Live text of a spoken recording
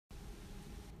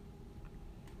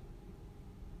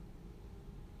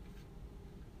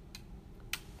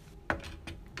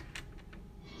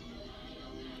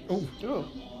Oh. Ooh,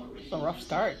 it's a rough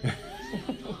start.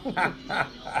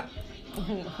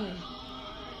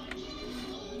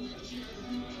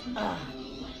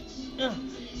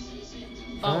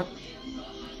 Oh.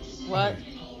 What?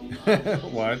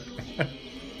 What?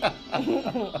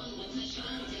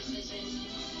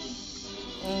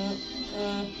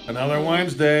 Another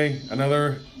Wednesday,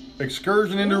 another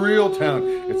excursion into Real Town.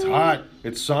 It's hot.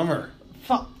 It's summer.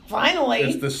 Finally.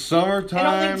 It's the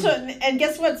summertime. And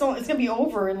guess what? It's going to be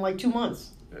over in like 2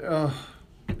 months. It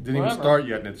didn't even Whatever. start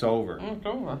yet, and it's over. It's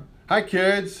over. Hi,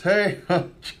 kids. Hey,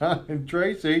 John and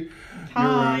Tracy.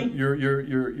 Hi.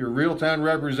 Your Real Town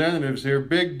representatives here.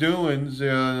 Big doings.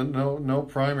 No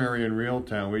primary in Real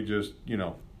Town. We just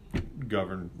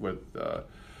govern with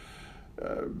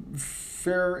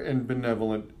fair and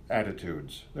benevolent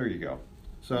attitudes. There you go.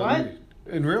 So What?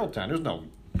 In Real Town, there's no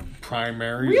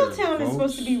primaries. Real or Town is votes.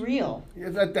 supposed to be real. Yeah,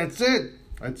 that's it.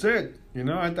 That's it.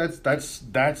 That's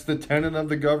the tenet of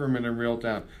the government in Real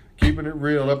Town. Keeping it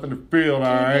real up in the field,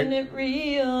 all right? Keeping it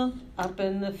real up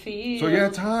in the field. So yeah,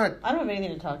 it's hot. I don't have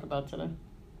anything to talk about today.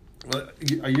 Well,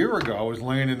 a year ago, I was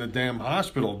laying in the damn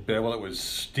hospital bed while it was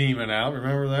steaming out.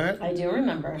 Remember that? I do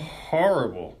remember.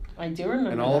 Horrible. I do remember.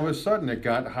 And all of a sudden, it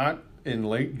got hot in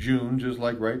late June, just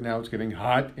like right now it's getting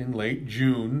hot in late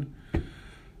June.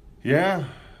 Yeah,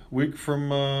 week from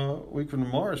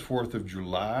tomorrow is 4th of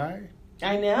July.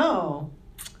 I know.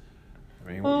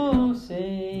 I mean,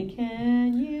 Jose,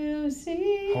 can you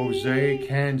see? Jose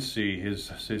can see.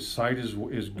 His sight is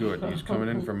good. He's coming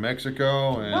in from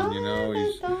Mexico, and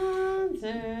he's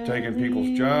taking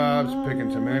people's jobs, picking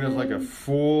tomatoes like a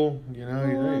fool.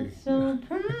 So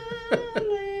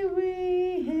proudly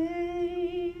we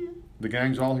hail. The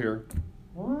gang's all here.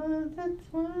 Was the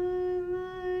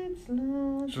twilight's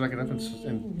last Should I get up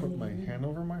and put my hand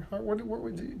over my heart? What It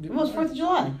was 4th of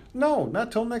July. No,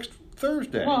 not till next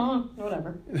Thursday. Well,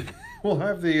 whatever. We'll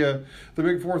have the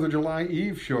big 4th of July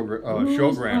Eve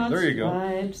showgram. There you go.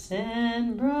 Stripes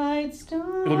and bright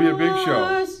stars. It'll be a big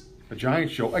show. A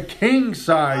giant show. A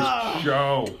king-size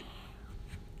show.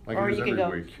 Like Or it is you could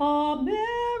every go, week.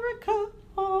 America,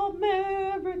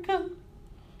 America.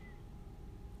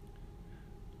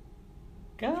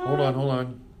 God. Hold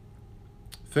on.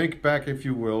 Think back, if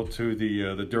you will, to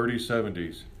the dirty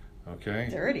 70s. Okay?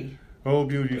 Dirty. Oh,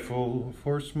 beautiful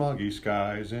for smoggy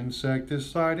skies,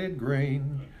 insecticided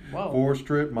grain. Whoa. For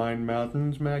strip mine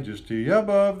mountains, majesty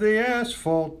above the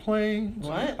asphalt plains.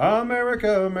 What?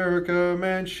 America, America,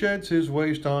 man sheds his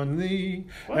waste on thee,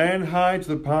 What? and hides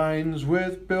the pines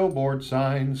with billboard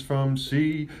signs from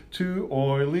sea to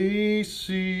oily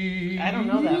sea. I don't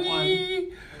know that one.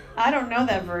 I don't know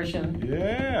that version.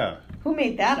 Yeah. Who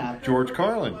made that up? George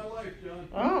Carlin.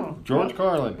 Oh. George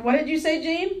Carlin. What did you say,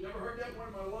 Gene? Never heard that one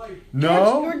in my life.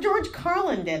 No? George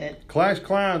Carlin did it. Class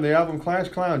Clown, the album Class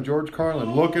Clown, George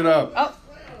Carlin. Look it up. Oh.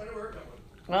 I never heard that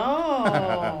one.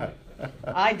 Oh.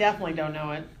 I definitely don't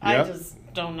know it. I Yep.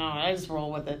 just don't know it. I just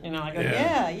roll with it. I go,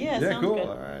 Yeah. yeah, sounds cool.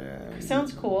 good.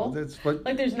 Sounds cool. But,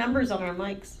 Like there's numbers on our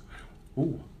mics.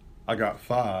 ooh, I got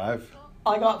 5.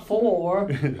 I got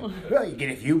 4. Well, you get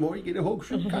a few more, you get a whole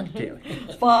shrimp cocktail.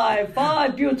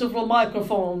 5 beautiful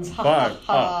microphones. 5.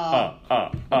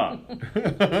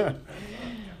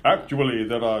 Actually,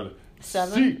 there are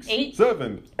 7, 6, 8,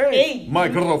 7, 8 8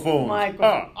 microphones.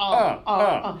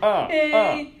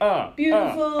 Hey,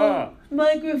 beautiful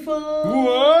microphone.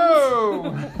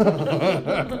 Whoa!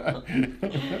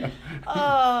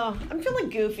 I'm feeling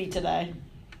goofy today.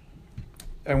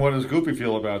 And what does Goofy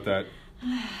feel about that?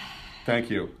 Thank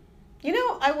you.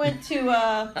 I went to.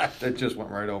 That just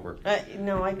went right over.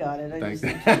 No, I got it. I Thanks.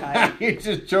 just tried. You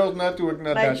just chose not to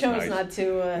acknowledge. I That's chose nice. not to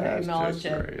That's acknowledge just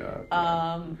it. great, okay.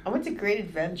 I went to Great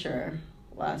Adventure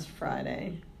last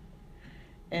Friday.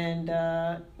 And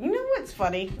you know what's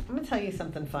funny? I'm going to tell you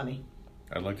something funny.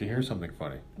 I'd like to hear something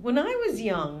funny. When I was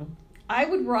young, I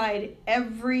would ride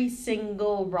every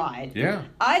single ride. Yeah.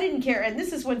 I didn't care. And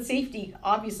this is when safety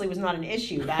obviously was not an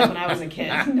issue back when I was a kid.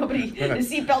 The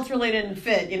seatbelts really didn't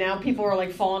fit. People were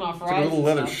like falling off rides. It's like a little and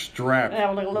leather stuff. strap. Yeah,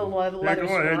 like a little leather go ahead,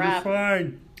 strap. you're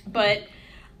fine. But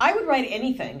I would ride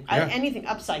anything. Yeah. Anything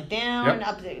upside down,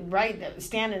 Yep.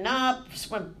 standing up,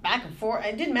 went back and forth.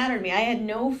 It didn't matter to me. I had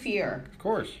no fear. Of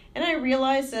course. And I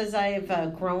realized as I've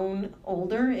grown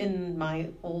older in my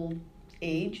old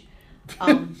age,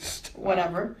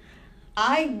 whatever,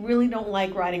 I really don't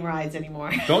like riding rides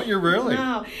anymore. Don't you really?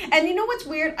 No. And you know what's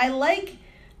weird? I like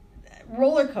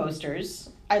roller coasters.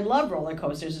 I love roller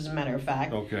coasters, as a matter of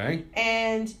fact. Okay.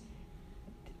 And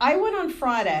I went on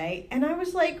Friday, and I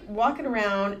was like walking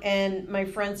around, and my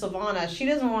friend Silvana, she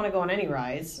doesn't want to go on any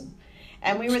rides.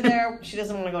 And we were there. She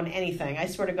doesn't want to go on anything. I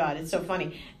swear to God, it's so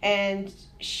funny. And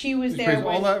she was She there pays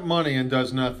with... all that money and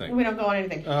does nothing. We don't go on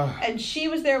anything. Ugh. And she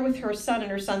was there with her son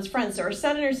and her son's friend. So her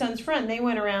son and her son's friend, they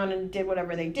went around and did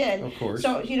whatever they did. Of course.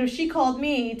 So, she called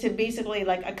me to basically,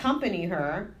 like, accompany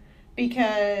her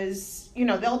because,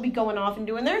 they'll be going off and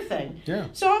doing their thing. Yeah.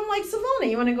 So I'm like,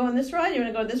 Silvana, you want to go on this ride? You want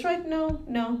to go on this ride? No,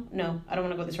 I don't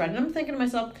want to go this ride. And I'm thinking to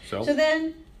myself, so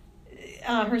then...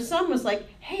 her son was like,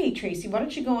 hey, Tracy, why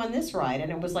don't you go on this ride?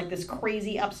 And it was like this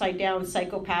crazy upside down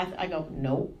psychopath. I go,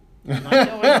 nope, not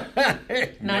doing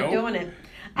it. Not doing it.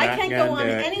 I can't go on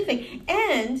anything.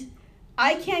 And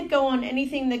I can't go on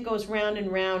anything that goes round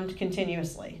and round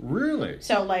continuously. Really?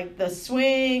 So like the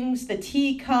swings, the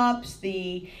teacups,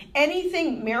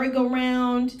 anything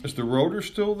merry-go-round. Is the rotor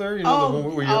still there? The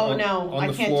one where you're no,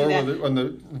 I can't do that. On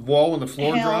the wall when the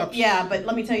floor drops? Yeah, but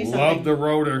let me tell you something. Love the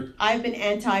rotor. I've been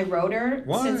anti-rotor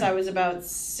since I was about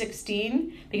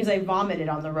 16 because I vomited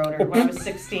on the rotor when I was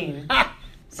 16.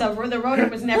 So the rotor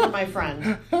was never my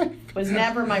friend. Was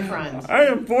never my friend. I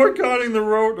am boycotting the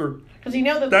rotor. Because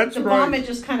the vomit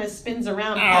just kind of spins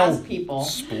around past people.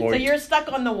 Exploit. So you're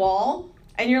stuck on the wall,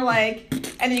 and you're like,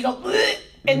 and then you go, bleh,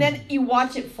 and then you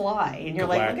watch it fly, and you're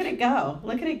like, look at it go.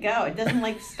 Look at it go. It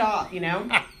doesn't stop,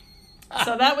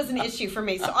 So that was an issue for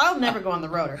me. So I'll never go on the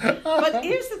rotor. But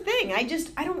here's the thing.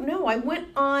 I don't know. I went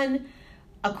on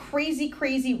a crazy,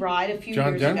 crazy ride a few years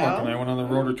ago. John Denmark and I went on the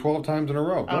rotor 12 times in a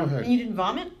row. Go ahead. You didn't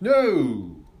vomit?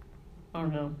 No. Oh,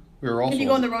 no. We were also... Can you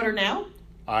go on the rotor now?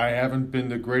 I haven't been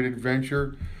to Great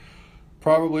Adventure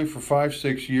probably for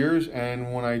 5-6 years.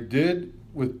 And when I did,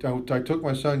 I took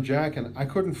my son Jack and I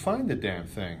couldn't find the damn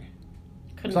thing.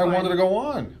 Because I wanted to go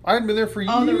on. I hadn't been there for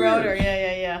years. Oh, the rotor.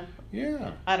 Yeah.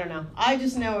 Yeah. I don't know. I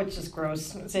just know it's just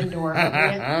gross. It's indoor.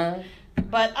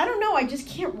 But I don't know. I just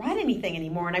can't ride anything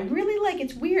anymore. And I really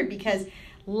it's weird because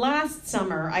last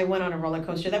summer I went on a roller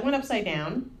coaster that went upside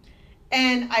down.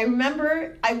 And I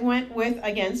remember I went with,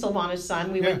 again, Silvana's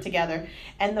son. We went together.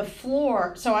 And the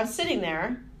floor, so I'm sitting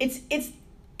there. It's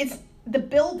the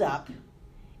buildup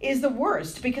is the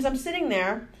worst because I'm sitting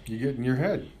there. You get in your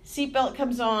head. Seatbelt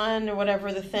comes on or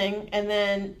whatever the thing. And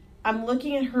then I'm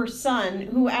looking at her son,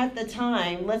 who at the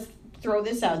time, let's throw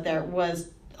this out there, was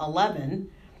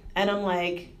 11. And I'm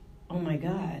like, oh my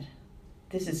God,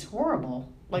 this is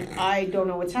horrible. I don't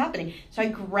know what's happening. So I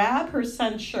grab her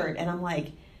son's shirt and I'm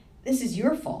like, this is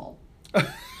your fault.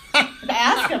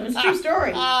 Ask him. It's a true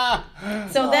story.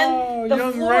 So then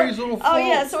the floor. Ray's little fault. Oh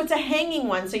yeah. So it's a hanging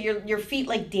one. So your feet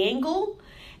dangle,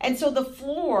 and so the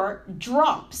floor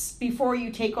drops before you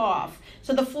take off.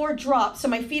 So the floor drops. So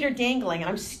my feet are dangling, and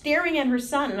I'm staring at her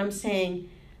son, and I'm saying,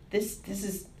 "This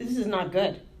is not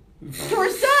good." To her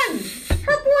son,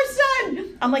 her poor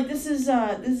son. I'm like, this is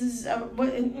what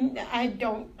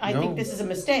I think this is a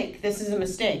mistake. This is a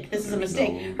mistake. This is a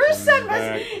mistake. Her son was.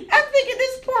 I'm thinking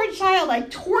this poor child. I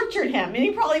tortured him, and he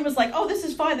probably was like, oh, this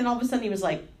is fine. Then all of a sudden he was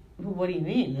like, what do you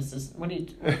mean? This is what are you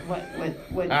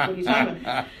talking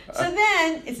about? So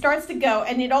then it starts to go,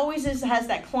 and it always has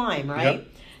that climb, right? Yep.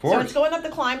 So it's going up the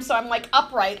climb. So I'm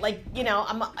upright,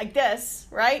 I'm like this,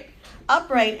 right?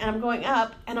 Upright, and I'm going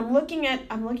up, and I'm looking at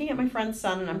my friend's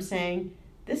son, and I'm saying,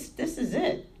 this is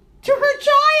it. To her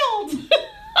child.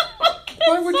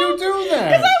 Why would you do that?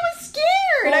 Because I was scared.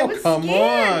 Oh, I was come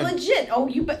scared. on. Legit. Oh,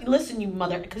 listen, you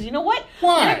mother. Because you know what?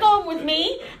 Why? You're going with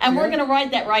me, and we're going to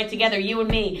ride that ride together, you and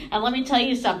me. And let me tell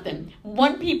you something.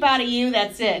 One peep out of you,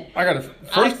 that's it.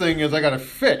 First thing is I got to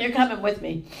fit. You're coming with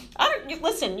me.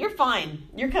 Listen, you're fine.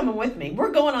 You're coming with me.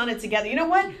 We're going on it together. You know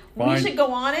what? Fine. We should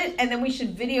go on it, and then we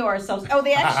should video ourselves. Oh,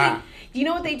 they actually... Do you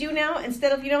know what they do now?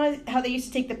 Instead of, how they used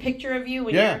to take the picture of you?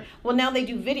 Well, now they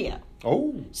do video.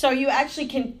 Oh. So you actually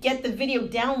can get the video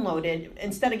downloaded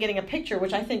instead of getting a picture,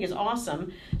 which I think is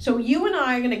awesome. So you and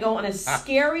I are going to go on a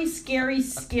scary, scary,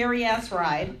 scary ass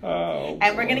ride. Oh,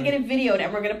 and we're going to get it videoed,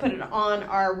 and we're going to put it on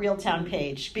our Realtown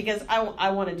page because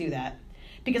I want to do that.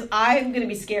 Because I'm going to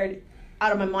be scared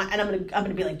out of my mind, and I'm going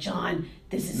to be like, John,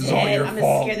 this is it. I'm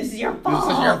scared. This is your fault.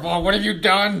 This is your fault. What have you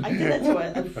done? I did that to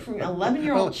an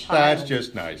 11-year-old child. That's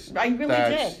just nice. I really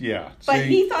did. Yeah. But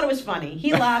he thought it was funny.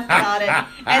 He laughed about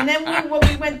it. And then when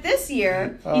we went this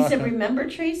year, he said, remember,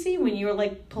 Tracy, when you were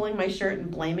pulling my shirt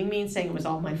and blaming me and saying it was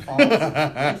all my fault?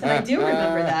 I said, I do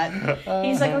remember that.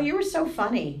 He's like, oh, you were so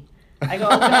funny. I go,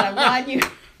 oh, God, I'm glad you...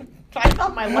 I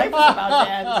thought my life was about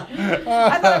that.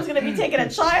 I thought I was going to be taking a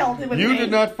child with me. You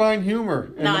did not find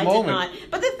humor in the moment. No, I did not.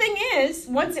 But the thing is,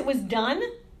 once it was done,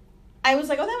 I was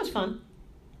like, oh, that was fun.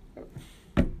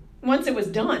 Once it was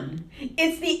done.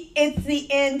 It's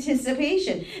the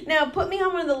anticipation. Now, put me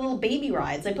on one of the little baby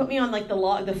rides. Put me on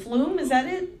the flume. Is that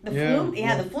it? The flume?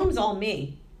 Yeah, the flume's all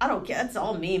me. I don't care. That's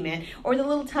all me, man. Or the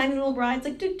little tiny little rides,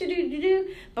 like do do do do do.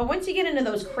 But once you get into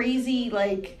those crazy,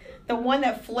 like the one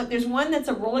that there's one that's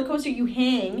a roller coaster you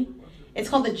hang. It's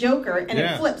called the Joker, and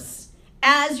it flips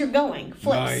as you're going.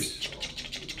 Flips.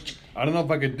 Nice. I don't know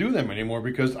if I could do them anymore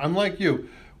because I'm like you.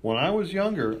 When I was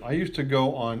younger, I used to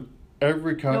go on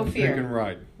every cotton picking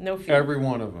ride. No fear. Every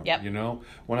one of them. Yep. You know,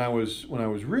 when I was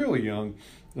really young,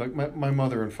 like my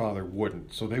mother and father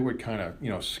wouldn't, so they would kind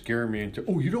of scare me into,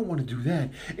 oh, you don't want to do that.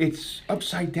 It's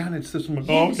upside down. It's this. I'm like,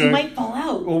 oh, okay. You might fall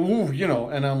out. Oh,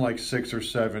 and I'm like 6 or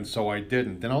 7, so I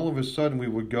didn't. Then all of a sudden we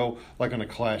would go like on a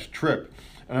class trip.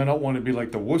 And I don't want to be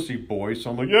like the wussy boy, so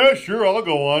I'm like, yeah, sure, I'll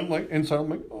go on. Like inside, I'm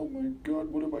like, oh my God,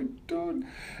 what have I done?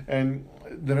 And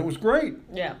then it was great.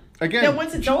 Yeah. Again, then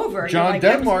once it's over, John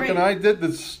Denmark and I did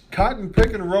this cotton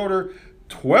picking rotor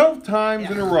 12 times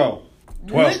in a row.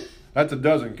 12. That's a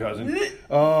dozen, cousin.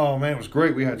 Oh man, it was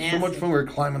great. We had so much fun. We were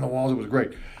climbing the walls. It was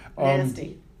great.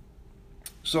 Nasty.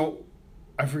 So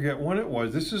I forget when it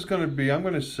was. This is going to be, I'm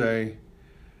going to say,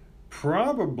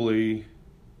 probably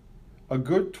a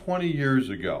good 20 years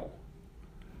ago,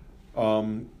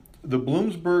 the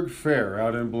Bloomsburg Fair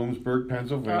out in Bloomsburg,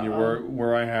 Pennsylvania,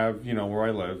 where I have, where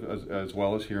I live, as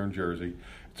well as here in Jersey.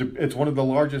 It's one of the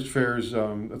largest fairs.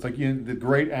 It's like the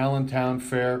Great Allentown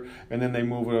Fair, and then they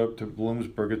move it up to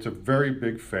Bloomsburg. It's a very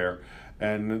big fair,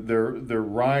 and their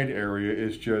ride area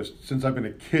is just, since I've been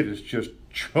a kid, it's just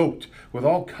choked with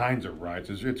all kinds of rides.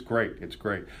 It's great. It's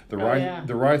great. The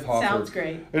Reithofer sounds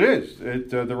great. It is.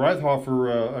 The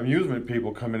Reithofer amusement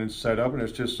people come in and set up, and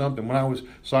it's just something. When I was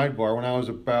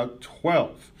about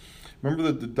 12,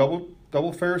 remember the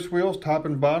double Ferris wheels, top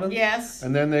and bottom? Yes.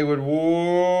 And then they would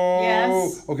whoa.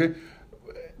 Yes. Okay.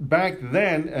 Back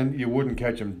then, and you wouldn't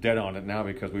catch him dead on it now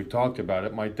because we've talked about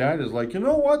it, my dad is like, you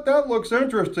know what, that looks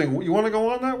interesting. You want to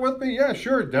go on that with me? Yeah,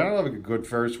 sure, Dad, I'll have a good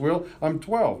Ferris wheel. I'm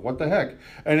 12. What the heck?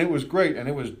 And it was great, and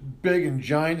it was big and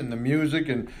giant, and the music,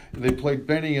 and they played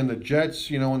Benny and the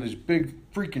Jets, on these big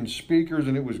freaking speakers,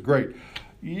 and it was great.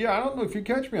 Yeah, I don't know if you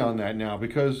catch me on that now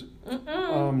because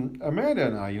Amanda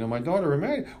and I, my daughter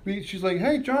Amanda, she's like,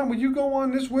 hey, John, would you go on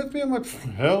this with me? I'm like,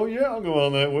 hell yeah, I'll go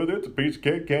on that with it. It's a piece of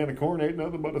cake, can of corn, ain't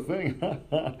nothing but a thing.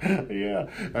 Yeah,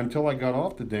 until I got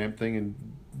off the damn thing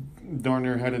and darn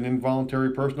near had an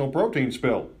involuntary personal protein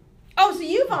spill. Oh, so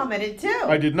you vomited too?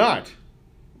 I did not.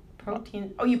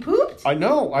 Protein? Oh, you pooped? I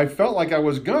know. I felt like I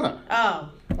was gonna. Oh.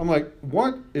 I'm like,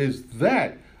 what is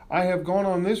that? I have gone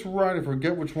on this ride. I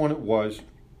forget which one it was.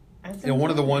 One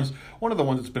of the ones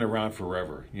that's been around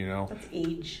forever. That's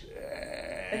age.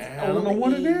 I don't know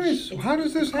what it is. How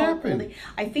does this happen?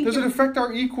 I think does it affect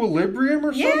our equilibrium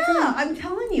or something? Yeah, I'm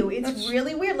telling you, it's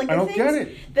really weird. Like I don't get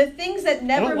it. The things that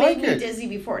never made me dizzy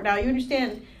before. Now you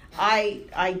understand. I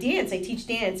dance. I teach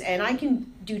dance, and I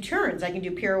can do turns. I can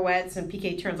do pirouettes and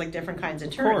PK turns, like different kinds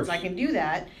of turns. I can do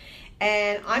that.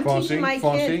 And I'm teaching my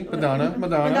kids.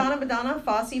 Madonna,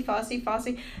 Fosse.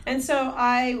 And so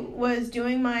I was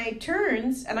doing my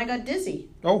turns, and I got dizzy.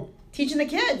 Oh. Teaching the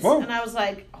kids. Whoa. And I was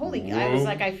like,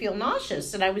 I feel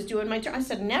nauseous. And I was doing my turn. I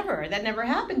said, never. That never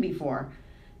happened before.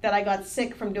 That I got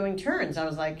sick from doing turns. I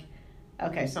was like,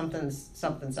 okay, something's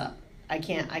up. I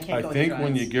can't go. I think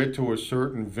when you get to a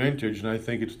certain vintage, and I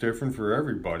think it's different for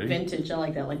everybody. Vintage, I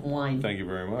like that, like wine. Thank you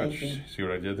very much. You. See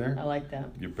what I did there? I like that.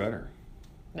 You better.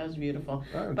 That was beautiful.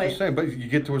 I'm just saying, but you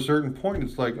get to a certain point,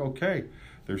 it's like, okay,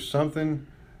 there's something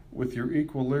with your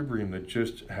equilibrium that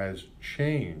just has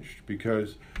changed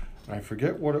because I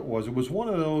forget what it was. It was one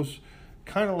of those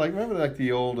kind of like, remember like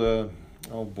the old,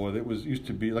 it used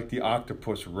to be like the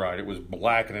octopus ride. It was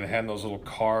black and it had those little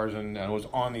cars and it was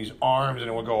on these arms and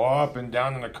it would go up and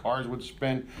down and the cars would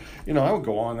spin. I would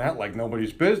go on that like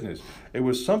nobody's business. It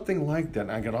was something like that.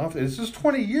 And I got off. This is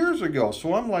 20 years ago.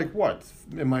 So I'm like, what?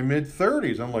 In my mid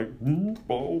 30s. I'm like,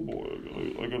 oh boy,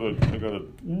 I gotta,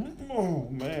 oh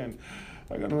man,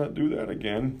 I gotta not do that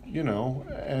again,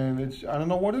 and I don't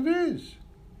know what it is.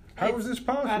 How is this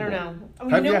possible? I don't know.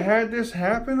 Have you had this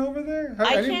happen over there?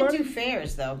 Can't do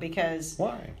fairs though because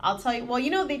why? I'll tell you. Well,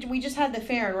 we just had the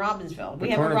fair in Robbinsville. We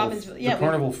have a Robbinsville. Yeah, the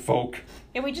carnival folk.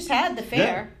 Yeah, we just had the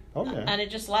fair. Yeah. Okay. And it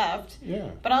just left. Yeah.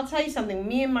 But I'll tell you something.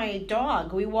 Me and my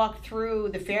dog, we walked through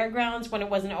the fairgrounds when it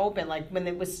wasn't open, like when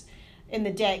it was in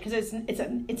the day, because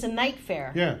it's a night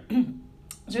fair. Yeah.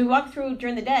 So we walked through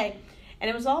during the day. And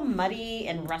it was all muddy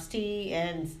and rusty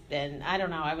and I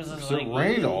don't know. I was just like... It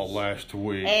rained all last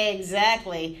week.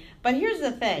 Exactly. But here's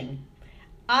the thing.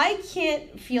 I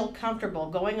can't feel comfortable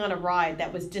going on a ride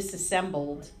that was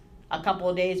disassembled a couple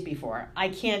of days before. I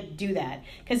can't do that.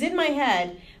 Because in my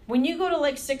head, when you go to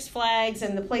like Six Flags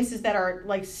and the places that are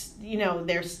like,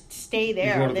 stay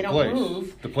there, they don't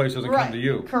move. The place doesn't come to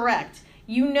you. Correct.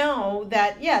 you know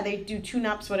that, yeah, they do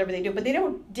tune-ups, whatever they do, but they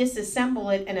don't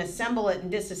disassemble it and assemble it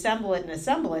and disassemble it and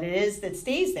assemble it. It is that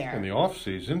stays there. In the off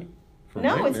season.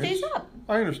 No, it stays up.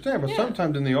 I understand, but Yeah.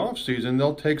 sometimes in the off season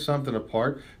they'll take something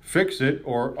apart, fix it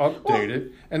or update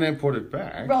it, and then put it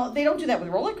back. Well, they don't do that with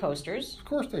roller coasters. Of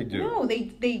course they do. No,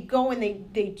 they go and they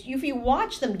if you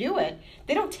watch them do it,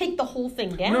 they don't take the whole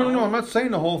thing down. No, I'm not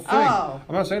saying the whole thing. Oh.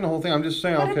 I'm not saying the whole thing. I'm just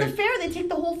saying, But okay. at the fair, they take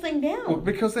the whole thing down. Well,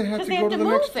 because they have to they go have to to the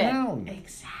move next it. town.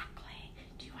 Exactly.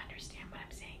 Do you understand what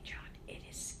I'm saying, John? It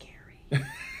is scary.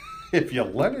 If you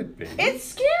let it be. It's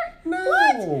scary. No.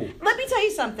 What? Let me tell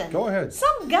you something. Go ahead.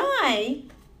 Some guy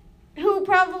who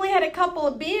probably had a couple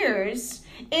of beers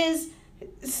is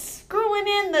screwing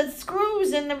in the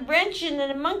screws and the wrenching and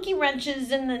the monkey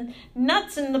wrenches and the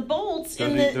nuts and the bolts.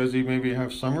 Does he maybe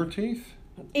have summer teeth?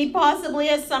 He possibly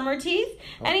has summer teeth,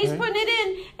 and he's Okay. putting it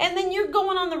in, and then you're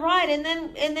going on the ride, and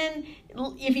then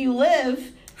if you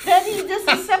live, then he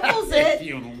disassembles it. If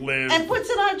you live. And puts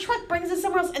it on a truck, brings it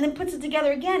somewhere else, and then puts it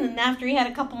together again. And after he had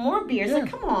a couple more beers, Yeah.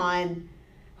 like, come on,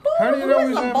 How do you who know has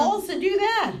he's the having- balls to do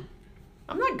that?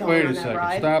 I'm not going Wait on a that second.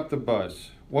 ride. Stop the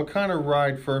bus. What kind of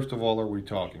ride, first of all, are we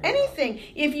talking about? Anything.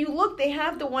 If you look, they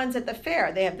have the ones at the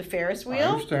fair. They have the Ferris I wheel.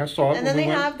 understand. I saw it And when then we they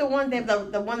went. have the one. They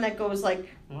have the one that goes like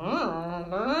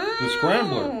The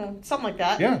scrambler. something like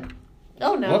that. Yeah.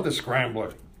 Oh no, Love the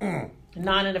scrambler. Mm.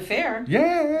 not at a fair.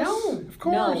 Yes. No, Of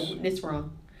course. No, it's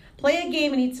wrong. Play a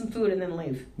game and eat some food and then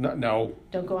leave. No.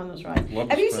 Don't go on those rides. Love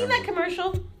Have the you seen that scramble.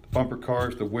 commercial? Bumper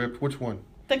cars, the whip. Which one?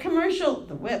 The commercial,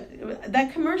 the whip.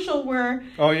 That commercial where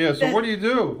Oh yeah. So The- what do you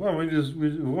do? Well,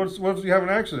 what if you have an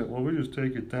accident? Well, we just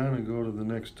take it down and go to the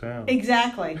next town.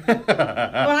 exactly. When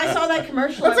I saw that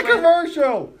commercial, That's I a went,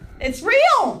 commercial. It's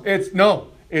real.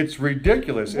 It's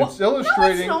ridiculous. What? It's No, it's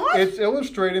illustrating. not. It's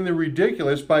illustrating the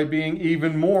ridiculous by being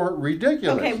even more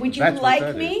ridiculous. Okay, would you That's what like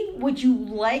that me? is. Would you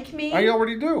like me I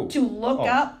already do. to look Oh.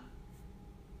 up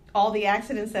all the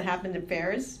accidents that happened at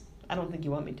fairs? I don't think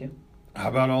you want me to. How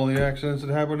about all the accidents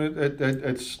that happen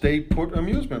at state put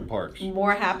amusement parks?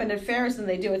 More happen at fairs than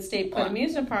they do at state put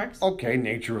amusement parks. Okay,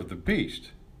 nature of the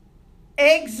beast.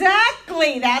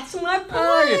 Exactly. That's my point.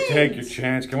 Oh, you take your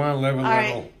chance. Come on, live a All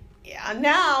little. right. Yeah,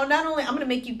 now, not only I'm going to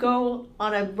make you go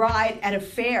on a ride at a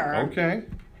fair Okay.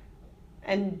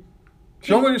 and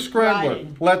Show me the scrambler.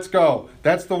 riding. Let's go.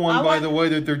 That's the one, I by want- the way,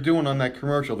 that they're doing on that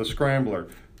commercial, the scrambler.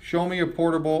 Show me a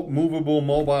portable, movable,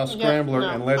 mobile scrambler, no.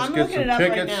 and let's I'm get looking some it up right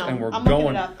tickets, now. and we're I'm looking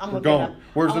going. it up. I'm We're looking it going. up.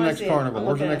 Where's I the wanna next see it. carnival? I'm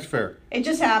Where's the looking next it up. fair? It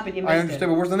just happened. You missed I understand, it.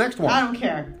 but where's the next one? I don't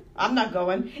care. I'm not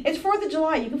going. It's 4th of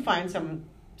July. You can find some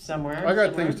somewhere. I got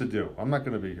somewhere. things to do. I'm not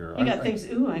going to be here. You got things.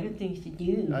 Ooh, I got things to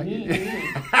do. I-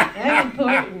 I'm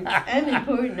important. I'm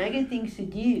important. I got things to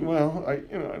do. Well, I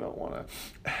don't want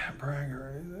to brag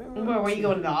or anything. Where you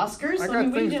going to the Oscars? I What got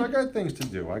you things. doing? I got things to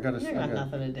do. I got to. You got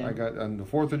nothing to do. I got on the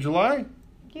 4th of July.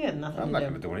 You got nothing I'm to not do.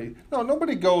 going to do anything. No,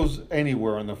 nobody goes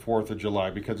anywhere on the 4th of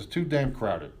July because it's too damn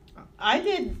crowded. I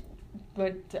did,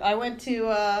 but I went to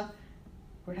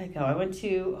where'd I go? I went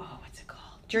to what's it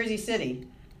called? Jersey City.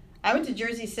 I went to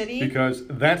Jersey City. Because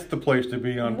that's the place to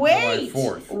be on Wait,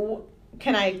 July 4th.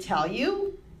 Can I tell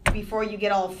you before you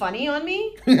get all funny on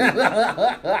me? Go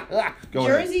ahead.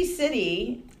 Jersey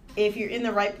City, if you're in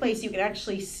the right place, you can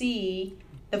actually see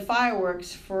the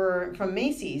fireworks from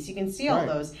Macy's. You can see all Right.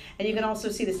 those, and you can also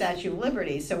see the Statue of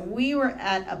Liberty. So we were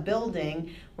at a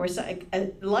building where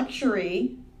a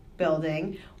luxury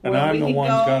building And where I'm we the could one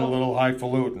go, who's got a little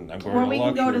highfalutin. I'm going where to we a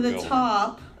could go luxury to the building.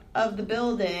 top of the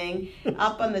building,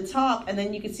 up on the top, and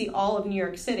then you could see all of New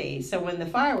York City. So when the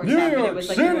fireworks New happened, York it was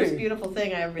like the City. most beautiful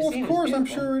thing I ever Well, seen. of It was course, I'm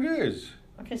beautiful. sure it is.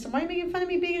 Okay, so why are you making fun of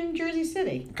me being in Jersey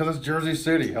City? Because it's Jersey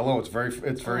City. Hello, it's very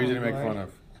easy to make Lord. fun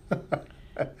of.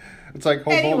 It's like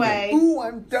Hoboken. Anyway, Ooh,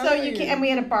 I'm dying. So you can, and we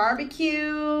had a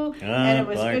barbecue, and it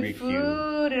was barbecue. good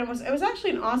food, and it was actually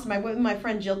an awesome. I went with my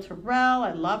friend Jill Terrell.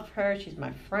 I loved her. She's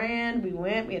my friend. We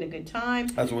went. We had a good time.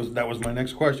 That was my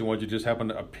next question. Would you just happen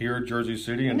to appear at Jersey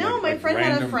City? And No, like, my like friend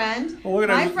random... had a friend. Oh, look at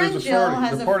My that. friend There's a Jill party. has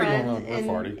There's a party friend going on. What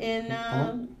party?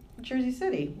 in Jersey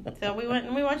City. So we went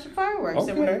and we watched the fireworks,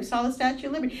 and Okay. we saw the Statue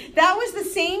of Liberty. That was the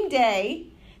same day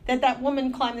that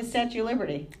woman climbed the Statue of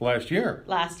Liberty Last year.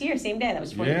 last year. Same day. That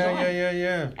was 4th of July.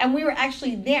 Yeah. And we were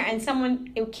actually there, and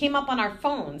it came up on our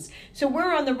phones. So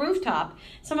we're on the rooftop.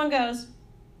 Someone goes,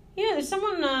 there's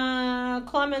someone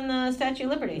climbing the Statue of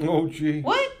Liberty. Oh, gee.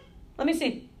 What? Let me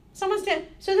see. Someone's dead.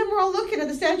 So then we're all looking at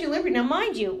the Statue of Liberty. Now,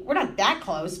 mind you, we're not that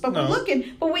close, but we're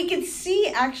looking. But we can see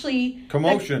actually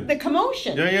commotion. The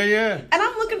commotion. Yeah. And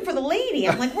I'm looking for the lady.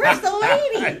 I'm like, where's the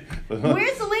lady?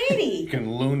 Where's the lady? Fucking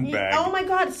loon bag. Oh my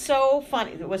God, so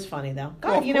funny. It was funny though.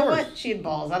 God, well, you know what? She had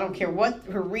balls. I don't care what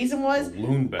her reason was.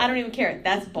 Loon bag. I don't even care.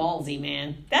 That's ballsy,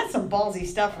 man. That's some ballsy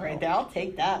stuff right there. I'll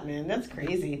take that, man. That's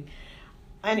crazy.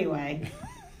 Anyway.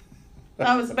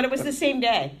 But it was the same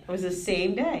day. It was the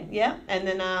same day. Yeah. And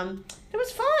then it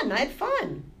was fun. I had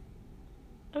fun.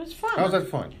 It was fun. How's that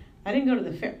fun? I didn't go to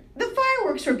the fair. The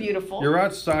fireworks are beautiful. You're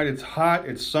outside. It's hot.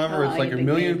 It's summer. It's like a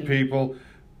million people.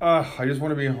 I just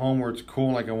want to be home where it's cool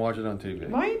and I can watch it on TV.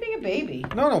 Why are you being a baby?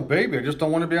 No, baby. I just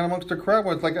don't want to be out amongst the crowd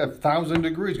when it's like 1,000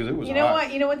 degrees because it was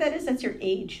hot. You know what that is? That's your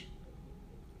age.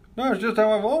 No, it's just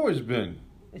how I've always been.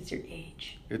 It's your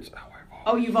age. It's how I've always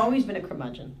Oh, you've always been a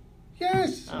curmudgeon.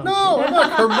 Yes. Oh. No, I'm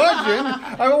not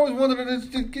curmudgeon. I always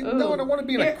wanted to. No, I don't want to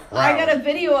be in a crowd. I got a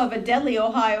video of a deadly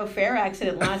Ohio Fair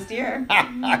accident last year.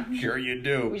 Sure you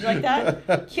do. Would you like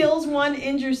that? Kills 1,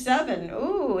 injures 7.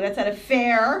 Ooh, that's at a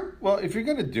fair. Well, if you're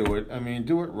going to do it, I mean,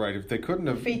 do it right. If they couldn't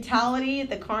have... Fatality at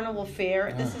the Carnival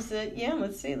Fair. This is it. Yeah,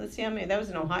 let's see how many. That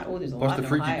was in Ohio. Oh, there's a lot in Ohio. Plus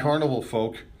the freaky carnival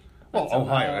folk. Well,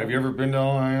 Ohio. Have you ever been to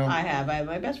Ohio? I have.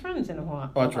 My best friend's in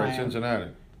Ohio. Oh, that's right.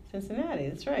 Cincinnati. Cincinnati,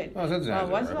 that's right. Oh,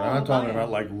 Cincinnati. Right. I'm talking about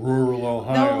like rural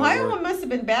Ohio. The Ohio one must have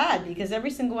been bad because every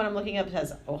single one I'm looking up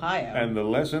has Ohio. And the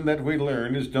lesson that we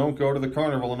learned is don't go to the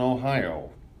carnival in Ohio.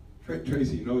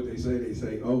 Tracy, you know what they say? They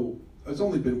say, oh, there's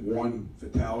only been one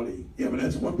fatality. Yeah, but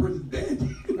that's one person dead.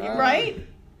 Right?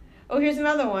 Oh, here's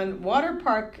another one. Water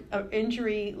park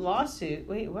injury lawsuit.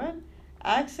 Wait, what?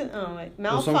 Accident. Oh, wait.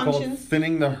 Malfunctions. Well, some call it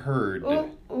thinning the herd.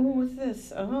 Oh, what's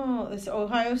this? Oh, this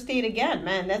Ohio State again,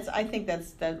 man. I think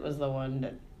that was the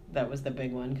one that was the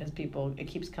big one because it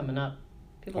keeps coming up.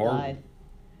 People died.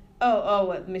 Oh,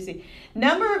 let me see.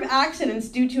 Number of accidents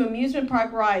due to amusement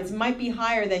park rides might be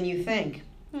higher than you think.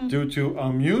 Due to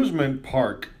amusement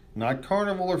park, not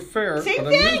carnival or fair, same but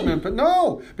thing. Amusement. But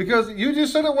no, because you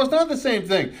just said it was not the same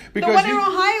thing. Because the one in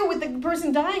Ohio with the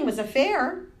person dying was a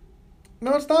fair.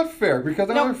 No, it's not fair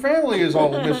because our family is all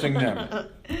missing them.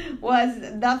 Was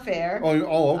the fair?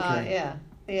 Oh, okay.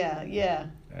 Yeah.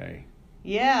 Hey.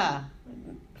 Yeah.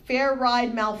 Fair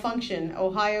ride malfunction,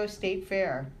 Ohio State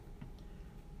Fair.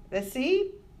 See?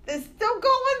 Don't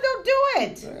do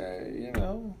it.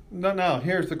 No,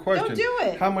 here's the question. Don't do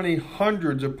it. How many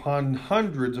hundreds upon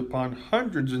hundreds upon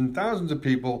hundreds and thousands of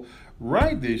people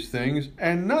ride these things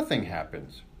and nothing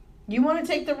happens? You want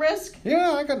to take the risk?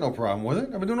 Yeah, I got no problem with it.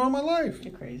 I've been doing it all my life.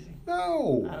 You're crazy.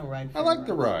 No. I don't ride I like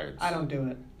the rides. I don't do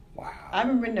it. Wow. I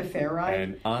haven't ridden a fair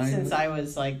ride since I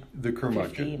was like the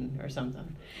curmudgeon 15 or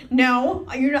something. No,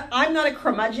 I'm not a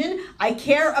curmudgeon. I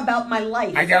care about my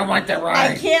life. I don't want the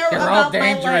ride. I care They're about all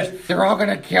dangerous. my life. They're all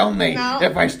gonna kill me. No.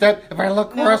 If I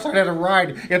look cross-eyed at a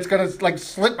ride, it's gonna like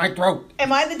slit my throat.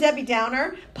 Am I the Debbie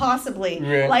Downer? Possibly.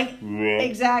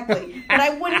 Exactly. But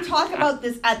I wouldn't talk about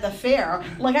this at the fair.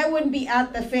 Like I wouldn't be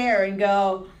at the fair and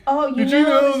go, oh, Did you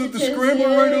know that the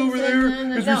scrambler right over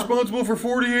there is responsible for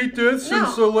 48 deaths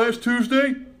since last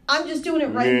Tuesday? I'm just doing it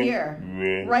right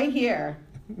here. Right here.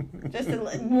 Just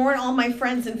to warn all my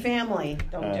friends and family.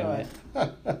 Don't do it.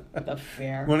 The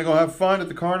fair. Want to go have fun at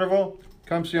the carnival?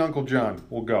 Come see Uncle John.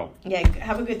 We'll go. Yeah,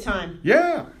 have a good time.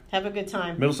 Yeah. Have a good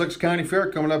time. Middlesex County Fair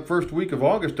coming up first week of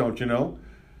August, don't you know?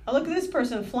 Oh, look at this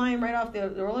person flying right off the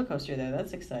roller coaster there.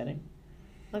 That's exciting.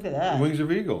 Look at that. Wings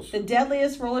of Eagles. The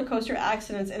deadliest roller coaster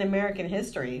accidents in American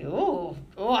history. Ooh,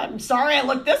 I'm sorry I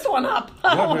looked this one up.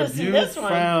 I want to see this one.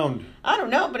 What have you found? I don't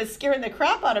know, but it's scaring the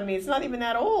crap out of me. It's not even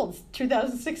that old. It's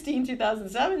 2016,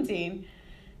 2017.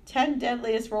 10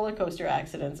 deadliest roller coaster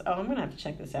accidents. Oh, I'm going to have to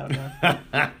check this out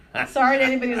now. Sorry to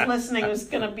anybody who's listening who's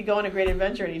going to be going to Great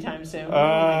Adventure anytime soon. Oh, my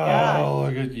God. Oh,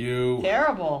 look at you.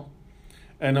 Terrible.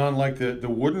 And on like the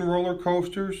wooden roller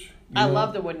coasters... I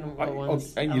love the wooden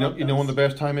ones. And you know when the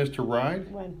best time is to ride?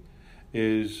 When?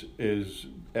 Is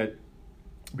at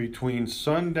between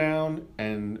sundown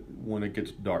and when it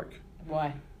gets dark.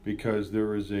 Why? Because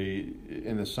there is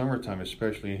in the summertime,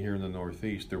 especially here in the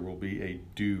Northeast, there will be a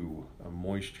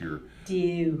moisture.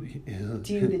 Dew.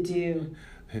 Do the dew.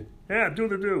 Yeah, do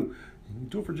the dew.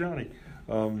 Do it for Johnny.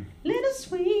 Little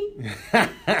sweet.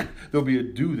 There'll be a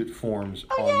dew that forms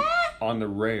on the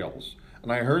rails.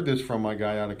 And I heard this from my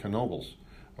guy out of Knoebels,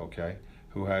 okay,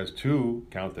 who has two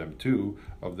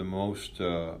of the most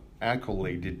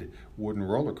accoladed wooden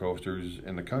roller coasters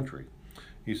in the country.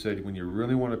 He said, when you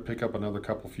really want to pick up another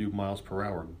few miles per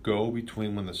hour, go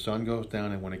between when the sun goes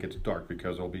down and when it gets dark,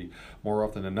 because there'll be, more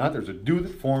often than not, there's a dew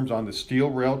that forms on the steel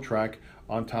rail track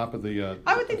on top of the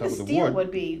I would think the steel wood.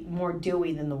 would be more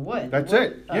dewy than the wood. That's Wood-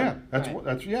 it. Yeah, that's right. what.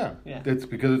 That's yeah. Yeah. It's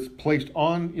because it's placed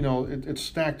on. It's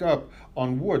stacked up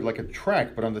on wood like a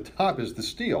track, but on the top is the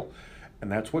steel,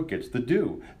 and that's what gets the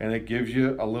dew, and it gives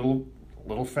you a little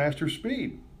faster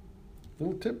speed.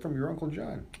 Little tip from your Uncle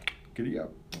John. Giddy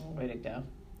up. Way to go.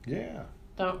 Yeah.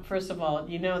 Don't. First of all,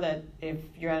 you know that if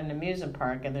you're at an amusement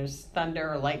park and there's thunder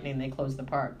or lightning, they close the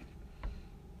park.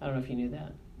 I don't know if you knew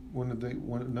that. When did they?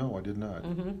 No, I did not.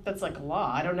 Mm-hmm. That's like a law.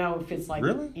 I don't know if it's like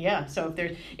Really? Yeah. So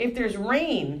if there's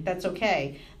rain, that's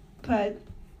okay, but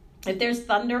if there's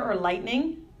thunder or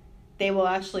lightning, they will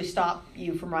actually stop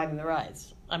you from riding the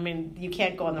rides. I mean, you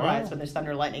can't go on the Wow. rides when there's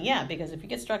thunder or lightning. Yeah, because if you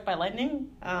get struck by lightning,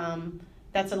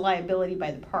 that's a liability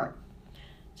by the park.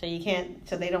 So you can't.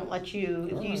 So they don't let you.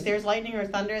 If All right. there's lightning or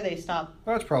thunder, they stop.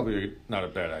 That's probably not a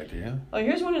bad idea. Oh,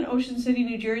 here's one in Ocean City,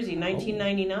 New Jersey,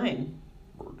 1999.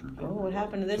 Oh, what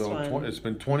happened to this one? It's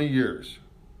been 20 years.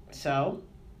 So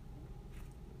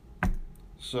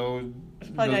So it's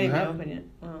probably not doesn't even happen. open yet.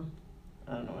 Well,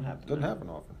 I don't know what happened. Doesn't happen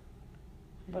often.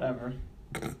 Whatever.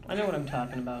 I know what I'm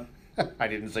talking about. I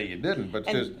didn't say you didn't, but it's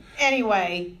And just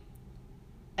anyway,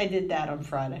 I did that on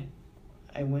Friday.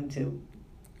 I went to.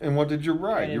 And what did you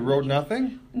ride? You rode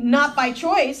nothing? Not by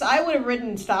choice. I would have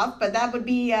ridden stuff, but that would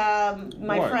be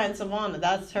my What? friend Savannah.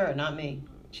 That's her, not me.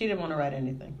 She didn't want to ride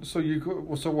anything. So you could.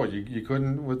 Well, so what? You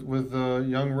couldn't with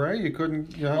young Ray. You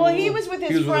couldn't. Well, he was with his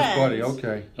He was friends. with his buddy.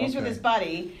 Okay. He was with okay. his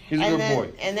buddy. He's a and good then,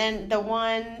 boy. And then the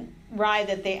one ride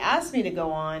that they asked me to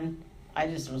go on, I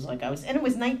just was like, and it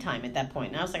was nighttime at that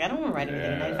point. And I was like, I don't want to ride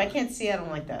anything at night. If I can't see, I don't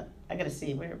like that. I got to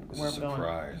see where It's we're a going.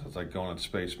 surprise. It's like going on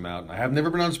Space Mountain. I have never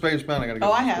been on Space Mountain. I got to go.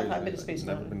 Oh, to I have. Space I've been to Mountain. Space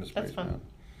Never Mountain. been to That's Space fun. Mountain.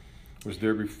 Was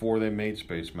there before they made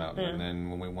Space Mountain, Yeah. and then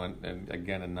when we went and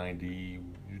again in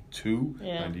 '92,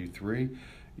 Yeah. '93,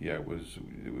 yeah, it was.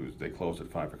 They closed at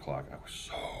 5 o'clock. I was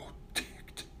so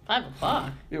ticked. 5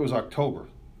 o'clock. It was October.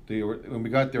 When we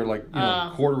got there, like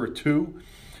Oh. 1:45,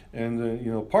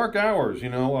 and park hours,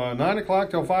 9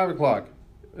 o'clock till 5 o'clock.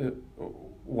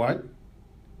 What?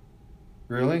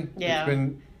 Really? Yeah. It's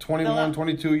been 21,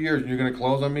 22 years, and you're going to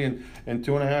close on me in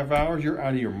 2.5 hours? You're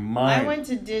out of your mind. I went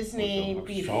to Disney I was so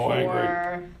before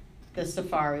angry. the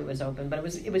safari was open, but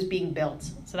it was being built.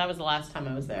 So that was the last time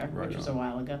I was there, Right which was on. a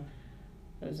while ago.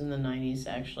 It was in the 90s,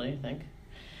 actually, I think.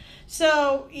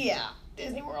 So, yeah,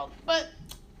 Disney World.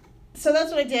 So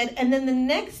that's what I did. And then the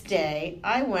next day,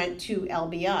 I went to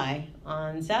LBI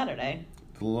on Saturday.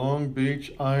 The Long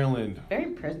Beach Island.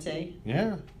 Very pretty.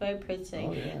 Yeah. Very pretty.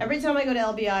 Oh, yeah. Every time I go to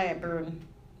LBI, I burn.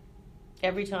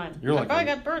 Every time. You're like I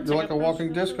got burnt. You're I like got a burnt.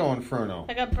 walking disco inferno.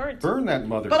 I got burnt. Burn that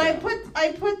mother But down.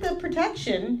 I put the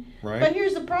protection. Right. But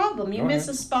here's the problem: you Go miss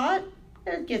ahead. a spot,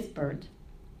 it gets burnt.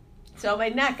 So my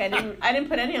neck, I didn't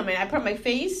put any on my. I put on my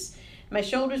face, my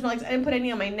shoulders, my legs. I didn't put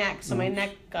any on my neck, so my neck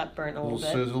got burnt a a little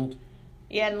little bit. sizzled.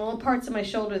 Yeah, and the little parts of my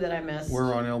shoulder that I missed. Where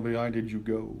on LBI did you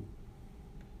go?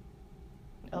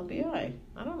 LBI.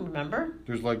 I don't remember.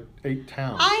 There's like 8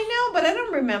 towns. I know, but I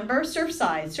don't remember.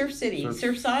 Surfside, Surf City,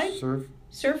 Surfside, Surf,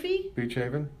 Surfy. Beach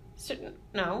Haven,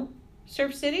 No,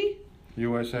 Surf City.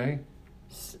 USA.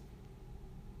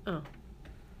 Oh.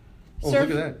 Oh, Surf-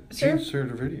 look at that. surf- Gene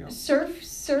shared a video.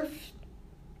 Surf.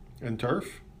 And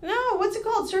turf? No, what's it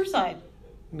called? Surfside.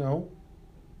 No.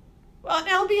 Well,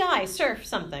 LBI, surf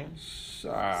something.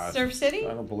 Surf City?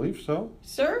 I don't believe so.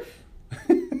 Surf?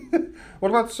 What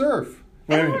about surf?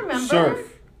 I don't Wait a minute. remember.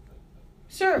 Surf.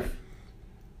 Surf.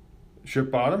 Ship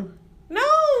Bottom? No!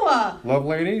 Love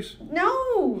Ladies?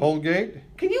 No! Holgate?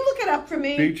 Can you look it up for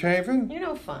me? Beach Haven? You're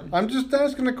no fun. I'm just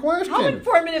asking a question. How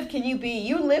informative can you be?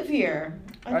 You live here.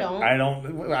 I don't. I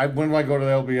don't. When do I go to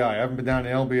the LBI? I haven't been down to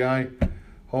LBI.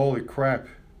 Holy crap.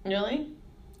 Really?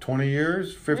 20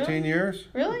 years? 15 Really? years?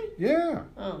 Really? Yeah.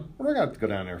 Oh. What do I got to go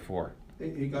down there for?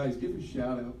 Hey guys, give a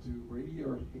shout out to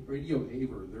Radio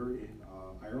Haver. They're in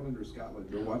Ireland or Scotland.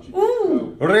 They're watching.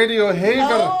 Ooh. Radio Hager.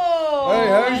 Oh, Hey,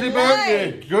 how's I it about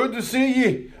like. you? Good to see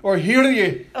you or hear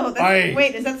you. Oh, Aye.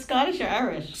 wait, is that Scottish or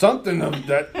Irish? Something of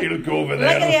that ilk over Look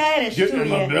there. at the Irish, Getting too, in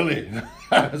my you.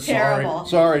 belly. Terrible.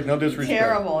 Sorry, no disrespect.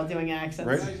 Terrible doing accents.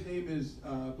 Right. The guy's name is,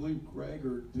 I believe, Greg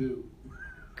or Do.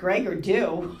 Greg or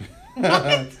Dew?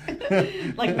 What?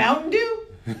 Like Mountain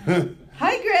Dew?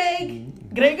 Hi,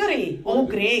 Greg. Gregory. Oh, Or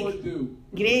Greg. Do.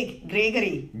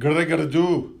 Gregory. Gregory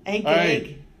do. Hey, Greg.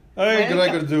 Hey, Why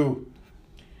Gregory do.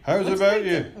 How's it about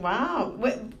you? Wow.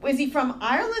 Was he from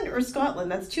Ireland or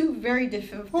Scotland? That's two very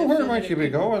different. Well, where might you be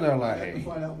going there, I'd like to laddie?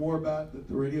 find out more about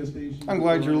the radio station. I'm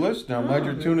glad you're listening. I'm glad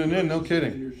you're tuning in. No In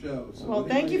kidding. your show. So Well, if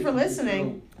thank you for anybody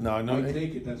listening. No, I no.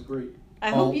 take it. That's great. I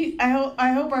hope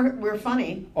we're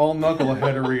funny. All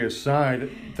knuckleheadery aside,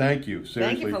 thank you. Seriously,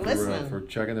 Thank you for listening. for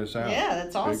checking this out. Yeah,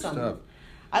 that's Big awesome. stuff.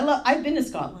 I've been to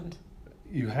Scotland.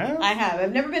 You have? I have.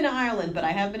 I've never been to Ireland, but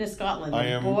I have been to Scotland. I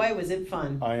And am- boy, was it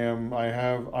fun. I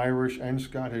have Irish and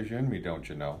Scottish in me, don't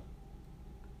you know?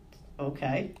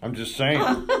 Okay. I'm just saying.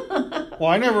 Well,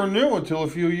 I never knew until a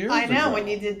few years I know ago. when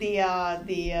you did the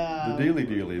Dealy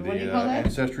Dealy, what do you call that?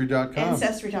 Ancestry.com.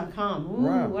 Ancestry.com. Ooh,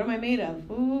 Wow. what am I made of?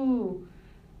 Ooh.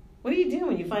 What do you do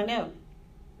when you find out?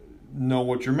 Know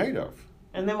what you're made of.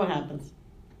 And then what happens?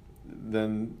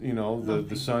 Then,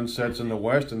 the sun sets in the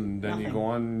west, and then you Nothing. go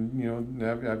on,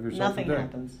 have yourself Nothing a day.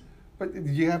 happens. But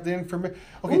you have the information.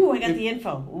 Ooh, I got the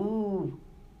info. Ooh.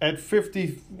 At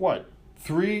 50, what?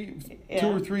 2 Yeah.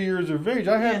 or 3 years of age,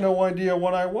 I had Yeah. no idea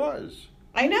what I was.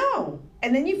 I know.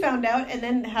 And then you found out, and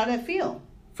then how'd it feel?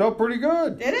 Felt pretty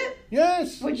good. Did it?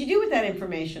 Yes. What'd you do with that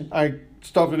information? I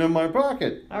stuffed it in my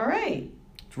pocket. All right.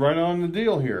 It's right on the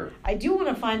deal here. I do want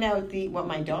to find out what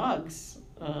my dog's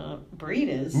breed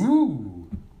is. Ooh.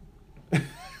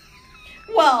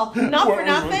 Well, not for What-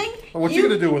 nothing. what's you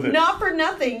gonna do with it? Not for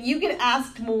nothing. You get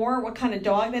asked more what kind of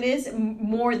dog that is,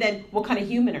 more than what kind of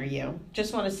human are you.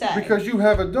 Just want to say. Because you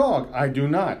have a dog. I do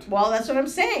not. Well, that's what I'm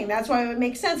saying. That's why it would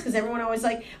make sense, because everyone always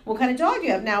like, what kind of dog do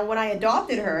you have? Now, when I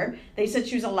adopted her, they said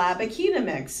she was a Lab Akita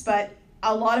mix, but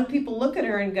a lot of people look at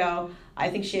her and go, I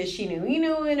think she has Shih Tzu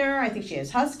Inu in her. I think she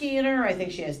has Husky in her. I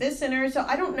think she has this in her. So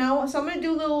I don't know. So I'm going to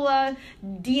do a little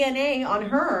DNA on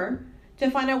her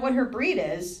to find out what her breed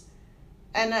is.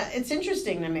 And it's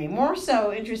interesting to me. More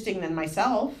so interesting than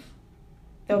myself.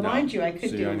 Though, No. mind you, I could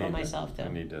See, do I it need on to- myself, too. I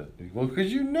need to. Well,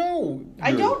 because you know.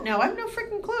 I don't know. I have no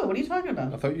freaking clue. What are you talking I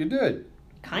about? thought you did.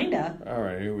 Kinda. All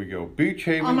right, here we go. Beach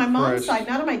Haven. On my mom's Crest. side,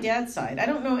 not on my dad's side. I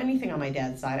don't know anything on my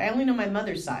dad's side. I only know my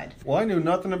mother's side. Well, I knew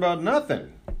nothing about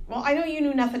nothing. Well, I know you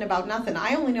knew nothing about nothing.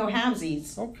 I only know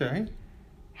halvesies. Okay.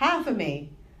 Half of me.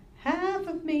 Half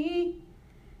of me.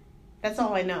 That's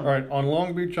all I know. All right, on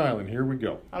Long Beach Island, here we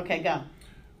go. Okay, go.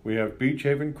 We have Beach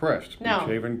Haven Crest, No. Beach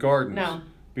Haven Gardens, No.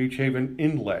 Beach Haven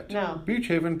Inlet, No. Beach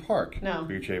Haven Park, No.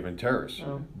 Beach Haven Terrace,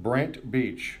 No. Brant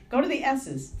Beach, Go to the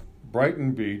S's.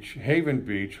 Brighton Beach, Haven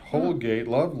Beach, Holgate,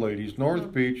 Love Ladies,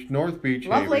 North Beach, North Beach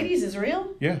Love Haven. Ladies is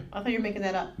real? Yeah, I thought you were making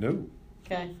that up. no.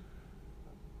 Okay.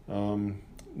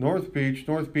 North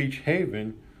Beach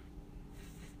Haven.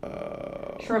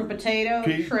 Shrimp potato,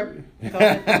 Pe- shrimp. Go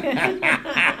ahead.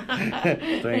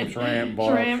 Steamed shrimp,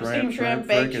 boiled Shrimp, steamed shrimp,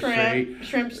 baked shrimp,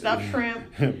 shrimp stuffed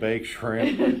shrimp. baked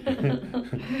shrimp,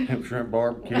 shrimp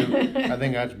barbecue. I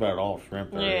think that's about all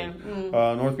shrimp there Yeah, is.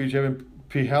 North Beach Haven,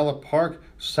 Pihala Park,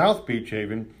 South Beach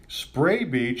Haven, Spray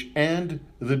Beach, and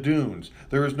the Dunes.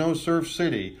 There is no Surf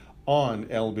City on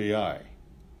LBI.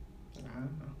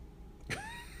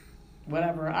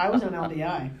 Whatever. I was on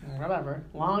LBI. Whatever.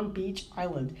 Long Beach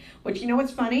Island. Which, you know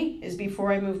what's funny? Is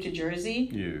before I moved to Jersey,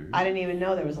 You. I didn't even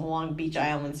know there was a Long Beach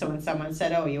Island. So when someone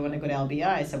said, oh, you want to go to LBI?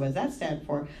 I said, what does that stand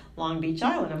for? Long Beach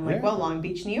Island. I'm like, Yeah. well, Long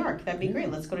Beach, New York. That'd be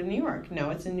great. Let's go to New York. No,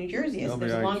 it's in New Jersey. I said,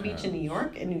 there's a LBI Long Beach in town. New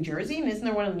York and New Jersey. And isn't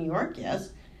there one in New York? Yes.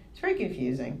 It's very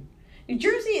confusing. New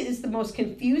Jersey is the most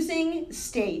confusing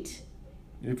state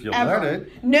If you ever. let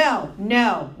it. No.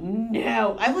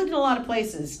 I've lived in a lot of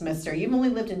places, mister. You've only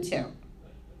lived in 2.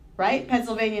 Right?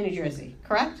 Pennsylvania, New Jersey.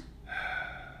 Correct?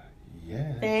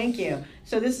 Yeah. Thank you.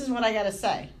 So this is what I got to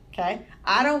say, okay?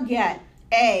 I don't get,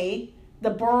 A, the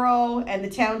borough and the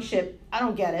township. I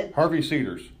don't get it. Harvey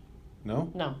Cedars. No?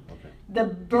 No. Okay. The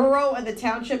borough and the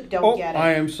township don't Oh, get it.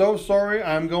 I am so sorry.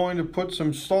 I'm going to put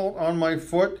some salt on my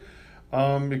foot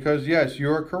because, yes,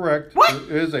 you're correct. What?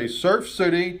 It is a surf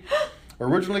city,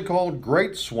 originally called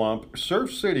Great Swamp.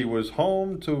 Surf City was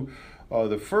home to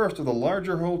the first of the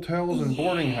larger hotels and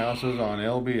boarding houses on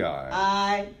LBI.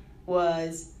 I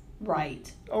was right.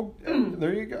 Oh,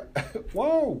 there you go.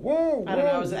 Whoa. I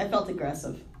don't know. I felt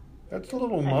aggressive. That's a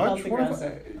little I much. felt What if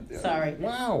aggressive. Sorry.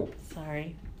 Wow.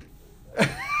 Sorry.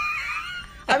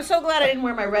 I'm so glad I didn't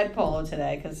wear my red polo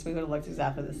today because we would have looked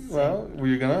exactly the same. Well, were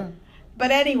you gonna?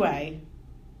 But anyway,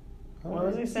 what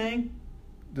was I saying?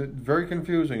 Very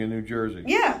confusing in New Jersey.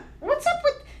 Yeah. What's up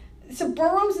with so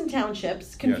boroughs and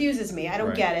townships confuses me. I don't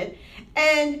Right. get it.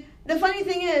 And the funny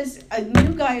thing is, a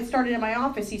new guy had started in my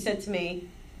office. He said to me,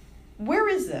 "Where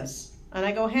is this?" And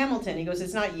I go, "Hamilton." He goes,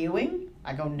 "It's not Ewing."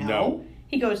 I go, "No." No.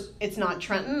 He goes, "It's not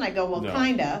Trenton." I go, "Well, No.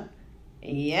 kinda."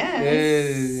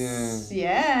 Yes.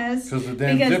 Yes. 'Cause the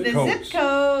damn because zip the codes. zip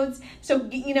codes. So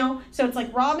so it's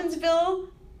like Robbinsville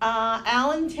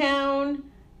Allentown,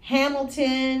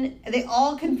 Hamilton, they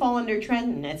all can fall under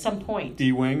Trenton at some point.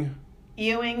 Ewing.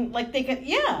 Ewing, like they could,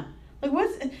 yeah. Like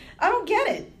what's? I don't get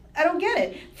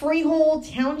it. Freehold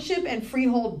Township and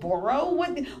Freehold Borough.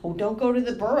 What? Oh, don't go to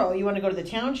the borough. You want to go to the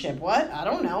township? What? I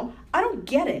don't know. I don't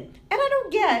get it, and I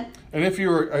don't get. And if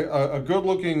you're a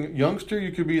good-looking youngster,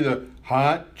 you could be the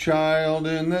hot child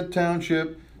in the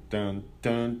township. Dun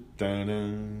dun dun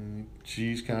dun.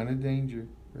 She's kind of dangerous.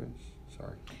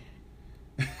 Sorry.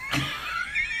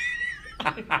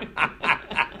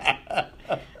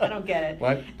 I don't get it.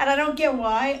 What? And I don't get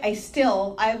why.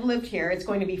 I've lived here. It's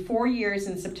going to be 4 years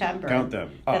in September. Count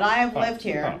them. That I have lived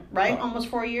here, right? Almost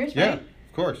 4 years, Yeah, right?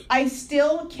 of course. I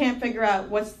still can't figure out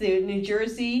what's the New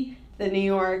Jersey, the New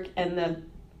York, and the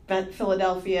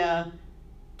Philadelphia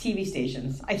TV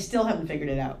stations. I still haven't figured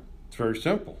it out. It's very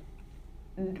simple.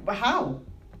 How?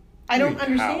 I don't How?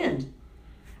 understand.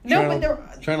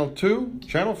 Channel 2,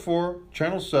 Channel 4,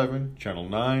 Channel 7, Channel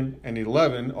 9, and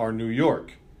 11 are New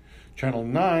York. Channel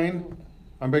 9,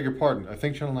 I beg your pardon, I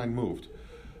think Channel 9 moved.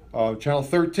 Channel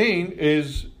 13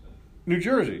 is New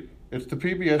Jersey. It's the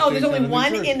PBS Oh, there's station only in New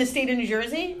one Jersey. in the state of New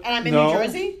Jersey? And I'm in No. New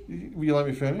Jersey? Will you let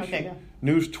me finish? Okay, go.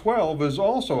 News 12 is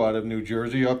also out of New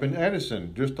Jersey, up in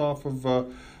Edison, just off of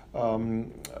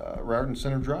Raritan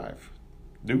Center Drive.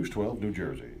 News 12, New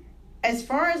Jersey. As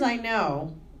far as I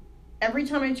know, every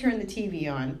time I turn the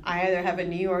TV on, I either have a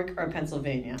New York or a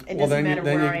Pennsylvania. It doesn't matter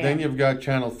where I am. Then you've got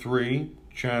Channel 3,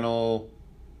 Channel...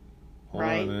 Hold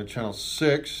Right. on a minute, Channel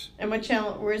 6, And what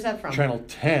channel? Where's that from? Channel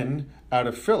 10 out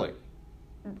of Philly.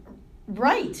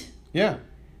 Right. Yeah.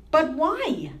 But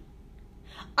why?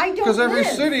 I don't. Because every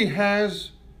live. city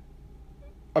has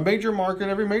a major market,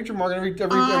 every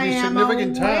significant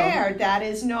aware town. that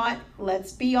is not.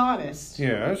 Let's be honest.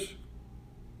 Yes.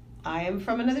 I am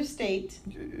from another state.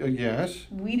 Yes.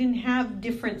 We didn't have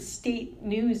different state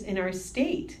news in our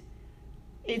state.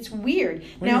 It's weird.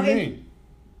 What do you mean?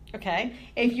 Okay,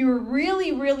 if you were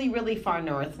really, really, really far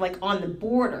north, like on the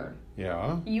border,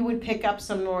 Yeah. you would pick up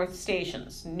some north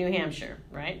stations, New Hampshire,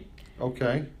 right?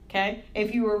 Okay. Okay,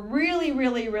 if you were really,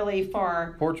 really, really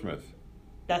far, Portsmouth.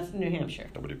 that's New Hampshire.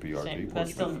 WPRT, Same. Portsmouth.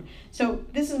 That's still. So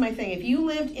this is my thing. If you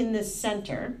lived in the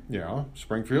center, Yeah.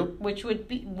 Springfield. which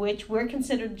we're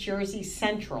considered Jersey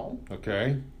Central,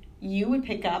 Okay. you would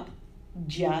pick up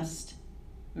just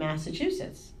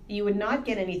Massachusetts. You would not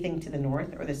get anything to the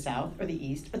north or the south or the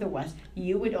east or the west.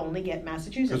 You would only get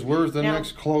Massachusetts. Because where's the Now,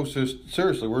 next closest?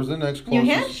 Seriously, where's the next New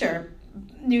closest?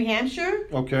 New Hampshire,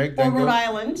 Okay. or Then Rhode go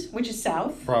Island, which is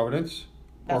south. Providence.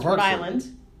 That's or Rhode Hartford.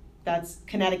 Island. That's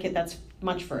Connecticut. That's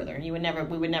much further. We would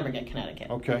never get Connecticut.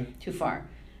 Okay. Too far.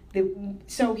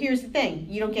 So here's the thing: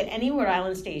 you don't get any Rhode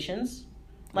Island stations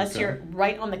unless Okay. you're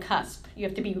right on the cusp. You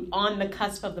have to be on the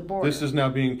cusp of the border. This is now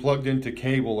being plugged into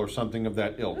cable or something of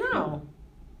that ilk. no.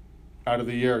 Out of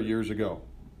the air years ago.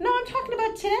 No, I'm talking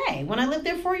about today. When I lived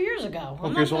there 4 years ago.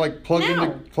 I'm Okay, not so talking- like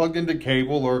now. plugged into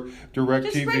cable or direct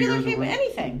Just TV regular or cable, something.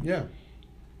 anything. Yeah.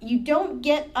 You don't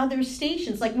get other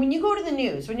stations. Like when you go to the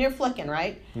news, when you're flicking,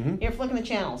 right? Mhm. You're flicking the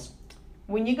channels.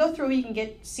 When you go through, you can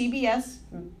get CBS,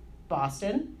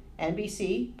 Boston,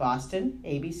 NBC, Boston,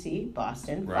 ABC,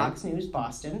 Boston, Right. Fox News,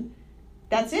 Boston.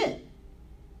 That's it.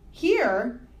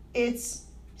 Here, it's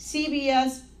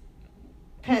CBS,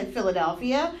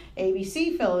 Philadelphia,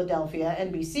 ABC, Philadelphia,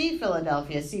 NBC,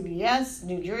 Philadelphia, CBS,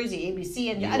 New Jersey,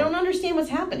 ABC, and I don't understand what's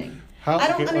happening. I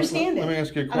don't understand let it. me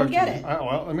ask you a I question. don't get it.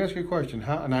 Let me ask you a question.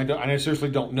 How? And I seriously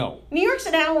don't know. New York's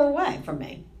an hour away from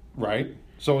me. Right.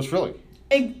 So is Philly.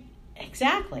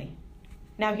 Exactly.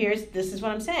 Now this is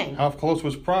what I'm saying. How close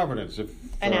was Providence? If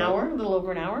An hour, a little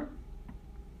over an hour.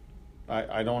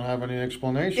 I don't have any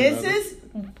explanation. This is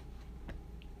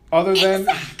other than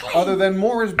Exactly.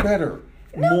 more is better.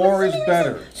 No, More but is seriously.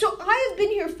 better. So I have been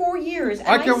here 4 years. And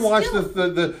I can watch still,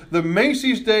 the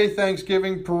Macy's Day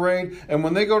Thanksgiving parade, and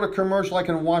when they go to commercial, I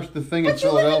can watch the thing in But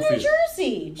you live in Philadelphia. New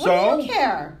Jersey. What So? do you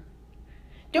care?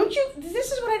 Don't you?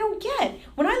 This is what I don't get.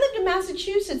 When I lived in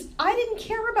Massachusetts, I didn't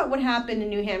care about what happened in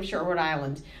New Hampshire or Rhode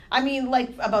Island. I mean,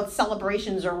 like about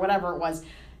celebrations or whatever it was.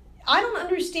 I don't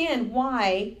understand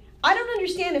why. I don't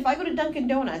understand if I go to Dunkin'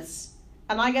 Donuts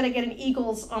and I got to get an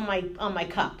Eagles on my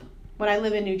cup when I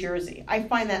live in New Jersey. I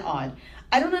find that odd.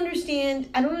 I don't understand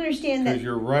that. Because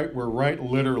you're right, we're right,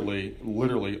 literally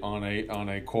on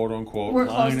a quote unquote We're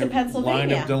close to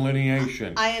Pennsylvania. line of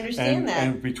delineation. I understand that.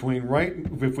 And between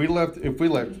if we left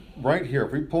right here,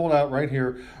 if we pulled out right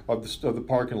here of the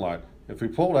parking lot, if we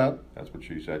pulled out, that's what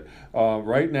she said.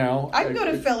 Right now, I can go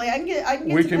to Philly. I can get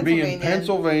we to can be Pennsylvania. in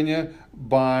Pennsylvania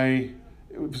by,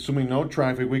 assuming no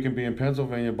traffic, we can be in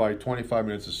Pennsylvania by 25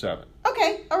 minutes to 7.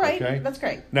 Okay, all right. Okay. That's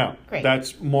great. Now, Great.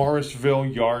 that's Morrisville,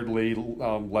 Yardley,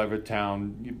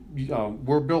 Levittown,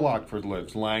 where Bill Ockford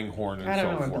lives, Langhorne, and I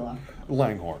don't so know where forth. Bill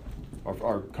Langhorne,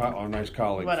 our nice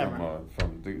colleague Whatever.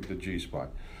 from the G Spot.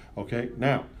 Okay,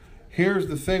 now, here's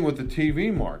the thing with the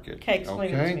TV market. Okay,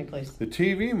 explain it to me, please. The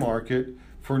TV market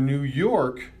for New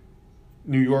York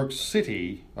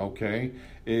City, okay,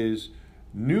 is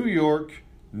New York,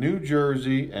 New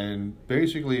Jersey, and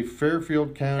basically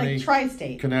Fairfield County, Like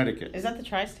tri-state. Connecticut. Is that the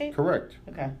tri-state? Correct.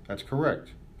 Okay. That's correct.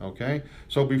 Okay.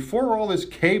 So before all this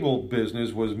cable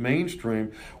business was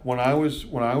mainstream, when I was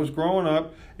growing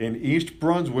up in East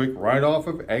Brunswick, right off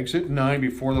of Exit 9,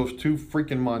 before those two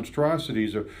freaking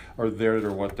monstrosities are there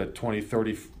that are that 20,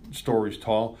 30 stories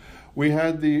tall, we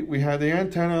had the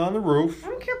antenna on the roof. I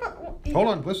don't care about. Hold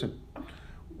on, listen.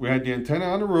 We had the antenna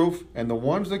on the roof, and the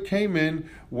ones that came in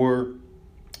were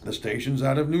the stations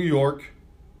out of New York,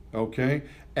 okay?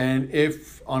 And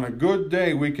if on a good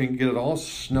day we can get it all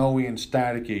snowy and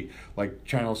staticky, like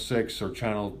Channel 6 or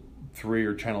Channel 3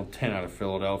 or Channel 10 out of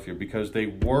Philadelphia, because they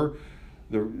weren't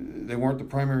the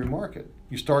primary market.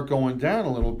 You start going down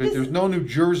a little bit, there's no New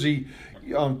Jersey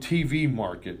TV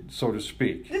market, so to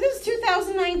speak. This is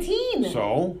 2019.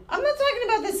 So? I'm not talking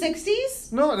about the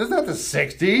 60s. No, it's not the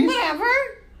 60s. Whatever.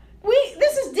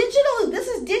 This is digital. This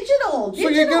is digital. So you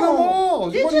get them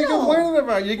all. Digital. What are you complaining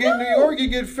about? You get No. New York, you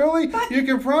get Philly, But you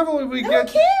can probably who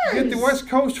get cares? the West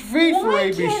Coast feed for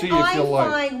Why ABC can't if you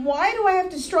like. Why do I have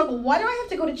to struggle? Why do I have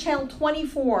to go to Channel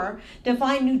 24 to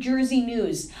find New Jersey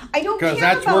news? I don't care 'Cause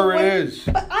that's about where it what, is.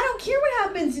 But I don't care what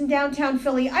happens in downtown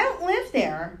Philly. I don't live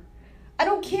there. I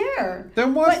don't care.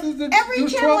 Then what's But the every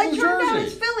News channel 12 I New turn down Jersey?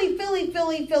 is Philly.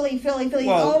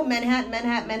 Well- Oh, Manhattan,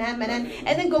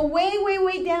 and then go way, way,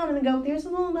 way down, and then go. There's a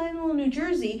little New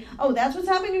Jersey. Oh, that's what's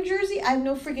happening in New Jersey. I have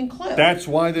no freaking clue. That's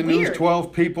why the News Weird.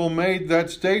 12 people made that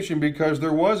station, because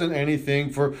there wasn't anything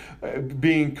for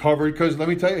being covered. Because let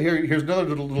me tell you, here's another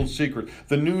little secret.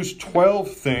 The News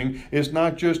 12 thing is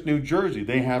not just New Jersey.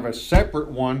 They have a separate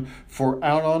one for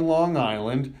out on Long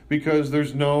Island, because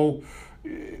there's no,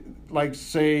 like,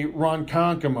 say,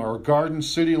 Ronkonkoma or Garden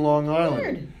City, Long Island.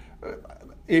 Weird.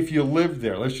 If you live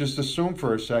there, let's just assume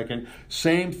for a second,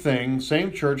 same thing,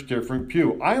 same church, different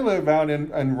pew. I live out in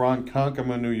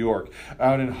Ronkonkoma, New York,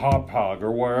 out in Hauppauge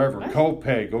or wherever, What?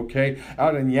 Copaig, okay,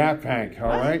 out in Yaphank, all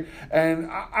What? right? And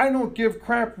I don't give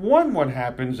crap what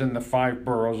happens in the 5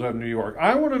 boroughs of New York.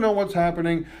 I want to know what's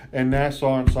happening in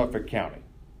Nassau and Suffolk County.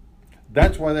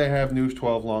 That's why they have News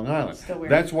 12 Long Island. Still weird.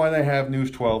 That's why they have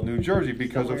News 12 New Jersey,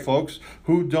 because of weird. folks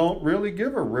who don't really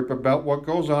give a rip about what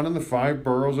goes on in the 5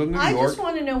 boroughs of New I York. just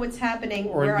want to know what's happening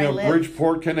Or where I live.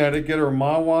 Bridgeport, Connecticut, or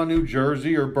Mahwah, New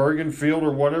Jersey, or Bergenfield,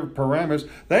 or whatever, Paramus.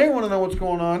 They want to know what's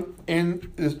going on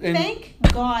in Thank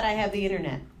God I have the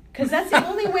internet, because that's the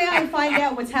only way I find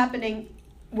out what's happening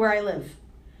where I live.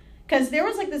 Because there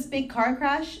was like this big car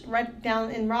crash right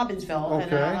down in Robbinsville,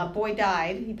 and Okay. a boy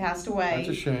died. He passed away. That's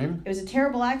a shame. It was a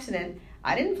terrible accident.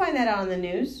 I didn't find that out on the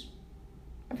news.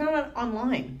 I found it out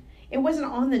online. It wasn't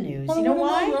on the news. You know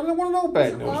why? I don't want to know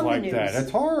bad It's news on the like news. that.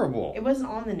 That's horrible. It wasn't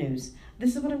on the news.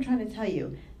 This is what I'm trying to tell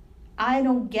you. I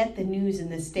don't get the news in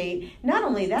this state. Not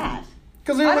only that.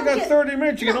 Because they I only don't got get- 30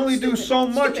 minutes. You can No, only do stupid, so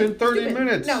much in stupid, 30 stupid.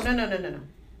 minutes. No.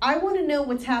 I want to know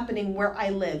what's happening where I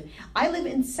live. I live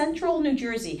in central New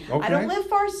Jersey. Okay. I don't live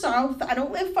far south. I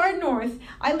don't live far north.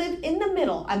 I live in the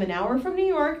middle. I'm an hour from New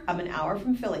York. I'm an hour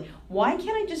from Philly. Why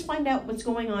can't I just find out what's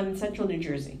going on in central New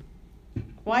Jersey?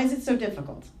 Why is it so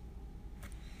difficult?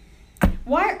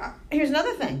 Here's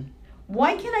another thing.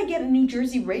 Why can't I get a New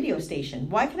Jersey radio station?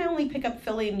 Why can I only pick up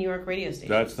Philly and New York radio stations?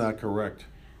 That's not correct.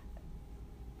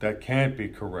 That can't be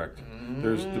correct.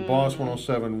 There's the Boss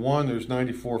 107.1. There's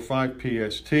 94.5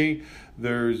 PST.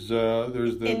 There's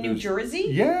the In New Jersey?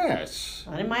 Yes.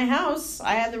 Not in my house.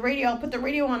 I have the radio. I'll put the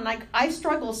radio on. Like, I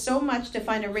struggle so much to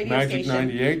find a radio Magic station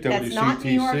 98, that's not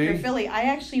New York or WCTC. Philly. I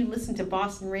actually listen to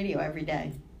Boston radio every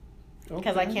day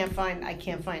because I Okay.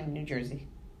 can't find New Jersey.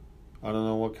 I don't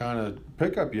know what kind of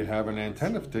pickup you have an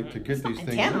antenna to get these things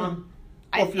Antenna. in.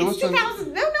 Well, if you It's listen-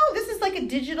 2000. No. This is like a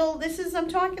digital. I'm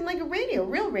talking like a radio,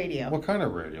 real radio. What kind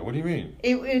of radio? What do you mean?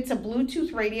 It's a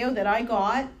Bluetooth radio that I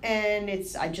got, and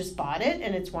I just bought it,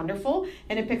 and it's wonderful,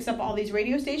 and it picks up all these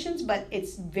radio stations. But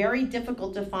it's very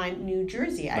difficult to find New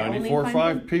Jersey. I only 94.5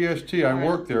 find PST. I Alright.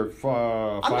 worked there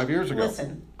 5 years ago.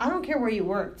 Listen, I don't care where you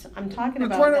worked. I'm talking It's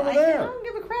about. right over I there. don't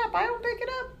give a crap. I don't pick it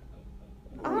up.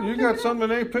 I don't You pick got it up. something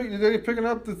they picking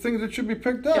up the things that should be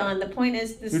picked up. John, the point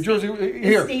is this. New Jersey, the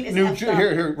here, state is effed up.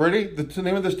 here, ready? The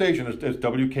name of the station is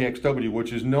WKXW,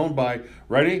 which is known by,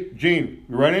 ready? Gene,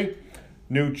 you ready?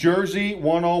 New Jersey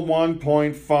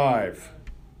 101.5.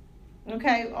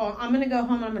 Okay, I'm going to go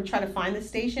home and I'm going to try to find the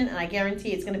station, and I guarantee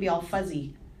it's going to be all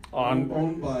fuzzy.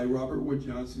 Owned by Robert Wood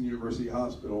Johnson University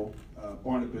Hospital,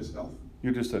 Barnabas Health.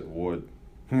 You just said Wood.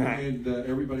 And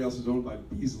everybody else is owned by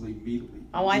Beasley Media.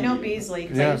 Oh, I know Beasley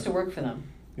because I used to work for them.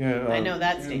 Yeah, I know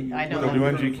that state. I know that.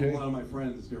 WNGK. A lot of my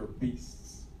friends, they're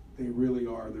beasts. They really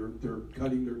are. They're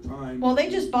cutting their time. Well, they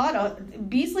just bought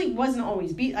Beasley wasn't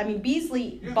always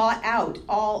Beasley bought out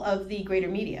all of the Greater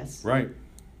Medias. Right.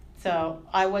 So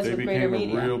I was They with Greater became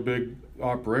Media. a real big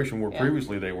operation where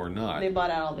previously they were not. They bought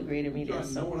out all the Greater Media. John,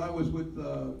 So when I was with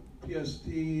PST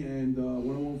and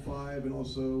 1015 and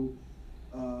also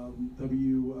what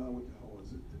the hell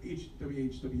was it?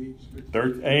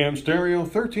 WHWH. AM stereo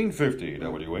 1350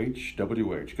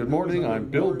 WH. Good morning. I'm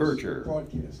Bill Bircher.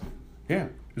 Broadcasting. Yeah,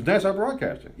 it was NASA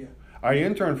Broadcasting. Yeah. I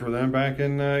interned for them back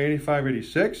in 85,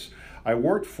 86. I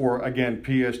worked for, again,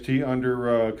 PST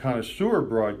under Connoisseur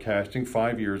Broadcasting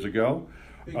 5 years ago.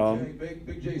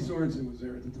 Big Jay Sorensen was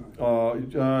there at the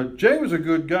time. Jay was a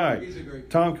good guy. He's a great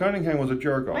guy. Tom Cunningham was a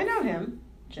jerk off. I know him.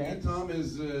 Jay. And Tom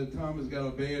has got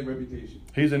a bad reputation.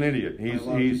 He's an idiot. He's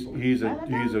a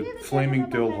people. flaming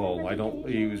dill hole.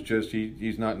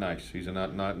 He's not nice. He's not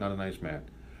a nice man.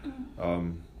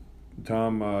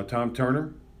 Tom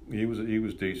Turner, he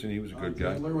was decent. He was a good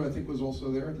guy. Taylor, I think, was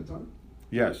also there at the time.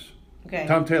 Yes. Okay.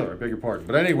 Tom Taylor, I beg your pardon.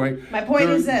 But anyway, My point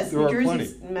is this: there New are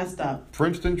Jersey's plenty. messed up.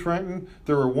 Princeton, Trenton.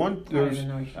 There are one. I don't even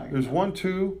know what you're talking There's about. 1,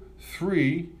 2,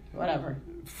 3, Whatever.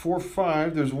 4,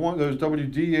 5. There's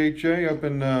WDHA up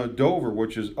in Dover,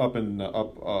 which is up I don't know by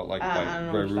what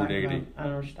you're Route talking 80. about. I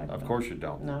don't know what you're talking about. Of course you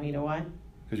don't, No, you know why?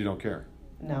 because you don't care.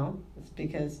 No, it's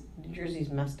because New Jersey's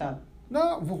messed up.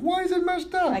 No, why is it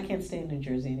messed up? I can't stay in New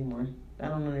Jersey anymore. I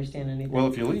don't understand anything. Well,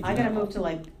 if you leave, I gotta you move to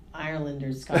like Ireland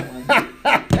or Scotland.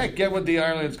 Get with the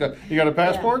Ireland Scott. You got a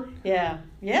passport? Yeah.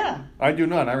 Yeah. I do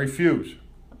not. I refuse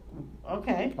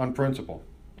Okay. on principle.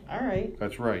 All right.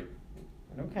 That's right.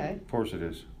 Okay. Of course it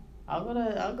is. I'll go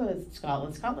to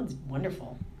Scotland. Scotland's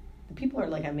wonderful. The people are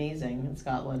like amazing in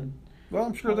Scotland. Well,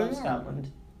 I'm sure I they love are.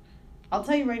 Scotland. I'll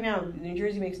tell you right now, New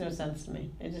Jersey makes no sense to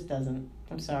me. It just doesn't.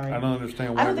 I'm sorry. I don't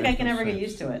understand why. I don't think it I makes can no ever get sense.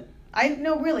 used to it.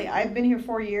 Really. I've been here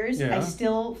 4 years. Yeah. I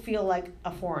still feel like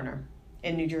a foreigner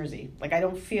in New Jersey. Like I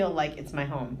don't feel like it's my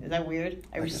home. Is that weird?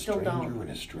 I Like still a stranger don't. in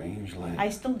a strange land. I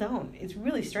still don't. It's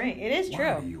really strange. It is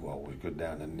Why do true. you always go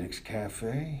down to Nick's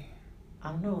Cafe? I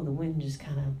don't know. The wind just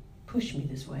kind of pushed me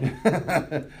this way.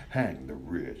 Hang the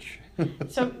rich.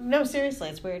 So no, seriously,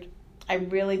 it's weird. I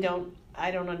really don't. I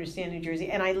don't understand New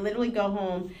Jersey, and I literally go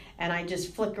home and I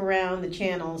just flick around the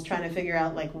channels trying to figure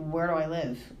out like where do I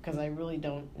live, because I really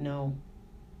don't know.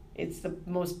 It's the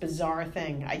most bizarre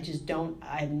thing. I just don't.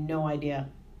 I have no idea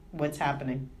what's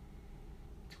happening.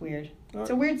 It's weird. It's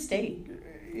a weird state.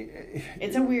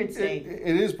 It's a weird state.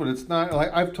 It is, but it's not.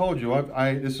 Like I've told you,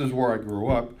 this is where I grew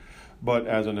up. But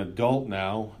as an adult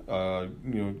now,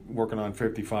 working on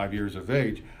 55 years of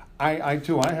age, I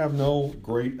too have no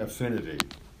great affinity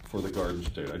for the Garden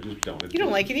State. I just don't. You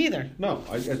don't like it either. No,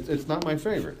 it's not my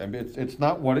favorite. I mean, it's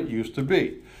not what it used to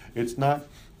be. It's not.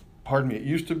 Pardon me. It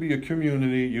used to be a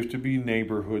community. It used to be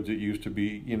neighborhoods. It used to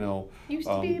be, Used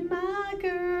to be my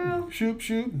girl. shoot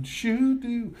and shoot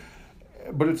do.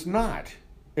 But it's not.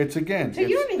 It's again. So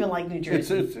you don't even like New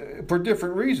Jersey. It's for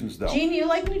different reasons though. Gene, you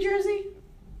like New Jersey?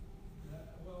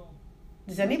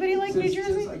 Does anybody like New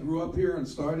Jersey? Since I grew up here and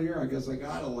started here, I guess I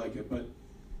gotta like it, but.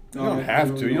 You don't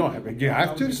have to. You don't have to. You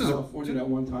have to. I was This in is a- California at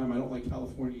one time. I don't like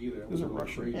California either. It This was is a a little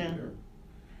Russian. crazy Yeah. there.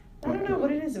 I don't know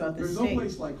what it is about this There's state. no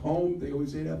place like home. They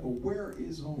always say that, but where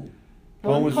is home?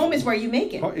 Well, Home home is- is where you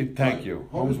make it. Thank you.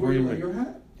 Home is where you lay your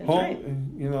hat. That's Home.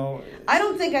 right. I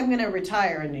don't think I'm going to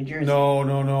retire in New Jersey. No,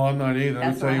 I'm not either. Let me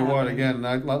That's tell not you what. happening. Again,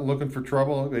 not looking for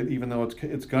trouble, even though it's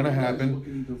going to You guys happen.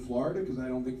 looking to Florida because I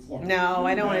don't think Florida. No,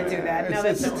 I don't want to do that. No,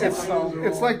 that's typical.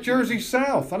 It's like Jersey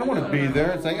South. I don't want to be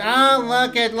there. It's like,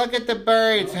 Look at the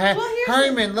birds. Well, here's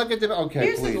Herman, look at the. Okay,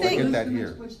 here's the please, thing. look at that That's the here.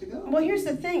 next place to go. Well, here's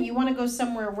the thing. You want to go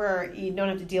somewhere where you don't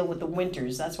have to deal with the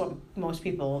winters. That's what most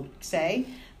people say.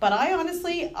 But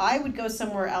I would go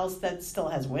somewhere else that still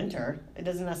has winter. It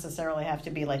doesn't necessarily have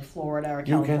to be like Florida or You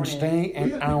California. can stay We in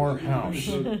have our people who house.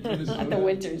 move to At Minnesota. the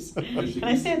winters. Can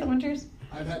I stay at the winters?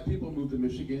 I've had people move to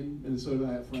Michigan, Minnesota.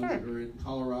 I have friends Sure. that are in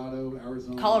Colorado,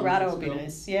 Arizona. Colorado New would be Mexico.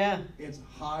 nice. Yeah. It's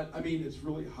hot. I mean, it's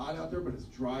really hot out there, but it's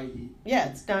dry heat. Yeah,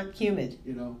 it's not humid.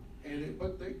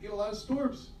 But they get a lot of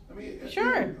storms. I mean,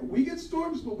 Sure. we get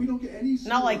storms, but we don't get any storms.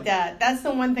 Not like that. That's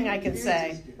the one thing I could Kansas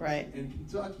say. gets, Right. And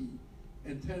Kentucky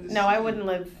and Tennessee. No, I wouldn't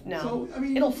live. No. So, I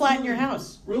mean, It'll flatten your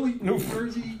house. Really, New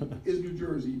Jersey is New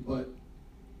Jersey, but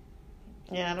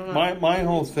Yeah, I don't know. My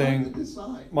whole It's hard to thing,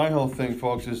 decide. my whole thing,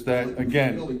 folks, is that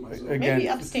again, Maybe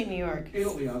upstate New York.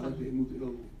 Italy, I'd like to move to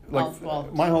Italy. like Well,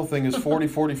 my whole thing is 40,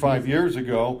 45 years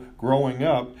ago, growing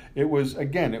up, it was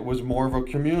more of a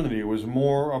community. It was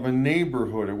more of a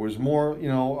neighborhood. It was more,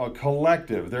 a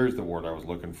collective. There's the word I was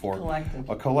looking for. Collective.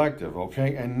 A collective,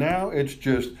 okay? And now it's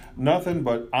just nothing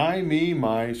but I, me,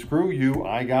 my, screw you,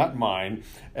 I got mine.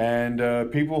 And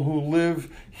people who live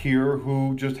here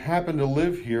who just happen to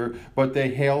live here, but they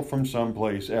hail from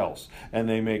someplace else. And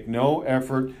they make no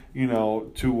effort,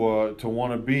 to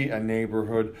want to be a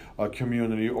neighborhood, a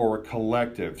community, or a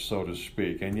collective, so to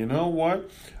speak. And you know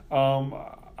what?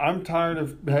 I'm tired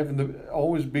of having to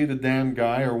always be the damn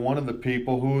guy or one of the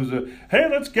people who's hey,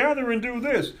 let's gather and do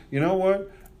this. You know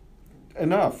what?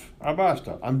 Enough.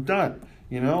 Basta. I'm done.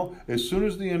 As soon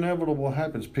as the inevitable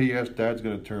happens, P.S. Dad's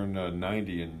going to turn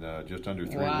 90 in just under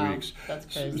 3 weeks.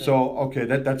 That's crazy. So, okay,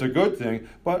 that's a good thing.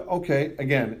 But, okay,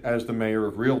 again, as the mayor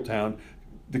of Reeltown,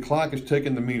 the clock is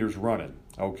ticking, the meter's running,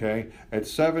 okay? At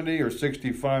 70 or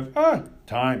 65,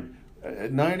 time.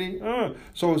 At 90,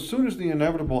 So as soon as the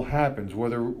inevitable happens,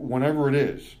 whenever it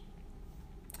is,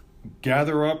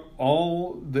 gather up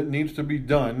all that needs to be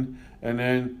done, and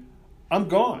then I'm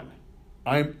gone.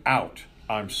 I'm out.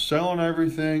 I'm selling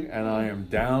everything, and I am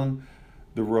down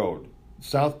the road.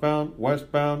 Southbound,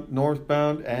 westbound,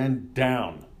 northbound, and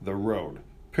down the road.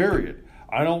 Period.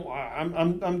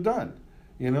 I'm done.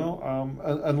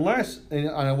 Unless, and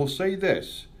I will say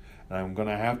this, and I'm going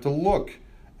to have to look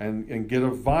and get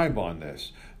a vibe on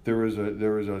this. There is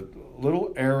a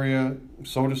little area,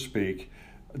 so to speak,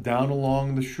 down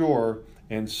along the shore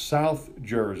in South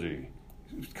Jersey,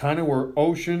 kind of where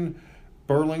Ocean,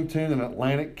 Burlington, and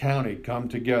Atlantic County come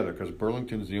together, because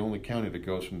Burlington is the only county that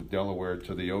goes from the Delaware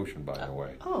to the ocean, by the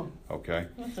way. Oh. Okay.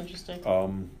 That's interesting.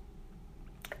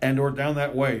 And or down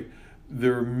that way,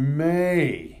 there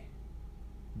may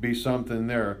be something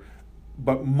there,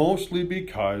 but mostly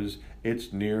because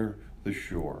it's near the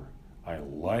shore. I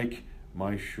like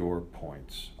my shore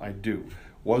points. I do.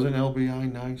 Wasn't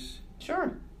LBI nice?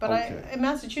 Sure. But Okay. in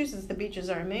Massachusetts, the beaches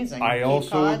are amazing. I Cape also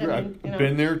Cod, agree. I mean, I've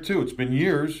been there too. It's been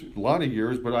years, a lot of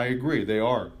years, but I agree. They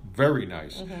are very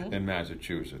nice Mm-hmm. in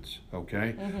Massachusetts.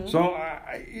 Okay? So,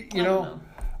 I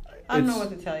don't know what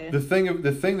to tell you. The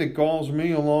thing that galls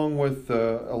me along with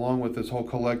this whole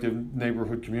collective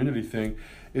neighborhood community thing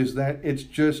is that it's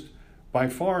just, by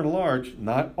far and large,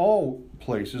 not all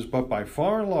places, but by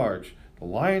far and large, the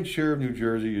lion's share of New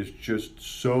Jersey is just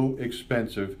so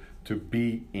expensive to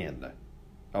be in.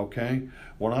 Okay?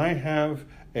 When I have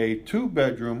a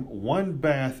 2-bedroom,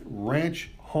 1-bath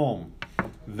ranch home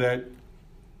that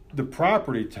the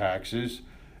property taxes,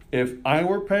 if I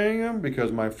were paying them,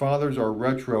 because my fathers are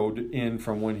retroed in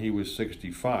from when he was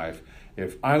 65,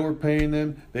 if I were paying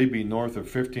them, they'd be north of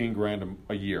 $15,000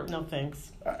 a year. No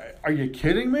thanks. Are you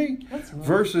kidding me? That's more.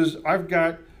 Versus I've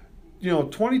got,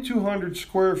 2,200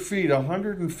 square feet,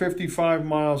 155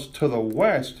 miles to the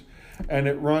west, and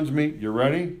it runs me, you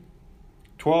ready?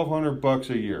 $1,200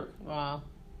 a year. Wow.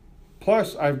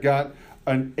 Plus, I've got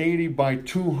an 80 by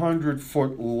 200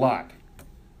 foot lot.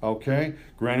 Okay?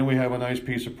 Granted, we have a nice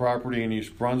piece of property in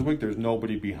East Brunswick. There's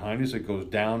nobody behind us. It goes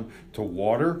down to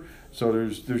water. So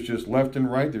there's just left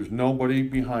and right. There's nobody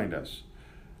behind us.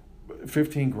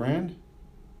 $15,000?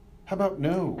 How about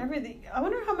no? Everything. I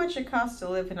wonder how much it costs to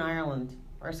live in Ireland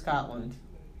or Scotland.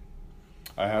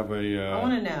 I have I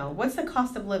want to know. What's the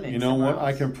cost of living? You know what? somewhere I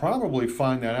else? can probably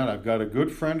find that out. I've got a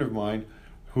good friend of mine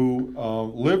who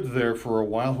lived there for a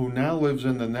while, who now lives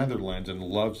in the Netherlands and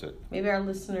loves it. Maybe our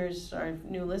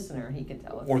new listener, he could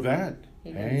tell us. Or that.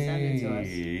 He can send it to us.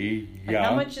 Hey, Like, yeah.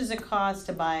 how much does it cost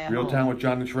to buy a Real home? Town with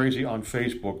John and Tracy on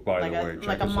Facebook, by like the way. a Check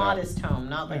like a us modest home,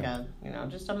 not like Yeah.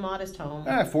 just a modest home.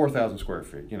 out. 4,000 square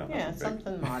feet. Yeah, nothing big.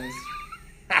 something modest.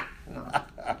 No.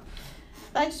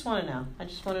 I just want to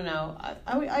know.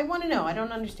 I want to know. I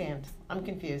don't understand. I'm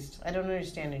confused. I don't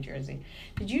understand New Jersey.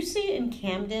 Did you see in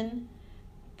Camden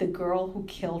the girl who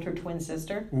killed her twin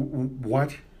sister?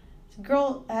 What? The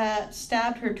girl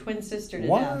stabbed her twin sister to death.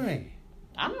 Why?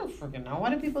 I don't freaking know. Why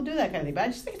do people do that kind of thing? But I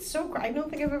just think it's so. I don't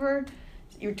think I've ever.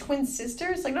 Your twin sister?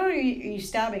 It's like, not only are you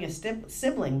stabbing a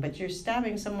sibling, but you're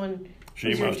stabbing someone. She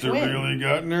who's your must have twin. really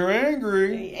gotten her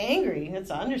angry. Angry.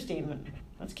 That's an understatement.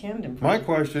 That's Camden. My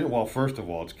question, well, first of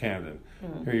all, it's Camden.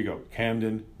 Mm. Here you go.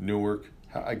 Camden, Newark,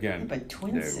 again. But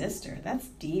twin no. sister, that's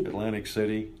deep. Atlantic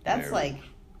City. That's no. like,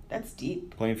 that's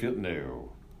deep. Plainfield,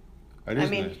 no. It I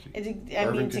is mean, nasty. to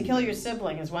Irvington, kill no. your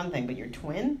sibling is one thing, but your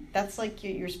twin, that's like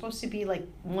you're supposed to be like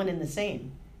one and the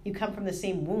same. You come from the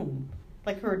same womb,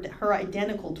 like her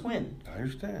identical twin. I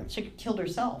understand. She killed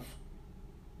herself.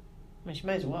 I mean, she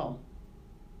might as well.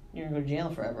 you're gonna go to jail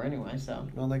forever anyway. So.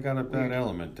 Well, they got a bad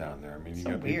element down there. I mean, you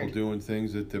So got people weird. doing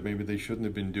things that maybe they shouldn't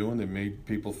have been doing. They made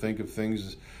people think of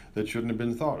things that shouldn't have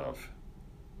been thought of.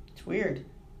 It's weird.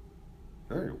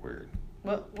 Very weird.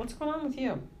 What's going on with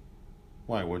you?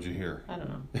 Why? What'd you hear? I don't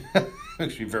know.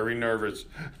 She's very nervous.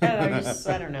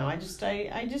 I don't know.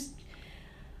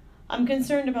 I'm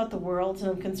concerned about the world, and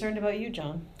I'm concerned about you,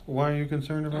 John. Why are you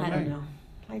concerned about I me? don't know.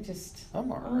 I'm all I just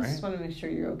right. want to make sure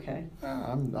you're okay.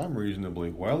 I'm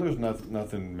reasonably well. There's nothing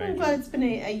I'm major. glad it's been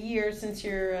a year since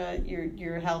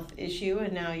your health issue,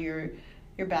 and now you're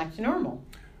back to normal.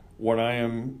 What I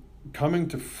am coming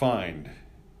to find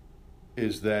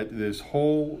is that this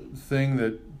whole thing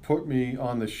that put me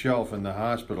on the shelf in the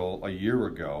hospital a year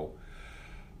ago,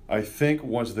 I think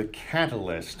was the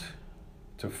catalyst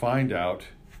to find out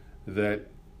that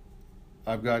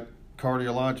I've got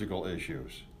cardiological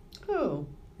issues. Oh,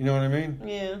 You know what I mean?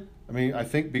 yeah. I mean, I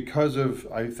think because of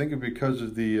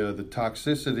the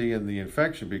toxicity and the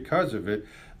infection, because of it,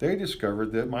 they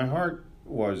discovered that my heart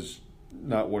was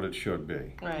not what it should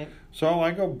be. Right. So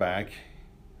I go back.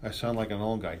 I sound like an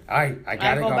old guy. I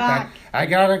gotta go go back. back. I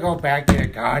gotta go back to the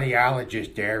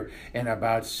cardiologist there in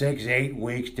about 6-8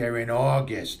 weeks there in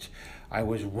August. I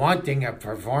was wanting a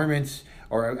performance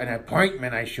or an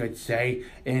appointment, I should say,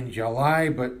 in July,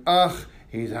 but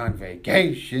he's on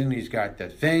vacation. He's got the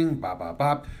thing, bop, bop,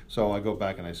 bop. So I go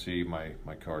back and I see my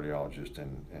cardiologist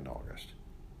in August.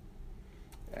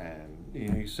 And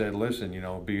he said, listen,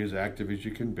 be as active as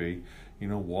you can be.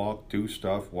 Walk, do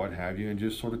stuff, what have you, and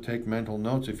just sort of take mental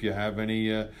notes if you have any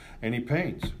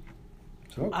pains.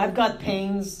 So, okay. I've got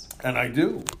pains. And I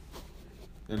do.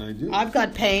 I've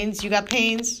got pains. You got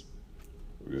pains?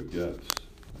 We got gaps.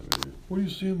 What do you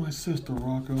see in my sister,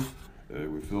 Rocco? Hey,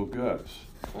 we feel gaps.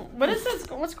 What is this?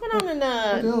 What's going on in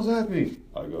What the hell's that mean?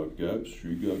 I got gaps,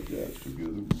 she got gaps. Together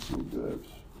we fill gaps.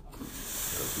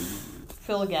 That's easy.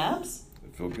 Fill gaps?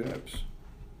 I fill gaps.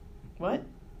 What?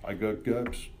 I got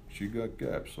gaps, she got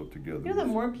gaps, so together. You know that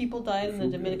more people died in the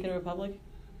Dominican Republic?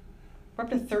 We're up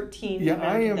to 13. Yeah,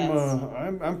 I am.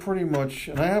 American I'm pretty much,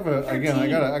 and I have I 13.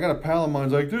 got a pal of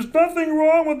mine's like, there's nothing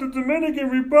wrong with the Dominican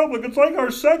Republic. It's like our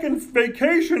second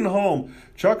vacation home.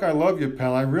 Chuck, I love you,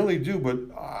 pal. I really do, but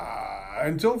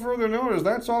until further notice,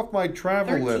 that's off my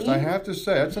travel 13? list. I have to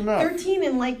say, that's enough. 13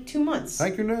 in like 2 months.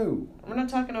 Thank you. No, We're not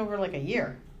talking over like a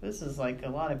year. This is like a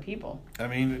lot of people. I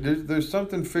mean, there's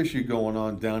something fishy going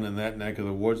on down in that neck of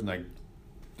the woods, and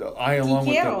I along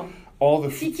with all the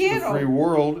free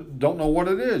world, don't know what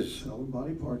it is. Selling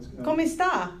body parts, guys. ¿Cómo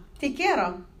está? Te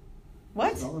quiero.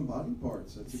 What? Selling body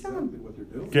parts. That's exactly what they're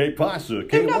doing. Que pasa?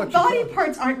 They're not, body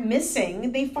parts aren't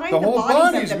missing. They find The the, whole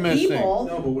bodies body's of the missing. people.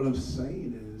 No, but what I'm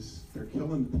saying is they're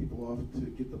killing the people off to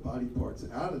get the body parts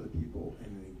out of the people,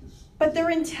 and they just. But they're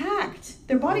intact.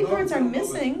 Their body parts are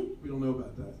missing. We don't know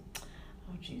about that.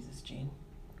 Oh, Jesus, Gene.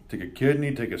 Take a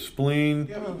kidney, take a spleen,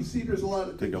 Yeah, but you see, there's a lot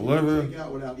of Take things a you can liver. take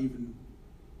out without even,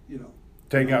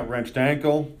 take out wrenched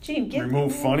ankle, Gene,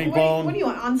 remove funny what, bone. What do you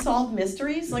want? Unsolved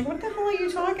mysteries? Like, what the hell are you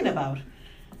talking about?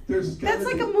 There's That's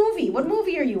like a movie. What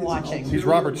movie are you watching? He's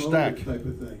Robert ulterior Stack. motive type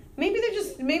of thing. Maybe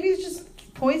it's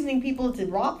just poisoning people to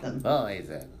rob them. Oh, is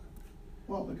it?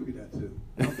 Well, there could be that too.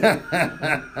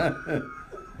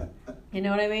 You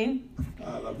know what I mean?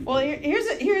 I love you. Well,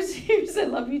 here's I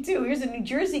love you too. Here's a New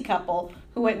Jersey couple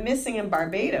who went missing in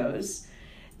Barbados.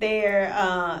 They're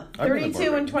been to 32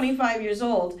 and Barbados. 25 years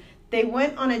old. They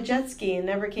went on a jet ski and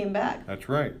never came back. That's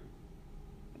right.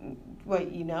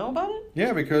 What, you know about it?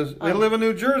 Yeah, because they live in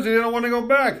New Jersey. They don't want to go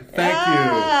back. Thank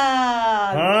you.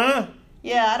 Huh?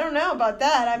 Yeah, I don't know about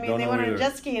that. I mean, Don't they know went on either. a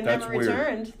jet ski and That's never weird.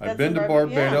 returned. I've been to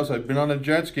Barbados. I've been on a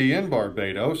jet ski in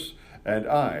Barbados, and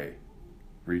I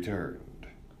returned.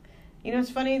 You know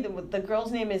what's funny? The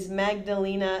girl's name is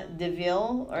Magdalena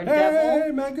DeVille or Hey,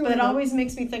 Devil. Magdalena. But it always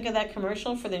makes me think of that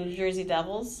commercial for the New Jersey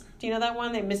Devils. Do you know that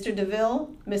one? Mr. DeVille.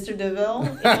 Mr. DeVille.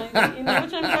 You know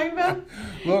what I'm talking about?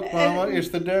 Look, Mama, it's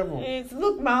the devil.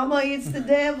 Look, Mama, it's the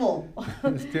devil.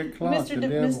 It's Dick Clark, the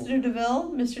devil. Mr.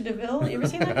 DeVille. Mr. DeVille. You ever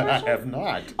seen that commercial? I have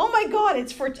not. Oh my God!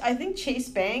 It's for I think Chase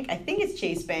Bank. I think it's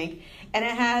Chase Bank, and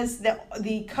it has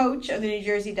the coach of the New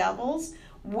Jersey Devils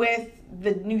with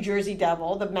the New Jersey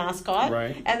Devil, the mascot,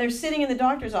 Right. and they're sitting in the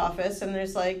doctor's office, and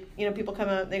there's people come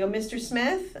out, they go, Mr.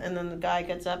 Smith, and then the guy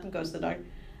gets up and goes to the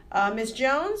doctor. Miss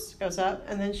Jones goes up,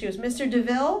 and then she goes, Mr.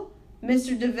 DeVille,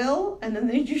 and then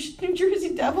the New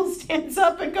Jersey Devil stands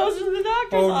up and goes to the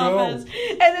doctor's office,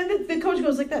 and then the coach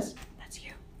goes like this. That's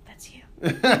you.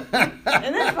 Isn't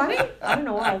that funny? I don't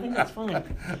know why. I think that's funny.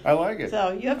 I like it.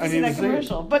 So you have to I see need that to see it.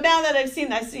 commercial. But now that I see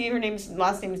her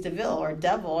last name is DeVille or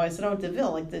Devil, I said, oh,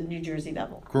 DeVille, like the New Jersey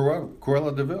Devil.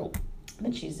 Cruella DeVille.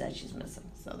 But she said she's missing.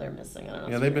 So they're missing. I don't know.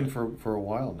 Yeah, they've been for a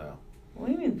while now. What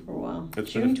do you mean for a while?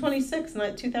 It's June been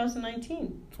 26th,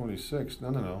 2019. 26.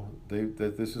 No.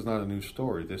 This is not a new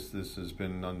story. This has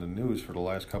been on the news for the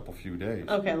last few days.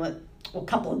 Okay,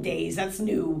 couple of days. That's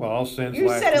new. Well, since you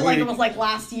last said it week. like it was like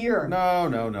last year. No.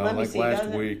 Let me Like see, last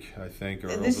week, I think, or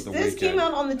this over the weekend. This came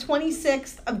out on the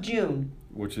 26th of June.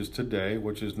 Which is today,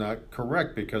 which is not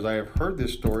correct because I have heard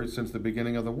this story since the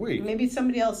beginning of the week. Maybe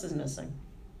somebody else is missing.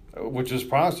 Which is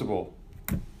possible.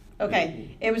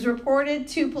 Okay, it was reported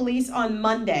to police on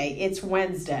Monday. It's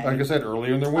Wednesday. Like I said,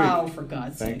 earlier in the week. Oh, for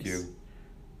God's sake. Thank you.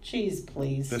 Jeez,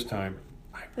 please. This time.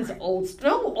 This old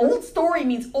story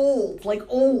means old, like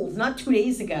old, not 2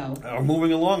 days ago.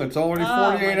 Moving along, it's already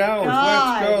 48 hours.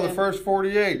 God. Let's go, the first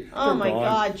 48. Oh, They're my gone.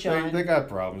 God, John. They got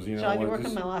problems, you know. John, you're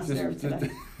working my last nerve today.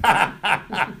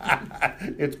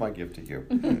 It's my gift to you.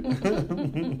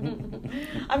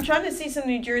 I'm trying to see some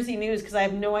New Jersey news because I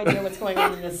have no idea what's going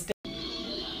on in this state.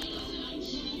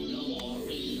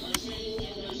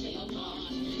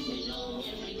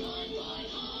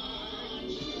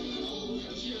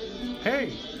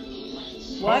 Hey.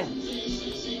 What?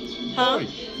 Huh? Boy.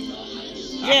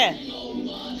 Yeah.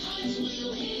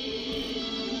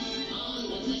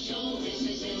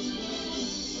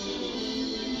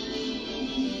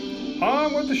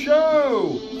 On with the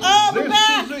show. Oh, we're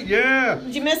back. Is it. Yeah.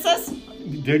 Did you miss us?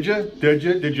 Did you?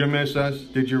 Did you miss us?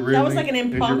 Did you really? That was like an Did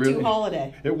you impromptu really?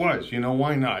 holiday. It was. You know,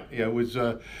 why not? Yeah, it was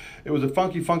a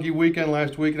funky weekend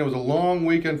last week, and it was a long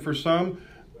weekend for some.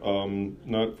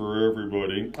 Not for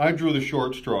everybody. I drew the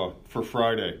short straw for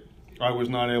Friday. I was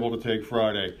not able to take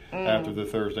Friday after the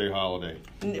Thursday holiday.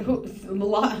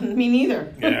 Me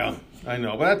neither. Yeah, I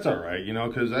know, but that's all right, you know,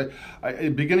 because I at the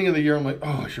beginning of the year, I'm like,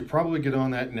 oh, I should probably get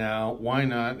on that now. Why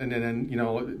not? And then, you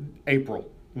know, April,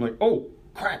 I'm like, oh,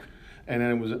 crap. And then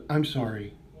it was, I'm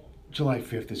sorry, July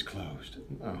 5th is closed.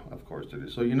 Oh, of course it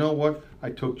is. So you know what?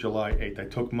 I took July 8th. I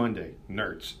took Monday.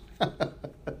 Nerds.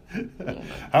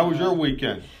 How was your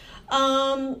weekend?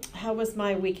 How was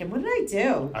my weekend? What did I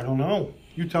do? I don't know.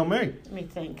 You tell me. Let me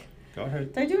think. Go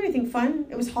ahead. Did I do anything fun?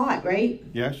 It was hot, right?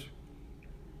 Yes.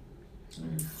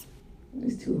 It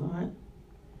was too hot.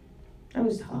 I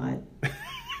was hot.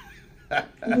 I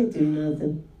didn't do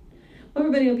nothing. Well,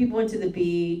 everybody, people went to the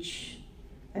beach.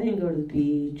 I didn't go to the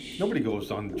beach. Nobody goes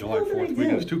on What July the hell did I 4th do?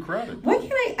 weekend. It's too crowded. Why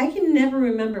can't I can never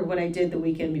remember what I did the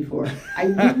weekend before. I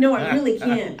really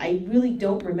can't. I really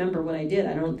don't remember what I did.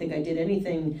 I don't think I did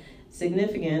anything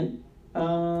significant.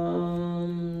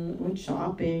 Went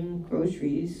shopping,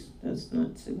 groceries. That's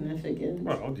not significant.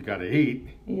 Well, you got to eat.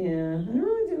 Yeah, I don't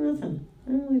really do nothing.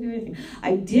 I don't really do anything.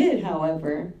 I did,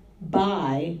 however,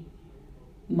 buy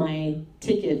my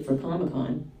ticket for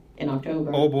Comic-Con in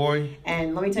October. Oh, boy.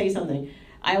 And let me tell you something.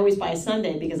 I always buy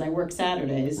Sunday because I work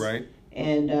Saturdays. Right.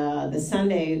 And the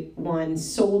Sunday one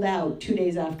sold out 2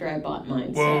 days after I bought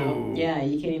mine. Whoa. So, yeah,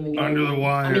 you can't even get Under them. the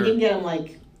wire. I mean, you can get them,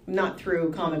 like, not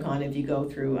through Comic-Con if you go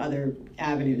through other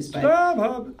avenues. But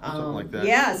Something like that.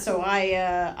 yeah, so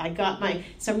I got my...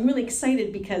 So I'm really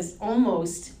excited because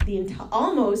almost, and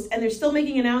they're still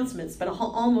making announcements, but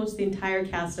almost the entire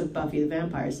cast of Buffy the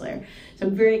Vampire Slayer. So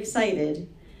I'm very excited.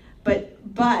 But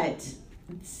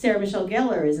Sarah Michelle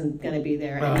Gellar isn't going to be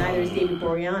there, and neither is David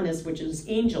Boreanaz, which is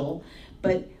Angel.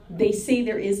 But they say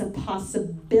there is a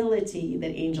possibility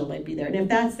that Angel might be there, and if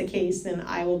that's the case, then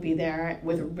I will be there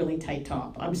with a really tight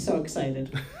top. I'm so excited.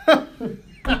 You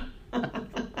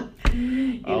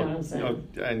know what I'm saying?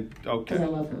 And okay. Because I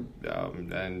love him.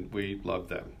 And we love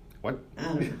them. What? I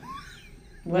don't know.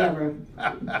 Whatever.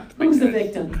 Who's the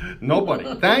victim?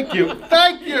 Nobody. Thank you.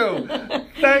 Thank you.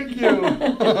 Thank you. You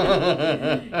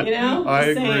know? I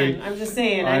Just agree. saying. I'm just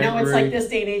saying. I know it's like this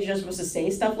day and age you're not supposed to say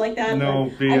stuff like that.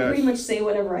 No, but BS. I pretty much say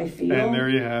whatever I feel. And there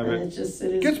you have it. It is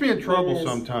Gets me in trouble what it is.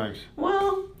 sometimes.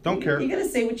 Well, Don't care. You gotta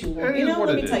say what you want. It You is know, what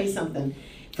let it me tell is. you something. Go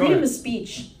Freedom ahead. of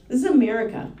speech. This is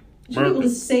America. I should be able to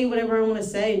say whatever I want to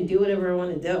say and do whatever I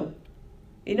want to do.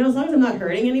 You know, as long as I'm not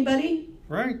hurting anybody,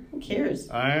 Right. who cares?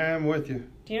 I am with you.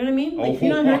 Do you know what I mean? Oh, Like,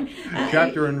 you're not hurting.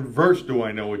 chapter and verse do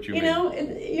I know what you You mean. know,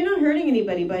 you're not hurting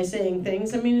anybody by saying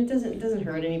things. I mean, it doesn't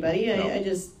hurt anybody. No. I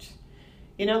just,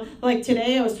 you know, like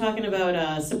today I was talking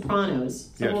about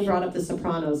Sopranos. Someone Yes. brought up the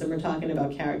Sopranos, and we're talking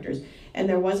about characters. And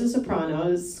there was a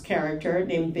Sopranos character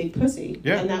named Big Pussy.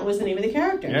 Yeah. And that was the name of the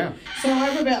character. Yeah. So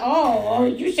everybody, oh,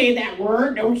 you say that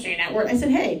word, don't say that word. I said,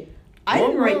 hey, I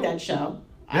didn't Whoa, write whoa. that show.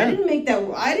 Yeah. I didn't make that.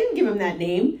 I didn't give him that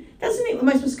name. That's the name. Am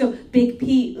I supposed to go, Big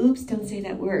P, oops, don't say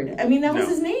that word. I mean, that was No.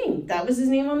 his name. That was his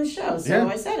name on the show. So Yeah.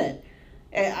 I said it.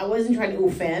 I wasn't trying to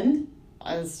offend.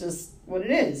 It's just what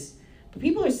it is. But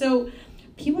people are so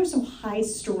high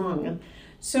strung.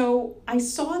 So I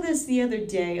saw this the other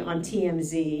day on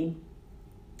TMZ,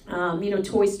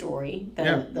 Toy Story.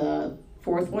 Yeah. The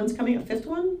fourth one's coming out. Fifth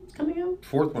one is coming out.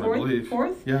 Fourth one, I believe.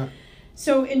 Fourth. Yeah.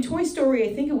 So in Toy Story,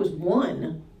 I think it was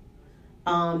 1.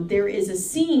 There is a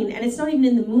scene, and it's not even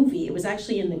in the movie. It was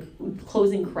actually in the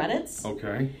closing credits.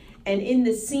 Okay. And in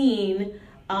the scene,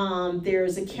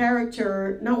 there's a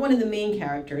character, not one of the main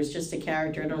characters, just a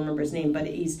character. I don't remember his name, but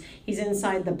he's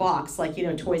inside the box, like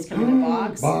toys come in a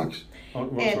box. Box. Oh,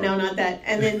 well, And no, not that.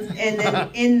 And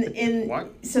then in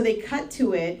What? so they cut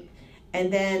to it,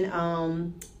 and then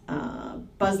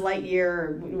Buzz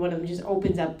Lightyear, one of them, just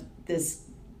opens up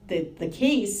the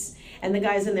case, and the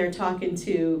guy's in there talking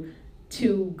to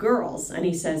 2 girls, and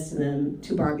he says to them,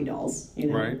 2 Barbie dolls,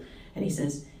 Right. and he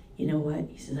says, you know what?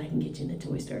 He says, I can get you into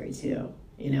Toy Story too,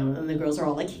 and the girls are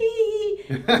all like, hee.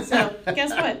 So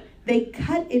guess what? They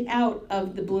cut it out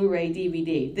of the Blu-ray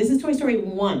DVD. This is Toy Story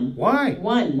 1. Why?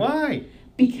 1. Why?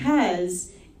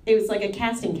 Because it was like a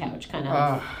casting couch kind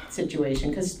of situation.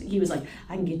 Because he was like,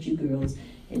 I can get you girls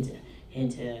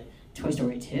into Toy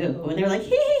Story 2. And they were like,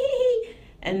 hee.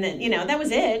 And then, that was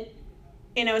it.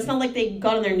 It's not like they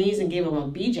got on their knees and gave him a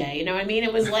BJ. You know what I mean?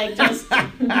 It was like just...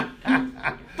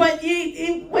 But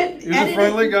it went... He's a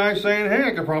friendly guy saying, hey,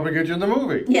 I could probably get you in the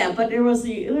movie. Yeah, but there was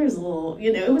a little...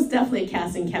 it was definitely a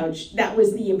casting couch. That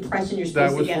was the impression you're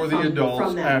supposed to get from That was for the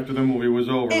adults after the movie was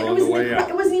over on the way out.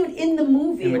 It wasn't even in the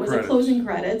movie. It was credits. the closing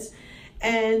credits.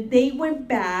 And they went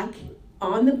back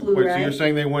on the Blu-ray. Wait, so you're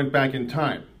saying they went back in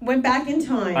time? Went back in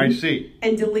time. I see.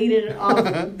 And deleted off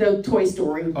the Toy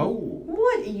Story. Oh.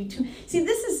 What are you... See,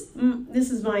 this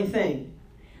is my thing.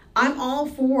 I'm all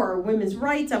for women's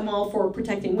rights. I'm all for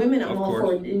protecting women. I'm all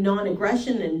for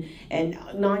non-aggression and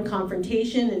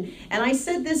non-confrontation. And I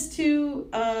said this to...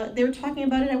 they were talking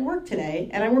about it at work today.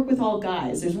 And I work with all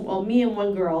guys. There's me and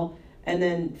 1 girl and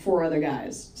then 4 other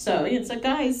guys. So it's like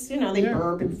guys, they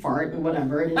burp and fart and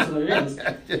whatever. It is what it is.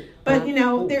 But,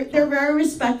 they're very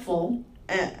respectful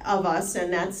of us,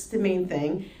 and that's the main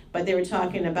thing. But they were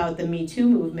talking about the Me Too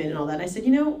movement and all that. And I said,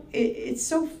 it's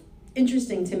so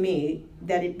interesting to me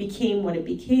that it became what it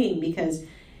became, because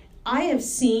I have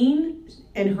seen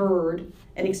and heard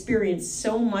and experienced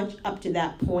so much up to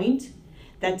that point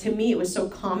that to me it was so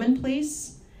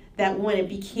commonplace that when it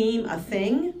became a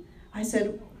thing, I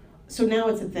said, so now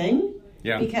it's a thing?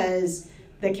 Yeah. Because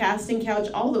the casting couch,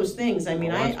 all those things. I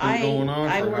mean, I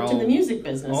I worked in the music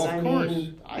business. Oh, of course.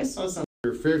 I saw some.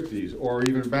 Your 50s or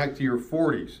even back to your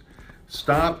 40s.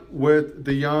 Stop with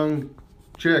the young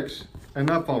chicks.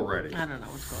 Enough already. I don't know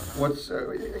what's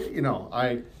going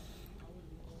on.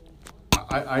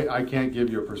 I can't give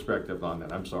you a perspective on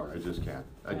that. I'm sorry, I just can't.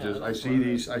 I see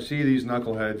these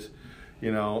knuckleheads,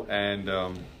 and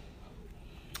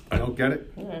I don't get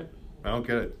it. Yeah. I don't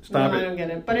get it. Stop it. I don't get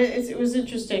it. But it was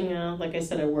interesting. Like I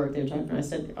said, at work they were talking. I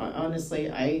said honestly,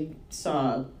 I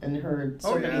saw and heard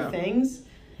so many things,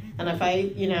 and if I,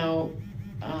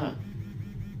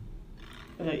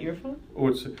 is that your phone?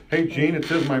 Hey, Gene, it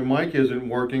says my mic isn't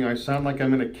working. I sound like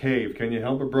I'm in a cave. Can you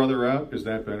help a brother out? Is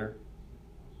that better?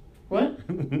 What?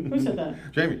 Who said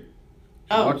that? Jamie.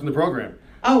 She's watching the program.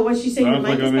 Oh, what's she saying? Sounds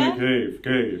Your mic like I'm is bad? in a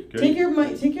cave.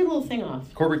 Take your little thing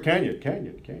off. Corbett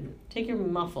Canyon. Take your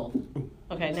muffle.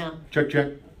 Okay, now. Check.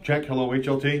 Hello,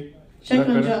 HLT. Check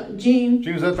on Gene.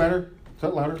 Gene, is that better? Is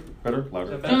that louder? Better?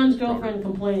 Louder. John's girlfriend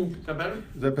complained. Is that better?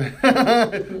 Is that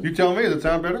better? You tell me. Does it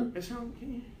sound better? It sounds...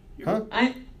 Huh?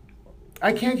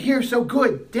 I can't hear so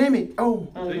good. Damn it.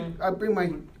 Oh, Okay. I bring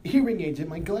my hearing aids and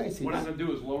my glasses. What I'm going to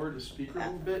do is lower the speaker a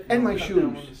little bit. And my cut shoes.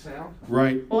 down on the sound.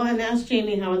 Right. Well, and ask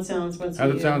Jamie how it sounds once How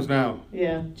it sounds now.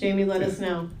 Yeah, Jamie, let us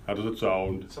know. How does it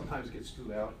sound? Sometimes it gets too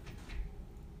loud.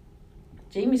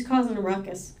 Jamie's causing a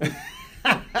ruckus.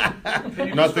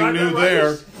 Nothing new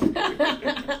there.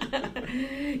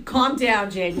 Calm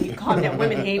down, Jamie. Calm down.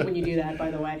 Women hate when you do that,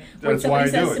 by the way. When That's why somebody I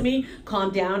do says it. to me,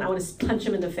 calm down, I want to punch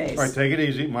him in the face. All right, take it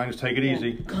easy. Mine is take it Yeah.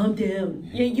 easy. Calm down.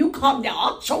 Yeah, you calm down.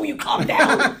 I'll show you calm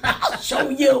down. I'll show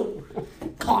you.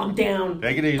 Calm down.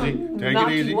 Take it easy. Take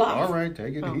Knock it easy. you off. All right,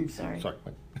 take it Oh, easy. sorry. Calm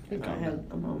I down. had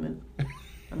a moment.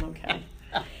 I'm okay.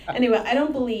 Anyway, I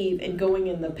don't believe in going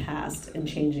in the past and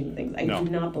changing things. I No.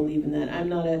 do not believe in that. I'm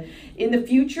not in the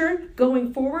future,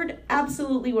 going forward,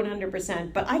 absolutely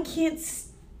 100%. But I can't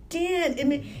stand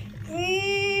it.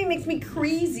 Makes me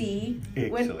crazy.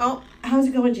 Excellent. How's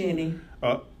it going, Jamie?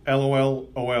 LOL,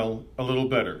 OL, a little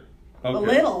better. Okay. A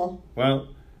little. Well,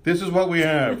 this is what we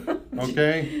have.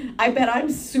 Okay. I bet I'm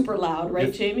super loud,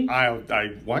 right, Jamie? I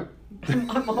what?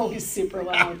 I'm always super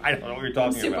loud. I don't know what you're I'm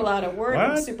talking super about. loud at work.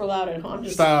 I'm What? super loud at home.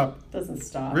 Stop. Doesn't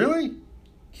stop. Really?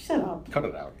 Shut up. Cut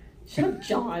it out. Shut up,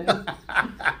 John.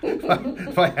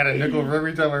 If I had a nickel for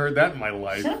every time I heard that in my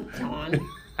life. Shut up, John.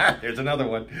 There's another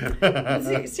one.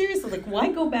 Seriously, like, why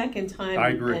go back in time I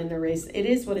agree. and erase? It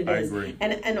is what it is. I agree.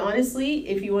 And honestly,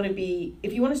 if you want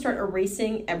to start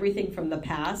erasing everything from the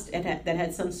past that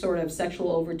had some sort of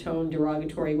sexual overtone,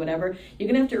 derogatory, whatever, you're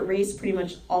gonna have to erase pretty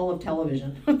much all of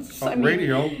television.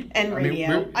 Radio and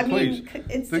radio. Please.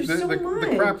 There's so much.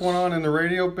 The crap went on in the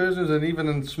radio business, and even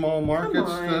in small markets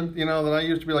on. that I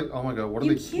used to be like, oh my god, what are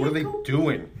they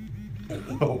doing?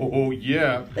 Oh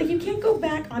yeah. Like, you can't go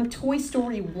back on Toy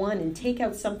Story 1 and take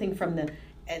out something from the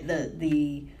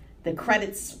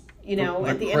credits,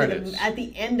 at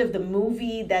the end of the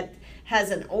movie that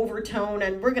has an overtone,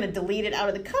 and we're going to delete it out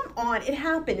of the. Come on, it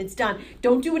happened, it's done.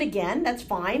 Don't do it again. That's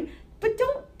fine, but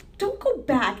don't go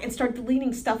back and start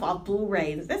deleting stuff off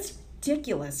Blu-ray. That's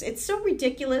ridiculous. It's so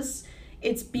ridiculous.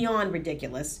 It's beyond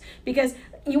ridiculous. Because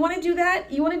you want to do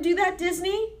that? You want to do that,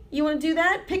 Disney? You want to do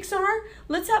that, Pixar?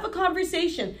 Let's have a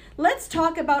conversation. Let's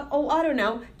talk about, I don't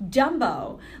know,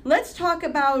 Dumbo. Let's talk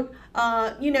about,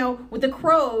 with the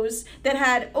crows that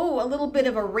had, a little bit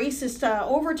of a racist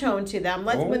overtone to them.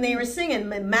 When they were singing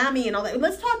Mammy and all that.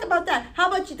 Let's talk about that. How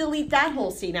about you delete that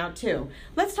whole scene out, too?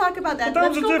 Let's talk about that. But that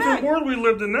was a different world we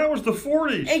lived in. That was the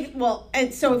 40s.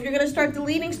 And so if you're going to start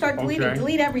deleting, Okay.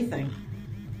 delete everything.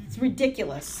 It's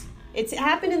ridiculous. It's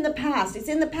happened in the past. It's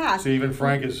in the past. See, even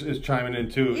Frank is chiming in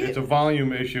too. It's a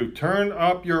volume issue. Turn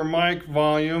up your mic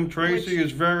volume. Tracy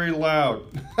is very loud.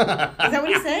 Is that what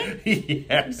he's saying?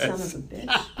 Yes. You son of a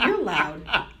bitch. You're loud.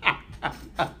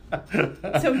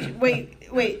 So,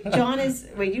 wait. John is...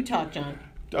 Wait, you talk, John.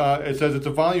 It says it's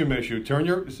a volume issue. Turn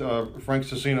your... Frank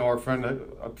Cicino, our friend,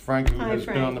 Frank, who has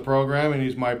been on the program, and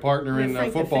he's my partner in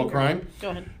Football Crime.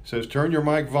 Go ahead. Says, turn your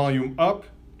mic volume up.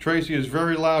 Tracy is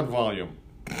very loud volume.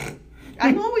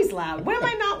 I'm always loud. When am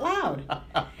I not loud?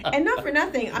 And not for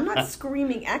nothing, I'm not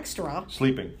screaming extra.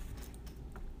 Sleeping.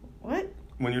 What?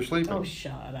 When you're sleeping. Oh,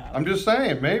 shut up. I'm just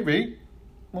saying, maybe.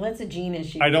 Well, that's a gene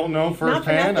issue. I don't know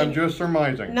firsthand. I'm just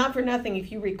surmising. Not for nothing.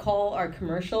 If you recall our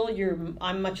commercial,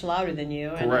 I'm much louder than you,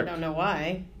 and Correct. I don't know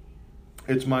why.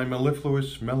 It's my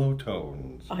mellifluous mellow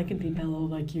tones. I can be mellow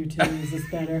like you too. Is this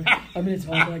better? I'm going to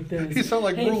talk like this. You sound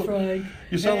like Frank.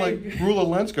 You sound like Rula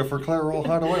Lenska for Clairol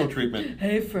hot oil treatment.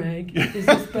 Hey Frank, is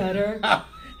this better?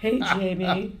 Hey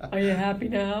Jamie, are you happy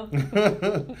now?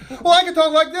 Well, I can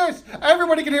talk like this.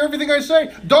 Everybody can hear everything I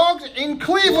say. Dogs in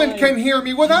Cleveland can hear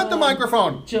me without the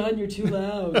microphone. John, you're too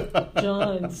loud.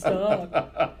 John,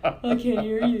 stop. I can't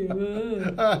hear you.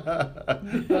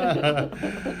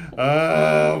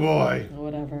 Oh boy.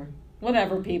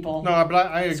 Whatever, people. No, but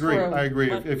I agree. Screw. I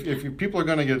agree. If people are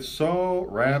going to get so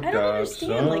wrapped I don't up,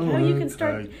 understand how you can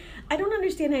start. I don't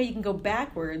understand how you can go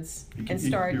backwards and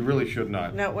start. You really should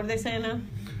not. No, what are they saying now?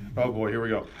 Oh boy, here we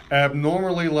go.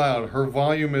 Abnormally loud. Her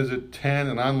volume is at 10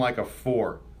 and I'm like a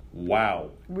 4. Wow.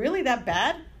 Really that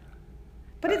bad?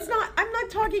 But it's not. I'm not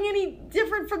talking any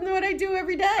different from what I do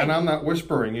every day. And I'm not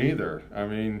whispering either. I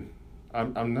mean,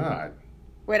 I'm not.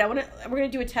 Wait, we're gonna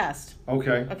do a test.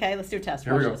 Okay. Okay, let's do a test.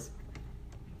 Here we go. This.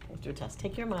 Let's do a test.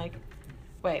 Take your mic.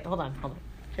 Wait, hold on.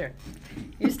 Here.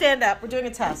 You stand up. We're doing a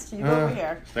test. You go over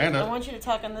here. Stand up. I want you to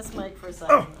talk on this mic for a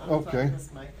second. Okay. On this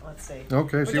mic. Let's see.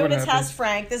 Okay, We're see doing what a happens. test,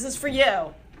 Frank. This is for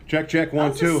you. Check,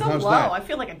 1, 2. This is so How's low. that? I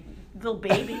feel like a little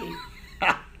baby.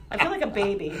 I feel like a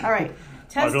baby. All right.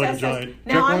 Test. feel like a Test. giant.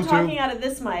 Now Check, I'm 1, 2. talking out of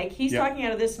this mic. He's Yeah. talking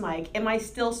out of this mic. Am I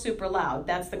still super loud?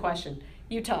 That's the question.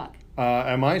 You talk.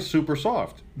 Am I super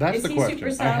soft? That's Is the he question.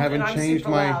 super soft I haven't and I'm changed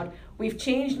super my. loud? We've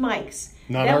changed mics.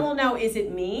 Not then our- we'll know, is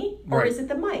it me or Right. is it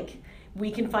the mic? We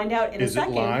can find out in Is a it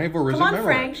second. live or is Come it on,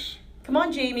 Frank. Memorex? Come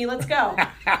on, Jamie. Let's go.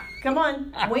 Come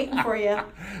on. I'm waiting for you.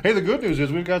 Hey, the good news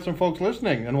is we've got some folks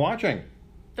listening and watching.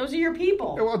 Those are your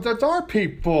people. Well, that's our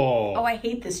people. Oh, I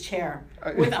hate this chair.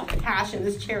 With a passion.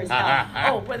 This chair is hell.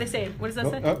 Oh, what are they saying? What does that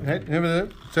say?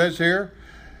 It says here,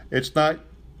 it's not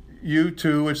you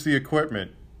two, it's the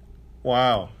equipment.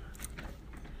 Wow.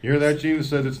 You hear that, Gene? It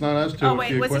says it's not us two. Oh, it's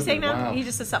wait. the What's he equipment. saying now? Wow. He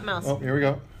just said something else. Oh, here we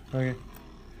go. Okay.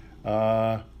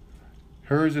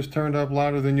 Hers is turned up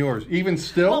louder than yours. Even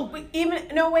still?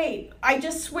 Well, wait. I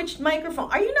just switched microphone.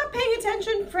 Are you not paying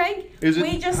attention, Frank?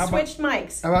 We just how about- switched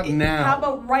mics. how about now? How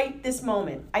about right this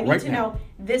moment? I need Right to now. know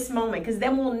this moment because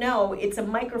then we'll know it's a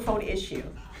microphone issue.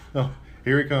 Oh,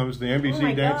 here he comes, the NBC Oh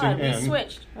my dancing God, we N.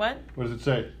 switched. What? What does it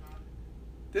say?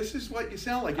 This is what you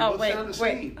sound like. You Oh, both wait, sound the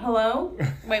wait. same. Hello?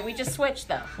 Wait, we just switched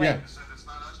though. Wait. Yeah.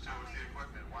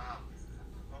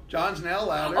 John's now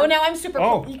louder. Oh, now I'm super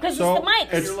Oh, because so it's the mic.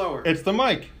 It's, You're lower. It's the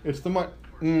mic. It's the mic.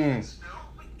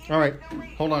 All right,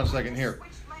 hold on a second here.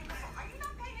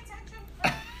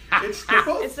 You're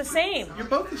both, It's the same. You're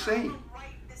both the same.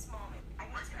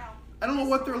 I don't know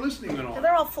what they're listening on.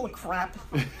 They're all full of crap.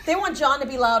 They want John to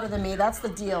be louder than me. That's the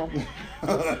deal.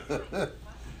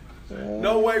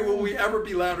 No way will we ever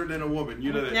be louder than a woman.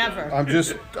 You know that. Never. I'm going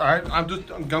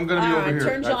to be over here.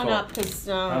 Turn That's John all. up because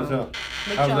How's that?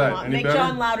 make, How's John, that? Any make better?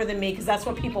 John louder than me because that's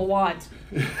what people want.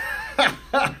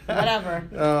 Whatever.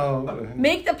 Oh,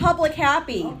 Make the public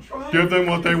happy. give them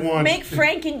what they want. Make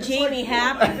Frank and Jamie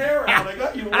happy. Hair out. I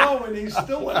got you low, and he's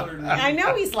still louder than me. I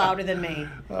know he's louder than me.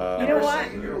 You know why?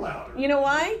 You're louder. You know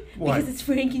why? Why? Because it's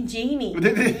Frank and Jamie.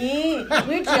 Yeah,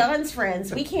 we're John's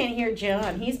friends. We can't hear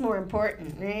John. He's more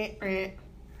important.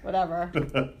 Whatever.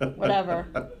 Whatever.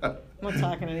 I'm not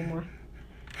talking anymore.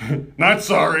 Not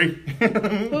sorry.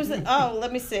 Who's the? Oh,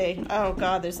 let me see. Oh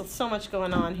God, there's so much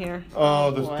going on here.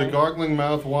 Oh, boy. the gargling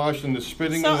mouthwash and the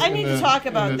spitting. So in, I in need the, to talk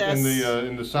about in the, this.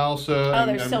 in the salsa. Oh,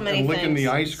 there's so many and licking things. the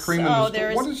ice cream. Oh, in the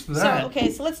there's. What is that? So okay,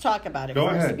 so let's talk about it Go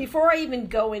first. ahead. Before I even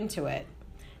go into it.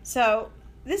 So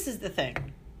this is the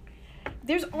thing.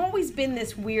 There's always been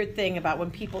this weird thing about when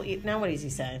people eat. Now, what is he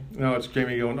saying? No, it's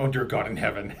Jamie going, "Oh dear God in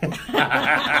heaven."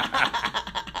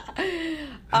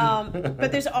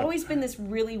 But there's always been this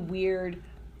really weird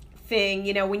thing,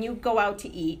 you know, when you go out to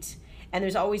eat, and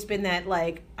there's always been that,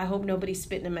 like, I hope nobody's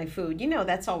spitting in my food. You know,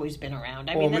 that's always been around.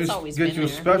 I mean, that's always been get you a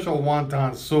there. special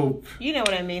wonton soup. You know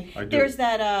what I mean? I do. There's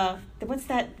that, what's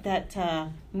that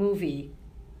movie?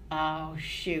 Oh,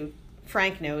 shoot.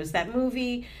 Frank knows that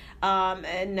movie. Oh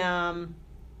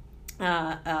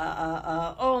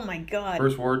my God.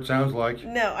 First word sounds like.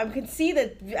 No, I can see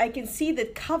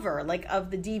the cover, like,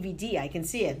 of the DVD. I can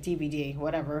see it, DVD,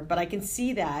 whatever. But I can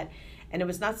see that, and it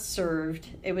was not served.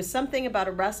 It was something about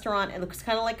a restaurant. It looks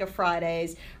kind of like a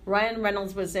Fridays. Ryan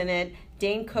Reynolds was in it.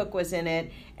 Dane Cook was in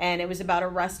it, and it was about a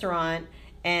restaurant.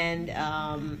 And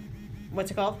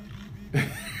what's it called?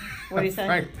 What do you say?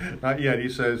 Frank, not yet. He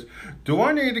says, "Do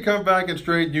I need to come back and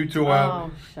straighten you two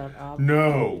out?" Oh, shut up.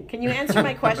 No. Can you answer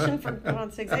my question for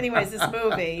God's sakes? Anyways, this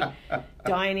movie,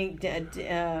 dining,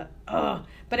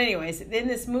 but anyways, in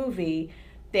this movie,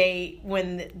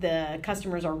 when the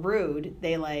customers are rude,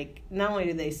 they, like, not only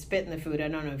do they spit in the food, I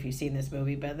don't know if you've seen this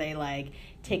movie, but they, like,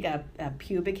 take a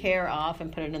pubic hair off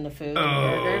and put it in the food.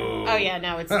 Burger. Oh yeah,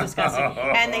 no, it's disgusting.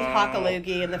 And they cock a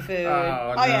loogie in the food.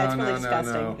 Yeah, it's really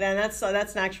disgusting. No. Then that's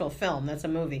an actual film. That's a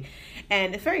movie,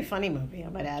 and it's a very funny movie, I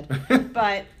might add.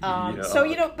 But so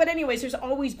you know, but anyways, there's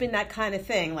always been that kind of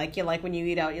thing. Like when you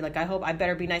eat out, you're like, I hope I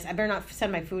better be nice. I better not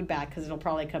send my food back because it'll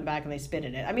probably come back and they spit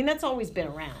in it. I mean, that's always been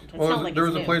around. It's not like there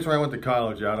was it's a new. place where I went to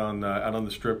college out on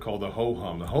the strip called the Ho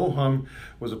Hum. The Ho Hum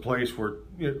was a place where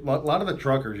a lot of the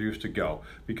truckers used to go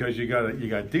because you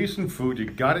got decent food, you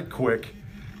got it quick,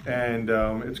 and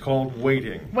it's called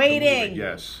Waiting. Waiting.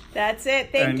 Yes. That's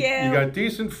it. Thank you. You got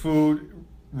decent food,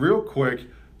 real quick,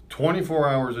 24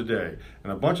 hours a day.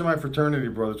 And a bunch of my fraternity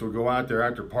brothers would go out there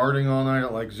after partying all night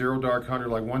at like 0 dark 100,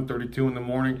 like 1:32 in the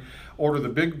morning, order the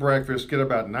big breakfast, get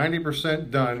about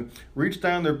 90% done, reach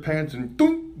down their pants and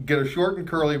dunk, get a short and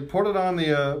curly, put it on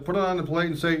the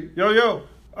plate and say, yo,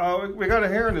 we got a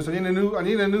hair in this. I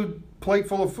need a new plate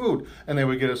full of food. And they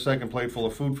would get a second plate full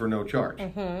of food for no charge.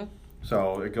 Mm-hmm.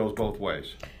 So it goes both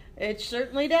ways. It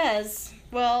certainly does.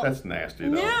 Well, that's nasty,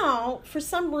 though. Now, for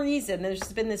some reason,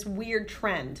 there's been this weird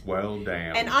trend. Well,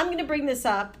 damn. And I'm going to bring this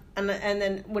up, and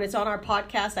then when it's on our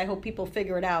podcast, I hope people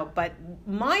figure it out. But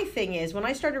my thing is, when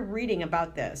I started reading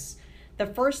about this, the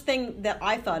first thing that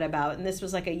I thought about, and this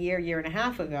was like a year and a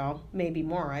half ago, maybe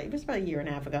more, right? It was about a year and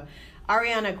a half ago.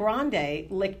 Ariana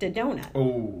Grande licked a donut.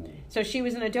 Oh. So she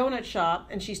was in a donut shop,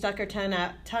 and she stuck her tongue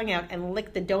out and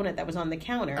licked the donut that was on the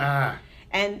counter. Ah.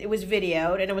 And it was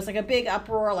videoed, and it was like a big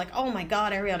uproar, like, oh my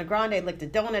God, Ariana Grande licked a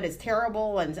donut, it's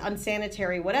terrible and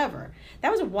unsanitary, whatever.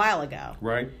 That was a while ago.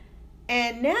 Right.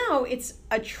 And now it's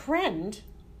a trend.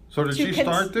 So did she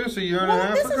start this a year and a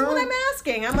half ago? This is what I'm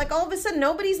asking. I'm like, all of a sudden,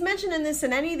 nobody's mentioning this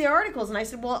in any of the articles. And I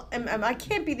said, well, I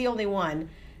can't be the only one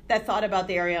that thought about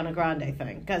the Ariana Grande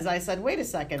thing. Because I said, wait a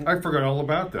second. I forgot all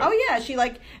about that. Oh, yeah.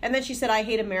 And then she said, I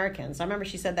hate Americans. I remember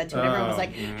she said that too. And everyone was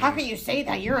like, how can you say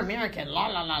that? You're American. La,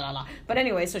 la, la, la, la. But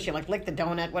anyway, so she licked the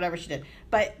donut, whatever she did.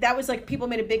 But that was like, people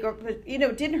made a big,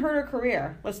 didn't hurt her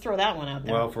career. Let's throw that one out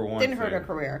there. Well, for one Didn't hurt her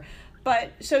career.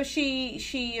 But so she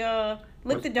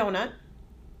licked the donut.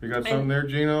 You got something there,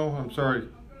 Gino? I'm sorry.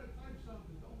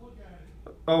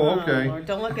 Oh, okay. Lord,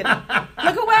 don't look at it.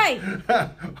 Look away.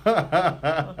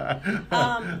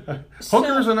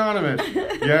 Hookers Anonymous.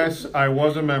 Yes, I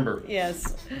was a member.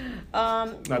 Yes.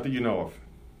 Not that you know of.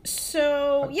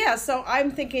 So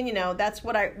I'm thinking, that's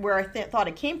where I thought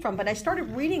it came from. But I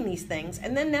started reading these things,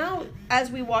 and then now, as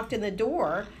we walked in the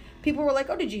door, people were like,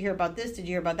 "Oh, did you hear about this? Did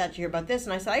you hear about that? Did you hear about this?"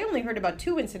 And I said, "I only heard about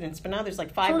 2 incidents, but now there's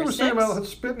like 5 or 6." Saying about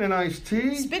spitting in iced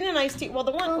tea. Spitting in iced tea. Well,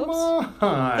 the one.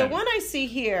 The one I see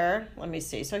here. Let me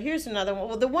see. So here's another one.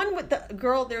 Well, the one with the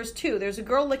girl. There's 2. There's a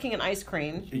girl licking an ice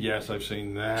cream. Yes, I've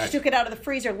seen that. She took it out of the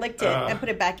freezer, licked it, and put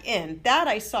it back in. That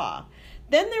I saw.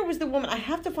 Then there was the woman. I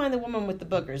have to find the woman with the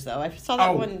boogers, though. I saw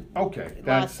that one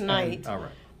last night. All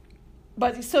right.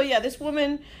 But so yeah, this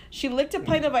woman, she licked a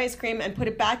pint of ice cream and put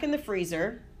it back in the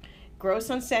freezer. Gross,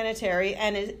 unsanitary,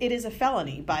 and it is a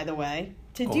felony, by the way,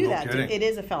 to do that. Kidding. It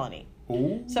is a felony.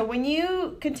 Ooh. So when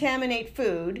you contaminate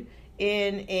food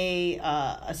in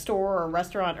a store or a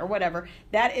restaurant or whatever,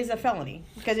 that is a felony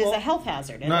because it's a health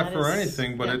hazard. And not for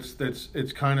anything, but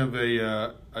it's kind of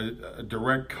a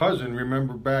direct cousin.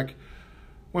 Remember back,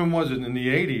 when was it, in the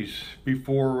 80s,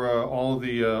 before all of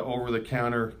the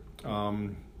over-the-counter,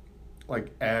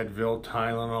 like Advil,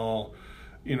 Tylenol,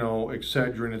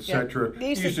 Excedrin, etc. You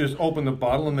used to just open the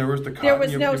bottle and there was the cotton. There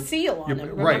was no seal on it,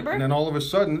 remember? Right, and then all of a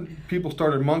sudden, people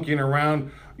started monkeying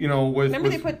around, with... Remember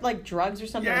they put, like, drugs or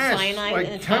something, cyanide like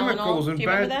in chemicals Tylenol? and Do you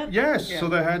remember that? Yes, so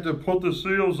they had to put the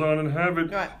seals on and have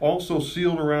it also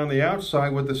sealed around the outside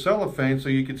with the cellophane so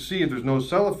you could see if there's no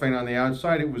cellophane on the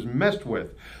outside, it was messed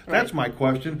with. That's my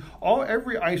question.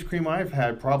 Every ice cream I've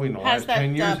had, probably in the last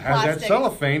 10 years, has that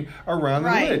cellophane around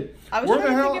the lid. I was trying to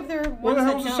think if there were where the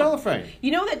hell's the cellophane?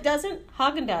 You know that doesn't?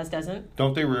 Haagen-Dazs doesn't.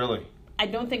 Don't they really? I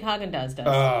don't think Haagen-Dazs does.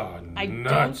 I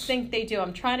don't think they do.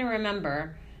 I'm trying to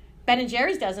remember. Ben &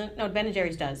 Jerry's doesn't. No, Ben &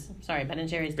 Jerry's does. Sorry, Ben &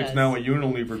 Jerry's does. It's now a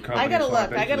Unilever company. I gotta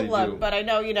look, but I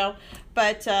know,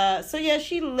 But, so yeah,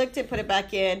 she licked it, put it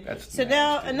back in. So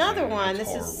now another one.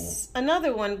 That's this horrible. is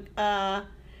another one.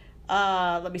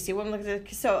 Let me see. What I'm looking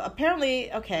at. So apparently,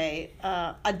 a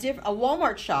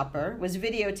Walmart shopper was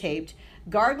videotaped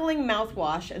gargling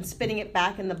mouthwash and spitting it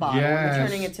back in the bottle and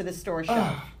returning it to the store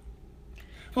shelf.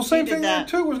 Well, same thing there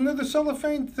too. Wasn't there the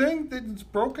cellophane thing that's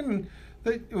broken?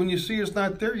 When you see it's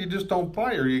not there, you just don't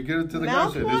buy it, or you get it to the guy.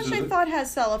 Mouthwash, I thought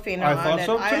has cellophane on it. I thought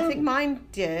so too. I think mine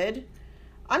did.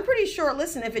 I'm pretty sure.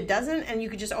 Listen, if it doesn't, and you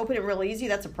could just open it real easy,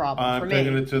 that's a problem for me. I'm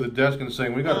taking it to the desk and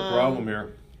saying, we got a problem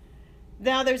here.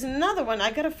 Now, there's another one.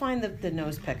 I got to find the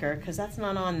nose picker, because that's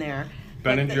not on there.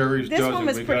 Ben & Jerry's does it. This one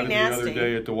was pretty nasty. We got it the other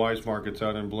day at the Wise Markets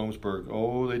out in Bloomsburg.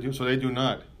 Oh, they do? So they do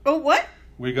not. Oh, what?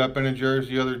 We got Ben & Jerry's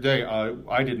the other day.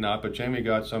 I did not, but Jamie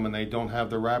got some, and they don't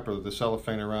have the wrapper, the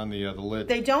cellophane around the lid.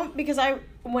 They don't, because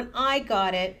when I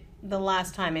got it the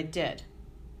last time, it did.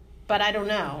 But I don't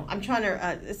know. I'm trying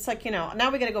to, it's like, now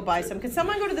we got to go buy some. Can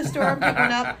someone go to the store and pick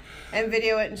one up and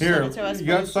video it and send it to us? You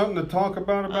got something to talk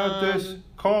about this?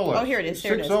 Call us. Oh, here it is.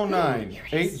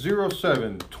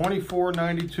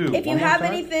 609-807-2492. If you have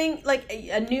anything, like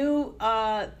a new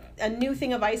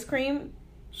thing of ice cream.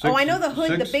 I know the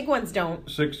hood, the big ones don't.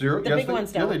 60. The big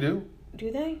ones don't. Yeah, they do.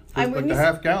 Do they? Like the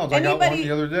half gallons. I got one the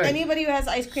other day. Anybody who has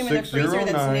ice cream in the freezer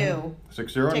that's new,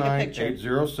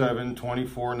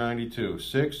 609-807-2492.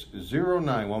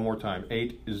 609, one more time,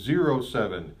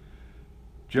 807.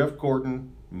 Jeff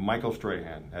Gordon, Michael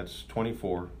Strahan. That's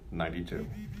 2492.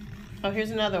 Oh,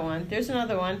 here's another one. There's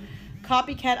another one.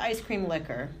 Copycat ice cream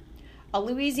liquor. A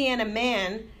Louisiana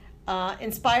man,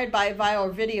 inspired by a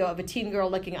viral video of a teen girl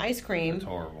licking ice cream. That's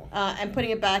horrible. And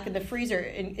putting it back in the freezer,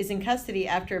 is in custody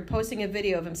after posting a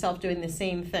video of himself doing the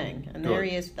same thing. And there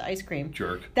he is with the ice cream.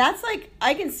 Jerk. That's like,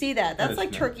 I can see that. That's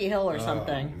like Turkey Hill or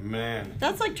something. Oh, man.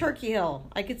 That's like Turkey Hill.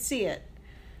 I could see it.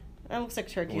 That looks like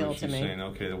Turkey Hill to me. Saying?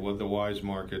 Okay, the Wise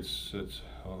Markets,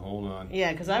 hold on.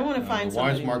 Yeah, because I want to find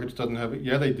something. Wise Markets doesn't have it.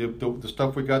 Yeah, they do. The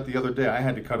stuff we got the other day, I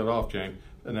had to cut it off, James.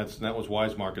 And that was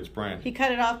Wise Markets brand. He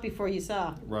cut it off before you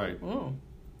saw. Right. Oh.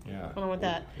 Yeah. I don't know what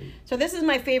that. So this is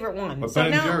my favorite one. But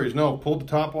Ben & Jerry's, pulled the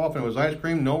top off and it was ice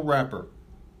cream, no wrapper.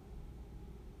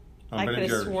 I could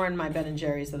have sworn my Ben &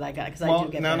 Jerry's that I got, because I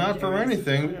do get Ben & Jerry's. Now, not for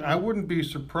anything. I wouldn't be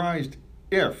surprised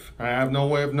if, I have no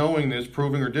way of knowing this,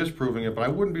 proving or disproving it, but I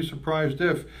wouldn't be surprised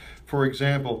if, for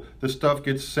example, the stuff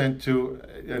gets sent to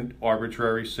an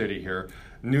arbitrary city here.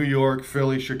 New York,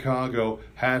 Philly, Chicago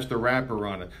has the wrapper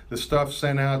on it. The stuff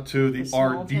sent out to the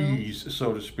RDs,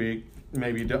 so to speak,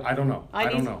 maybe, I don't know. I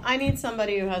don't know. I need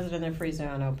somebody who has it in their freezer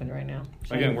unopened right now.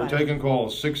 Again, we're taking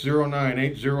calls,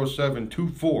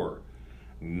 609-807-2492.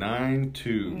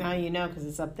 Now you know, because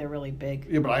it's up there really big.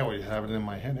 Yeah, but I always have it in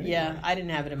my head anyway. Yeah, I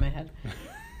didn't have it in my head.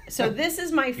 So this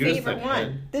is my favorite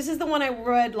one. This is the one I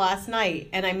read last night,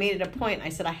 and I made it a point. I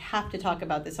said, I have to talk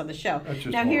about this on the show.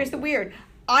 Now, here's the weird.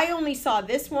 I only saw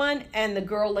this one and the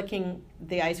girl licking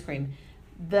the ice cream.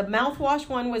 The mouthwash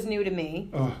one was new to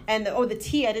me. And the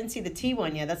tea, I didn't see the tea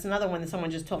one yet. That's another one that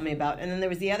someone just told me about. And then there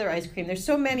was the other ice cream. There's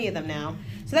so many of them now.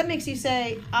 So that makes you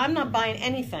say, I'm not buying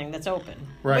anything that's open.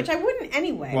 Right. which I wouldn't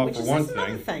anyway. Well, which for is one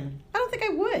another thing. thing. I don't think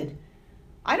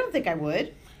I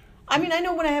would. I mean, I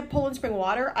know when I have Poland Spring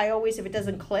water, I always, if it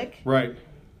doesn't click, Right.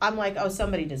 I'm like, oh,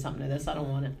 somebody did something to this. I don't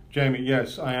want it. Jamie,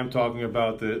 yes, I am talking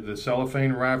about the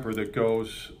cellophane wrapper that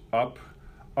goes up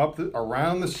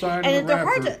around the side And of the they're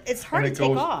wrapper. it's hard and to it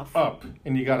take goes off. up,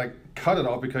 and you got to cut it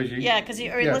off because you. Yeah, because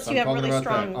unless yes, you I'm have talking really about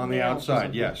strong that on the nails or outside.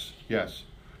 something. Yes.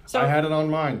 So I had it on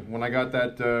mine when I got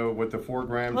that with the 4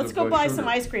 grams. let's of go buy sugar. some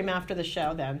ice cream after the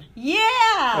show then. Yeah!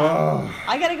 Oh.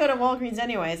 I got to go to Walgreens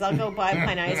anyways. I'll go buy a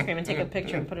pint of ice cream and take a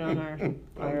picture and put it on our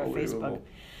Facebook. Unbelievable.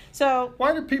 So,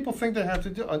 Why do people think they have to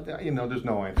do? There's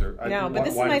no answer. no, but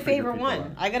this is my favorite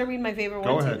one. I got to read my favorite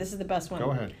Go one ahead. too. This is the best one.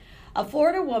 Go ahead. A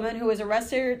Florida woman who was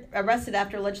arrested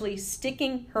after allegedly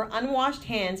sticking her unwashed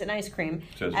hands in ice cream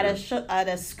Says at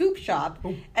a scoop shop,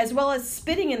 as well as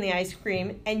spitting in the ice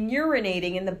cream and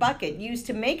urinating in the bucket used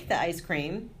to make the ice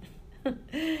cream.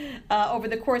 Over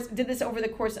the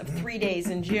course of 3 days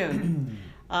in June.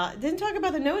 Didn't talk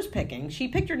about the nose picking. She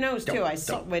picked her nose too. Wait a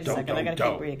second. I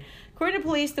gotta keep reading. According to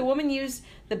police, the woman used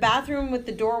the bathroom with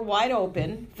the door wide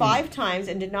open 5 times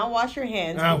and did not wash her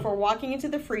hands before walking into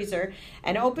the freezer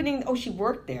and opening. Oh, she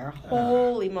worked there.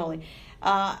 Holy moly!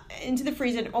 Into the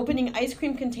freezer and opening ice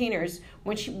cream containers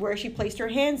where she placed her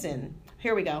hands in.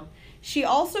 Here we go. She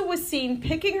also was seen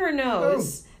picking her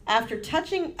nose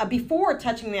before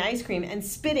touching the ice cream and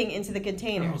spitting into the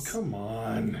containers. Oh, come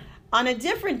on. On a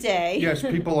different day, Yes,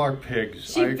 people are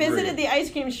pigs. she I agree. visited the ice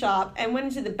cream shop and went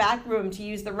into the back room to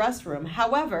use the restroom.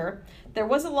 However, there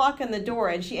was a lock on the door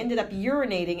and she ended up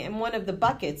urinating in one of the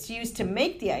buckets used to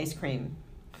make the ice cream.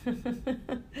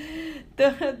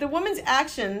 The woman's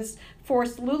actions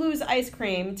forced Lulu's Ice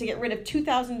Cream to get rid of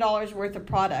 $2,000 worth of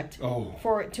product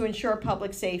to ensure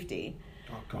public safety.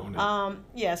 Doggone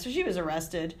it. So she was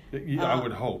arrested. I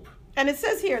would hope. And it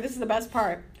says here, this is the best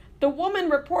part, the woman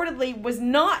reportedly was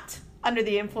not under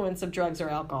the influence of drugs or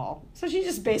alcohol. So she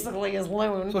just basically is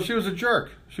loon. So she was a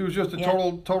jerk. She was just a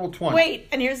total twin. Wait,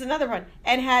 and here's another one.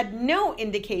 And had no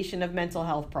indication of mental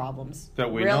health problems.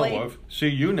 That we know of. See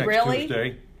you next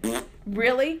Tuesday.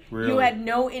 Really? You had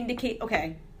no indicate.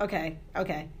 Okay.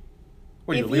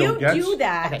 What, if you do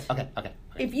that, Okay.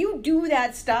 if you do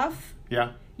that stuff,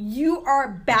 Yeah. you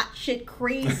are batshit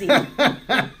crazy.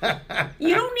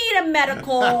 You don't need a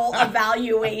medical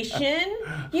evaluation.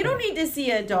 You don't need to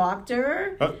see a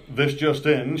doctor. This just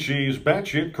in, she's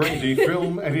batshit crazy.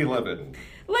 Film at 11.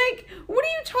 Like, what are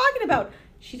you talking about?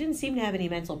 She didn't seem to have any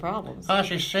mental problems.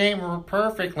 She seemed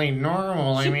perfectly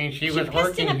normal. She was pissed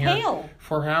working in a here pail.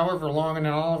 for however long, and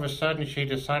then all of a sudden she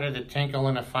decided to tinkle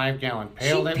in a 5-gallon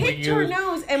pail She that we picked used. her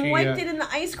nose and wiped it in the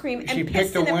ice cream and She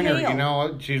pissed picked a in a winner,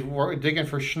 pail. she's digging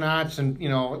for schnapps, and,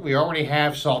 we already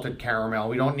have salted caramel.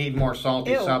 We don't need more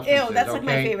salty substances. Ew, that's like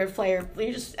my favorite flavor.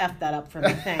 You just F that up for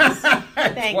me. Thanks.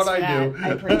 Thanks what for I that. do. I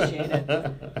appreciate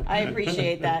it. I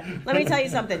appreciate that. Let me tell you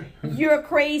something. You're a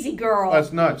crazy girl.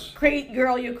 That's nuts.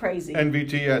 Girl, you're crazy.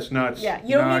 NVTS, nuts. Yeah,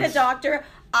 you don't need a Nuts. doctor.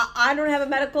 I don't have a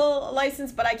medical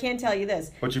license, but I can tell you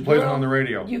this. But you played it Girl, on the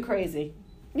radio. You crazy.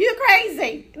 You're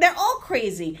crazy. They're all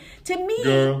crazy. To me,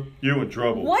 Girl, you in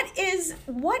trouble. what is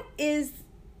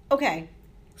okay.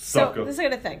 Sucker. So this is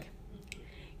what I think.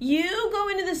 You go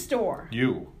into the store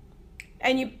You.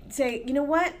 and you say, you know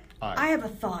what? I have a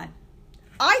thought.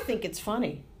 I think it's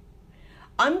funny.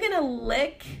 I'm gonna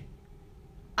lick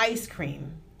ice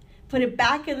cream, put it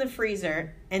back in the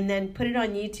freezer, and then put it on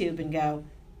YouTube and go,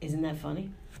 isn't that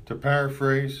funny? To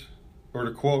paraphrase, or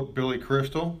to quote Billy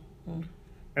Crystal,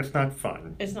 it's not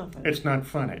fun. It's not funny. It's not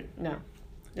funny. No.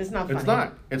 It's not funny. It's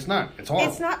not. It's not. It's horrible.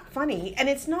 It's not funny, and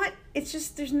it's not. It's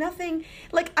just there's nothing.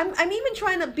 Like I'm even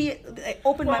trying to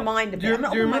open my mind a bit. I'm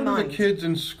Do you open my remember mind. the kids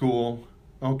in school?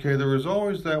 Okay, there was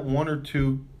always that one or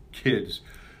two kids.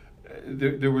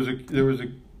 There was a,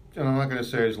 and I'm not going to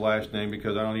say his last name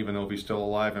because I don't even know if he's still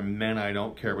alive. And men, I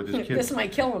don't care. But this kid, This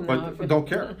might kill him now. but don't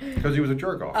care because he was a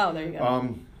jerk off. Oh, there you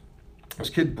go. This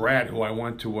kid Brad, who I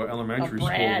went to elementary school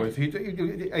Brad. with, he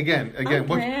again.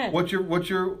 Brad. What's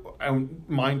your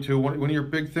mine too? One of your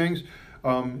big things,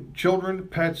 children,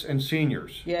 pets, and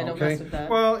seniors. Yeah, don't mess with that.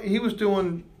 Well, he was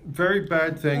doing very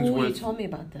bad things Oh, with. you told me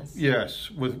about this.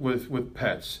 Yes, with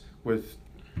pets, with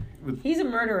He's a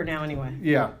murderer now, anyway.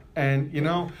 yeah, and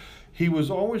he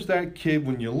was always that kid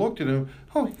when you looked at him.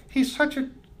 Oh, he's such a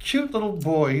cute little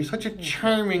boy. He's such a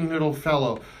charming little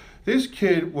fellow. This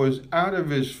kid was out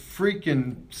of his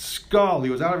freaking skull.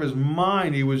 He was out of his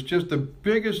mind. He was just the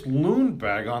biggest loon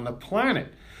bag on the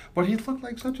planet. But he looked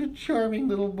like such a charming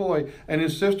little boy. And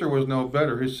his sister was no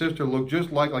better. His sister looked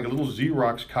just like a little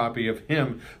Xerox copy of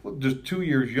him, just 2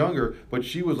 years younger. But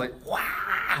she was like, wow.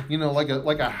 you know, like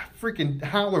a freaking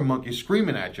howler monkey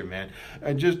screaming at you, man.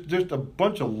 And just a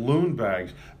bunch of loon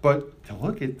bags. But to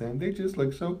look at them, they just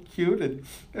look so cute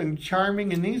and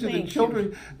charming. And these are the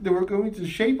children that were going to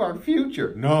shape our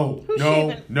future. No,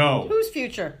 no. Whose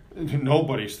future?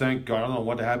 Nobody's, thank God. I don't know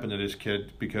what happened to this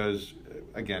kid because,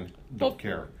 again, don't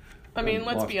care. I mean,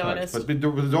 let's be honest. But there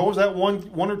was always that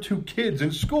one or two kids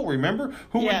in school, remember?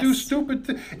 Who would do stupid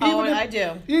things. I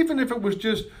do. Even if it was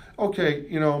just, okay,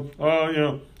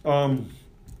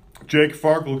 Jake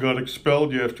Farkle got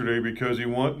expelled yesterday because he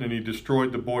went and he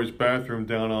destroyed the boys' bathroom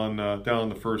down on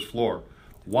the first floor.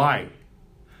 Why?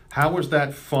 How is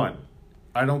that fun?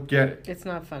 I don't get it. It's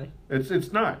not funny.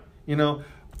 It's not. You know,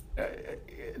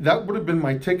 that would have been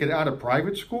my ticket out of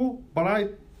private school,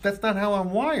 but that's not how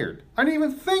I'm wired. I didn't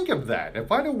even think of that.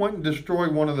 If I'd have went and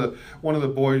destroyed one of the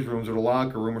boys' rooms or the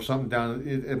locker room or something down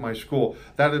at my school,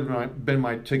 that would have been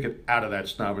my ticket out of that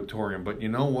snobatorium. But you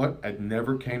know what? It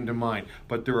never came to mind.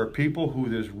 But there are people who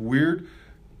this weird,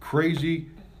 crazy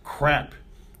crap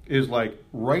is like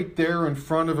right there in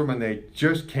front of them, and they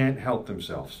just can't help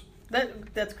themselves.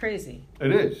 That's crazy.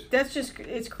 It is.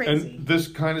 It's crazy. And this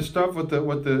kind of stuff with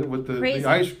the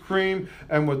ice cream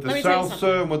and with the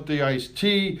salsa and with the iced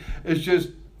tea is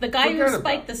just the guy who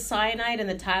spiked the cyanide and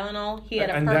the Tylenol. He had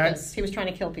a purpose. He was trying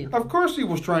to kill people. Of course, he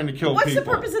was trying to kill people. What's the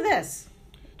purpose of this?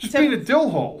 Just being a dill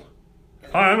hole.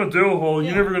 Hi, I'm a dill hole.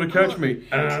 You're never going to catch me.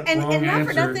 And not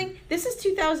for nothing. This is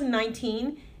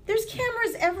 2019. There's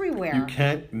cameras everywhere. You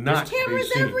can't not. There's cameras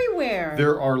be seen. Everywhere.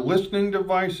 There are listening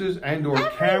devices and/or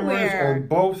cameras or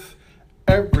both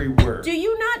everywhere. Do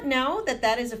you not know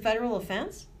that is a federal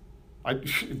offense? I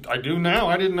do now.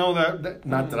 I didn't know that.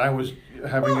 Not that I was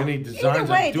having any designs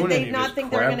on doing did they not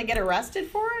think they were going to get arrested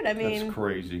for it? I mean, that's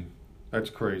crazy. That's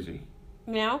crazy.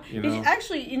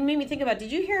 Actually, it made me think about.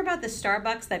 Did you hear about the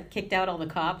Starbucks that kicked out all the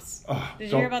cops?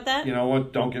 Did you hear about that? You know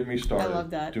what? Don't get me started. I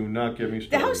love that. Do not get me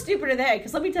started. How stupid are they?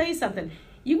 Because let me tell you something.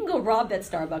 You can go rob that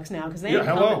Starbucks now because they ain't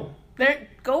hello.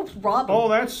 Go rob them. All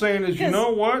that's saying is, you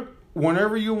know what?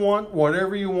 Whenever you want,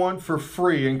 whatever you want for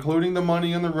free, including the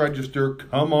money in the register,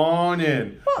 come on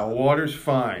in. The water's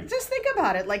fine. Just think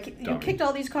about it. Like, you kicked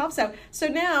all these cops out. So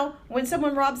now, when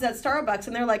someone robs that Starbucks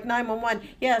and they're like,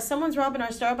 911, someone's robbing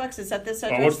our Starbucks. It's at this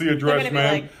address. What's the address,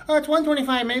 ma'am? It's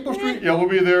 125 Maple Street. Yeah, we'll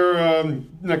be there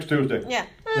next Tuesday. Yeah.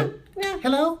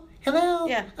 Hello?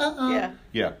 Yeah.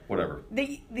 Yeah, whatever.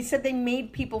 They said they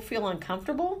made people feel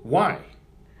uncomfortable. Why?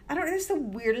 I don't know. It's the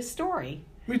weirdest story.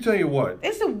 Let me tell you what.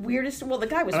 It's the weirdest. Well, the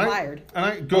guy was fired.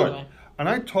 Good. Anyway. And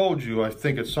I told you, I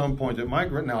think at some point that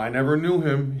now I never knew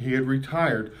him. He had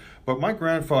retired, but my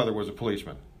grandfather was a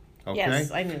policeman. Okay. Yes,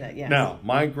 I knew that. Yes. Now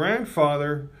my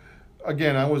grandfather,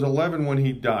 again, I was 11 when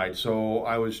he died, so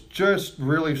I was just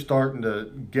really starting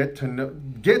to get to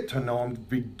know him,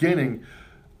 beginning,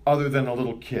 other than a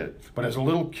little kid. But as a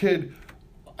little kid,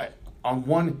 on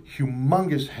one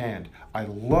humongous hand, I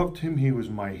loved him. He was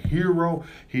my hero.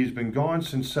 He's been gone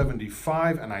since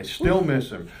 75, and I still miss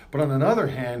him. But on another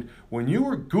hand, when you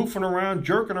were goofing around,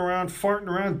 jerking around, farting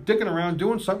around, dicking around,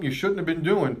 doing something you shouldn't have been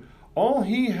doing, all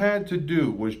he had to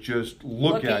do was just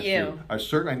look at you.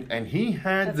 And he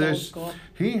had this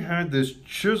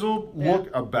chiseled look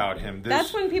about him.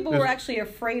 That's when people were actually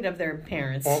afraid of their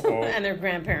parents and their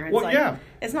grandparents. Well,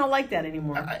 it's not like that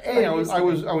anymore. I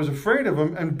was afraid of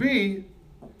him, and B,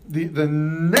 the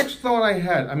next thought I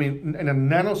had, I mean, in a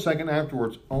nanosecond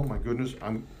afterwards, oh my goodness,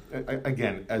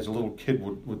 again, as a little kid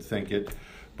would think it,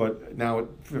 but now at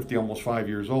 50, almost 5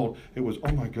 years old, it was,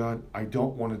 oh my God, I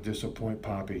don't want to disappoint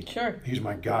Poppy. Sure. He's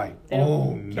my guy.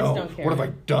 Oh no, what have I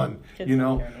done? Kids They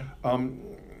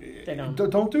don't.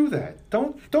 Don't do that.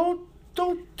 Don't do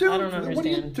I don't understand. What are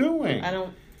you doing?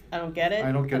 I don't get it.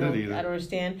 I don't get it either. I don't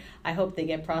understand. I hope they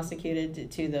get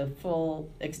prosecuted to the full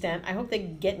extent. I hope they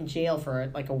get in jail for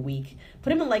like a week. Put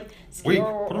them in like Put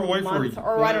them away for a month,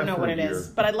 or I don't know what it is.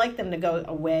 But I'd like them to go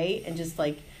away and just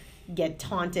like get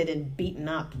taunted and beaten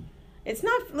up. It's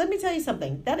not. Let me tell you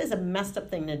something. That is a messed up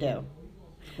thing to do.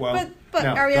 Well, but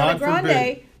now, Ariana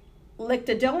Grande licked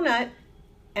a donut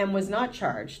and was not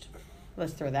charged.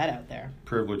 Let's throw that out there.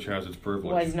 Privilege has its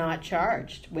privilege. Was not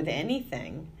charged with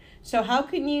anything. So how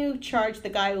can you charge the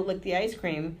guy who licked the ice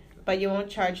cream, but you won't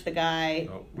charge the guy,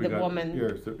 woman?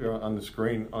 Here, on the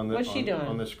screen. What's she doing?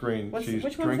 On the screen. She's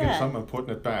which drinking something and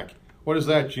putting it back. What is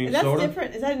that, Gene? That's soda?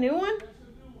 Different. Is that a new one?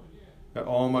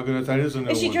 Oh my goodness, that is a new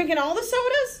one. Is she drinking all the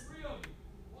sodas?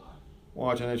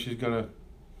 Watch, and then she's gonna.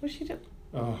 What's she doing?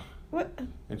 What?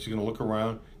 And she's gonna look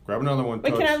around, grab another one.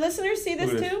 Wait, can our listeners see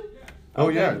this too? Oh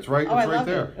yeah, it's right. It's right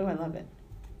there. Oh, I love it.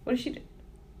 What is she doing?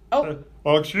 Oh.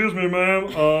 Excuse me,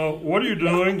 ma'am. What are you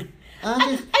doing?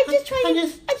 I'm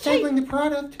just sampling the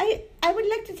product. I would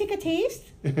like to take a taste.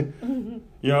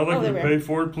 Yeah, I'd like Oh, to there pay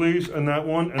for it, please, and that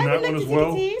one, and that one as well. I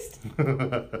would like to take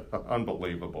a taste.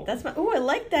 Unbelievable. That's my. Oh, I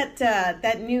like that.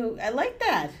 That new. I like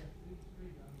that.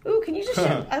 Ooh, can you just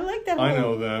show? I like that. I whole-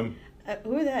 know them.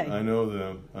 Who are they? I know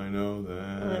them. I know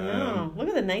them. I know. Look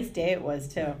at the nice day it was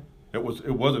too. It was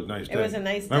a nice day. It was a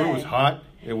nice Remember, day. it was hot.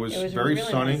 It was It was very a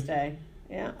really sunny. nice day.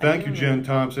 Yeah. I Thank you, remember. Jen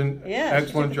Thompson. Yeah, she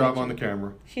Excellent took the job picture. on the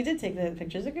camera. She did take the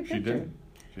pictures. A good She picture. did.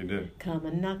 She did. Come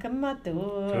and knock on my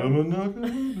door. Come and knock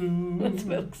on the That's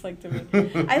what it looks like to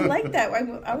me. I like that.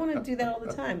 I want to do that all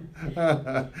the time.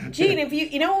 Gene, if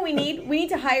you know what we need? We need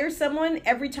to hire someone.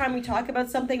 Every time we talk about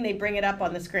something, they bring it up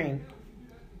on the screen.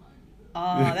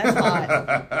 Oh, that's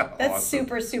hot. That's Awesome.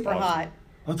 super Awesome. hot.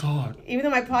 That's hot. Even though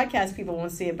my podcast people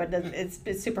won't see it, but it's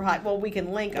super hot. Well, we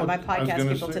can link on my I was podcast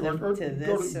gonna people say, to or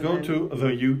this. Go to the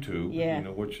YouTube. Yeah. You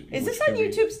know, which Is this which on can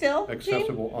be YouTube still, Gene?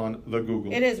 Accessible on the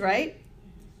Google. It is, right?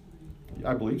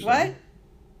 I believe so. What?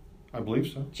 I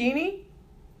believe so. Genie?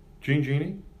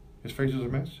 Genie? His face is a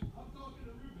mess.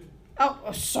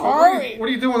 Oh, sorry. What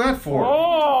are you doing that for?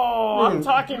 Oh, I'm Ruben.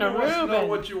 talking to Who wants to know Ruben.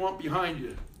 what you want behind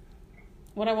you?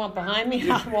 What I want behind me?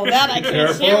 Well, that I can't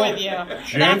Careful. share with you. That's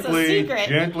a Gently, secret.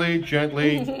 gently,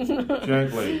 gently,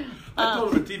 gently. I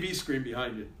told him a TV screen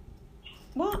behind you.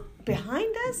 What?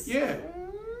 Behind us? Yeah,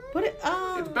 What?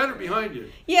 it's better behind you.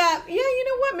 Yeah. You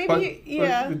know what? Maybe. But,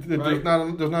 Yeah. there's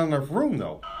not enough room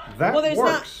though. That Well, there's not-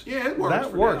 works. Yeah, it works.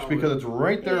 That for works now, because but- it's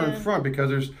right there Yeah. in front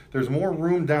because there's more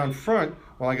room down front.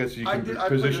 Well, I guess you I can did- I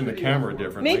position put the a video camera for it.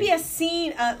 differently. Maybe a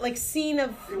scene, scene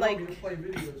of They want me to play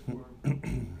videos for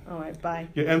him. All right. Bye.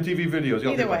 Yeah, MTV videos. Yeah,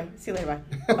 Either okay, way. See you later.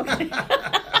 Bye. Okay.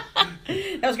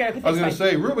 That was great. Okay, I was going to thanks, bye.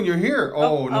 say, Ruben, you're here.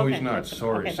 Oh, no, okay. he's not.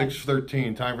 Sorry. Okay, bye.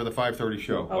 6:13. Time for the 5:30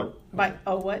 show. Oh, What? bye.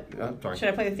 Oh, what? Sorry. Should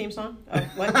I play the theme song? Oh,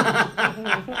 what?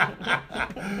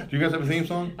 Do you guys have a theme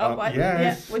song? Oh, what?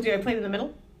 Yes. Yeah. What, do I play it in the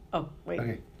middle? Oh, wait.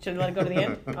 Okay. Should I let it go to the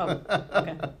end? Oh,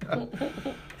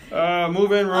 okay.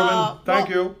 Move in, Ruben. Thank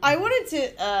well, you. I wanted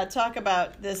to talk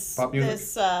about this. Pop music?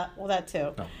 This, well, that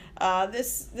too. No.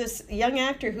 This young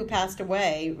actor who passed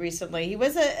away recently. He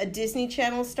was a Disney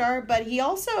Channel star, but he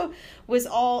also was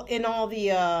in all the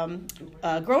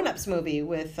Grown Ups movie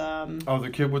with Oh, the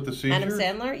kid with the seizure? Adam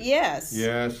Sandler. Yes.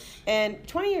 Yes. And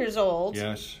 20 years old.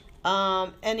 Yes.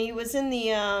 And he was in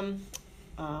the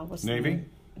what's the Navy? name?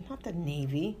 Not the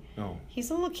Navy. No. He's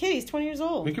a little kid. He's 20 years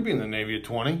old. He could be in the Navy at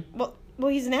 20. Well,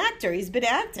 he's an actor. He's been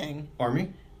acting.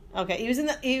 Army? Okay, he was in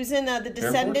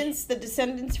the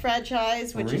Descendants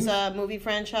franchise, which is a movie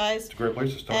franchise, It's a great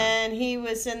place to start. and he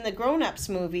was in the Grown Ups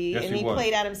movie, Yes, and he he was.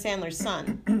 played Adam Sandler's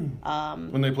son.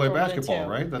 When they play for 1 and basketball, 2.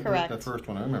 right? Correct. That first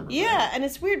one, I remember. Yeah, and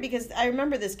it's weird because I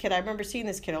remember this kid. I remember seeing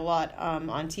this kid a lot on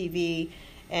TV.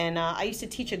 And I used to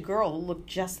teach a girl who looked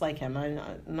just like him. I'm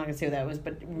not going to say who that was,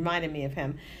 but it reminded me of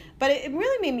him. But it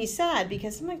really made me sad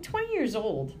because I'm like 20 years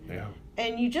old. Yeah.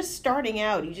 And you're just starting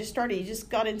out. You just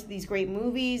got into these great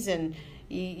movies and,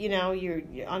 you're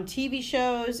on TV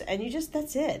shows and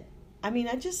that's it. I mean,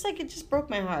 it just broke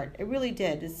my heart. It really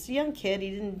did. It's a young kid.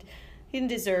 He didn't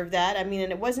deserve that. I mean,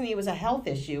 and it was a health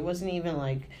issue. It wasn't even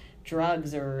like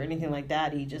drugs or anything like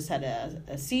that. He just had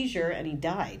a seizure and he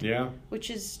died. Yeah. Which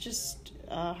is just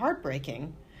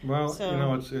heartbreaking. Well, So-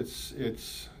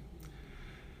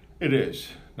 it is,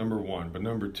 number one. But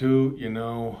number two,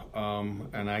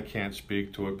 and I can't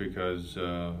speak to it because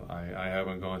I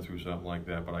haven't gone through something like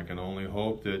that, but I can only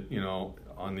hope that,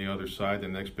 on the other side, the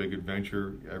next big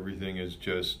adventure, everything is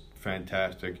just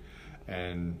fantastic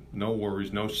and no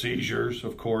worries, no seizures,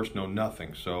 of course, no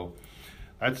nothing. So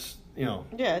that's,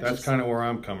 that's just kind of where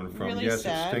I'm coming from. really Yes,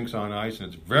 sad. it stinks on ice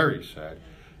and it's very sad.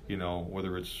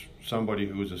 Whether it's somebody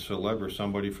who's a celeb or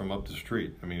somebody from up the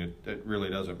street. I mean, it really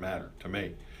doesn't matter to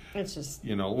me. It's just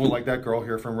Like that girl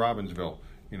here from Robbinsville.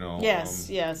 yes,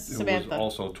 who Samantha was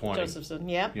also 20. Josephson.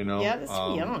 Yeah, Yeah, that's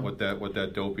too young. with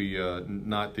that dopey,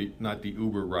 not the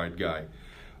Uber ride guy.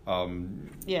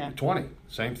 Yeah, 20,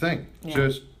 same thing. Yeah.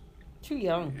 Just, too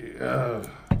young.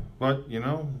 but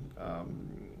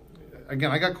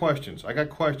again, I got questions. I got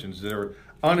questions that are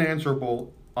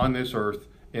unanswerable on this earth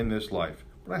in this life.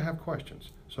 But I have questions.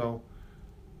 So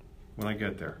when I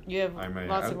get there, You have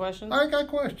lots of questions? I got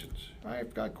questions.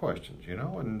 I've got questions,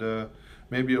 and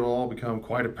maybe it'll all become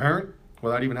quite apparent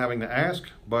without even having to ask.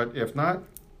 But if not,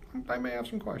 I may have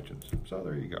some questions. So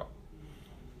there you go.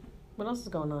 What else is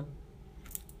going on?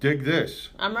 Dig this.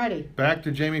 I'm ready. Back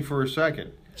to Jamie for a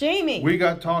second. Jamie. We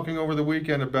got talking over the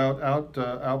weekend about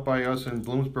out by us in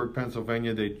Bloomsburg,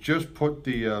 Pennsylvania. They just put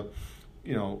the,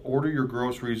 order your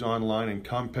groceries online and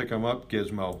come pick them up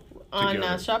gizmo On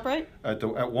together ShopRite? at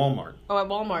Walmart. Oh, at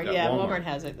Walmart. At Yeah, Walmart. Walmart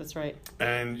has it. That's right.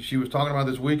 And she was talking about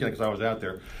this weekend because I was out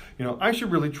there. You know, I should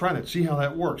really try that, see how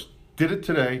that works. Did it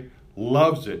today.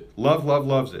 Loves it.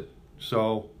 Loves it.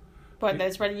 So. But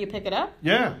that's ready to pick it up?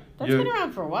 Yeah. That's been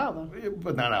around for a while, though.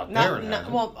 But not out there. It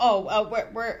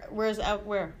hasn't. Where's out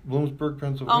where? Bloomsburg,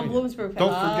 Pennsylvania. Oh, Bloomsburg.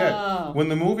 Don't forget, Oh. when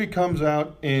the movie comes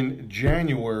out in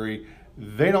January,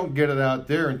 they don't get it out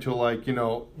there until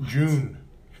June.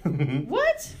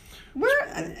 What?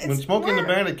 When Smokey and the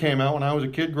Bandit came out when I was a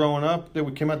kid growing up, they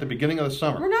came out the beginning of the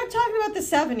summer. We're not talking about the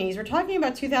 70s. We're talking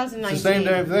about 2019. It's the same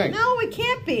damn thing. No, it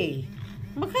can't be.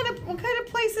 What kind of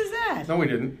place is that? No, we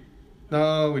didn't.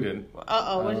 Uh-oh.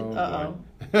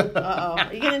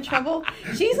 Are you getting in trouble?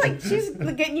 She's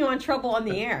getting you in trouble on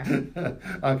the air.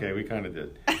 Okay, we kind of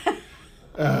did.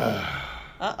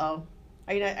 Uh-oh.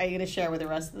 Are you going to share with the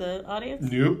rest of the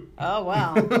audience? Nope. Oh,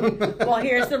 wow. Well,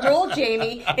 here's the rule,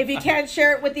 Jamie. If you can't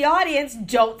share it with the audience,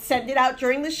 don't send it out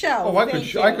during the show. Oh, I could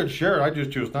share it. I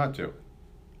just choose not to.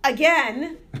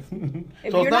 Again,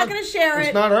 if you're not going to share it...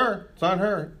 It's not her. It's on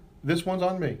her. This one's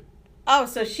on me. Oh,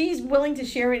 so she's willing to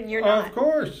share it and you're not? Of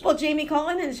course. Well, Jamie, call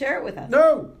in and share it with us.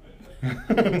 No.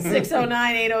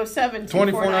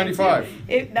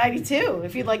 609-807-2495. 92,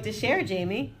 if you'd like to share,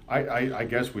 Jamie. I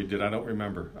guess we did. I don't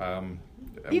remember.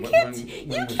 You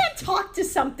can't talk to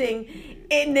something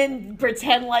and then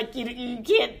pretend like you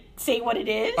can't say what it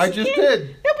is. I just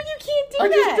did. No, but you can't do that. I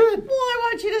just did. Well, I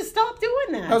want you to stop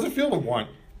doing that. How's it feel to want?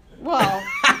 Well,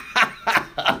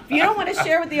 if you don't want to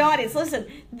share with the audience, listen,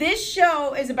 this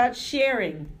show is about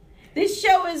sharing. This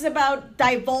show is about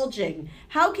divulging.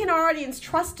 How can our audience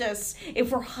trust us if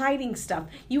we're hiding stuff?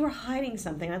 You are hiding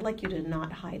something. I'd like you to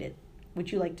not hide it.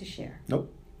 Would you like to share?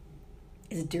 Nope.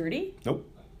 Is it dirty? Nope.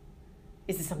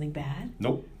 Is it something bad?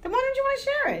 Nope. Then why don't you want to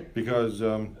share it? Because, Is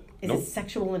nope. it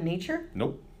sexual in nature?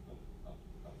 Nope.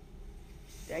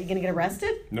 Are you going to get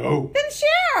arrested? No. Then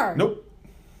share. Nope.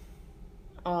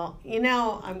 Oh, I'm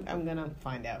going to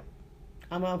find out.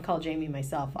 I'm going to call Jamie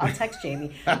myself. I'll text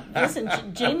Jamie. Listen,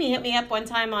 Jamie hit me up one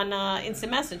time on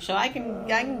instant message, so I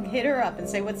can hit her up and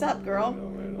say, "What's up, girl?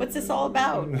 What's this all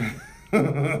about?"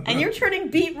 And you're turning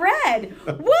beet red.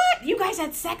 What? You guys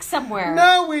had sex somewhere?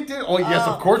 No, we did. Oh, yes,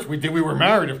 of course we did. We were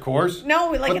married, of course. No,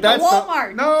 like But at the that's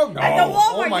Walmart. No. At the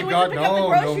Walmart. Oh, my you God, went to pick up the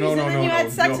groceries and then you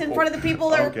had sex in front of the people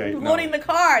that were loading the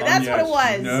car. That's what it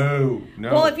was. No.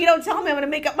 Well, if you don't tell me, I'm going to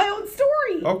make up my own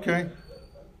story. Okay.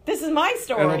 This is my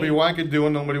story. It'll be wackadoo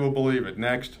and nobody will believe it.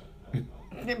 Next.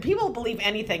 People believe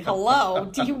anything. Hello?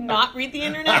 Do you not read the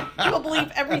internet? People believe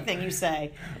everything you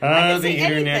say. The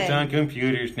internet's on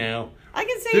computers now. I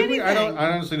can say Did anything. we?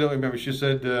 I honestly don't remember. She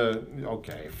said,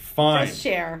 okay, fine. Just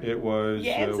share. It was...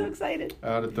 Yeah, I'm so excited.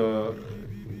 Out at the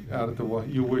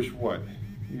you wish what?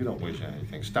 You don't wish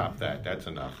anything. Stop that. That's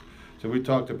enough. So we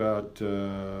talked about,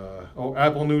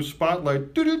 Apple News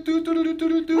Spotlight. Wait, I don't want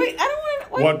to...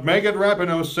 What Megan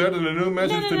Rapinoe said in a new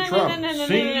message to Trump.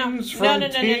 Scenes from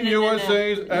Team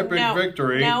USA's epic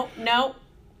victory. No.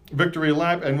 Victory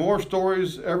lap and more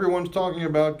stories everyone's talking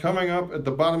about coming up at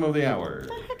the bottom of the hour. What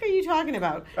the heck are you talking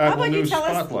about? Apple How about News you tell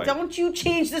Spotlight. us, don't you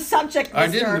change the subject, mister? I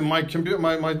didn't. My computer,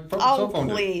 my cell phone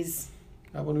did. Please.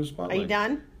 Apple News Spotlight. Are you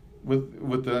done?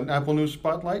 With the Apple News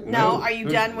Spotlight? No. Are you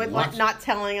done with lots. not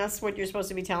telling us what you're supposed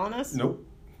to be telling us? Nope.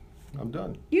 I'm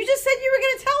done. You just said you were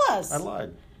going to tell us. I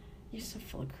lied. You're so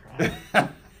full of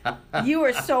crap. You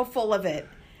are so full of it.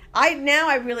 I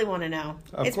really want to know.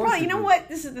 It's course probably, you do. what?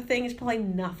 This is the thing. It's probably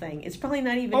nothing. It's probably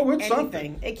not even it's anything.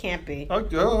 something. It can't be. Oh,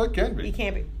 it can be. It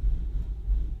can't be.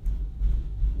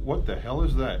 What the hell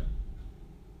is that?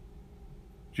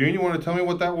 Gene, you want to tell me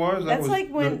what that was? That's was like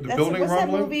when the building what's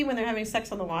rumbling? that movie when they're having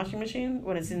sex on the washing machine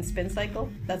when it's in spin cycle?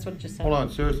 That's what it just said. Hold on,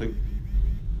 seriously.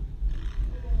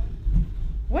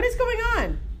 What is going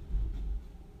on?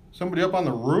 Somebody up on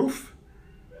the roof?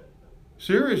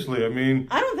 Seriously, I mean,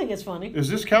 I don't think it's funny. is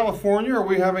this California? Are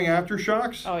we having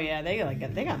aftershocks? Oh yeah, they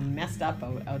got messed up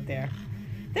out there.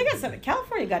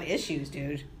 California got issues,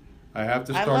 dude. I have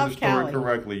to I start love the story Cali.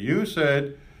 correctly. You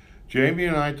said Jamie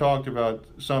and I talked about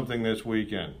something this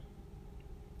weekend.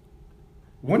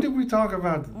 When did we talk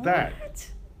about that?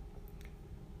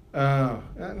 What?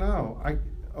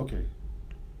 Okay.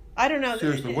 I don't know.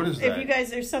 Seriously, what is If that? you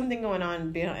guys, there's something going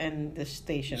on in the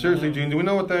station. Seriously, Gene, do we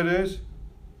know what that is?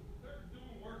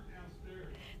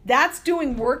 That's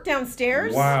doing work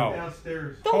downstairs? Wow.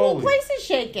 Downstairs. The whole Holy- place is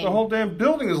shaking. The whole damn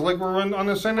building is like we're on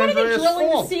the San What are they Andreas drilling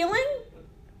the Fault. ceiling?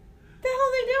 The hell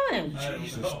are they doing? I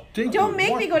don't know. Stinky. Don't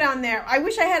make What? me go down there. I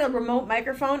wish I had a remote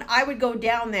microphone. I would go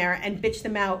down there and bitch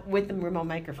them out with the remote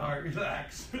microphone. All right,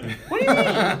 relax. What do you mean?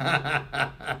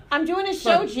 I'm doing a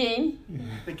show, Gene.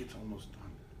 I think it's almost done.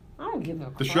 I don't give a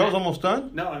crap. The show's almost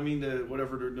done? No, I mean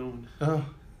whatever they're doing.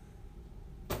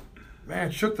 Man,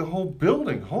 it shook the whole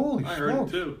building. Holy I heard it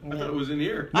smokes. too. I thought it was in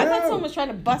here. I thought No. someone was trying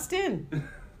to bust in.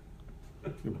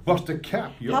 You bust a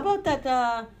cap. Yo. How about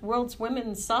that World's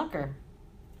Women's Soccer?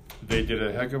 They did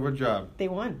a heck of a job. They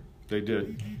won. They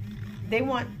did. They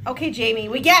won. Okay, Jamie,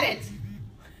 we get it.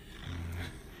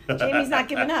 Jamie's not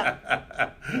giving up.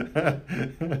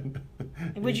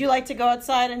 Would you like to go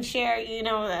outside and share,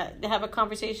 have a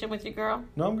conversation with your girl?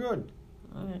 No, I'm good.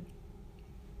 All right.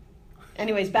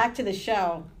 Anyways, back to the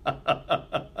show.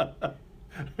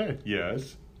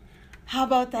 Yes. How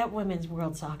about that Women's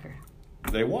World Soccer?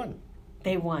 They won.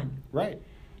 They won. Right.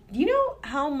 Do you know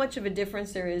how much of a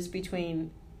difference there is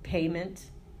between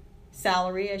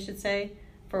salary, I should say,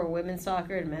 for women's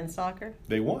soccer and men's soccer?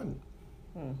 They won.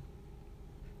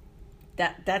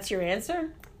 That's your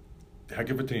answer? Heck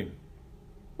of a team.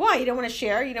 Why? You don't want to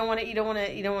share? You don't want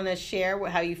to share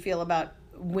how you feel about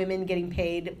women getting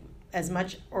paid as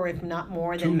much or if not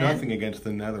more than men? 2-0 against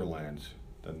the Netherlands.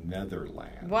 The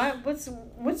Netherlands.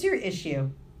 What's your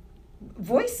issue?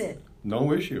 Voice it.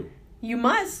 No issue. You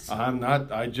must. I'm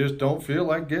not. I just don't feel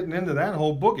like getting into that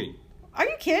whole boogie. Are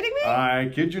you kidding me? I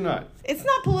kid you not. It's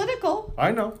not political.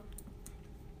 I know.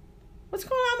 What's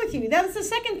going on with you? That's the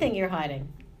second thing you're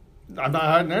hiding. I'm not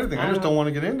hiding anything. I just don't want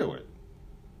to get into it.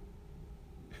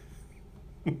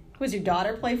 Was your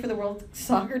daughter play for the World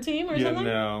Soccer team or something?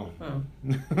 No. Oh.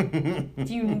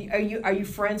 Are you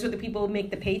friends with the people who make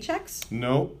the paychecks?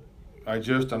 No.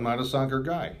 I'm not a soccer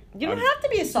guy. You don't have to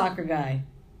be a soccer guy.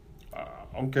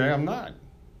 Okay, I'm not.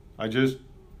 Why are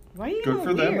you Good getting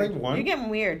for them, weird? they won. You're getting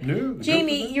weird. No,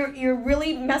 Jamie, you're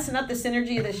really messing up the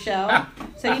synergy of the show.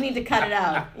 So you need to cut it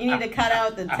out. You need to cut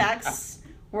out the texts.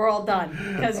 We're all done.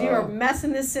 Because you are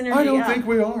messing this synergy up. I don't think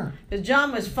we are. Because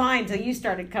John was fine till you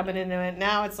started coming into it.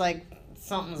 Now it's like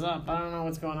something's up. I don't know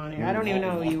what's going on here. I don't even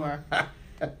know who you are.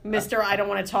 Mr. I don't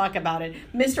want to talk about it.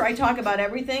 Mr. I talk about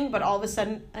everything, but all of a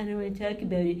sudden, I don't want to talk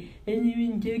about it. I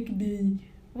don't want to talk about it.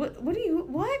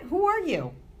 What? Who are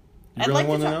you? You really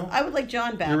want to know? I would like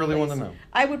John back. You really please. want to know?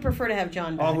 I would prefer to have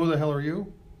John back. Oh, who the hell are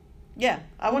you? Yeah,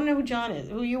 I want to know who John is.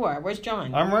 Who you are? Where's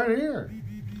John? I'm right here.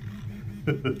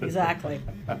 Exactly.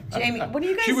 Jamie, what do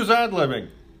you guys... She was ad-libbing.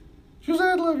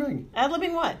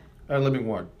 Ad-libbing what? Ad-libbing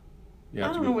what? Yeah,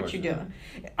 I don't know what you're doing.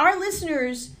 Our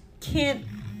listeners can't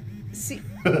see...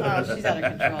 Oh, she's out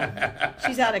of control.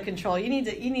 She's out of control. You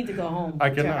need to go home I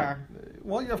to cannot. her.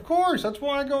 Well, yeah, of course. That's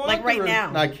why I go Like out right there.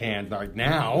 now. I can't right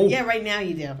now. Yeah, right now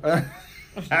you do.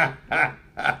 Because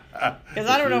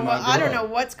I don't know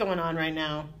what's going on right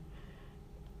now.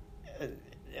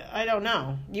 I don't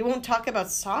know. You won't talk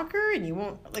about soccer, and you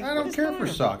won't like. I don't care for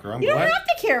soccer. You don't have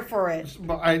to care for it.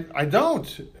 But I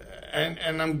don't,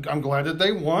 and I'm glad that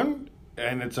they won,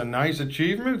 and it's a nice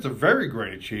achievement. It's a very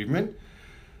great achievement.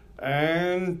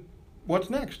 And what's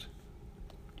next?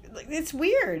 It's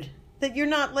weird that you're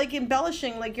not like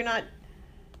embellishing. Like you're not.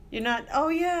 Oh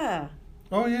yeah.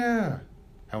 Oh yeah.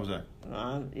 How was that?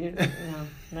 Now.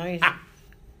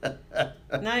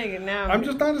 I'm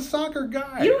just not a soccer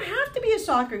guy. You don't have to be a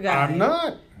soccer guy. I'm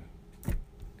not.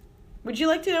 Would you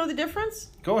like to know the difference?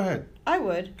 Go ahead. I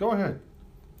would. Go ahead.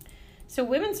 So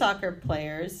women soccer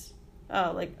players,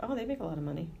 they make a lot of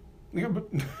money. Yeah,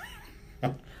 but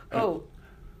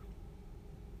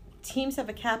teams have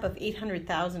a cap of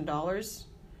 $800,000.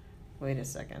 Wait a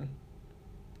second.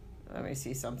 Let me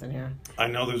see something here. I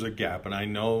know there's a gap, and I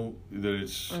know that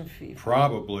it's FIFA.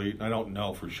 probably, I don't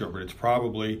know for sure, but it's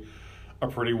probably a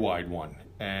pretty wide one.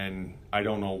 And I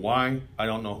don't know why. I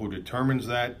don't know who determines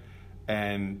that.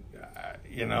 And,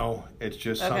 it's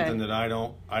just something that I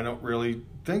don't really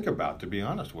think about, to be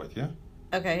honest with you.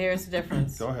 Okay, here's the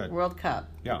difference. Go ahead. World Cup.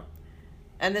 Yeah.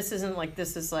 And this is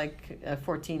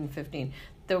 14, 15.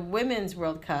 The Women's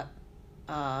World Cup,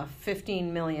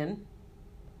 15 million.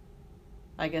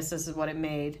 I guess this is what it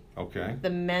made. Okay.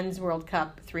 The Men's World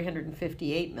Cup,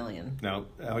 358 million. Now,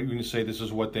 when you say this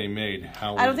is what they made,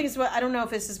 how? I don't know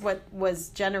if this is what was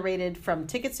generated from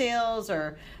ticket sales,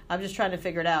 or I'm just trying to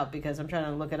figure it out because I'm trying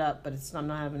to look it up, but I'm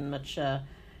not having much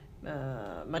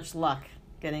luck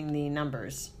getting the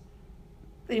numbers.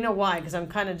 You know why? Because I'm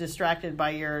kind of distracted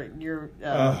by your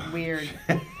weird,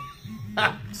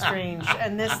 strange,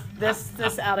 and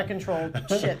this out of control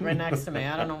shit right next to me.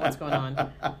 I don't know what's going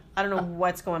on. I don't know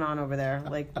what's going on over there.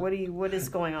 Like, what is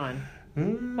going on?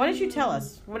 Why don't you tell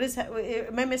us?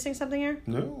 Am I missing something here?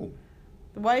 No.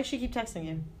 Why does she keep texting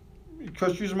you?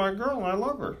 Because she's my girl and I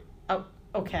love her. Oh,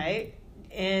 okay.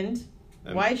 And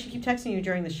why does she keep texting you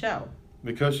during the show?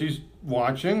 Because she's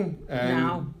watching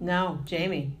and... No,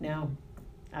 Jamie, no.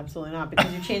 Absolutely not,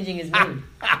 because you're changing his mood.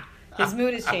 His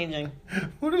mood is changing.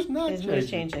 What is not His mood is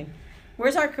changing.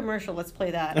 Where's our commercial? Let's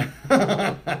play that.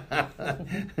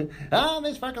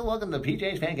 Miss Freckle, welcome to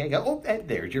PJ's Pancake. Oh, and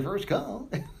there's your first call.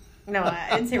 No, I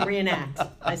didn't say reenact.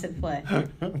 I said play.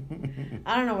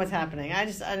 I don't know what's happening. I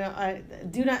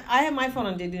have my phone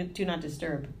on do not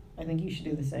disturb. I think you should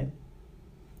do the same.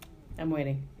 I'm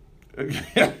waiting. I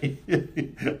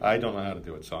don't know how to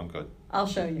do it, so I'm good. I'll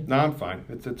show you. No, I'm fine.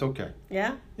 It's okay.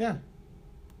 Yeah? Yeah.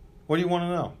 What do you want to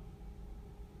know?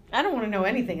 I don't want to know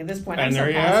anything at this point. And I'm there so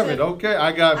you past have it. Okay,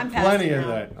 I got I'm past plenty it of now.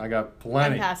 that. I got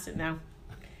plenty. I'm past it now.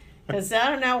 Because I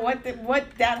don't know what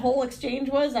that whole exchange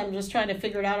was. I'm just trying to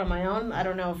figure it out on my own. I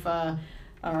don't know if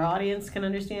our audience can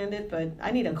understand it, but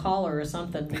I need a caller or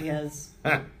something because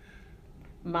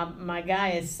my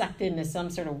guy is sucked into some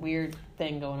sort of weird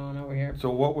thing going on over here. So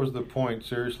what was the point,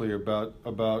 seriously, about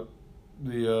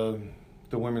the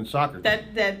women's soccer team?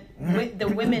 The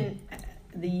women,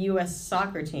 the U.S.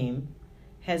 soccer team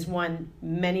has won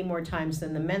many more times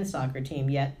than the men's soccer team,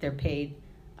 yet they're paid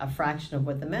a fraction of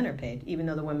what the men are paid, even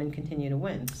though the women continue to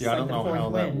win. It's Yeah, I like don't the know how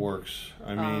fourth that win. works.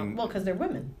 I mean... well, because they're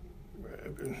women.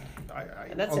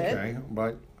 That's it. Okay,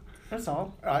 but... That's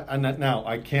all. Now,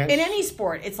 I can't... In any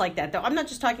sport, it's like that, though. I'm not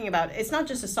just talking about... It's not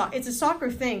just it's a soccer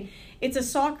thing. It's a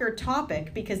soccer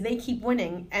topic because they keep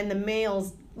winning and the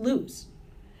males lose.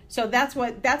 So that's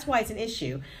why it's an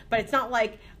issue. But it's not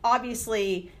like,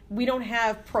 obviously, we don't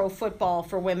have pro football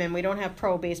for women. We don't have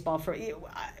pro baseball for...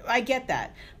 I get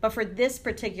that. But for this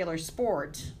particular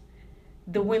sport,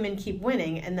 the women keep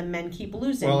winning and the men keep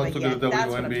losing. Well, let's but look at the yet, that's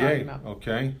what I'm talking WNBA, about.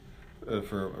 okay?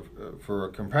 For a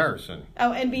comparison.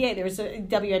 Oh, NBA. There's a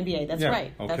WNBA. That's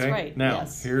right. Okay. That's right. Now,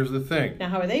 yes. here's the thing. Now,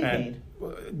 how are they paid?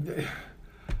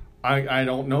 I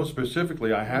don't know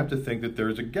specifically. I have to think that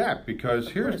there's a gap because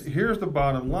here's the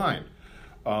bottom line.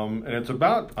 And it's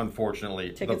about,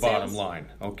 unfortunately, Ticket the bottom sales. line,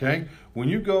 okay? When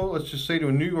you go, let's just say, to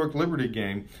a New York Liberty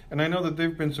game, and I know that there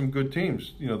have been some good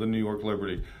teams, the New York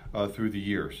Liberty, through the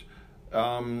years.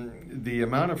 The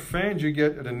amount of fans you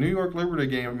get at a New York Liberty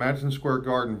game at Madison Square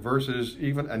Garden versus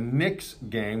even a Knicks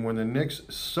game when the Knicks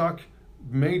suck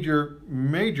major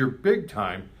big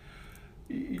time,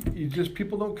 you just,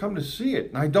 people don't come to see it.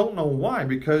 And I don't know why,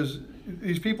 because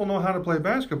these people know how to play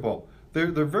basketball.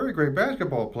 They're very great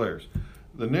basketball players.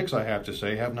 The Knicks, I have to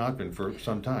say, have not been for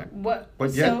some time. But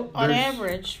yet, so, on there's-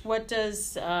 average, what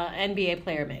does NBA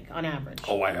player make on average?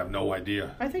 Oh, I have no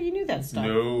idea. I thought you knew that stuff.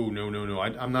 No.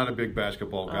 I'm not a big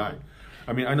basketball guy.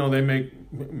 I mean, I know they make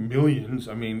millions.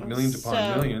 I mean, millions upon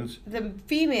millions. The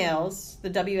females, the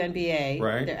WNBA,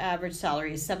 Right. their average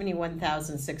salary is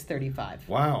 $71,635.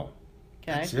 Wow.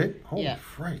 Okay. That's it? Holy Yeah.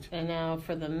 fright. And now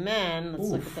for the men, let's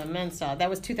look at the men's salary. That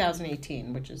was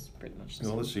 2018, which is pretty much the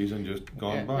Well, same. the season just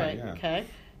gone by, Right. yeah. Okay.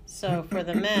 So for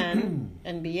the men,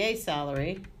 NBA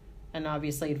salary, and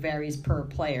obviously it varies per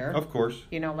player. Of course.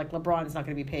 Like LeBron's not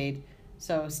going to be paid.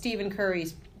 So Stephen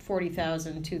Curry's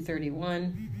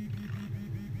 $40,231.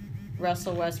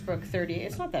 Russell Westbrook 30.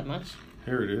 It's not that much.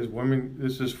 Here it is. Women.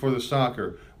 This is for the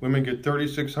soccer. Women get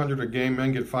 $3,600 a game.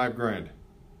 Men get $5,000.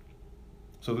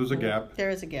 So there's a gap. There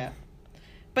is a gap,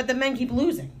 but the men keep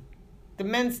losing. The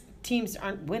men's teams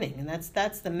aren't winning, and that's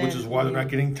the men. Which is why they're not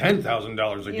getting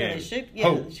 $10,000 a Yeah, game. they should.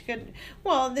 Yeah, they should.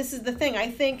 Well, this is the thing. I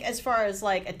think as far as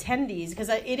like attendees, because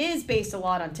it is based a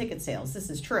lot on ticket sales. This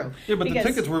is true. Yeah, but because, the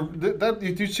tickets were.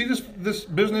 Did you see this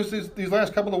business these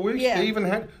last couple of weeks? Yeah. They even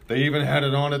had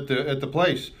it on at the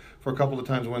place for a couple of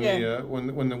times when Yeah.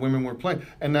 when the women were playing.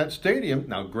 And that stadium.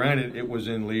 Now, granted, it was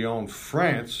in Lyon,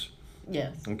 France.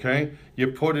 Yes. Okay, you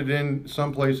put it in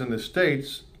someplace in the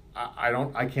States.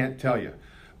 I can't tell you,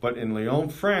 but in Lyon,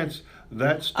 France,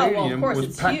 that stadium course, was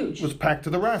it's packed. huge. Was packed to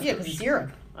the rafters. Yeah, because it's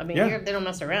Europe. I mean, Yeah. Europe, they don't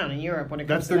mess around in Europe when it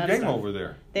comes That's to their that game stuff. over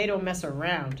there. They don't mess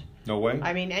around. No way.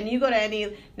 I mean, and you go to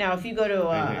if you go to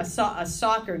a Mhm.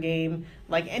 soccer game,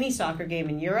 like any soccer game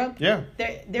in Europe, Yeah.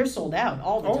 they're sold out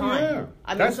all the Oh, time. yeah.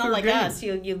 I mean, That's it's not their like game. us.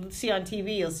 You see on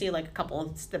TV, you'll see like a couple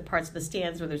of the parts of the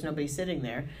stands where there's nobody sitting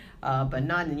there, but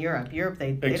not in Europe. Europe,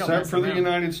 they don't Except mess for the around.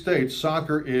 United States,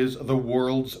 soccer is the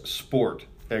world's sport.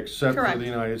 Except Correct. for the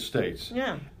United States.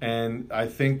 Yeah. And I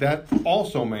think that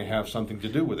also may have something to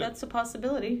do with it. That's a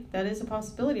possibility. That is a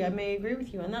possibility. I may agree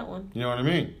with you on that one. You know what I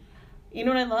mean? You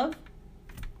know what I love?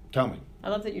 Tell me. I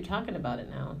love that you're talking about it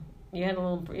now. You had a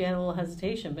little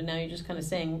hesitation, but now you're just kind of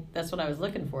saying that's what I was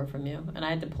looking for from you, and I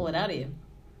had to pull it out of you.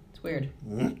 It's weird.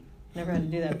 Never had to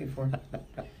do that before.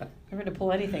 Never had to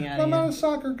pull anything out I'm of not a you.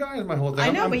 soccer guy. Is my whole thing.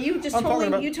 I know, I'm- but you just I'm talking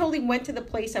about- you totally went to the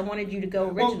place I wanted you to go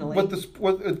originally. Well,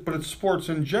 but it's sports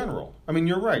in general. I mean,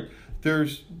 you're right.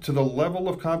 There's to the level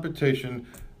of competition.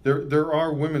 There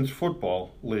are women's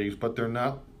football leagues, but they're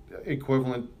not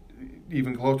equivalent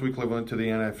even close to equivalent to the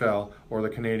NFL or the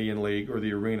Canadian League or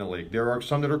the Arena League. There are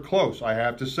some that are close, I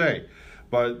have to say.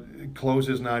 But close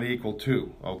is not equal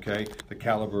to, okay, the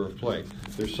caliber of play.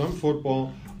 There's some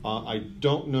football. I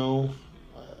don't know.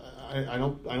 I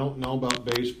don't know about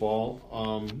baseball,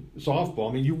 softball.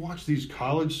 I mean, you watch these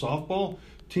college softball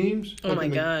teams. Oh my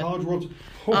God! College Worlds.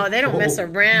 Oh, they don't mess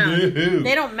around. No.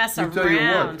 They don't mess I around. tell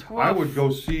you what, I would go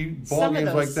see ball Some of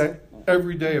games like those. that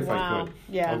every day if I Wow. could.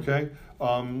 Yeah. Okay.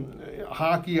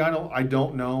 Hockey, I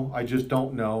don't know. I just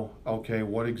don't know. Okay,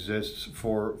 what exists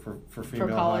for female For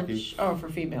hockey? college, oh, for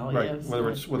female, Right. yeah,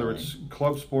 Whether it's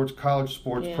club sports, college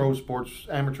sports, Yeah. pro sports,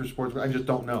 amateur sports, I just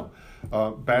don't know.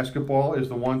 Basketball is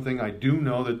the one thing I do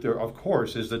know that there, of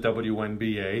course, is the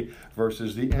WNBA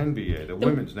versus the NBA, the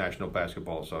Women's National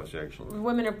Basketball Association.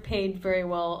 Women are paid very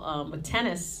well with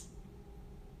tennis.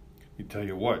 You tell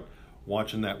you what,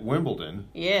 watching that Wimbledon,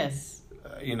 Yes.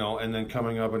 And then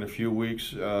coming up in a few weeks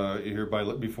here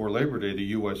before Labor Day, the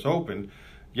U.S. Open.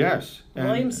 Yes, and,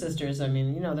 Williams sisters. I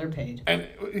mean, they're paid. And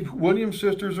Williams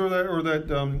sisters, or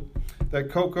that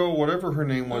Coco, whatever her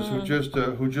name was, who just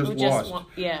lost.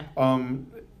 Yeah.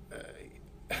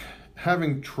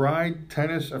 Having tried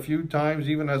tennis a few times,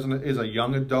 even as a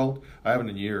young adult, I haven't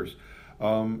in years.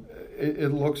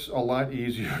 It looks a lot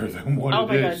easier than what it is. Oh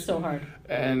my God, it's so hard.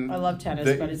 And I love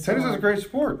tennis, but it's tennis so is a hard. great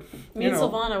sport. Me and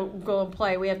Silvana go and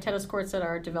play. We have tennis courts at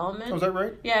our development. Oh, is that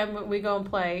right? Yeah, and we go and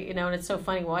play, and it's so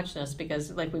funny watching us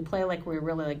because we play like we're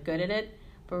really good at it,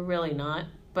 but we're really not.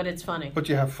 But it's funny. But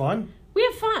you have fun. We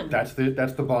have fun. That's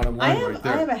the bottom line right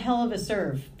there. I have a hell of a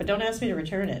serve, but don't ask me to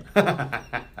return it.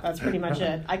 That's pretty much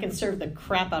it. I can serve the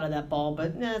crap out of that ball,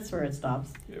 but that's where it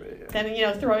stops. Then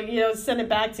send it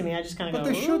back to me. I just kind of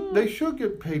But go. they should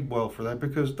get paid well for that,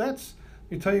 because that's,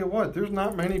 you tell you what, there's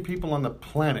not many people on the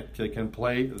planet that can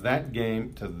play that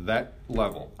game to that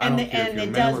level. And I don't care if you're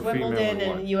it male does or female Wimbledon or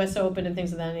what. and U.S. Open and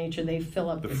things of that nature. They fill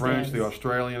up The the French, stands. the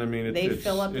Australian. I mean, They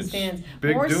fill up the it's stands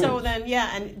big more so doings. than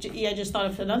I just thought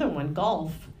of another one.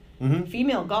 Golf. Mhm.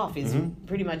 Female golf is Mhm.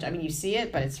 pretty much. I mean, you see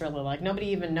it, but it's really nobody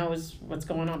even knows what's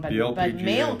going on. But The LPGA.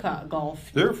 male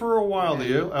golf. There for a while,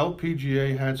 the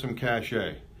LPGA had some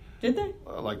cachet. Did they?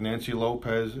 Like Nancy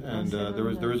Lopez, and there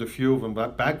Lopez. was a few of them.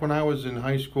 But back when I was in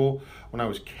high school, when I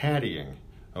was caddying,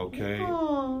 okay,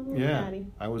 Oh, little yeah, caddy.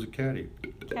 I was a caddy.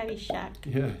 Caddy shack.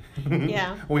 Yeah.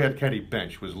 Yeah. We had caddy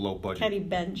bench, was low budget. Caddy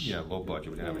bench. Yeah, low budget.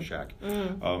 We didn't have a shack.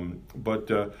 Mm.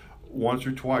 But once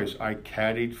or twice I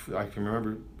caddied. I can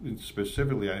remember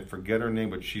specifically. I forget her name,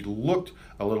 but she looked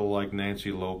a little like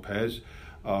Nancy Lopez,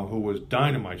 who was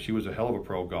dynamite. She was a hell of a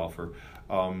pro golfer,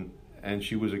 and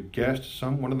she was a guest.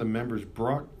 One of the members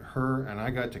brought her, and I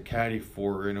got to caddy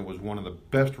for her, and it was one of the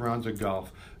best rounds of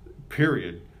golf,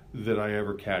 period, that I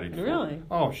ever caddied for. Really?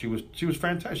 Oh, she was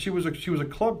fantastic. She was a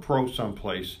club pro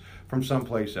from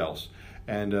someplace else.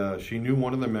 And she knew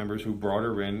one of the members who brought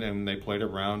her in, and they played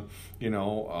around, she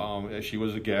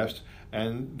was a guest,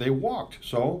 and they walked.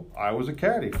 So I was a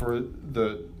caddy for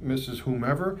the Mrs.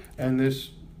 Whomever and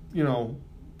this,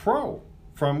 pro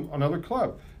from another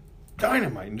club.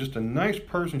 Dynamite, and just a nice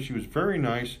person. She was very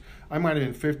nice. I might have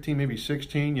been 15, maybe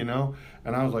 16, and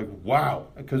I was like, wow,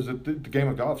 because the game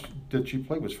of golf that she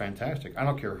played was fantastic. I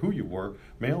don't care who you were,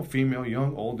 male, female,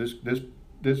 young, old, this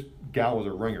gal was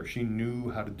a ringer. She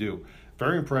knew how to do.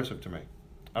 Very impressive to me.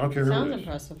 I don't care who it is. Sounds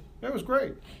impressive. It was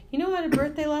great. You know who had a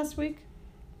birthday last week?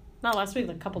 Not last week,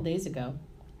 like a couple days ago.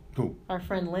 Who? Our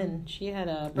friend Lynn. She had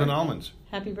a birthday. Lynn Almonds.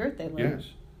 Happy birthday, Lynn. Yes.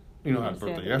 You know, had a Yes,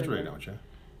 birthday happy yesterday, birthday. don't you?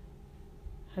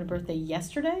 Had a birthday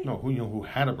yesterday? No, who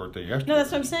had a birthday yesterday? No,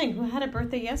 that's what I'm saying. Who had a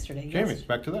birthday yesterday? Jamie, Yes.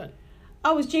 back to that.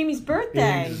 Oh, it was Jamie's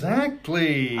birthday.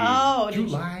 Exactly. Oh, did you-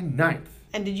 July 9th.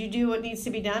 And did you do what needs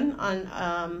to be done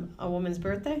on a woman's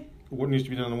birthday? What needs to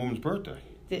be done on a woman's birthday?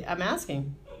 I'm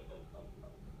asking.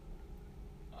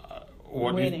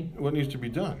 What Waiting. What needs to be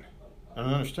done? I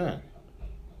don't understand.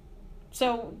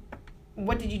 So,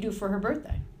 what did you do for her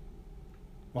birthday?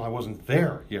 Well, I wasn't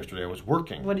there yesterday. I was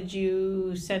working. What did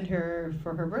you send her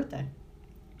for her birthday?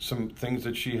 Some things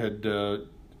that she had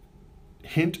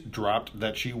hint dropped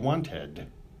that she wanted.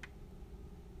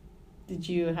 Did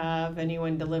you have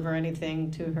anyone deliver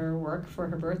anything to her work for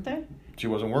her birthday? She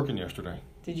wasn't working yesterday.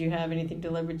 Did you have anything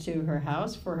delivered to her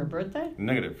house for her birthday?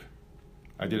 Negative.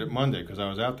 I did it Monday because I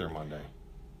was out there Monday.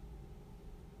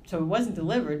 So it wasn't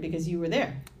delivered because you were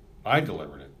there. I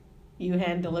delivered it. You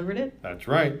hand delivered it? That's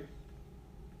right.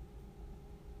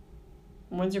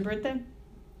 When's her birthday?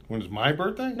 When's my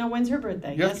birthday? No, when's her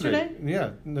birthday? Yesterday.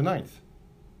 Yeah, the 9th.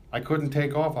 I couldn't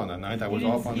take off on the 9th. I was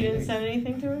off on the You didn't 8th. send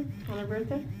anything to her on her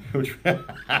birthday?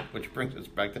 Which brings us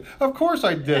back to... Of course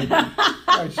I did.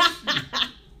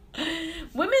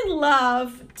 Women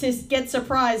love to get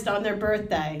surprised on their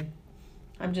birthday.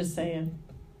 I'm just saying.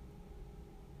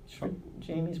 Sure,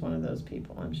 Jamie's one of those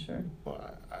people, I'm sure.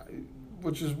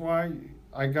 Which is why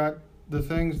I got the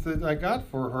things that I got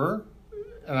for her,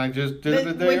 and I just did it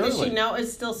a day early. Does she know?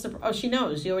 It's still. Oh, she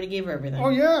knows. You already gave her everything. Oh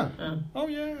yeah. Oh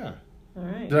yeah. All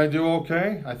right. Did I do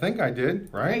okay? I think I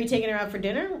did. Right. Are you taking her out for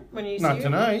dinner when you see Not her?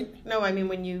 tonight. No, I mean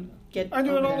when you get. I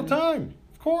do it all the time.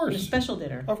 Of course. A special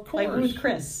dinner. Of course. Like Ruth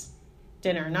Chris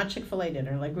dinner, not Chick-fil-A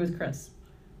dinner, like Ruth Chris.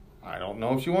 I don't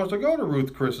know if she wants to go to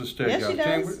Ruth Chris's steakhouse. Yes, she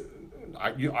does.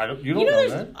 You don't know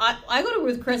that. I go to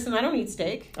Ruth Chris and I don't eat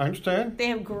steak. I understand. They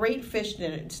have great fish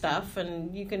stuff,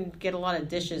 and you can get a lot of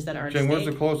dishes that aren't Jane, steak. where's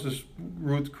the closest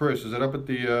Ruth Chris? Is it up at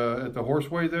the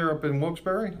Horseway there, up in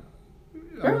Wilkes-Barre?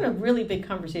 We're having a really big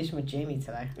conversation with Jamie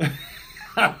today.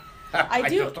 I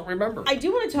just don't remember. I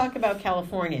do want to talk about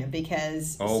California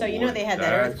because you know they had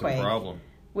that earthquake, a problem.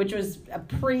 Which was a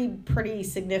pretty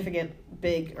significant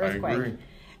big earthquake. I agree.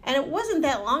 And it wasn't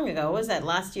that long ago. Was that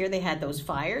last year they had those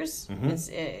fires?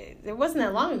 Mm-hmm. It wasn't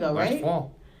that long ago, right? Last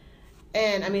fall.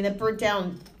 And I mean, that burnt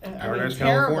down Paradise,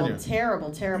 California.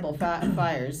 terrible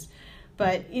fires.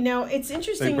 But you know, it's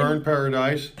interesting. They burned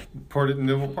Paradise, put it in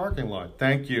the parking lot.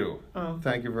 Thank you. Oh.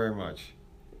 Thank you very much.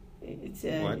 It's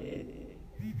what?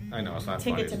 I know it's not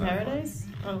funny. Ticket to Paradise.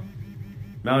 Oh.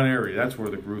 Mount Airy. That's where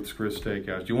the Ruth's Chris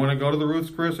Steakhouse. Do you want to go to the Ruth's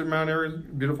Chris at Mount Airy,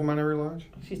 beautiful Mount Airy Lodge?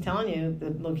 She's telling you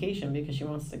the location because she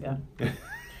wants to go.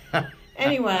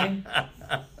 Anyway,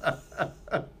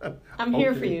 I'm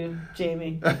here for you,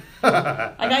 Jamie.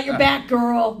 I got your back,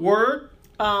 girl. Word.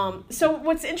 So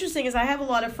what's interesting is I have a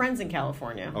lot of friends in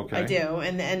California. Okay. I do,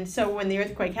 and so when the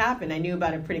earthquake happened, I knew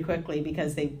about it pretty quickly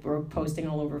because they were posting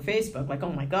all over Facebook, like,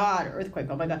 "Oh my God, earthquake!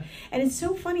 Oh my God!" And it's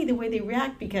so funny the way they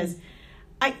react because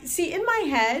I see in my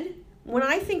head when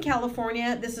I think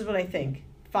California, this is what I think: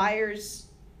 fires,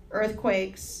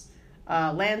 earthquakes,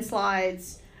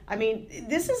 landslides. I mean,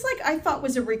 this is like I thought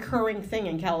was a recurring thing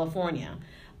in California,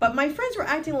 but my friends were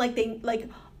acting like.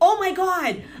 Oh my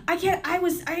God,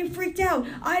 I freaked out.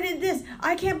 I did this.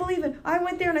 I can't believe it. I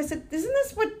went there and I said, isn't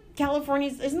this what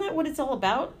isn't that what it's all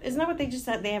about? Isn't that what they just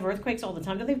said? They have earthquakes all the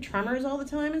time. Do they have tremors all the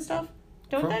time and stuff?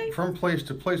 Don't they? From place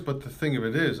to place, but the thing of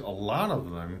it is, a lot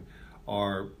of them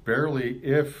are barely,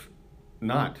 if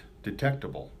not,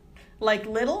 detectable. Like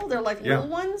little? They're like little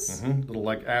ones? Mm-hmm. Little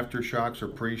like aftershocks or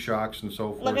pre-shocks and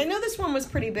so forth. Look, I know this one was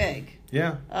pretty big.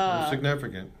 Yeah,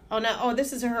 significant. Oh,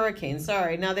 this is a hurricane.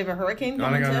 Sorry. Now they have a hurricane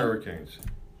coming Now they got too? hurricanes.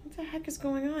 What the heck is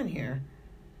going on here?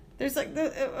 There's like,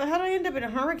 how do I end up in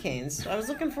hurricanes? I was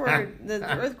looking for the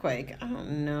earthquake. I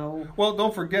don't know. Well,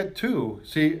 don't forget too,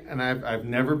 see, and I've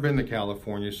never been to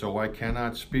California, so I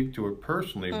cannot speak to it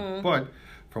personally, but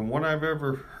from what I've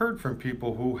ever heard from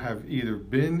people who have either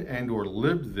been and or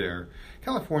lived there,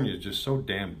 California is just so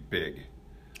damn big.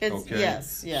 Okay.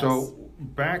 Yes. So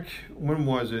back, when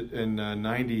was it, in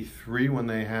 93 when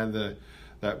they had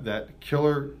that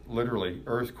killer, literally,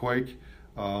 earthquake,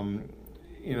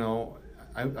 you know,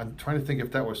 I'm trying to think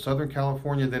if that was Southern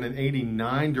California. Then in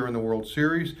 89 during the World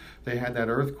Series, they had that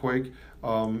earthquake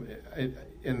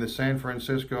in the San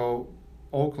Francisco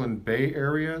Oakland Bay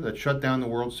area that shut down the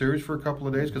World Series for a couple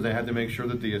of days because they had to make sure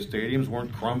that the stadiums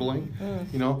weren't crumbling,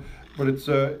 you know. But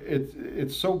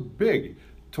it's so big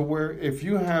to where if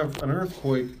you have an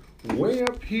earthquake way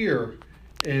up here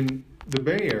in the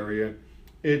Bay Area,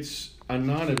 it's a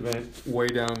non-event way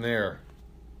down there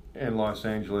in Los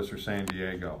Angeles or San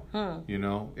Diego. You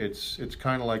know, it's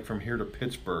kind of like from here to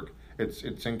Pittsburgh. It's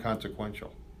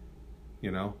inconsequential,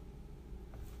 you know.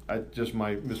 Just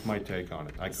my take on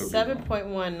it. I could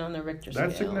 7.1 on the Richter scale.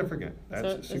 That's significant.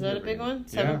 Is that a big one?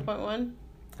 7.1?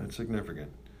 That's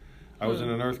significant. I was in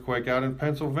an earthquake out in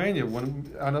Pennsylvania.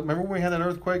 Remember when we had an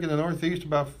earthquake in the Northeast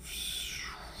about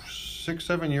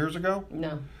 6-7 years ago?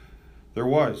 No. There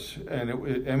was, and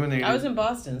it emanated. I was in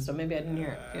Boston, so maybe I didn't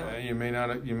hear it. You may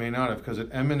not have, because it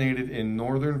emanated in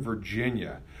Northern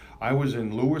Virginia. I was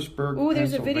in Lewisburg, Pennsylvania.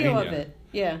 There's a video of it.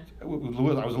 Yeah. I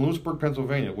was in Lewisburg,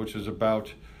 Pennsylvania, which is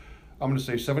about, I'm going to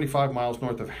say 75 miles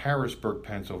north of Harrisburg,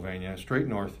 Pennsylvania, straight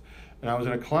north. And I was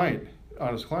on a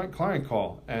client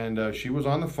call, and she was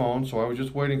on the phone, so I was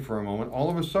just waiting for a moment. All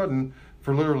of a sudden,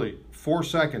 for literally 4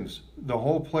 seconds, the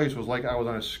whole place was like I was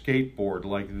on a skateboard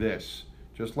like this,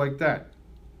 just like that.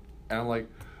 And I'm like,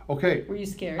 okay. Were you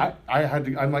scared?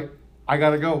 I'm like, I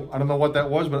got to go. I don't know what that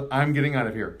was, but I'm getting out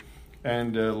of here.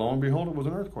 And lo and behold, it was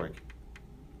an earthquake.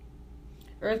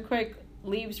 Earthquake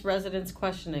leaves residents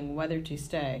questioning whether to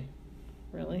stay.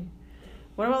 Really?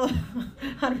 What about...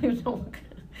 I don't even know.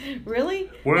 Really?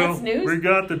 Well, that's news? We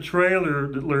got the trailer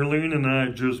that Lurleen and I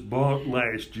just bought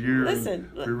last year.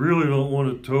 Listen. We really don't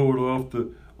want to tow it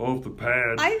off the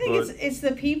pad. I think but, it's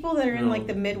the people that are in you like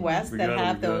the know, Midwest we that gotta-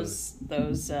 have we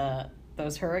gotta-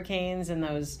 those hurricanes and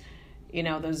those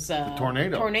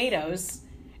tornadoes.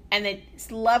 and it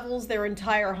levels their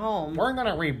entire home. We're going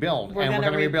to rebuild, We're and we're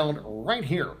gonna going to rebuild right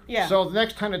here. Yeah. So the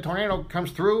next time the tornado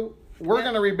comes through, we're Yeah.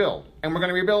 going to rebuild, and we're going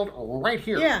to rebuild right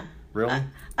here. Yeah. Really?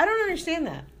 I don't understand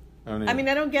that. I don't I mean,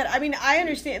 I don't get. I mean, I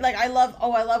understand. Like, I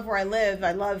love where I live.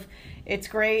 I love. It's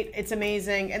great. It's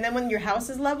amazing. And then when your house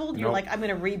is leveled, you're Nope. like, I'm going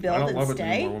to I rebuild don't and love it stay.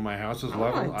 anymore. When my house is I don't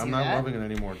level, wanna I'm do not that. loving it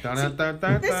anymore.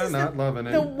 This is Not loving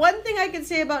it. The one thing I can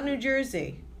say about New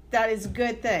Jersey that is a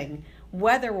good thing,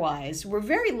 weather-wise, we're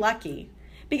very lucky.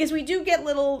 Because we do get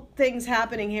little things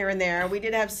happening here and there. We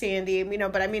did have Sandy,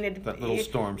 but I mean it. That little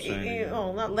storm, Sandy.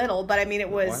 Oh, not little, but I mean it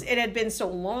was. What? It had been so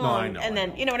long, No, I know, and I then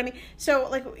know. you know what I mean. So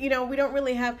we don't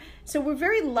really have. So we're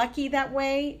very lucky that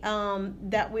way.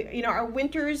 That we, our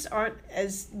winters aren't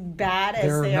as bad as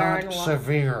They're they are in not a lot.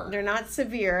 severe. They're not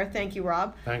severe. Thank you,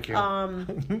 Rob. Thank you.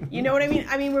 You know what I mean?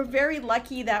 I mean, we're very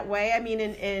lucky that way. I mean,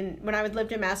 in when I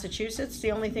lived in Massachusetts,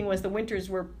 the only thing was the winters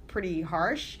were pretty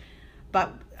harsh.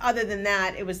 But other than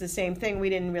that, it was the same thing. We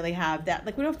didn't really have that.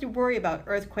 Like, we don't have to worry about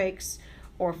earthquakes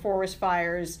or forest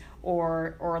fires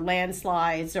or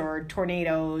landslides or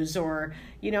tornadoes or,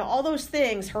 all those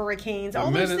things, hurricanes, all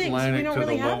The those things. We Mid-Atlantic don't to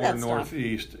really the have lower that stuff.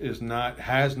 Northeast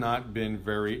has not been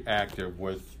very active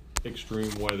with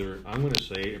extreme weather. I'm going to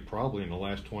say probably in the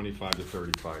last 25 to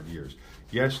 35 years.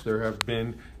 Yes, there have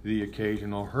been the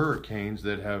occasional hurricanes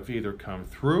that have either come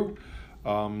through,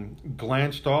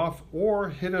 glanced off, or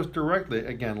hit us directly,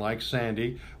 again, like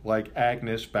Sandy, like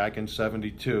Agnes back in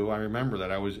 72. I remember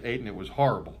that. I was 8 and it was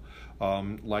horrible.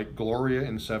 Like Gloria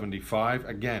in 75,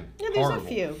 again, Yeah, there's horrible. a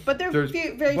few, but they're There's-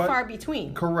 very but- far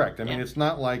between. Correct. I mean, Yeah. it's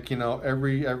not like,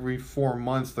 every 4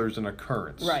 months there's an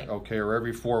occurrence. Right. Okay, or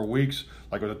every 4 weeks,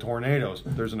 like with the tornadoes,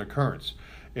 there's an occurrence.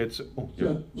 It's. Oh,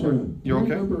 Yeah, Sharon, You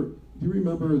okay? Do you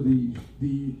remember the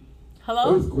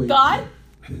Hello? Earthquake. God?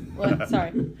 What?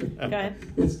 Sorry. Go ahead.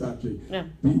 It's Dr. Yeah.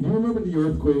 Do you remember the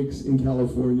earthquakes in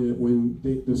California when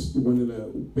one of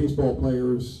the baseball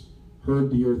players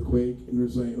heard the earthquake and they're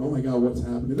saying, "Oh my God, what's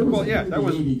happening?" It was well, like yeah, in that the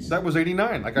was 80s. that was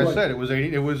 89. Like I Right. said, it was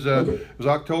 80. It was Okay. it was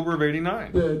October of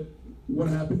 89. What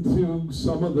happened to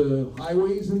some of the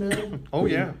highways in there? Oh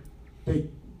yeah. They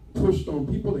pushed on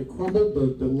people. They crumbled.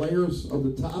 The layers of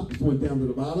the top just went down to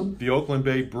the bottom. The Oakland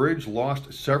Bay Bridge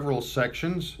lost several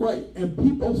sections. Right, and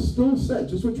people still said,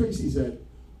 just what Tracy said,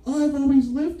 "I've always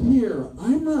lived here.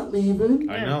 I'm not leaving."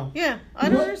 I know. Yeah, I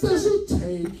don't What understand. does it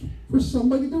take for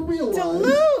somebody to realize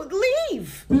To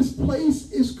leave. this place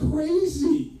is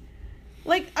crazy?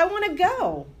 Like, I want to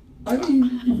go. I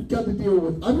mean, you've got to deal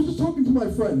with. I was just talking to my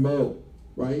friend Mo,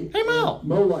 right? Hey, Mo.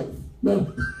 Mo Life.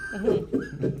 No,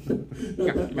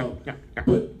 not that Mo.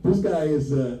 But this guy is.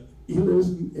 He lives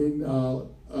in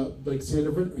like San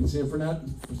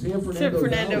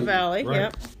Fernando Valley. Right.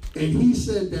 Yep. And he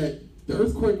said that the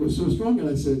earthquake was so strong, and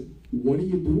I said, "What are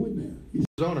you doing there?" He said,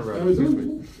 Arizona, right?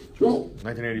 Arizona. Well,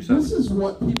 1987. this is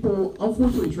what people,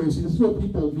 unfortunately, Tracy, this is what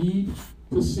people need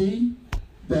to see,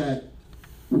 that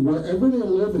wherever they're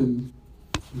living,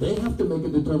 they have to make a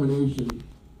determination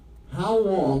how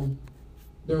long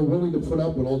they're willing to put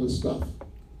up with all this stuff.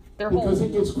 Their Because whole.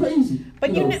 it gets crazy.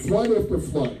 But you you know, kn- flood after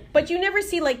flood. But you never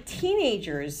see like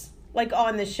teenagers like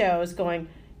on the shows going,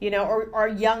 or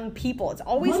young people. It's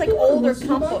always My like daughter older wants to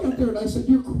go back couples. up there, and I said,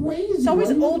 "You're crazy. It's always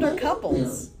Why do you older go back up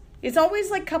couples. there?" It's always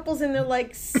like couples in their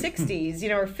like 60s,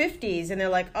 or 50s, and they're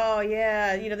like, oh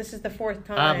yeah, this is the fourth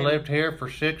time. I've lived here for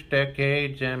 6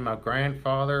 decades, and my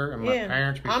grandfather and my Yeah.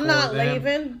 parents before I'm not them.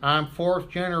 leaving. I'm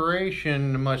 4th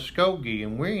generation Muskogee,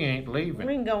 and we ain't We leaving.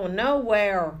 ain't going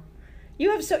nowhere. You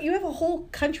have a whole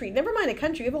country. Never mind a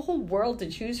country. You have a whole world to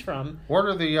choose from. What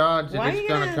are the odds that Why it's you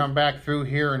going to gonna- come back through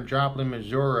here in Joplin,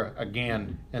 Missouri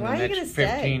again in Why the are you next gonna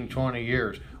stay? 15, 20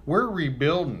 years? We're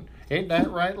rebuilding. Ain't that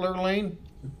right, Lurleen?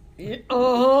 Uh-huh.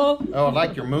 Oh, I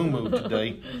like your moo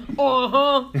today.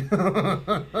 Uh-huh.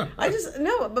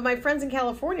 But my friends in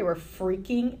California were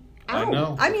freaking out. I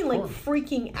know, I mean, of like course.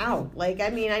 freaking out. Like,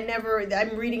 I'm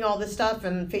reading all this stuff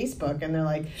on Facebook, and they're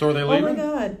like, So are they oh my leaving?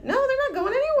 God. No, they're not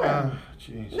going anywhere.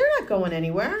 Jeez. They're not going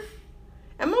anywhere.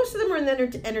 And most of them are in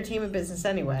the entertainment business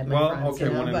anyway, my Well, friends. okay,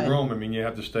 when in Rome, I mean, you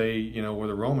have to stay, where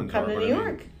the Romans Come are. to but New I mean,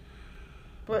 York.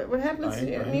 What happens I in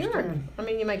New York? understand. I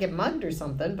mean, you might get mugged or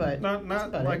something, but Not that's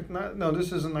about like it. no. This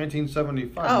isn't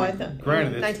 1975. Oh, I thought.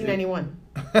 Granted, it's 1991.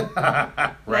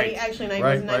 right. Actually,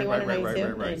 Right, 91 or right,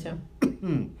 92. right.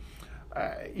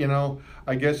 92.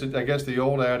 I guess the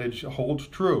old adage holds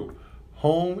true.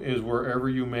 Home is wherever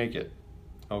you make it.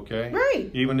 Okay. Right.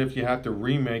 Even if you have to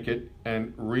remake it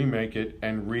and remake it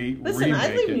and remake Listen, I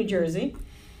it. leave New Jersey.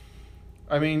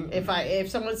 I mean, If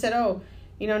someone said, "Oh,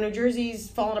 New Jersey's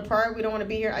falling apart. We don't want to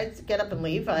be here," I'd get up and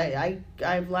leave.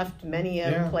 I've left many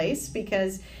a place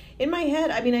because in my head,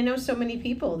 I mean, I know so many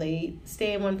people. They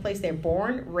stay in one place. They're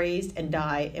born, raised, and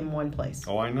die in one place.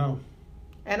 oh, I know.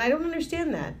 And I don't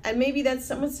understand that. And maybe that's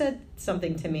someone said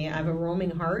something to me. I have a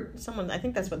roaming heart. I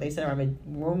think that's what they said. I have a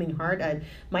roaming heart.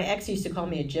 My ex used to call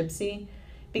me a gypsy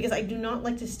because I do not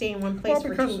like to stay in one place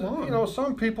for too long. Because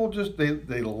some people just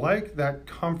they like that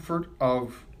comfort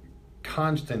of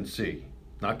constancy.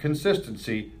 Not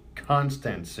consistency,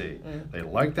 constancy. They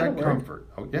like that comfort.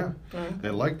 Oh yeah, they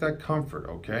like that comfort.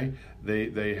 Okay,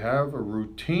 they have a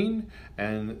routine,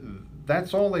 and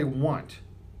that's all they want.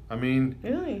 I mean,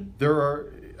 really, there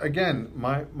are again.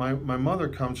 My mother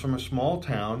comes from a small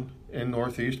town in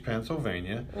northeast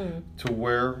Pennsylvania, to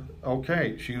where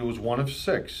she was one of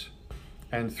 6,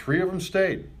 and 3 of them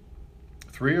stayed.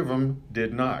 3 of them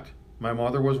did not. My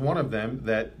mother was one of them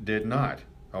that did not.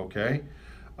 Okay.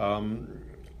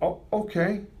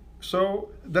 Okay, so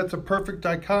that's a perfect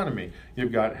dichotomy.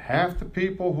 You've got half the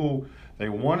people who they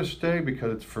want to stay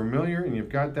because it's familiar, and you've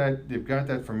got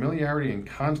that familiarity and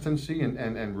constancy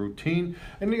and routine,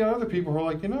 and you got other people who are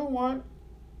like, you know what,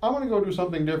 I want to go do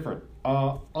something different.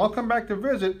 I'll come back to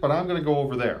visit, but I'm going to go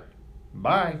over there.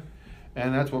 Bye.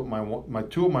 And that's what my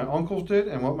 2 of my uncles did,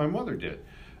 and what my mother did.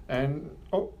 And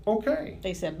okay.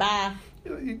 They said bye.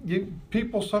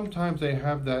 People sometimes they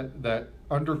have that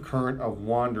undercurrent of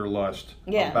wanderlust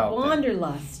about them.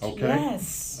 Wanderlust. Okay?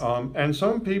 Yes. And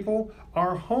some people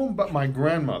are home, but my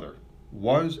grandmother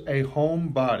was a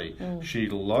homebody. She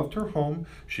loved her home.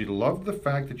 She loved the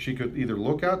fact that she could either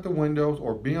look out the windows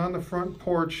or be on the front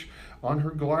porch on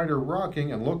her glider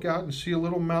rocking and look out and see a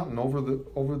little mountain over the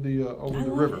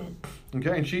river.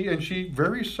 Okay, and she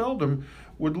very seldom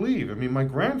would leave. I mean, my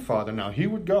grandfather, now he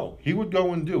would go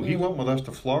and do. He went with us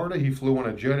to Florida. He flew on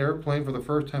a jet airplane for the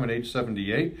first time at age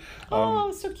 78.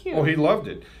 So cute. Oh, he loved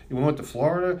it. We went to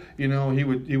Florida. He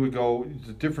would go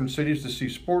to different cities to see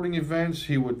sporting events.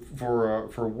 He would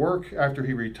for work after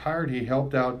he retired. He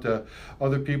helped out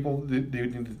other people.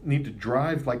 They need to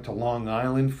drive like to Long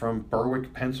Island from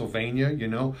Berwick, Pennsylvania.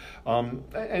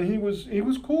 And he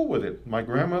was cool with it. My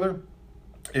grandmother,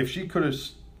 if she could have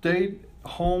stayed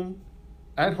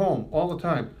at home all the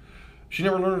time, she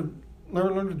never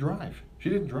learned to drive. She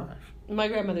didn't drive. My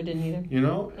grandmother didn't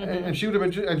either. And she would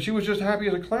have been, and she was just happy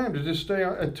as a clam to just stay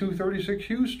at 236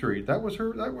 Hughes Street. That was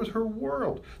her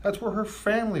world. That's where her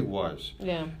family was.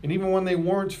 Yeah. And even when they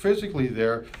weren't physically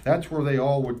there, that's where they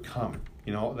all would come.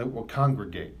 They would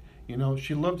congregate.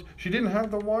 She didn't have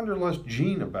the wanderlust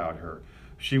gene about her.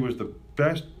 She was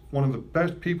one of the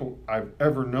best people I've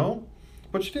ever known,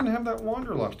 but she didn't have that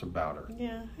wanderlust about her.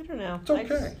 Yeah, I don't know. It's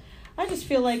okay. I just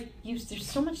feel like there's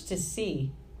so much to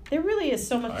see. There really is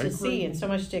so much to see and so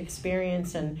much to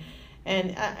experience, and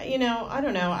I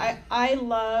don't know. I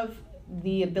love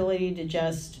the ability to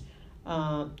just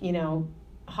hop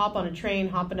on a train,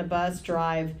 hop on a bus,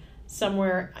 drive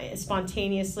somewhere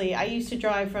spontaneously. I used to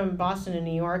drive from Boston to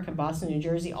New York and Boston, New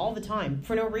Jersey all the time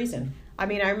for no reason. I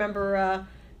mean, I remember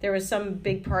there was some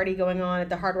big party going on at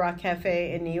the Hard Rock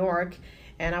Cafe in New York,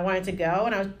 and I wanted to go,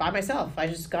 and I was by myself. I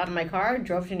just got in my car,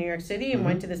 drove to New York City, and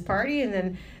went to this party,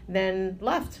 and then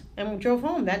left and drove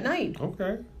home that night.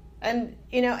 Okay. And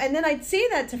and then I'd say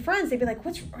that to friends. They'd be like,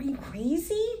 "Are you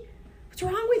crazy? What's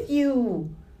wrong with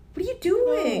you? What are you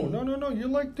doing?" No. You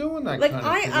like doing that like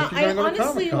kind of thing. I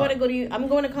honestly want to go to. I'm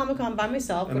going to Comic-Con by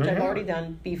myself, which I've already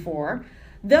done before.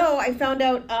 Though I found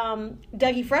out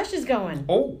Dougie Fresh is going.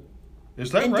 Oh,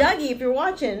 is that and right? Dougie, if you're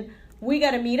watching, we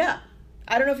got to meet up.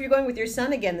 I don't know if you're going with your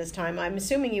son again this time. I'm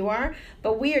assuming you are,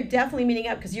 but we are definitely meeting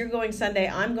up because you're going Sunday.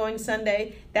 I'm going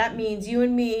Sunday. That means you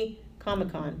and me,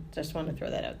 Comic-Con. Just wanted to throw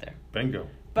that out there. Bingo.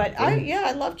 But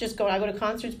I love just going. I go to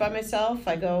concerts by myself.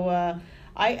 I go.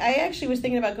 I actually was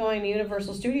thinking about going to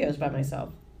Universal Studios by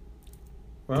myself.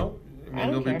 Well,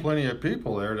 there'll be plenty of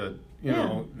people there to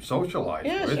socialize.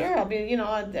 Yeah, with. sure. I'll be.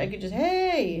 I could just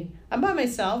I'm by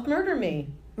myself. Murder me.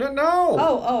 No.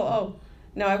 Oh.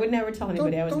 No, I would never tell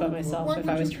anybody I was by myself if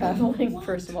I was traveling.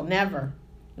 First of all, never.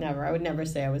 I would never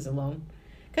say I was alone,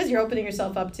 because you're opening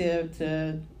yourself up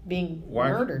to being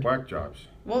murdered. Whack jobs.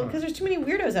 Well, because there's too many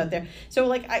weirdos out there. So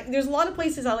there's a lot of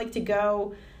places I like to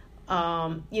go,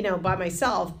 by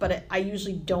myself. But I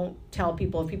usually don't tell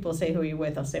people. If people say who are you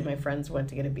with, I'll say my friends went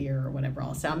to get a beer or whatever.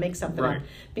 I'll make something up,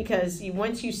 because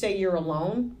once you say you're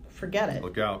alone, forget it.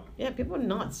 Look out. Yeah, people are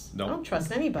nuts. No. I don't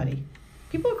trust anybody.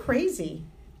 People are crazy.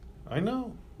 I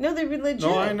know. No, they're legit.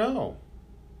 No, I know.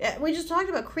 We just talked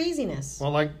about craziness.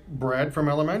 Well, like Brad from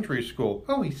elementary school.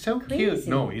 Oh, he's so cute. Crazy.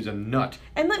 No, he's a nut.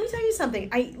 And let me tell you something.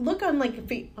 I look on like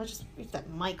I'll just use that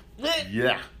mic.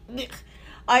 Yeah.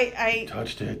 I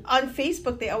Touched it. on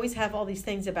Facebook they always have all these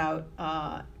things about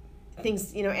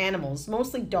things, animals,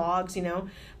 mostly dogs,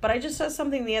 But I just saw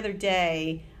something the other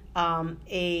day.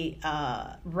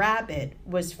 A rabbit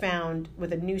was found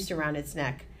with a noose around its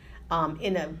neck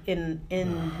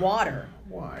in water.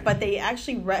 Why? But they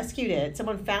actually rescued it.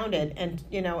 Someone found it, and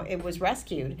it was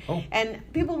rescued. Oh. And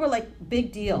people were like,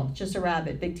 "Big deal, just a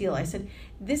rabbit, big deal." I said,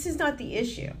 "This is not the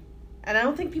issue." And I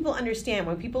don't think people understand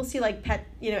when people see like pet,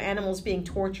 animals being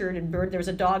tortured and burned. There was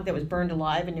a dog that was burned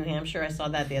alive in New Hampshire. I saw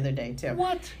that the other day too.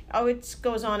 What? Oh, it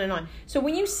goes on and on. So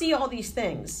when you see all these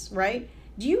things, right?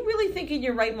 Do you really think in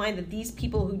your right mind that these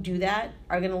people who do that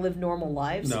are going to live normal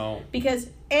lives? No. Because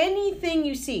anything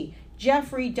you see,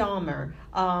 Jeffrey Dahmer,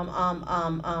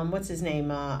 what's his name?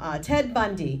 Ted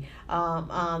Bundy,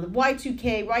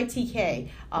 YTK,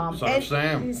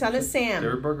 Son of Sam,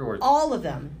 Derek Burgerworth.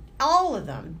 all of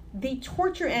them, they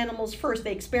torture animals first.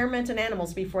 They experiment on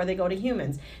animals before they go to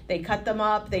humans. They cut them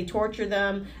up, they torture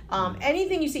them.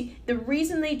 Anything you see, the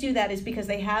reason they do that is because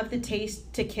they have the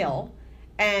taste to kill.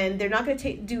 And they're not going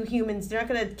to do humans. They're not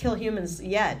going to kill humans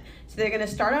yet. So they're going to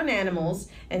start on animals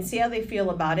and see how they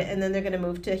feel about it, and then they're going to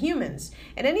move to humans.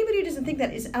 And anybody who doesn't think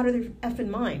that is out of their effing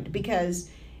mind, because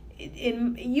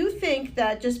you think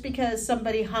that just because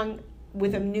somebody hung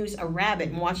with a noose a rabbit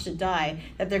and watched it die,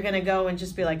 that they're going to go and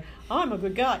just be like, "Oh, I'm a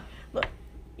good guy." Look,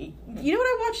 you know what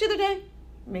I watched the other day?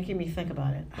 Making me think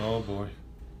about it. Oh boy.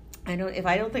 I don't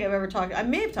think I've ever talked. I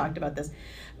may have talked about this,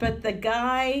 but the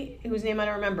guy whose name I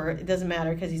don't remember, it doesn't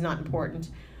matter because he's not important,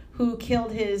 who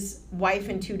killed his wife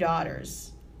and 2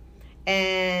 daughters,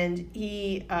 and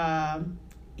his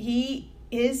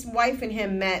wife and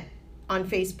him met on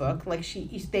Facebook. Like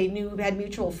they had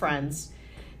mutual friends.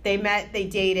 They met, they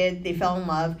dated, they fell in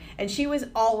love, and she was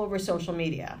all over social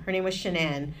media. Her name was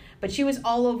Shanann, but she was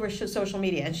all over social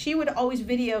media, and she would always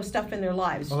video stuff in their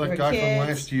lives. Oh, that her guy kids, from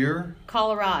last year?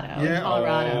 Colorado. Yeah.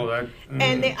 Colorado. Oh,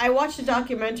 And I watched a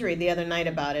documentary the other night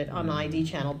about it on the ID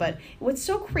channel, but what's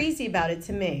so crazy about it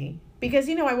to me, because,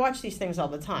 I watch these things all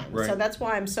the time. Right. So that's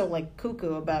why I'm so,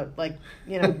 cuckoo about,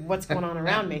 what's going on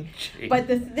around me. But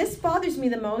this bothers me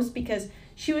the most because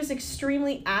she was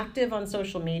extremely active on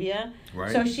social media.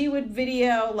 Right. So she would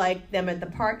video, them at the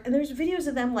park. And there's videos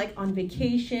of them, on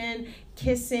vacation,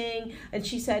 kissing. And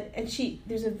she said,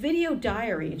 there's a video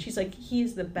diary. And she's like, he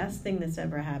is the best thing that's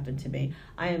ever happened to me.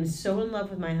 I am so in love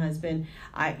with my husband.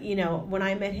 When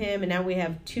I met him, and now we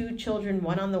have 2 children,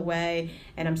 1 on the way.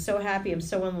 And I'm so happy. I'm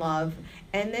so in love.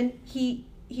 And then he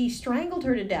strangled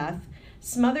her to death,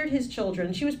 smothered his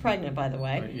children. She was pregnant, by the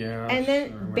way. Yeah. And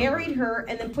then buried her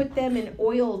and then put them in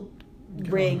oil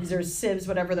rigs or sieves,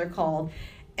 whatever they're called.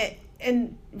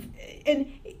 And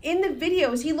in the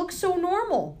videos, he looks so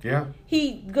normal. Yeah.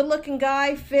 He, good-looking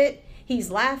guy, fit.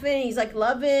 He's laughing. He's I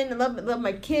love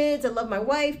my kids. I love my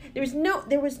wife. There was no,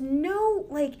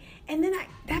 and then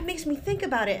that makes me think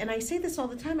about it. And I say this all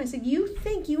the time. I said, you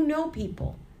think you know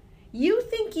people. You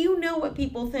think you know what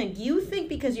people think. You think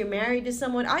because you're married to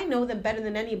someone, I know them better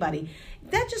than anybody.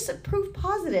 That just proved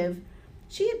positive.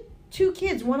 She had 2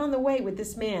 kids, 1 on the way with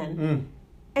this man.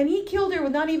 And he killed her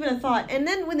with not even a thought. And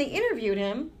then when they interviewed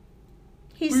him,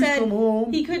 he said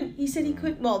he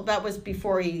couldn't. Well, that was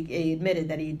before he admitted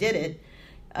that he did it.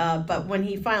 But when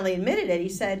he finally admitted it, he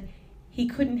said he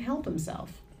couldn't help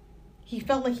himself. He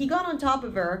felt like he got on top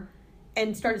of her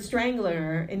and started strangling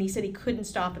her, and he said he couldn't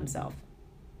stop himself.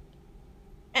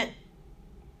 And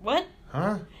what?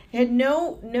 Huh? He had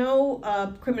no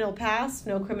criminal past,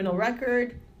 no criminal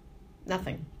record,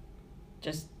 nothing.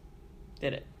 Just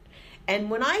did it. And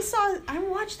when I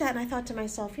watched that and I thought to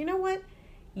myself, you know what?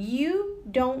 You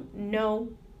don't know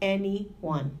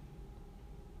anyone.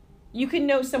 You can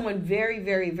know someone very,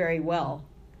 very, very well,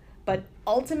 but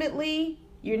ultimately,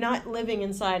 you're not living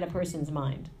inside a person's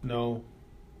mind. No,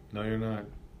 you're not.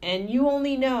 And you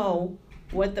only know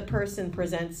what the person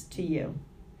presents to you.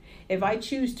 If I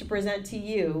choose to present to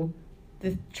you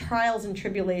the trials and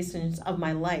tribulations of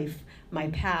my life, my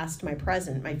past, my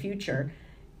present, my future,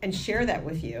 and share that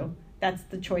with you, that's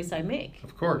the choice I make.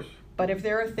 Of course. But if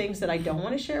there are things that I don't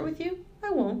want to share with you,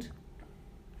 I won't.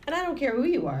 And I don't care who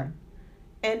you are.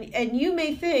 And you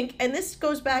may think, and this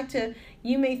goes back to,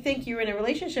 you may think you're in a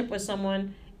relationship with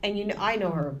someone and I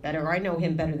know her better, or I know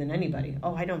him better than anybody.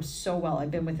 Oh, I know him so well.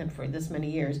 I've been with him for this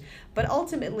many years. But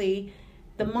ultimately,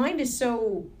 the mind is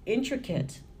so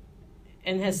intricate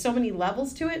and has so many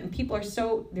levels to it, and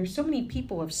there's so many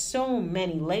people with so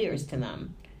many layers to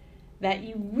them, that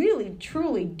you really,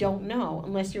 truly don't know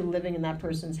unless you're living in that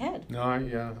person's head. No,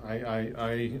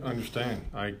 I understand.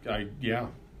 I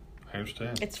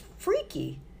understand. It's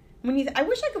freaky. I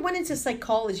wish I could went into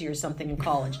psychology or something in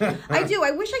college. I do.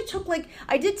 I wish I took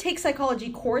I did take psychology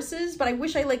courses, but I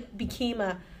wish I became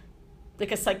a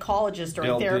psychologist or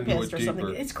a therapist or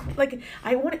something. It's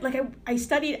I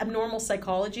studied abnormal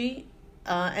psychology,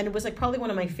 and it was probably one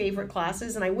of my favorite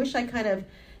classes. And I wish I kind of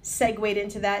segued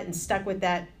into that and stuck with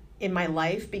that in my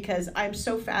life, because I'm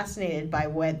so fascinated by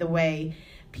the way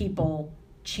people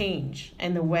change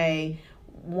and the way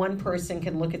one person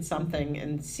can look at something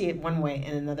and see it one way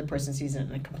and another person sees it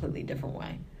in a completely different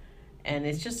way. And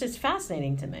it's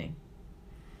fascinating to me.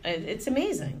 It's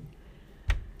amazing.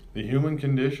 The human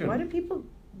condition. Why do people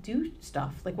do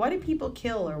stuff? Why do people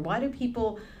kill? Or why are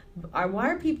people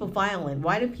violent?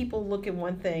 Why do people look at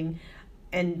one thing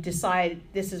and decide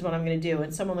this is what I'm going to do,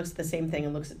 and someone looks at the same thing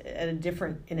and looks at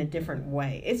in a different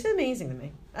way? It's amazing to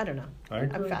me. I don't know.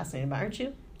 I'm fascinated by it, aren't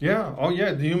you? Yeah. Oh,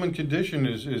 yeah. The human condition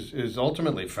is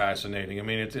ultimately fascinating. I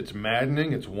mean, it's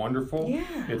maddening. It's wonderful. Yeah.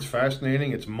 It's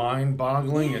fascinating. It's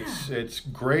mind-boggling. Yeah. It's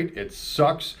great. It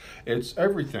sucks. It's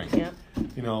everything. Yeah.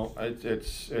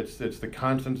 It's the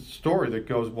constant story that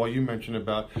goes. Well, you mentioned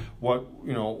about what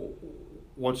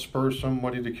spurs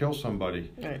somebody to kill somebody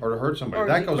or to hurt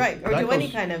somebody. Any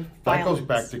kind of violence. That goes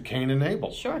back to Cain and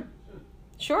Abel. Sure.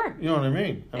 You know what I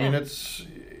mean? I mean, it's.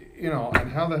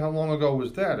 And how long ago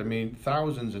was that? I mean,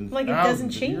 thousands and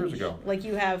thousands of years ago.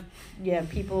 You have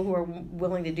people who are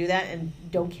willing to do that and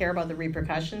don't care about the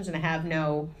repercussions and have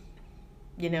no,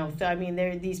 I mean,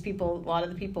 there these people. A lot of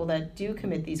the people that do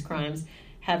commit these crimes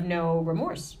have no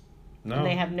remorse. No, and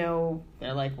they have no.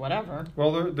 They're like whatever.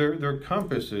 Well, their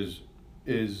compass is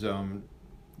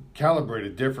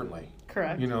calibrated differently.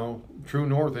 Correct. True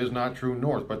north is not true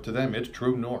north, but to them it's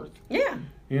true north. Yeah.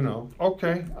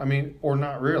 Okay. I mean, or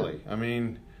not really. I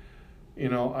mean,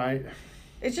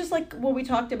 It's just like when we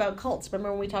talked about cults.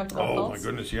 Remember when we talked about cults? Oh, my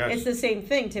goodness, yes. It's the same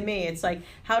thing to me. It's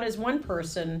how does one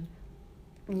person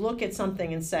look at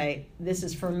something and say, this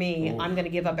is for me, I'm going to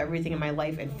give up everything in my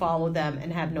life and follow them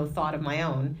and have no thought of my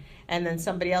own. And then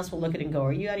somebody else will look at it and go,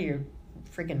 are you out of your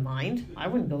freaking mind? I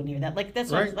wouldn't go near that.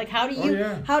 That's right. How do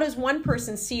you, how does one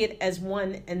person see it as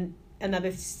one and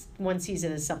another one sees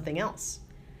it as something else?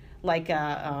 What's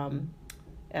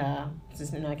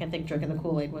his name? I can't think. Drinking the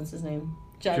Kool-Aid. What's his name?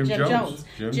 Jim Jones.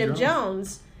 Jim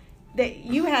Jones. That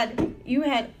you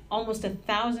had almost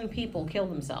 1,000 people kill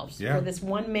themselves for this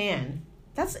one man.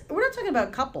 We're not talking about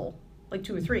a couple,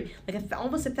 2 or 3,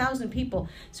 almost 1,000 people.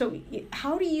 So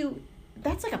how do you?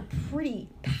 That's a pretty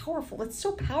powerful. It's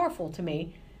so powerful to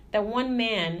me that one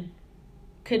man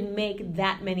could make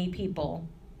that many people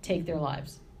take their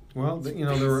lives. Well,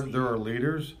 there are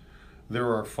leaders.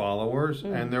 There are followers,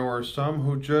 and there are some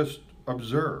who just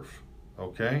observe,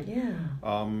 okay? Yeah.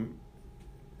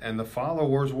 And the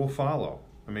followers will follow.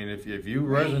 I mean, if you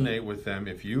resonate with them,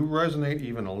 if you resonate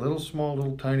even a little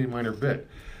tiny minor bit,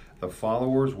 the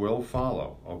followers will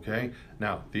follow, okay?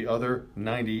 Now, the other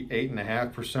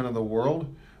 98.5% of the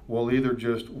world will either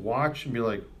just watch and be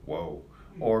like, whoa,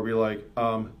 or be like,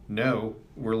 no,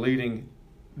 we're leading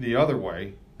the other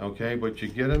way, okay? But you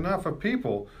get enough of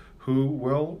people who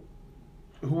are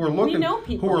looking, we know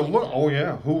people who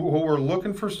are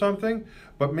looking for something,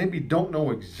 but maybe don't know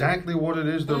exactly what it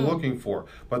is they're looking for.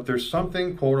 But there's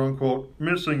something, quote unquote,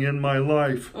 missing in my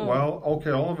life. Well, okay,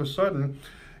 all of a sudden,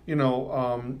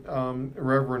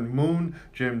 Reverend Moon,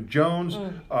 Jim Jones,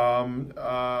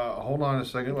 hold on a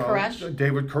second.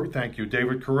 Koresh. Thank you.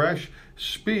 David Koresh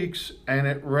speaks, and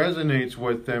it resonates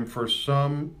with them for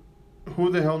some,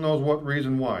 who the hell knows what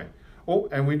reason why. Oh,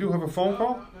 and we do have a phone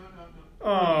call?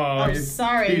 Oh, you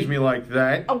sorry. Tease me like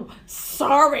that. Oh,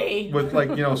 sorry. With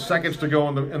seconds to go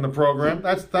in the program.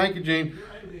 Thank you, Gene.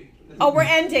 Oh, we're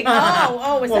ending. That's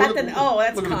look kind.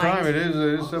 at the time. It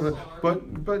is 7. But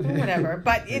whatever.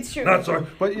 But it's true. Not sorry.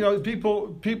 But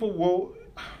people will.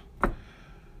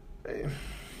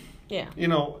 Yeah.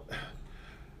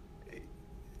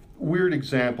 Weird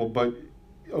example, but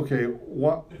okay.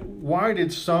 Why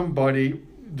did somebody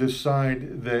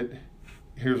decide that?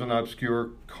 Here's an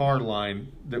obscure car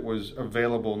line that was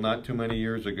available not too many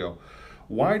years ago.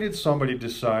 Why did somebody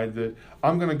decide that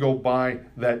I'm going to go buy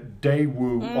that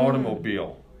Daewoo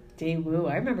automobile? Daewoo,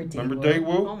 I remember Daewoo. Remember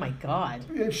Daewoo? Oh my God.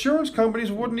 Insurance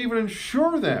companies wouldn't even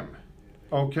insure them,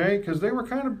 okay, because they were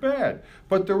kind of bad.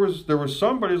 But there was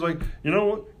somebody who's like, you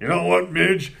know what,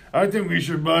 Midge? I think we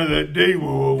should buy that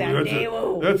Daewoo.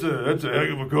 That's a heck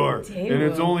of a car, Daewoo. And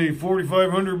it's only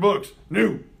 $4,500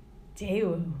 new.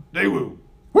 Daewoo.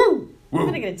 Woo! Woo! I'm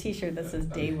gonna get a T-shirt that says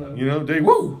Daewoo.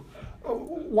 Daewoo.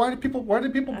 Why did people buy a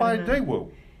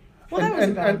Daewoo? Well, that was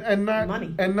about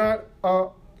money. And not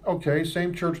okay,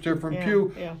 same church, different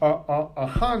pew. Yeah. A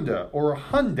Honda or a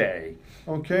Hyundai,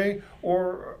 okay,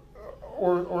 or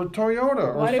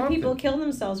Toyota. Why or do something. people kill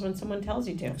themselves when someone tells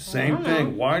you to? Same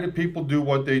thing. Why do people do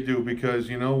what they do? Because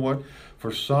you know what?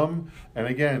 For some, and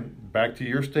again, back to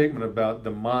your statement about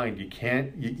the mind, you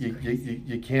can't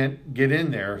get in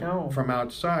there from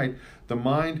outside. The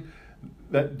mind,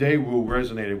 that Daewoo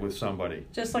resonated with somebody.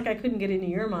 Just like I couldn't get into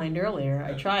your mind earlier.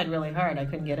 I tried really hard. I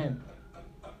couldn't get in.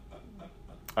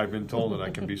 I've been told that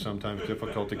I can be sometimes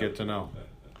difficult to get to know.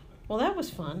 Well, that was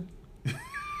fun.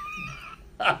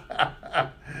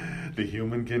 The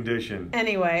human condition.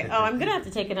 Anyway, I'm going to have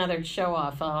to take another show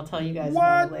off. I'll tell you guys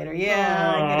about it later.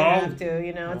 Yeah, I'm going to have to.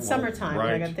 You know, it's summertime.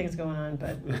 Right. I got things going on.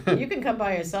 But you can come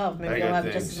by yourself. Maybe you'll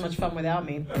have just as much fun without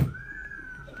me.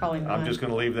 Probably not. I'm just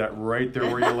going to leave that right there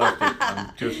where you left it.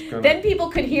 I'm just going to... Then people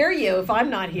could hear you if I'm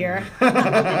not here.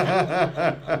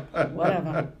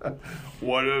 Whatever.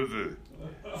 What is it?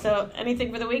 So,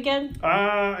 anything for the weekend?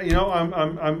 You know,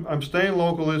 I'm staying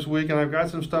local this week, and I've got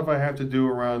some stuff I have to do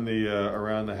around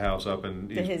the house up in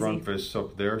East Brunswick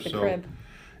up there. The crib.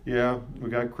 Yeah, we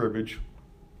got cribbage,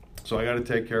 so I got to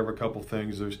take care of a couple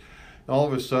things. There's all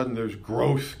of a sudden there's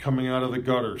growth coming out of the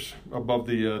gutters above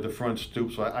the front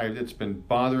stoop. So it's been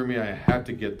bothering me. I have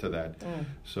to get to that.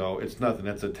 So it's nothing.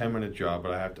 That's a 10-minute job,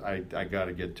 but I got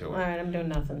to get to it. All right, I'm doing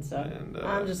nothing. So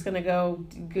I'm just gonna go.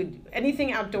 Good.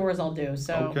 Anything outdoors, I'll do.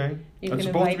 So okay. It's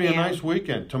supposed to be a nice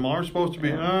weekend. Tomorrow's supposed to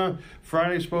be.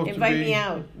 Friday's supposed to be. Invite me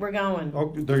out. We're going.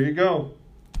 Oh, there you go.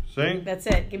 See? That's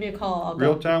it. Give me a call. I'll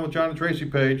Real go. Town with John and Tracy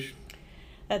page.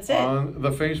 That's it. On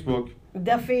the Facebook.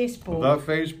 The Facebook. The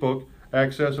Facebook.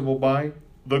 Accessible by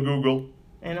the Google.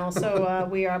 And also,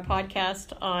 we are a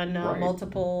podcast on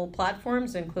multiple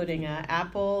platforms, including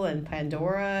Apple and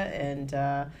Pandora and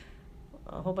a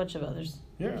whole bunch of others.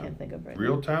 Yeah. I can't think of right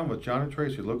Real now. Town with John and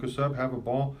Tracy. Look us up. Have a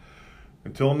ball.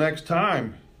 Until next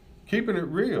time, keeping it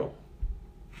real.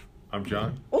 I'm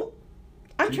John. Oh,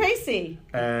 I'm Tracy.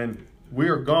 And we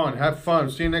are gone. Have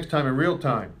fun. See you next time in Real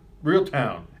Time. Real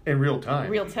Town in Real Time.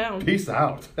 Real Town. Peace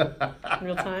out.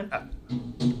 Real Time.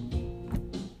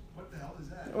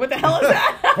 What the hell is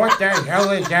that? What the hell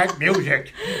is that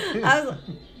music?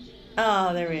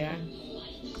 Oh, there we are.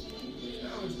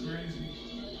 That was crazy.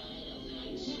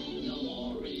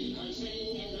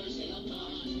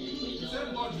 Is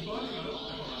that Bugs Bunny?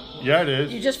 Yeah, it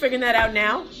is. You just figuring that out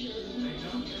now?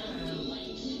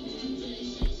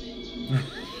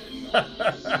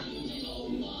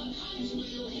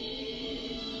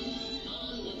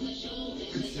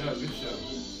 Good show, good show.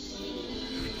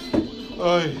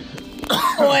 Oi.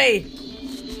 Oi!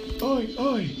 Oi,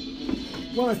 oi.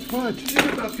 What?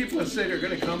 Think about people that say they're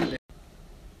going to come.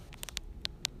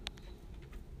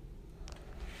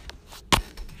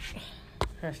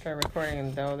 I start recording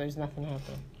and though there's nothing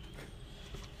happening.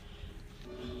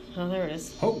 Oh, there it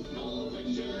is. Oh.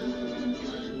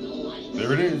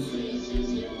 There it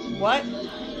is. What?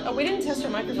 Oh, we didn't test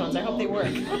our microphones. I hope they work.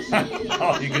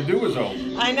 All you can do is hope.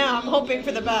 I know. I'm hoping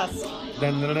for the best.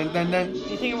 Dun, dun, dun, dun, dun.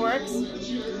 You think it works?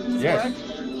 Does Yes. it work?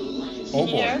 Oh, Can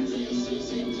you boy. hear?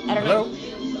 I don't Hello? know.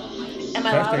 Am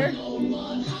I Testing.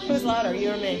 louder? Who's louder,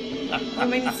 you or me? You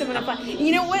may need someone to find.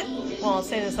 You know what? Well, I'll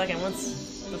say in a second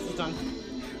once this is done.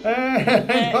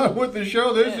 Hey, on with the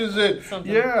show. This is it.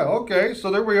 Something. Yeah, okay. So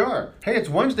there we are. Hey, it's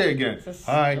Wednesday again. What's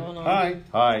Hi, going on?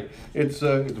 hi. It's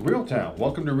Real Town.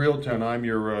 Welcome to Real Town. I'm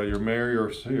your mayor, your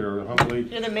humbly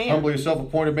You're the mayor. humbly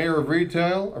self-appointed mayor of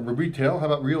retail. Retail. How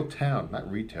about Real Town? Not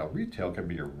retail. Retail can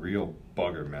be a real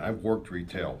bugger, man. I've worked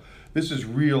retail. This is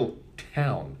Real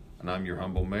Town, and I'm your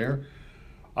humble mayor.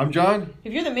 I'm John.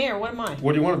 If you're the mayor, what am I?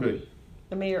 What do you want to be?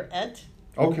 The mayor-ette?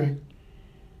 Okay.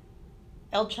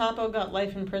 El Chapo got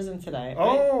life in prison today. Right?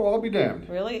 Oh, I'll be damned.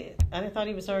 Really? I thought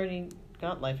he was already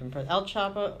got life in prison. El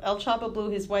Chapo blew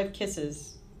his wife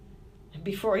kisses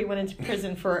before he went into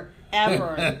prison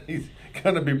forever. He's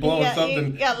gonna be blowing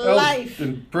something he got else life.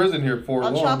 in prison here for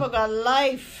El long. Chapo got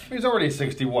life. He's already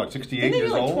 68 Didn't they years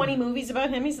do like old. 20 movies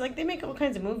about him? He's like, they make all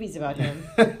kinds of movies about him.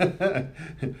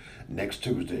 Next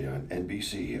Tuesday on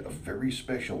NBC, a very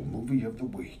special movie of the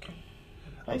week.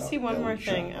 I see about one El more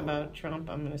thing Chapo. about Trump.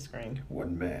 I'm going to scream.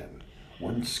 One man,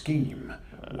 one scheme,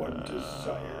 one I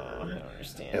desire. don't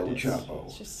understand. El It's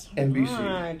Chapo. just so NBC.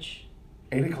 much.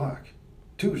 8 o'clock,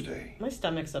 Tuesday. My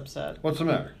stomach's upset. What's the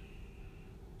matter?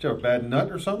 Did you have a bad nut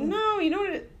or something? No, you know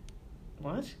what it...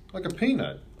 What? Like a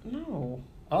peanut, No.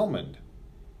 almond.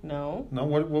 No. No,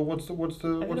 what's the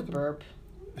I did a burp.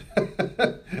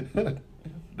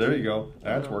 There you go.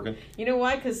 That's working. You know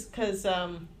why?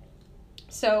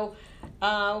 So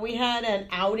We had an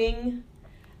outing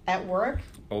at work,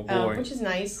 Oh boy. which is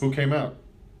nice. Who came out?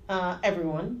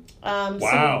 Everyone. Wow.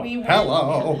 So we went,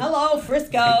 Hello. Hello,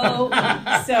 Frisco.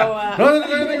 So. No,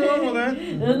 there's anything wrong with that.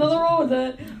 There's nothing wrong with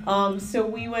that. So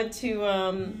we went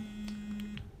to.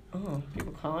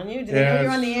 People calling you? Do they know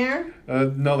you're on the air?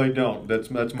 No, they don't. That's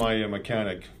my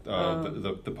mechanic,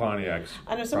 the Pontiacs.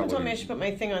 I know someone told me I should put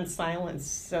my thing on silence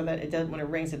so that it doesn't, when it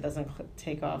rings, it doesn't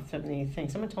take off from the thing.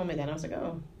 Someone told me that. I was like,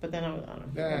 oh, but then I don't know.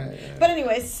 Yeah. But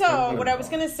anyway, so what I was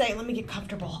gonna say, let me get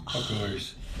comfortable. Of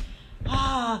course.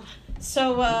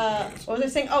 So what was I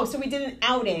saying? Oh, so we did an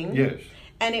outing. Yes.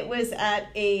 And it was at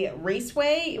a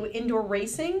raceway, indoor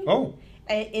racing. Oh.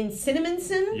 In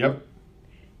Cinnaminson. Yep.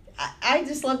 I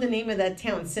just love the name of that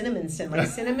town, Cinnaminson, like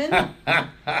cinnamon.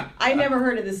 I never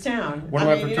heard of this town. One of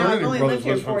my fraternity I've only brothers lived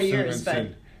here was from 4 years, but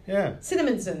Cinnaminson. Yeah.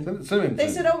 Cinnaminson. Cinnaminson. They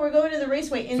said, "Oh, we're going to the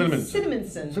raceway in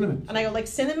Cinnaminson. Cinnaminson." And I go, like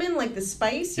cinnamon, like the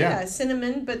spice? Yeah.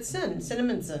 Cinnamon, but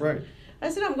Cinnaminson. Right. I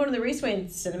said, I'm going to the raceway in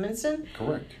Cinnaminson.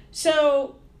 Correct.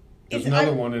 So There's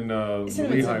another one in the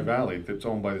Cinnaminson. Lehigh Valley that's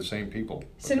owned by the same people.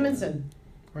 Cinnaminson.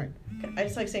 Right. I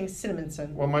just like saying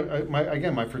Cinnaminson. Well,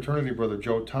 my fraternity brother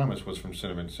Joe Thomas was from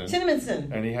Cinnaminson. Cinnaminson.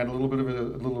 And he had a little bit of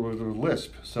a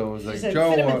lisp, so it was like, said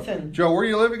Joe, Cinnaminson. Joe, where do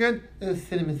you live again?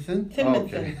 Cinnaminson. Cinnaminson.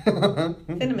 Okay.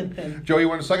 Cinnaminson. Joe, you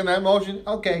want to second that motion?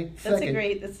 Okay. That's a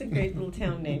great little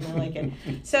town name. I like it.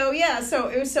 So so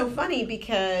it was so funny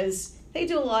because they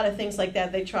do a lot of things like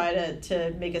that. They try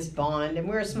to make us bond, and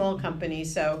we're a small company,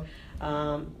 so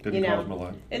Didn't cost them a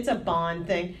lot. it's a bond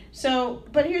thing. So,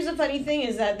 but here's the funny thing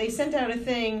is that they sent out a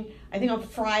thing, I think on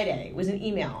Friday. It was an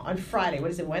email on Friday.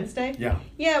 What is it, Wednesday? Yeah.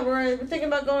 Yeah, we're thinking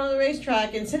about going to the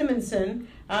racetrack in Cinnaminson.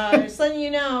 Just letting you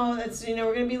know that's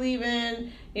we're gonna be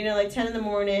leaving. Like 10 in the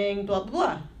morning. Blah blah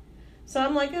blah. So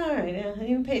I'm like, all right, I didn't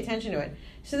even pay attention to it.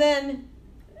 So then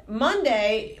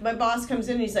Monday, my boss comes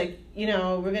in and he's like, we're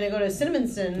going to go to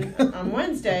Cinnaminson on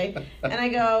Wednesday. And I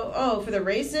go, oh, for the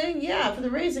racing? Yeah, for the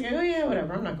racing. I go, yeah,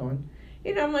 whatever. I'm not going.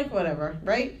 I'm like, whatever,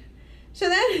 right? So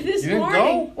then this You didn't morning.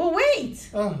 go? Well, wait.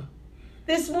 Oh.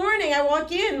 This morning I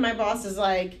walk in, my boss is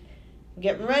like,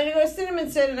 getting ready to go to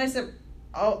Cinnaminson. And I said,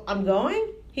 oh, I'm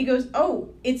going? He goes, oh,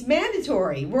 it's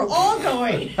mandatory. We're all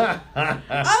going.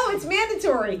 Oh, it's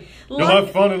mandatory. You'll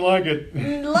have fun and like it.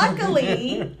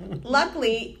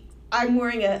 Luckily, I'm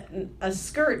wearing a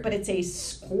skirt, but it's a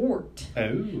skirt,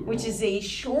 which is a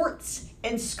shorts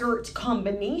and skirt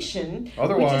combination,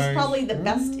 Otherwise, which is probably the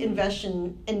best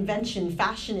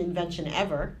fashion invention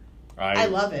ever. I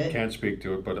love it. Can't speak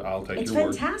to it, but I'll take It's your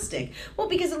word. fantastic. Well,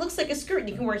 because it looks like a skirt.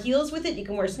 You can wear heels with it. You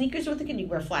can wear sneakers with it. You can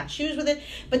wear flat shoes with it.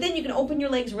 But then you can open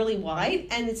your legs really wide,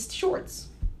 and it's shorts.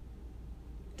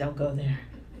 Don't go there.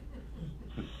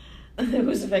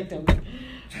 Who's a victim?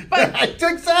 But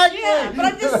exactly. yeah, but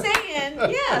I'm just saying.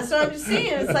 Yeah, so I'm just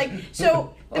saying. It's like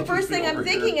so. The first thing I'm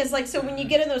thinking is like, so when you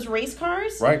get in those race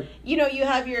cars, right? You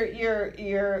have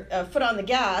your foot on the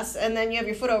gas, and then you have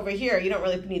your foot over here. You don't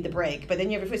really need the brake, but then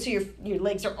you have your foot, so your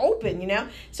legs are open.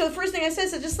 So the first thing I said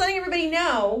is just letting everybody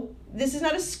know this is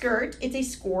not a skirt; it's a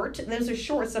skirt. And those are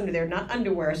shorts under there, not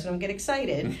underwear. So don't get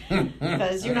excited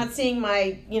because you're not seeing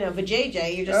my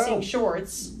vajayjay. You're just seeing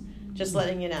shorts. Just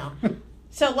letting you know.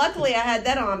 So luckily I had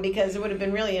that on because it would have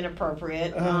been really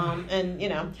inappropriate.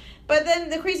 But then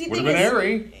the crazy thing is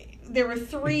airy. There were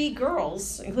 3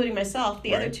 girls, including myself.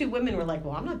 The other 2 women were like,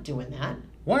 well, I'm not doing that.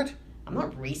 What? I'm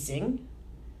not racing.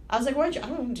 I was like, I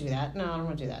don't want to do that. No, I don't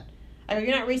want to do that. I go,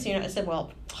 you're not racing. I said,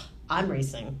 well, I'm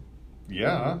racing.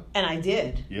 Yeah. And I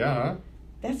did. Yeah.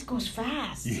 That goes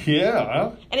fast.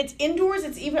 Yeah. And it's indoors.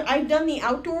 I've done the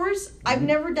outdoors. I've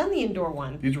never done the indoor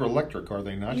one. These are electric, are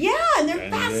they not? Yeah, and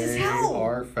they're fast as hell. They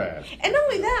are fast. And not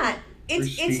only that,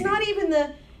 it's not even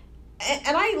the...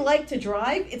 And I like to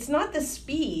drive. It's not the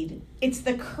speed. It's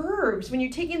the curbs. When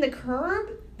you're taking the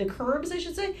curbs, I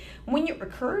should say. When you're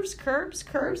curbs.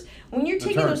 When you're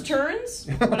taking those turns,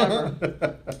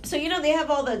 whatever. So they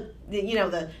have all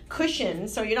the cushion,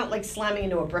 so you're not like slamming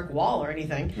into a brick wall or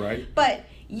anything. Right. But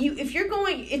if you're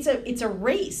going, it's a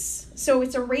race. So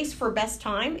it's a race for best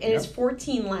time. It is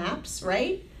 14 laps,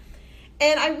 right?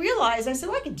 And I realized, I said,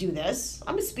 well, I could do this.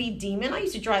 I'm a speed demon. I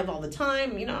used to drive all the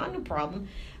time. I have no problem.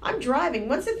 I'm driving.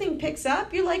 Once the thing picks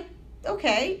up, you're like,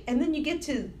 okay. And then you get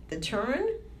to the turn.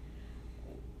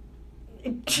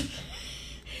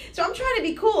 So I'm trying to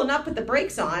be cool and not put the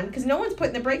brakes on because no one's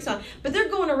putting the brakes on. But they're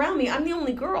going around me. I'm the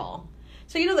only girl.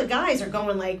 So, the guys are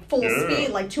going like full speed,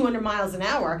 like 200 miles an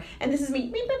hour. And this is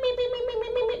me.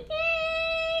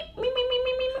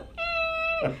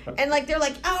 And like they're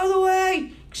like, out of the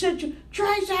way. Tracy,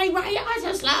 why are you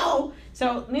so slow?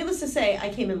 So needless to say, I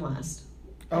came in last.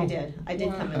 I did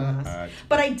come in last.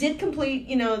 But I did complete,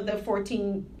 the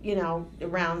 14,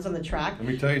 rounds on the track. Let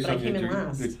me tell you but something I came in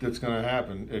last. that's going to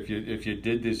happen. If you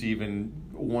did this even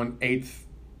 1/8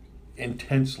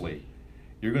 intensely,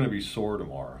 you're going to be sore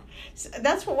tomorrow. So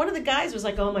that's what one of the guys was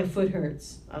like, oh, my foot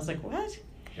hurts. I was like, what?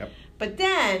 Yep. But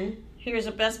then, here's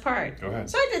the best part. Go ahead.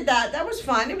 So I did that. That was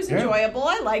fun. It was enjoyable.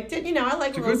 I liked it. I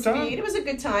like a little good time. speed. It was a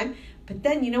good time. But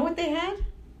then, you know what they had?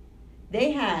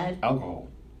 They had... Alcohol.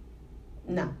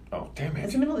 No. Oh, damn it.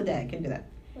 It's the middle of the day. I couldn't do that.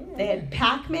 They had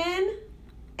Pac-Man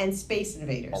and Space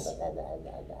Invaders.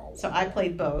 So I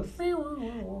played both.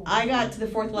 I got to the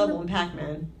 4th level in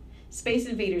Pac-Man. Space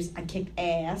Invaders, I kicked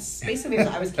ass. Space Invaders,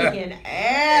 I was kicking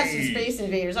ass in Space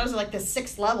Invaders. I was at like the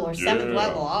 6th level or 7th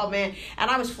level. Oh, man. And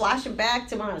I was flashing back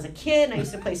to when I was a kid, and I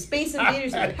used to play Space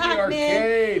Invaders and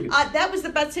Pac-Man. That was the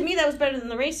best. To me, that was better than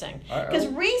the racing. Because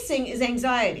racing is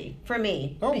anxiety for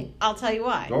me. Oh. I'll tell you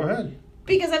why. Go ahead.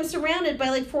 Because I'm surrounded by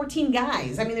like 14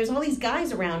 guys. I mean, there's all these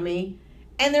guys around me,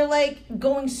 and they're like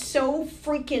going so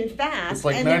freaking fast. It's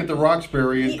like Night at the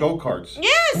Roxbury and go-karts.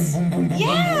 Yes!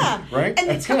 Yeah! Right? And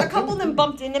a couple of them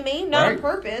bumped into me, not on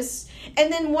purpose.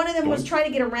 And then one of them was trying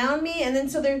to get around me, and then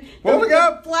so the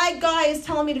flag guy is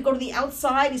telling me to go to the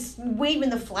outside. He's waving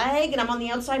the flag, and I'm on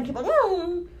the outside, and people are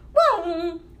whoa,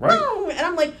 whoa, whoa. And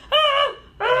I'm like, ah,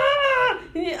 ah.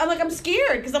 I'm like, I'm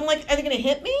scared, because I'm like, are they going to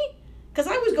hit me? Because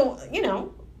I was going,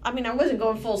 I wasn't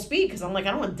going full speed, because I'm like,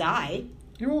 I don't want to die.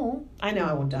 You won't. I know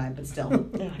I won't die, but still. Oh,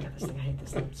 I got this thing. I hate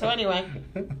this thing. So anyway,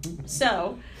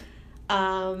 so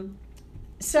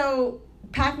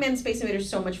Pac-Man Space Invaders,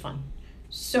 so much fun.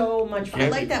 So much fun. I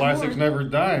like that classics more. Never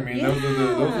die. I mean, those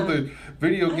are the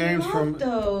video games from,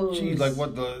 those. Like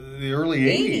what, the early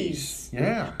 80s.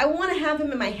 Yeah. I want to have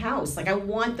them in my house. Like, I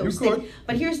want those things.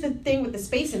 But here's the thing with the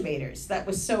Space Invaders that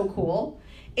was so cool.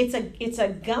 It's a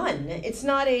gun. It's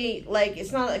not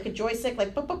like a joystick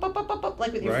like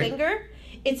like with your finger.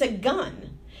 It's a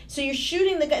gun. So you're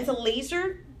shooting the gun. It's a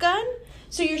laser gun.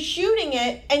 So you're shooting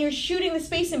it, and you're shooting the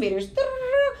Space Invaders.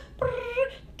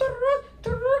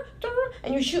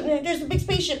 And you're shooting it. There's a big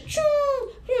spaceship.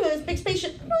 There's a big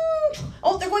spaceship.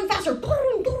 Oh, they're going faster.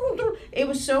 It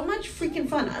was so much freaking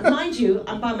fun. Mind you,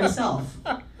 I'm by myself.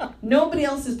 Nobody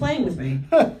else is playing with me.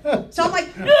 So I'm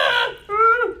like, God!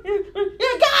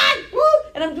 Woo!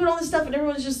 And I'm doing all this stuff, and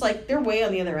everyone's just like, they're way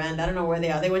on the other end. I don't know where they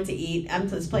are. They went to eat. I'm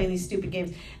just playing these stupid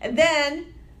games. And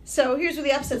then, so here's where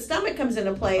the upset stomach comes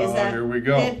into play. Is that here we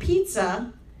go. They had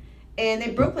pizza, and they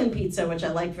had Brooklyn pizza, which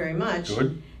I like very much.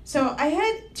 Good. So I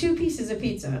had 2 pieces of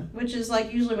pizza, which is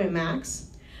like usually my max.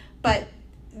 But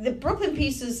the Brooklyn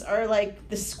pieces are like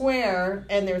the square,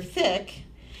 and they're thick.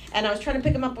 And I was trying to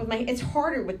pick them up with my... It's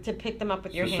harder to pick them up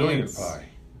with your hands.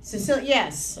 Sicilian pie.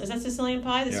 Yes. Is that Sicilian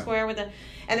pie? The square with the...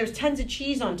 And there's tons of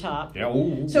cheese on top. Yeah.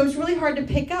 Ooh. So it's really hard to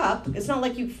pick up. It's not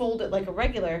like you fold it like a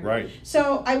regular. Right.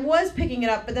 So I was picking it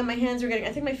up, but then my hands were getting...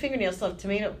 I think my fingernails still have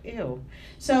tomato... Ew.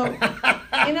 So,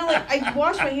 I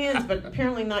washed my hands, but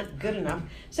apparently not good enough.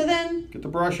 So then... Get the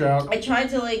brush out. I tried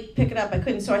to, pick it up. I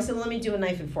couldn't. So I said, let me do a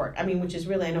knife and fork. I mean, which is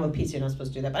really... I know with pizza you're not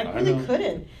supposed to do that, but I really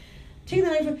couldn't. Take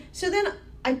the knife and... So then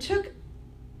I took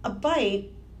a bite,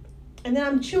 and then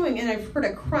I'm chewing, and I've heard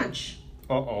a crunch.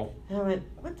 Uh-oh. And I went,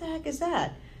 what the heck is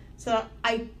that? So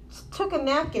I took a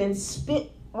napkin and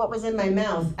spit what was in my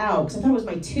mouth out, because I thought it was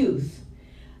my tooth.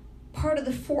 Part of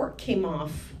the fork came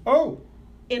off. Oh.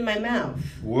 In my mouth.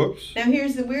 Whoops. Now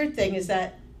here's the weird thing, is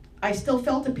that I still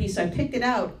felt a piece, so I picked it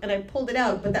out, and I pulled it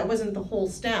out, but that wasn't the whole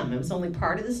stem. It was only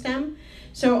part of the stem.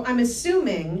 So I'm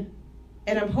assuming,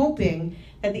 and I'm hoping,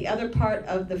 that the other part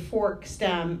of the fork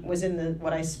stem was in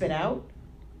what I spit out,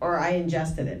 or I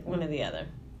ingested it, one or the other.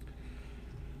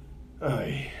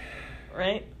 Aye.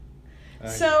 Right? Aye,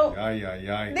 So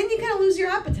aye. Then you kind of lose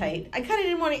your appetite. I kind of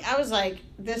didn't want to... I was like,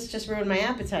 this just ruined my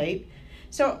appetite.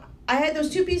 So I had those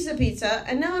 2 pieces of pizza,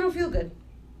 and now I don't feel good.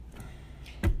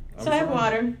 So I have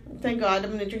water. Thank God.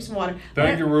 I'm going to drink some water.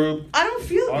 Thank you, Rube. I don't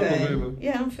feel good. Unbelievable.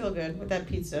 Yeah, I don't feel good with that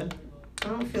pizza. I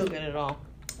don't feel good at all.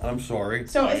 I'm sorry.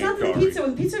 So it's not the pizza.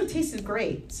 The pizza tasted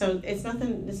great. So it's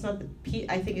nothing. It's not the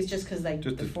I think it's just because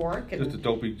the fork. And, just a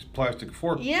dopey plastic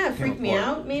fork. Yeah, it freaked me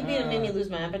out. Maybe it made me lose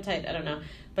my appetite. I don't know.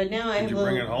 But now I have. Did you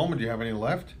bring it home? Do you have any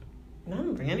left? No, I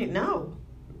didn't bring any. No.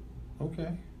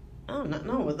 Okay. Oh,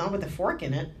 not with the fork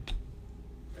in it.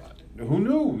 Who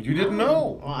knew? You didn't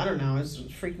know. Well, I don't know.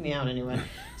 It freaked me out anyway.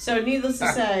 So needless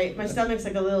to say, my stomach's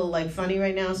like a little funny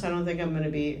right now. So I don't think I'm going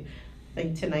to be.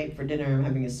 Tonight for dinner I'm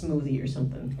having a smoothie or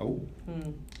something. Oh.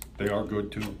 They are good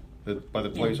too. By the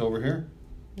place over here?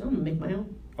 No, I'm going to make my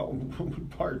own. Oh,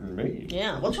 pardon me.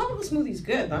 Yeah, well, tropical smoothie's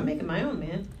good, but I'm making my own,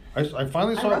 man. I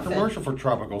finally saw a commercial for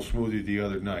tropical smoothie the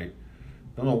other night.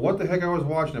 don't know what the heck I was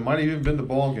watching. It might have even been the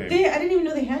ball game. I didn't even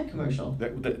know they had commercial.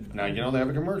 Now you know they have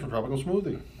a commercial, Tropical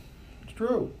Smoothie. It's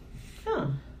true. Huh.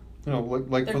 You know,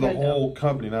 like They're for the good, whole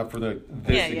company, not for this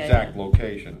Yeah, exact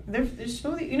location. Their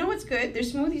smoothie, you know what's good? Their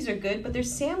smoothies are good, but their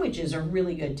sandwiches are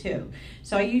really good too.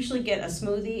 So I usually get a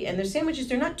smoothie, and their sandwiches,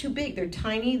 they're not too big. They're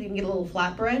tiny. You can get a little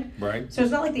flatbread. Right. So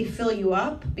it's not like they fill you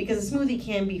up, because a smoothie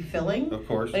can be filling. Of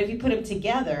course. But if you put them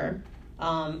together,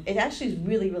 it actually is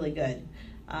really, really good.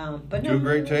 But no, Two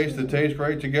great tastes that taste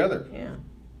great together. Yeah.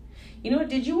 You know what?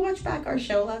 Did you watch back our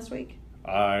show last week?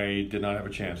 I did not have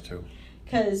a chance to.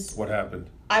 Because What happened?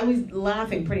 I was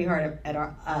laughing pretty hard at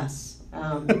us.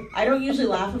 I don't usually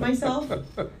laugh at myself.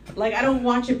 Like, I don't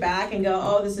watch it back and go,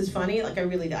 oh, this is funny. Like, I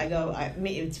really,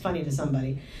 it's funny to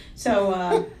somebody.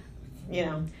 So, you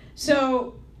know.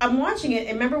 So, I'm watching it,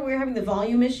 and remember we were having the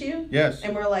volume issue? Yes.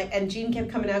 And we're like, and Gene kept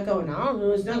coming out going, no,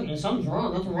 there's nothing, something's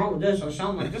wrong, nothing wrong with this. I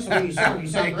sound like, this is what you sound. You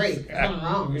sound great. There's nothing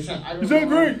wrong. You sound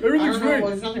great. Everything's great.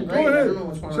 There's nothing great. Go I ahead. don't know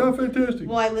what's going Sound on. fantastic.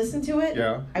 Well, I listened to it.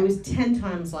 Yeah. I was 10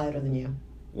 times louder than you.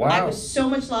 Wow. I was so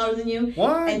much louder than you.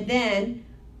 Why? And then,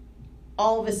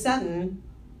 all of a sudden,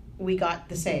 we got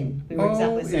the same. We were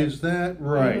exactly the same. Is that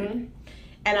right? Mhm.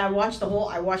 And I watched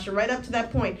it right up to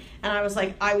that point, and I was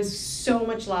like, I was so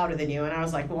much louder than you, and I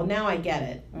was like, well, now I get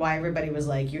it, why everybody was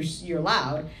like, you're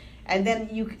loud. And then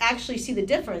you actually see the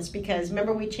difference, because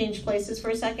remember we changed places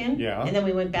for a second? Yeah. And then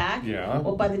we went back? Yeah.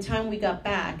 Well, by the time we got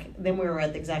back, then we were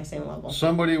at the exact same level.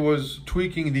 Somebody was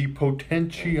tweaking the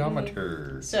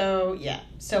potentiometer. So, yeah.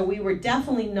 So we were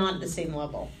definitely not at the same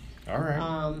level. All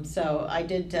right. So I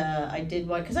did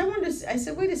what, because I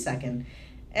said, wait a second.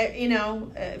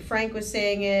 Frank was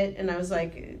saying it, and I was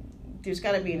like, there's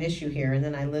got to be an issue here. And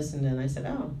then I listened, and I said,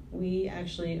 oh, we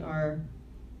actually are,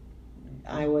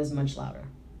 I was much louder.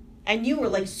 And you were,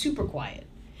 like, super quiet.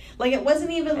 Like, it wasn't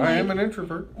even like... I am an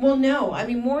introvert. Well, no. I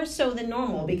mean, more so than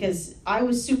normal, because I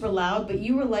was super loud, but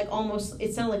you were, like, almost...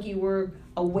 It sounded like you were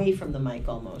away from the mic,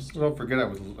 almost. Don't forget, I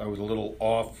was a little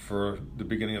off for the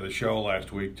beginning of the show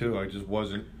last week, too. I just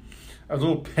wasn't... I was a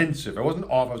little pensive. I wasn't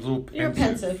off. I was a little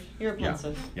pensive. You're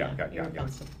pensive. Yeah. You're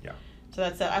pensive. Yeah. So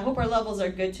that's it. I hope our levels are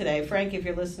good today. Frank, if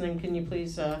you're listening, can you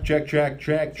please... Check.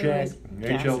 Somebody's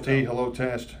HLT, hello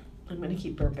test. I'm going to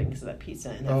keep burping because of that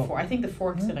pizza and that Oh. fork. I think the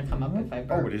fork's going to come up if I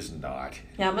burp. Oh, it is not.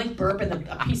 Yeah, I'm like burping,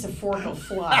 a piece of fork will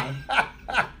fly.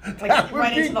 That would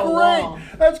right be into the great. wall.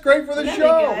 That's great for the Wouldn't show.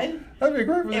 that be good? That'd be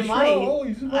great for the It show. might. Holy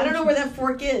I don't know where that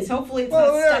fork is. Hopefully it's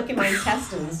Well, not yeah. stuck in my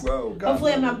intestines. Whoa, God.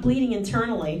 Hopefully I'm not bleeding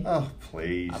internally. Oh,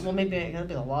 please. Well, maybe that'll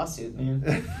be a lawsuit,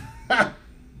 man. I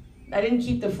didn't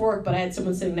keep the fork, but I had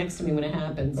someone sitting next to me when it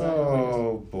happened. So.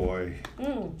 Oh, boy.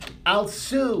 I'll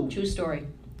sue. True story.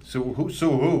 So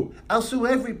who? I'll sue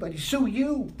everybody. Sue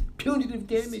you. Punitive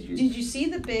damages. Did you see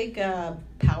the big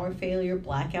power failure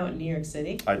blackout in New York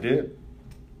City? I did.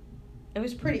 It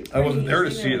was pretty. I wasn't there to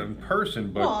easy see it in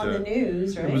person, but Well, on the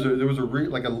news, right? there was a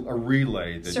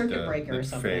relay that Circuit breaker or that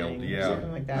something. failed. Yeah.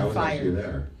 Something like that. I was actually Fire.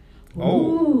 there. Oh.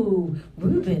 Ooh,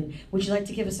 Ruben, would you like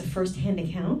to give us a first-hand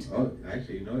account? Oh,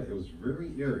 actually, you know, it was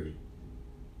very eerie.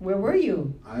 Where were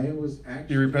you? I was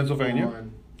actually Erie, Pennsylvania?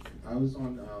 I was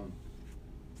on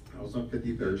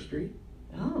 53rd Street.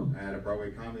 Oh. I had a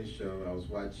Broadway comedy show. I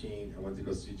went to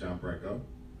go see John Brecco,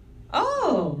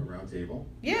 Oh, a round table.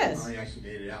 yes. I actually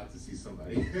made it out to see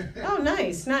somebody. Oh,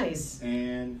 nice, nice.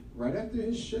 And right after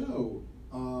his show,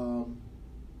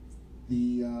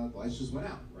 the lights just went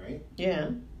out, right?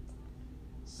 Yeah.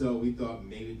 So we thought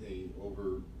maybe they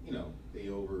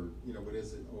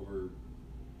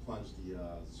plunged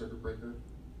the circuit breaker.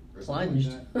 Or something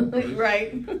Plunged. like that.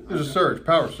 Right. There's a surge,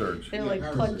 power surge. They were Yeah, like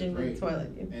power plunging surge, in the right. toilet.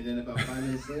 And then about 5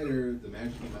 minutes later, the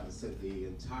manager came out and said the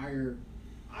entire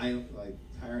half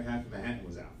of Manhattan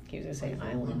was out. He was going to say From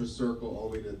island. Columbus Circle all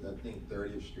the way to, I think,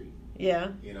 30th Street.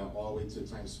 Yeah. All the way to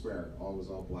Times Square. All was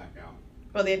all black out.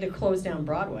 Well, they had to close down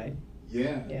Broadway.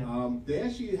 Yeah. Yeah. They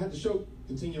actually had the show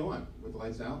continue on with the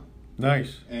lights out.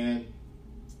 Nice. And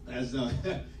as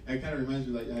it kind of reminds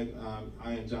me, like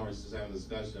I and John were just having a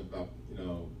discussion about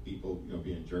people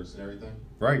being jerks and everything.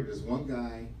 Right. There's one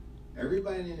guy,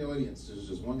 everybody in the audience, there's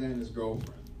just one guy and his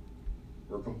girlfriend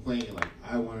were complaining like,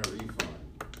 I want a refund.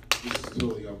 This is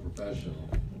totally unprofessional.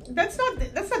 That's not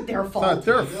their It's fault. not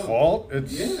their I know. fault.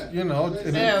 It's Yeah. No, It's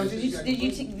did just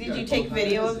you take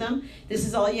video of them? This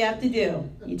is all you have to do.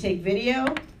 You take video,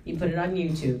 you put it on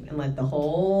YouTube, and let the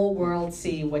whole world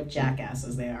see what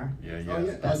jackasses they are. Yeah, Oh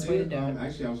yeah, Best way to do it.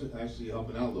 Actually, I was actually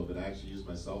helping out a little bit. I actually used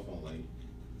my cell phone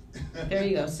late. There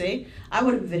you go. See, I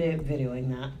would have videoing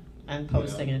that and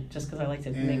posting it just because I like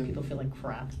to make And- people feel like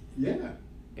crap. Yeah.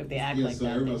 If they act Yeah, like so that,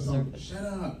 they everybody's deserve like, it.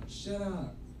 shut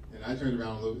up. And And I turned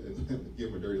around and looked and gave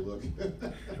him a dirty look.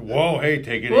 Whoa, hey,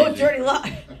 take it Whoa, easy. dirty look.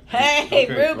 Hey, Okay,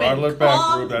 Ruben, throttle it back,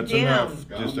 calm Rube. That's down. enough.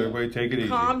 Calm Just down. everybody take it easy.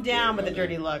 Calm down with the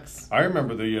dirty looks. I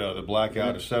remember the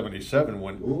blackout of '77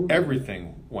 when Ooh.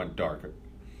 everything went dark.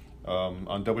 On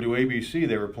WABC,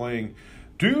 they were playing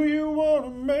 "Do You Want to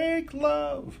Make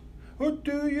Love, or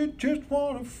Do You Just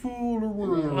Want to Fool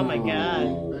Around?" Oh my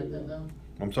God. Back then, though,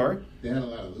 I'm sorry. they had a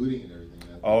lot of looting and everything.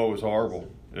 Oh, it was horrible.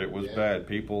 It was Yeah. bad.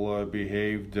 People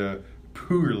behaved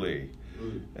poorly,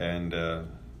 Ooh. and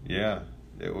yeah,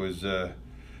 it was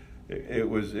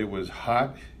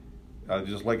hot,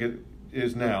 just like it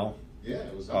is now. Yeah,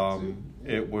 it was hot too.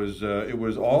 It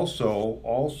was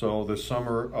also the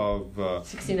summer of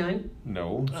 69?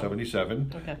 no Oh.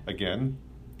 77 Okay. again.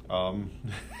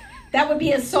 That would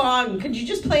be a song. Could you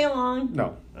just play along?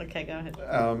 No, Okay, go ahead.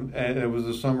 and it was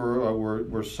the summer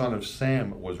where Son of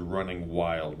Sam was running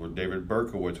wild, where David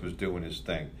Berkowitz was doing his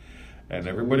thing, and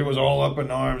everybody was all up in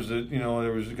arms that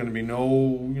there was going to be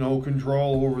no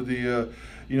control over the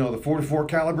the 44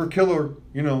 caliber killer,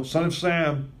 Son of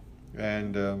Sam,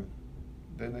 and then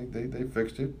they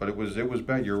fixed it, but it was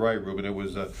bad. You're right, Ruben. It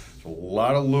was a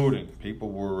lot of looting.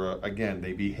 People were again,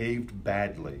 they behaved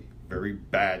badly, very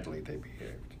badly. They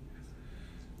behaved.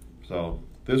 So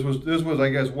this was I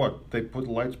guess what they put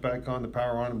the lights back on, the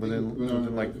power on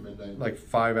within like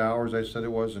 5 hours. I said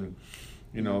it was, and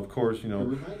of course It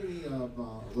reminded me of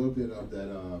a little bit of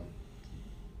that.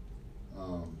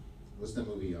 What's that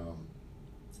movie?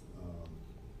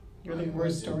 You're I the Am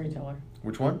worst Legend. storyteller.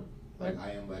 which one? Like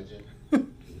I Am Legend.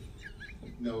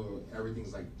 No,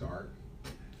 everything's like dark.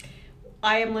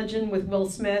 I Am Legend with Will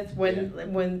Smith when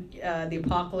the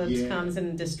apocalypse Yeah. comes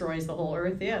and destroys the whole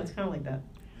earth. Yeah, it's kind of like that.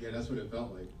 Yeah, that's what it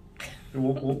felt like.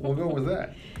 We'll go with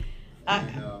that.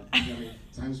 And, I mean,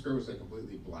 Times Square was like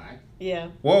completely black. Yeah.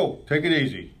 Whoa, take it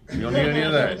easy. You don't need any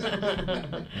of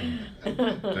that.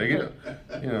 Take it.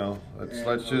 Let's And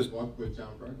I was just. walking with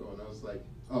John Franco, and I was like,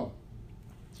 oh,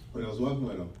 when I was walking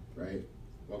with him, right,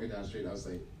 walking down the street, I was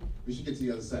like, we should get to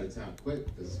the other side of town quick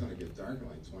because it's going to get dark in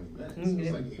like 20 minutes. It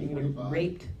was like You're gonna get 8:45.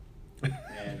 raped.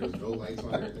 And there was no lights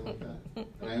on or anything like that.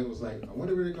 And I was like, I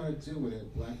wonder what they're going to do when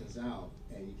it blackens out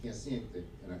and you can't see anything.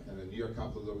 And a New York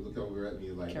cop looked over at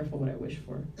me like, Careful what I wish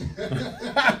for.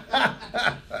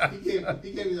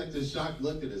 he gave me like this shocked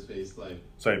look at his face, like.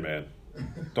 Say, man,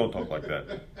 don't talk like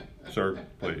that, sir.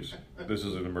 Please, this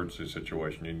is an emergency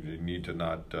situation. You need to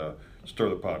not stir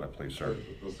the pot up, please, sir.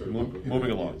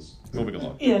 Moving along. Moving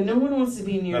along. Yeah, no one wants to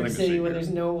be in New York Nothing to City see when here.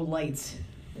 there's no lights.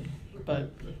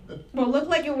 But well, it looked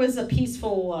like it was a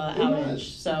peaceful outage, was.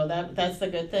 so that's the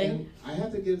good thing. And I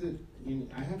have to give New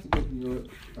York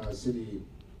City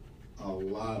a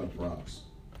lot of props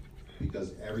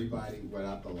because everybody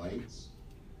without the lights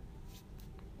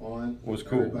on Was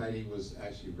cool. Everybody was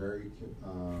actually very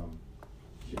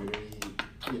community,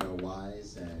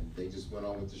 wise, and they just went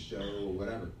on with the show or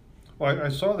whatever. Well, I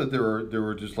saw that there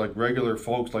were just like regular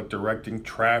folks like directing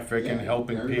traffic and Yeah,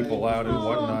 helping everybody- people out and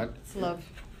whatnot. It's love.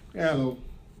 Yeah. So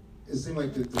it seemed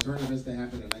like the turn events that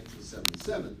happened in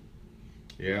 1977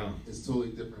 Yeah. is totally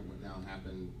different what now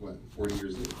happened, 40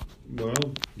 years later.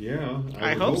 Well, yeah. I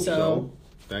would hope so.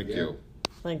 Thank Yeah. you.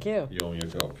 Thank you. You owe me a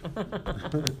Coke.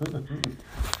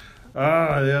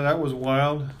 Yeah, that was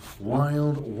wild.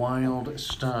 Wild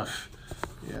stuff.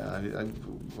 Yeah, I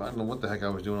don't know what the heck I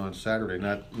was doing on Saturday.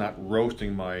 Not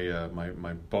roasting my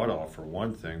my butt off for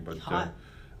one thing, but Hot.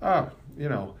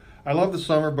 I love the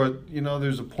summer, but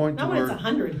there's a point to No, where it's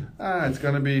 100. it's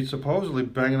going to be supposedly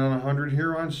banging on 100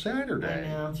 here on Saturday. I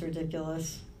know, it's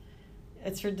ridiculous.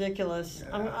 It's ridiculous.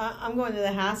 I'm going to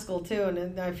the Haskell too,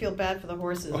 and I feel bad for the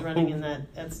horses running in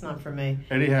that. That's not for me.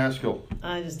 Eddie Haskell,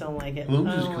 I just don't like it. Blooms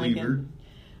I is don't like it. cleaver.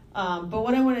 But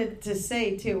what I wanted to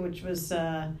say too, which was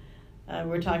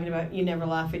we're talking about you never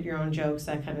laugh at your own jokes,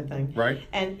 that kind of thing. Right?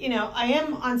 And I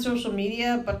am on social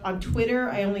media, but on Twitter,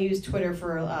 I only use Twitter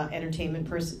for entertainment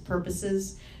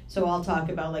purposes. So I'll talk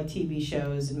about like TV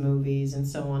shows and movies and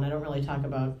so on. I don't really talk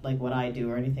about like what I do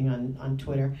or anything on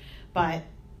Twitter. But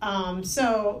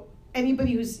so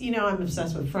anybody who's I'm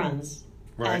obsessed with Friends,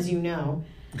 Right. as you know.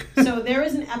 So there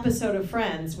is an episode of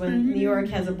Friends when New York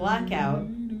has a blackout.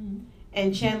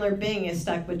 And Chandler Bing is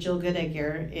stuck with Jill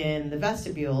Goodacre in the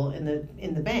vestibule in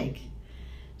the bank.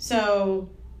 So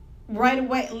right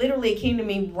away, literally it came to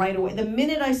me right away. The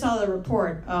minute I saw the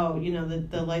report,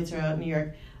 the lights are out in New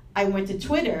York, I went to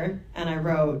Twitter and I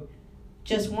wrote,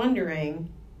 just wondering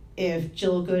if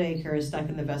Jill Goodacre is stuck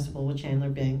in the vestibule with Chandler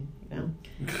Bing.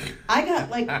 I got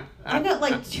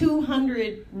like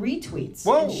 200 retweets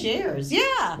Whoa. and shares.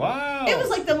 Yeah. Wow. It was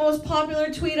like the most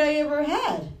popular tweet I ever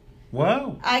had.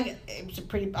 Wow.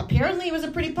 Apparently it was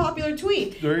a pretty popular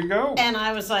tweet. There you go. And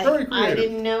I was like, Very I creative.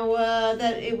 didn't know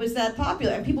that it was that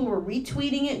popular. And people were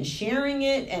retweeting it and sharing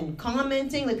it and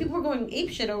commenting. Like, people were going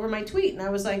apeshit over my tweet. And I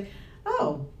was like,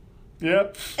 oh.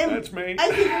 Yep, And that's me. I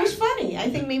think it was funny. I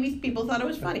think maybe people thought it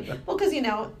was funny. Well, because,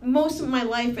 most of my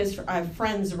life is I have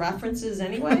Friends references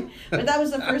anyway. But that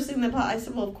was the first thing that I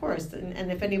said, well, of course.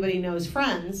 And if anybody knows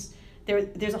Friends,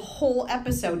 there's a whole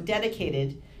episode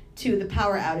dedicated to the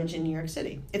power outage in New York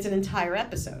City. It's an entire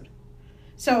episode.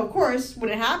 So, of course, when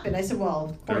it happened, I said, well,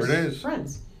 of course, There it is.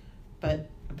 Friends. But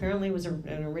apparently it was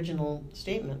an original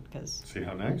statement. See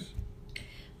how nice?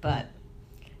 But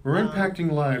We're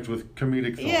impacting lives with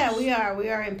comedic thoughts. yeah, we are. We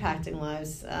are impacting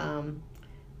lives.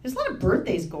 There's a lot of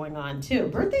birthdays going on, too.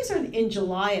 Birthdays are in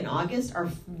July and August are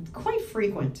quite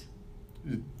frequent.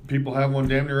 People have one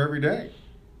damn near every day.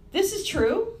 This is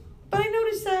true, but I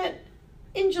noticed that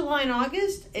in July and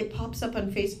August, it pops up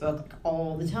on Facebook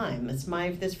all the time. It's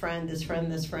this friend,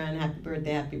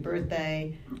 happy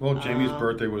birthday. Well, Jamie's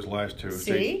birthday was last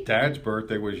Tuesday. See? Dad's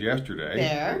birthday was yesterday.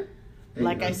 There. Hey,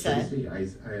 Like I said.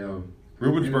 Tracy,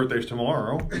 Ruben's birthday's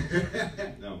tomorrow.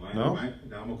 No,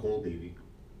 I'm a cold baby.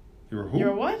 You're who? You're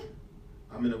a what?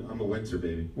 I'm a winter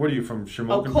baby. What are you from, Oh,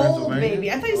 Shamokin, cold Pennsylvania?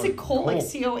 baby. I thought you said cold, like Cold.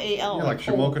 C-O-A-L. Yeah, like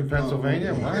cold. Shamokin,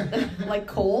 Pennsylvania. What? Like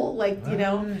coal, like, Like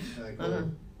Uh-huh.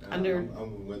 Under- I'm a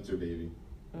winter baby.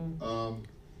 Mm.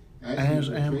 As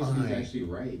am Tracy's I. actually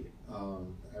right.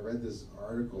 I read this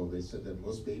article. They said that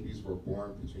most babies were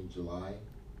born between July,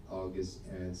 August,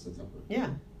 and September. Yeah,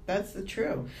 that's the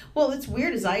true. Well, it's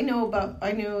weird as I know,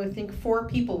 I think 4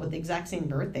 people with the exact same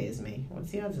birthday as me.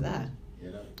 What's the odds of that?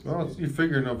 You know? Well, you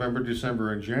figure November,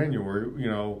 December, and January,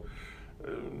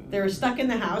 They're stuck in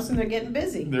the house and they're getting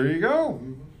busy. there you go.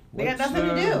 They got Let's,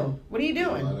 nothing to do. What are you A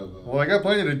lot doing of, Well, I got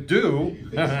plenty to do. baby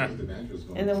faces with the mattress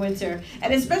going. in the winter?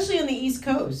 And especially on the East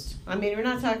Coast. I mean, we're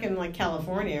not talking like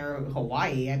California or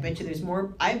Hawaii. I bet you there's more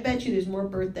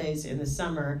birthdays in the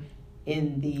summer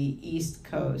in the East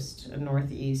Coast and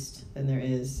Northeast than there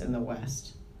is in the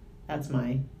West. That's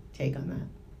my take on that.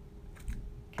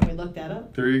 Can we look that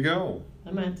up? There you go.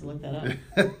 I might have to look that up.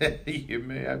 You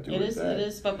may have to. It with is. that. It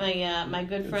is. But my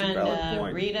good It's a friend valid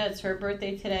point. Rita, it's her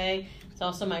birthday today. It's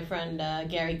also my friend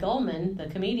Gary Goldman, the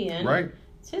comedian. Right.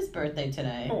 It's his birthday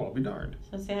today. Oh, I'll be darned.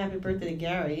 So say happy birthday to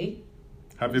Gary.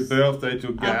 Happy birthday to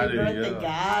Happy Gaddy. birthday,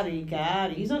 Yeah.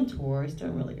 Gary. He's on tour. He's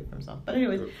doing really good for himself. But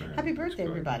anyways, Good for him. happy That's birthday, good.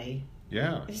 everybody.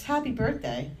 Yeah, It's happy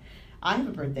birthday. I have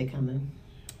a birthday coming.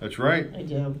 that's right. I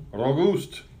do.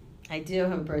 August. I do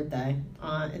have a birthday.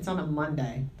 It's on a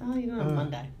Monday. Oh, you don't have a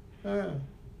Monday.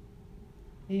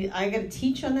 I got to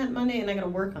teach on that Monday and I got to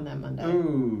work on that Monday.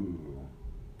 Ooh.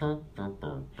 Do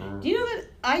you know that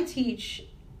I teach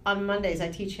on Mondays? I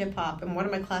teach hip hop, and one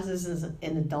of my classes is an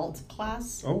adult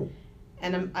class. Oh,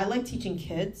 And I like teaching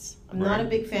kids. I'm not a Right.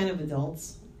 big fan of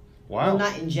adults. wow. Well,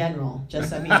 not in general.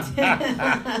 Just I'm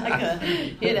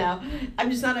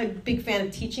just not a big fan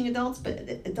of teaching adults. But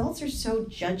adults are so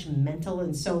judgmental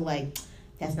and so like,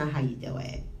 that's not how you do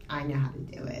it. I know how to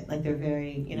do it. Like they're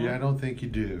very, Yeah, I don't think you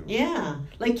do. Yeah.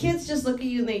 Like kids just look at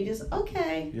you and they just,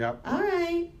 okay. Yep. All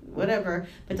right, whatever.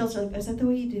 But adults are like, is that the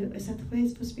way you do? Is that the way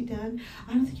it's supposed to be done?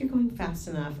 I don't think you're going fast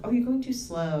enough. Oh, you're going too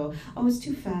slow. Oh, it's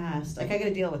too fast. Like I got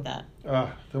to deal with that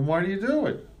Then why do you do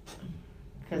it?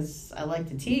 because I like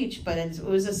to teach, but it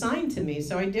was assigned to me,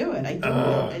 so I do it. I do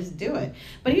it. I just do it.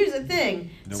 But here's the thing.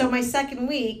 Nope. So my second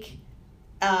week,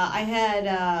 I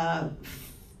had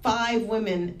 5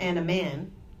 women and a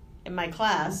man in my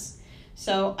class.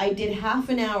 So I did half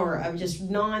an hour of just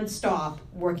nonstop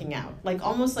working out, like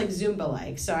almost like Zumba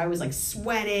like. So I was like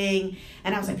sweating,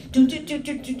 and I was like do the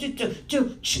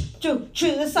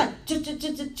side, to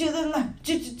the left,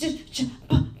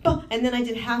 and then I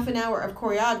did half an hour of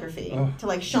choreography to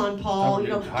like Sean Paul, I'm you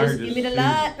know, getting tired just to give me the see.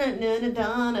 light,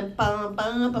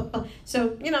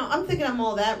 so you know I'm thinking I'm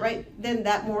all that right. Then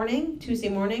that morning, Tuesday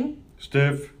morning,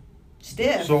 Stiff,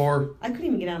 stiff. sore. I couldn't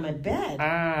even get out of my bed.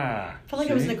 Felt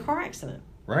like I was in a car accident.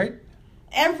 Right?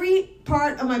 Every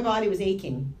part of my body was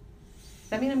aching. Does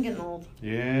that mean I'm getting old?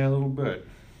 Yeah, a little bit.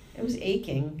 It was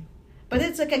aching. But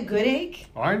it's like a good ache.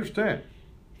 I understand.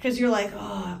 Because you're like,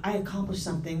 oh, I accomplished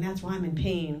something. That's why I'm in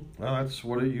pain. Well, that's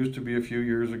what it used to be a few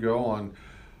years ago on,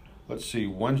 let's see,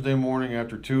 Wednesday morning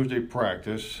after Tuesday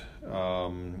practice,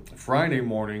 Friday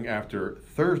morning after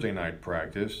Thursday night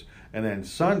practice, and then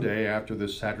Sunday after the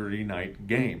Saturday night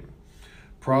game.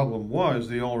 Problem was,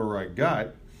 the older I got,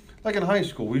 like in high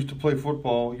school, we used to play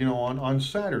football, you know, on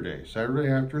Saturday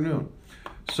afternoon.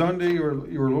 Sunday, you were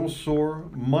a little sore.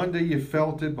 Monday, you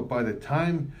felt it, but by the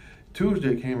time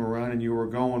Tuesday came around and you were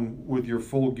going with your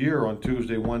full gear on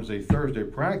Tuesday, Wednesday, Thursday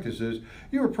practices,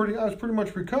 I was pretty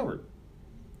much recovered.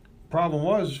 Problem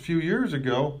was, a few years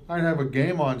ago, I'd have a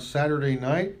game on Saturday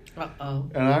night,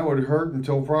 and I would hurt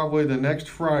until probably the next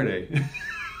Friday.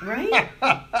 Right?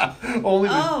 only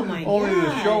to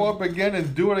God. show up again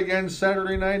and do it again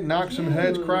Saturday night, knock some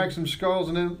heads, crack some skulls,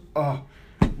 and then,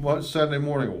 Saturday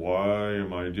morning, why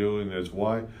am I doing this?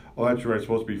 Why? Oh, that's right, it's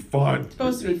supposed to be fun. It's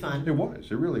supposed to be fun. It was.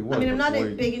 It really was. I mean, I'm not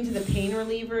big into the pain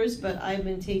relievers, but I've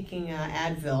been taking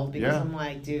Advil because I'm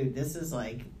like, dude, this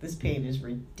pain is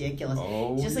ridiculous.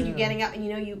 Oh, it's just like you're getting up and,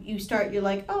 you're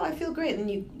like, oh, I feel great. And then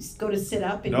you go to sit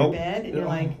up in your bed and you're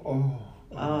like,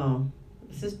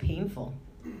 this is painful.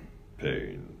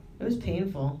 Pain. It was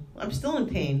painful. I'm still in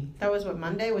pain. That was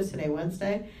Monday? Was today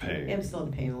Wednesday? Pain. Yeah, I'm still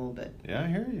in pain a little bit. Yeah, I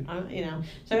hear you.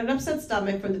 So I got an upset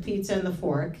stomach from the pizza and the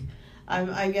fork.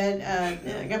 I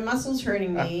got muscles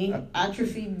hurting me.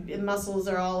 Atrophied muscles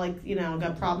are all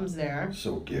got problems there.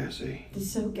 So gassy.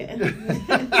 So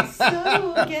gassy,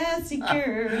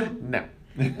 girl. No.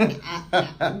 No.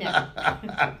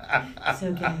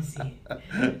 So gassy.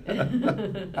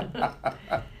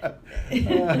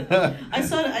 I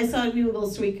saw a new Little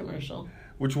Sweet commercial.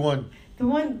 Which one?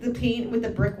 The paint with the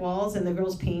brick walls and the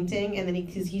girl's painting, and then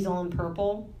he's all in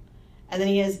purple. And then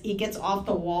he gets off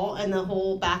the wall, and the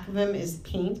whole back of him is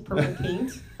purple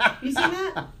paint. You seen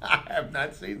that? I have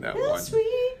not seen that Little one.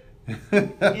 Sweet.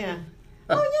 Yeah.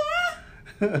 Oh yeah.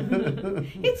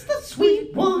 It's the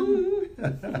sweet one.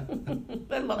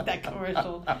 I love that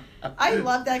commercial.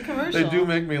 They do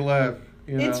make me laugh.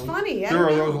 It's funny. There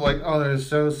are those like, oh, that is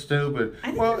so stupid.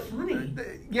 I think they're funny.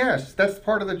 Yes, that's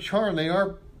part of the charm. They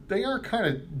are kind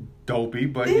of dopey,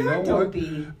 but They you know are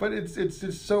dopey. what? But it's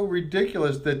just so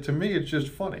ridiculous that to me it's just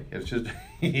funny. It's just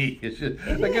It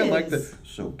again like is.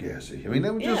 So gassy. I mean,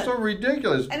 that was just so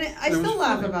ridiculous. And I still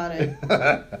laugh about it.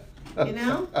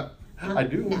 I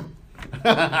do. No.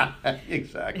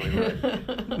 Exactly right.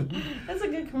 That's a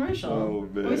good commercial. Oh,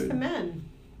 man. Voice the Men.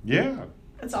 Yeah.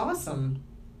 It's awesome.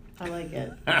 I like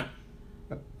it.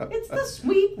 It's the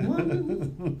sweet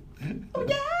one. Oh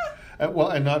yeah. Well,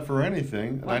 and not for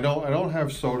anything. And I don't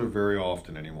have soda very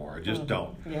often anymore. I just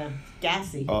don't. Yeah,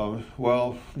 gassy.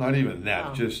 Well, not even that.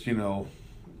 Oh. Just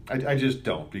I just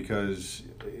don't because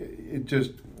it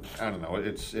just I don't know.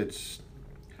 It's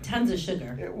tons of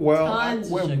sugar. Well,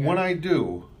 Tons of sugar. when I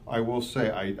do, I will say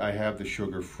I have the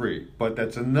sugar free. But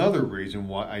that's another reason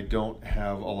why I don't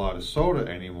have a lot of soda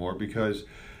anymore because.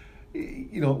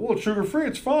 Well, sugar free,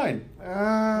 it's fine.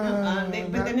 But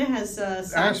then it has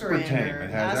aspartame.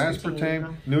 It has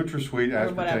aspartame, NutraSweet, aspartame,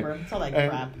 or whatever. It's all that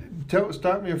and crap.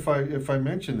 Stop me if I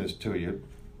mention this to you.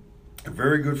 A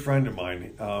very good friend of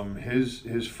mine.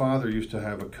 His father used to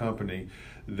have a company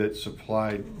that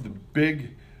supplied the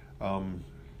big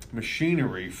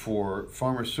machinery for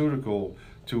pharmaceutical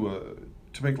to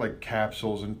make like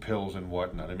capsules and pills and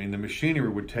whatnot. I mean, the machinery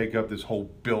would take up this whole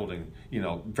building.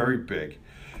 Very big.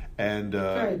 And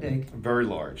very big, very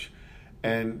large,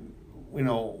 and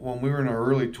when we were in our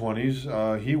early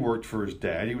 20s, he worked for his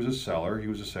dad. He was a seller. He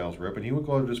was a sales rep, and he would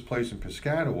go to this place in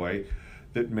Piscataway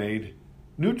that made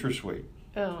NutraSweet.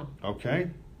 Oh.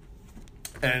 Okay.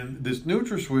 And this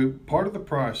NutraSweet, part of the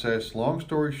process, long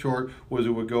story short, was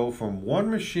it would go from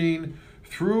one machine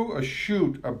through a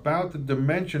chute about the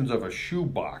dimensions of a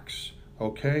shoebox.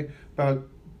 Okay, about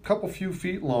couple few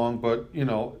feet long, but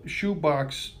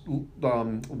shoebox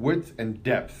width and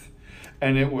depth,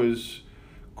 and it was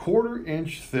 1/4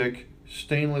 inch thick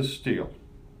stainless steel,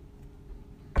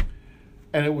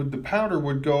 and the powder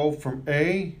would go from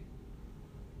A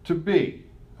to B,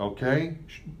 okay,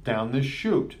 down this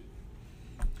chute.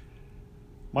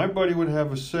 My buddy would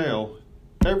have a sale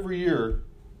every year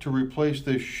to replace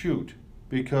this chute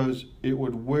because it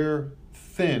would wear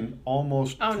thin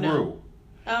almost through. No.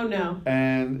 Oh, no.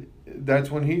 And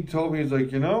that's when he told me, he's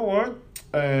like, you know what?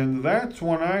 And that's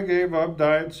when I gave up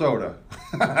diet soda.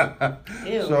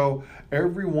 Ew. So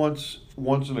every once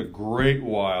in a great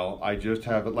while, I just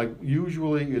have it. Like,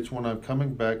 usually it's when I'm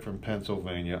coming back from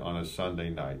Pennsylvania on a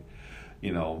Sunday night.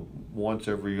 Once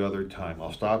every other time.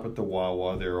 I'll stop at the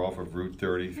Wawa there off of Route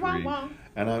 33. Wah-wah.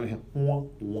 And I'm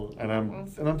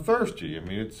thirsty. I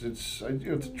mean, it's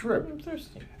a trip. I'm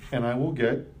thirsty. And I will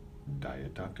get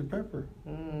Diet Dr. Pepper.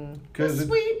 The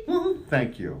sweet one.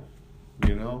 Thank you.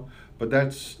 But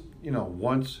that's,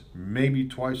 once, maybe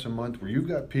twice a month, where you've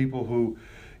got people who,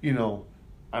 and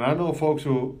I know folks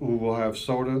who will have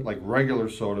soda, like regular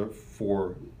soda,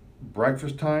 for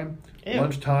breakfast time, Ew.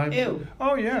 lunchtime. Ew.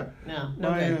 Oh, yeah. No,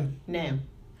 My, good. No.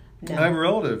 No. I have a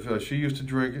relative. She used to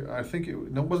drink. I think it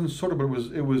wasn't soda, but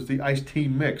it was the iced tea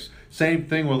mix. Same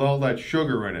thing with all that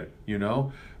sugar in it.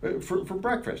 For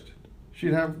breakfast,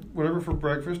 she'd have whatever for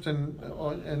breakfast and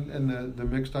the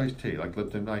mixed iced tea, like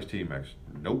Lipton iced tea mix.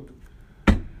 Nope.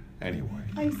 Anyway,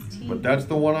 Iced tea. but that's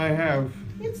the one I have.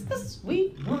 It's the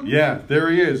sweet one. Yeah, there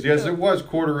he is. Yes, it was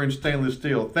 1/4-inch stainless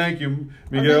steel. Thank you,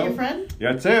 Miguel. Was that your friend?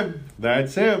 That's him.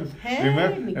 That's him.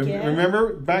 Hey, Miguel.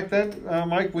 Remember back then,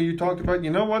 Mike, when you talked about,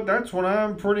 that's when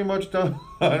I'm pretty much done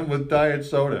with diet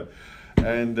soda.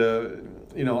 And,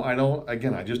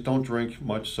 I just don't drink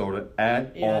much soda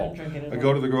at all. I don't drink it at I all.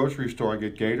 go to the grocery store, I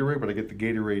get Gatorade, but I get the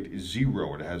Gatorade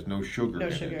Zero. It has no sugar No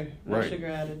in sugar. it. No Right. sugar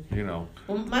added.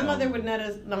 Well, My mother would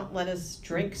not let us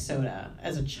drink soda.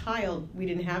 As a child, we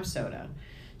didn't have soda.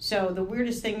 So the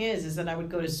weirdest thing is that I would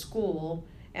go to school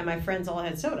and my friends all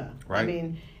had soda.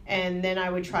 Right. And then I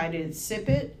would try to sip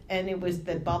it, and it was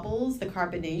the bubbles, the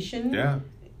carbonation. Yeah.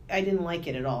 I didn't like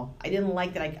it at all. I didn't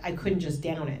like that I couldn't just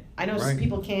down it. I know Right.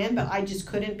 people can, but I just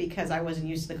couldn't because I wasn't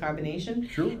used to the carbonation.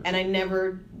 Sure. And I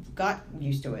never got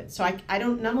used to it. So I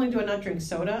don't, not only do I not drink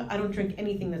soda, I don't drink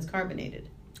anything that's carbonated.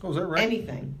 Oh, is that right?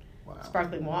 Anything. Wow.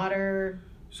 Sparkling water.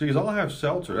 See, because I'll have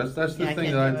seltzer. That's the Yeah, I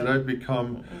thing can't do that it. I've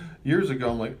become years ago.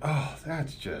 I'm like, oh,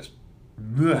 that's just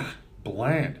bleh,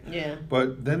 bland. Yeah.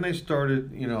 But then they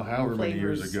started, however many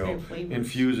years Flavors, ago, and flavors.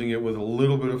 infusing it with a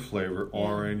little bit of flavor, Yeah.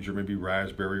 orange or maybe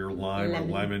raspberry or lime or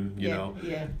lemon, Yeah.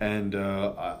 And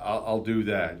I'll do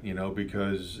that,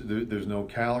 because there's no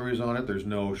calories on it. There's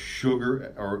no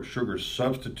sugar or sugar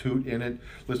substitute in it.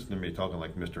 Listen to me talking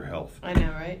like Mr. Health. I know,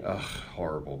 right? Ugh,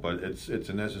 horrible, but it's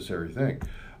a necessary thing.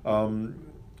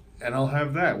 And I'll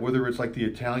have that, whether it's like the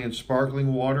Italian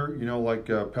sparkling water, like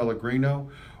Pellegrino,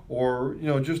 or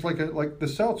just like the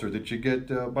seltzer that you get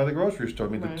by the grocery store.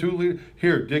 The Right. 2 liter.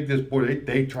 Here, dig this. Boy,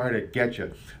 they try to get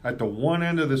you at the one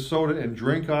end of the soda and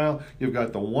drink aisle. You've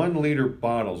got the 1 liter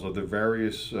bottles of the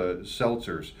various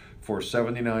seltzers for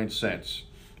 79 cents.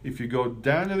 If you go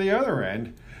down to the other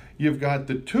end, you've got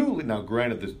the 2. Now,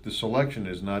 granted, the selection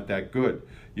is not that good.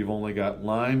 You've only got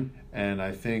lime and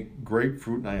I think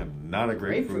grapefruit, and I am not a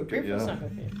grapefruit. Grapefruit's not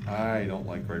good for you. I don't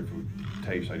like grapefruit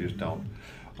taste. I just don't.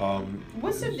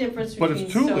 What's the difference But it's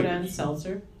between 2 soda liters. and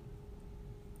seltzer?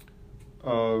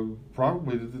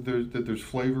 Probably that there's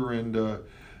flavor and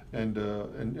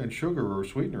sugar or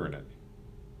sweetener in it.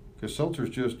 Because seltzer's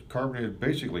just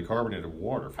basically carbonated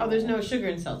water. Oh, there's no sugar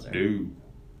in seltzer.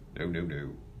 No.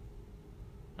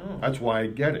 Oh. That's why I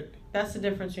get it. That's the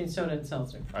difference between soda and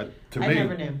seltzer. I Me,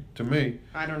 never knew. To me.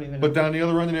 I don't even know. But down the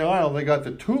other end of the aisle, they got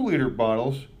the 2 liter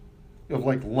bottles of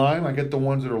like lime. I get the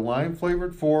ones that are lime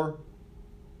flavored for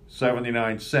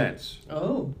 79 cents.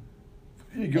 Oh.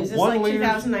 You get Is this 1 like liter.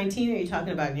 2019 or are you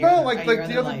talking about your, No, like your the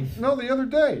other other life? the other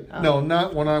day. Oh. No,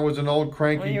 not when I was an old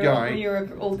cranky When guy. you were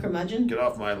an old curmudgeon? Get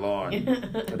off my lawn. I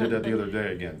did that the other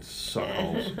day again.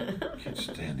 Suckholes. Can't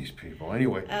stand these people.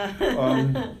 Anyway.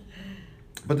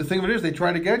 But the thing of it is, they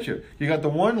try to get you. You got the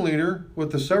 1 liter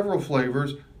with the several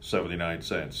flavors, 79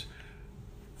 cents.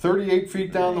 38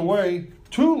 feet down the way,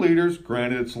 2 liters,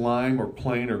 granted it's lime or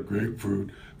plain or grapefruit,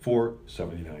 for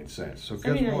 79 cents. So guess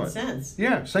 79 what? cents.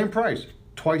 Yeah, same price.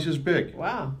 Twice as big.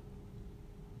 Wow.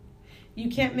 You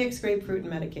can't mix grapefruit and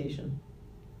medication.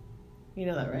 You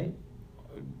know that, right?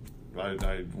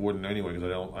 I wouldn't anyway because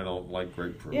I don't like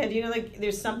grapefruit. Yeah, do you know, like,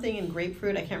 there's something in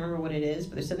grapefruit, I can't remember what it is,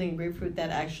 but there's something in grapefruit that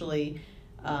actually,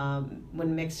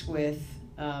 when mixed with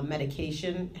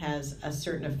medication, has a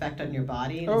certain effect on your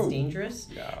body and Oh. it's dangerous.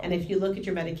 Yeah. And if you look at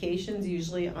your medications,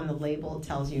 usually on the label it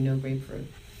tells you no grapefruit.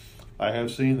 I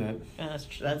have seen that.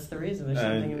 That's the reason. There's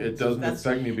something. And it doesn't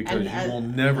affect me because and, you will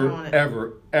I never, don't want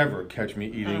it. ever catch me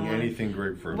eating want it. anything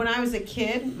grapefruit. When I was a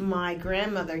kid, my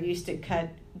grandmother used to cut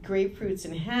grapefruits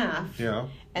in half. Yeah.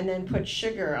 And then put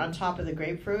sugar on top of the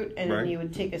grapefruit, and Right. then you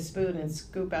would take a spoon and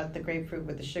scoop out the grapefruit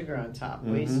with the sugar on top.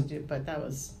 We used to do, but that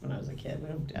was when I was a kid.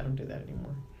 I don't do that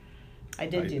anymore. I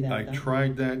did do that. I though.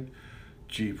 tried that.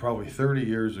 Probably 30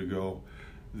 years ago.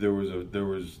 There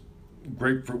was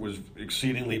grapefruit was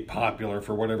exceedingly popular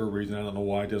for whatever reason. I don't know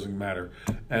why. It doesn't matter.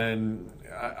 And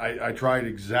I tried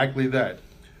exactly that.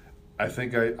 I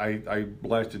think I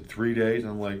lasted 3 days,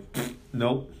 and I'm like,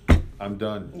 nope. I'm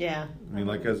done. Yeah. I mean,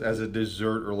 like as a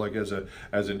dessert or like as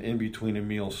an in between a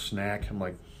meal snack. I'm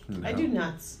like, no. I do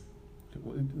nuts.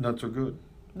 Nuts are good.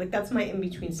 Like that's my in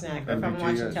between snack. Or if I'm MBTS.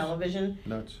 watching television,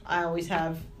 Nuts. I always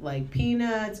have like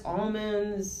peanuts,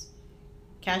 almonds,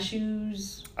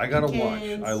 cashews. I gotta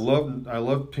pecans. watch. I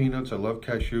love peanuts. I love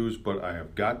cashews, but I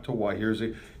have got to watch.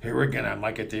 Here again. I'm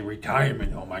like at the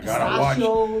retirement home. I gotta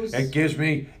Pistachios. watch. It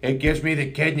gives me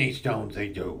the kidney stones. They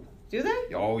do. Do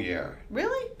they? Oh yeah.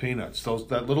 Really? Peanuts.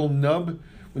 That little nub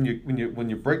when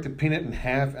you break the peanut in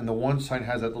half and the one side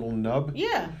has that little nub.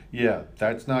 Yeah. Yeah,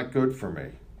 that's not good for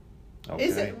me. Okay?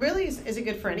 Is it really? Is it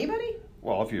good for anybody?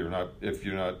 Well, if you're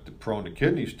not prone to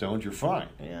kidney stones, you're fine.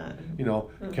 Yeah. You know,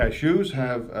 cashews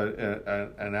have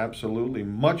an absolutely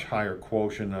much higher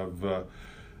quotient of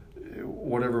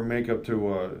whatever make up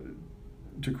to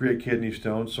create kidney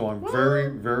stones. So I'm very,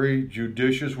 very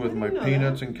judicious with my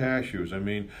peanuts and cashews. I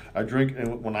mean, I drink,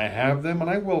 and when I have them, and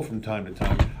I will from time to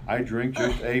time, I drink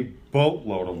just a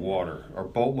boatload of water or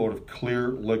boatload of clear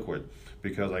liquid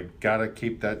because I gotta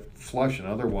keep that flushing.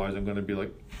 Otherwise, I'm gonna be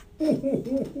like,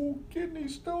 kidney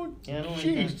stone. Yeah, I don't like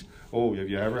Jeez. that. Oh, have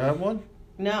you ever had one?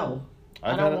 No.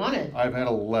 I don't want it. I've had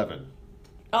 11.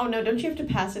 Oh no! Don't you have to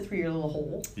pass it through your little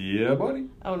hole? Yeah, buddy.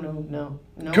 Oh no.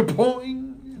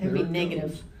 Kapoing! There'd be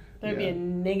negative. There'd be a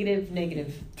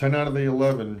negative. 10 out of the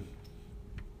 11.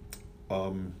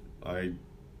 9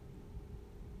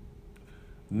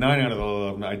 out of the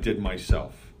 11 I did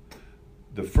myself.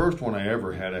 The first one I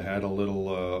ever had, I had a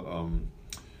little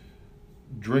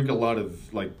drink a lot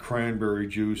of like cranberry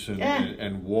juice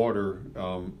and water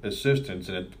assistance,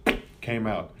 and it came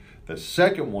out. The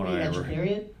second one I ever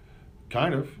had.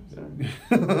 Kind of.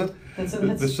 That's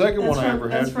the second one I ever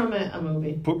had. That's from a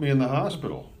movie. Put me in the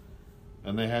hospital,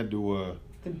 and they had to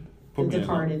put me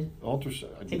Departed. in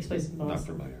ultrasound. Takes place in Boston. Not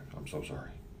familiar. I'm so sorry.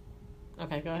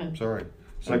 Okay, go ahead. Sorry.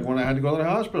 Second one I had to go to the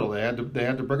hospital. They had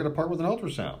to break it apart with an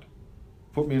ultrasound.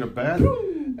 Put me in a bath.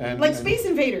 Like Space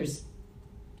Invaders.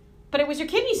 But it was your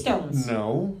kidney stones.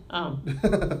 No. Oh. I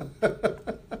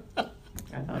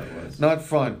thought it was. Not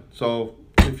fun. So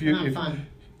Not fun.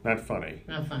 Not funny.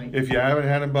 Not funny. If you haven't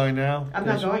had them by now, I'm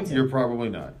not going to. You're probably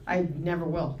not. I never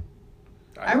will.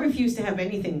 I refuse to have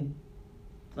anything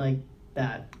like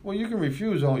that. Well, you can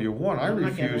refuse all you want. I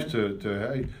refuse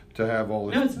to have all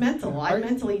this. No, it's mental. I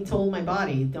mentally told my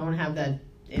body, don't have that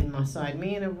inside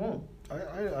me, and it won't.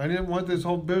 I didn't want this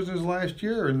whole business last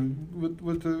year, and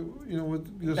with this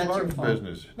That's heart your fault.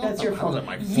 business. That's your fault. How's that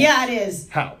my fault? Yeah, it is.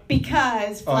 How?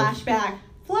 Because flashback.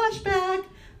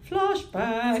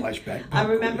 I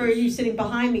remember you sitting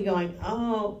behind me going,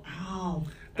 oh.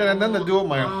 That had nothing to do with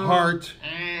my heart.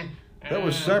 That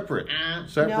was separate.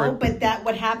 No, but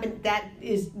what happened,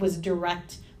 was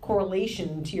direct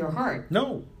correlation to your heart.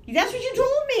 No. That's what you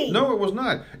told me. No, it was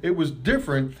not. It was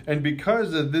different, and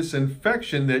because of this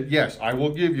infection that, yes, I will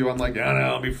give you, I'm like, no,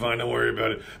 I'll be fine, don't worry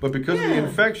about it. But because of the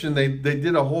infection, they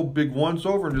did a whole big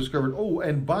once-over and discovered, oh,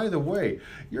 and by the way,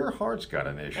 your heart's got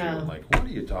an issue. I'm like, what are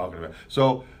you talking about?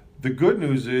 So the good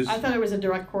news is... I thought there was a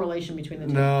direct correlation between the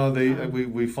two. No,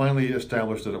 we finally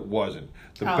established that it wasn't.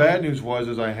 The bad news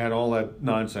was I had all that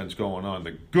nonsense going on.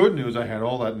 The good news, I had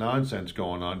all that nonsense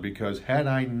going on because had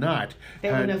I not... They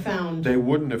wouldn't have found. They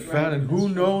wouldn't have found, and who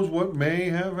true. knows what may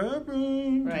have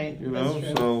happened. Right, You know,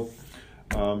 that's true.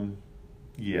 so,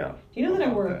 yeah. Do you know that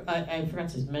I forgot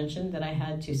to mention that I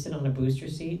had to sit on a booster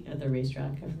seat at the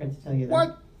racetrack? I forgot to tell you that.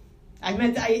 What?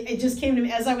 It just came to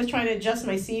me as I was trying to adjust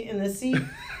my seat in this seat.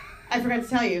 I forgot to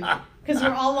tell you. Because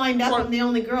we're all lined up. I'm the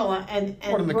only girl. And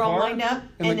we're all lined up.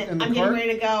 And I'm getting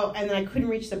ready to go. And then I couldn't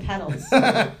reach the pedals.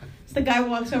 So the guy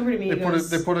walks over to me and goes...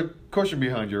 They put a cushion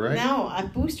behind you, right? No, a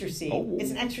booster seat. Oh.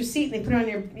 It's an extra seat. And they put it on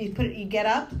you get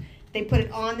up. They put it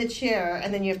on the chair.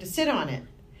 And then you have to sit on it.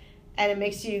 And it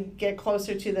makes you get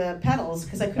closer to the pedals.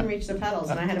 Because I couldn't reach the pedals.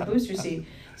 And I had a booster seat.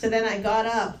 So then I got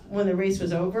up when the race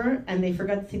was over, and they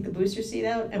forgot to take the booster seat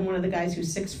out, and one of the guys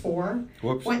who's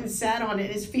 6'4" went and sat on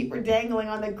it. His feet were dangling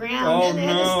on the ground, and they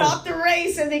had to stop the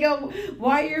race. And they go,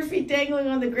 "Why are your feet dangling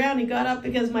on the ground?" He got up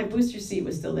because my booster seat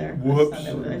was still there. Whoops!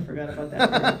 I forgot about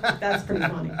that. That's pretty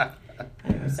funny.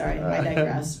 Anyway, sorry, I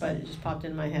digress, but it just popped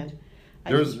in my head.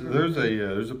 There's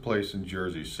a place in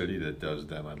Jersey City that does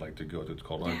them. I'd like to go to. It's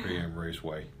called RPM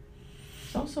Raceway.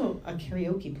 It's also a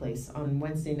karaoke place on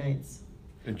Wednesday nights.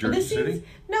 In Jersey City?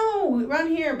 No,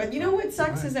 around here. But you know what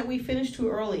sucks is that we finish too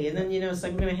early, and then it's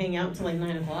like we're gonna hang out until like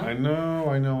 9 o'clock. I know.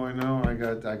 I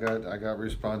got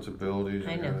responsibilities.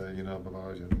 I know.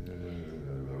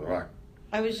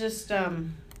 I was just I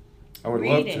would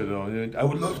love to though. I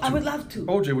would love to.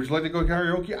 OJ, would you like to go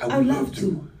karaoke? I would love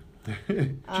to. She's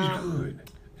good.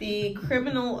 The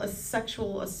criminal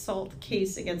sexual assault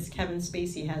case against Kevin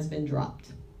Spacey has been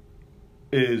dropped.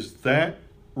 Is that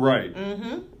right?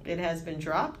 Mm-hmm. It has been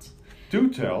dropped. Do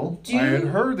tell. I had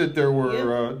heard that there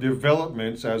were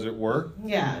developments, as it were.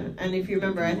 Yeah, and if you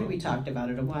remember, I think we talked about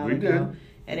it a while ago. We did.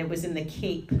 And it was in the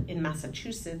Cape in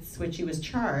Massachusetts, which he was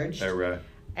charged. So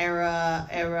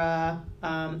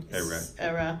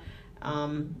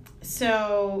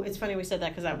it's funny we said that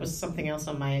because that was something else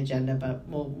on my agenda, but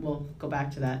we'll go back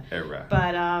to that.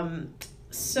 But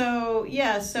So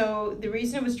the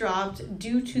reason it was dropped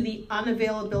due to the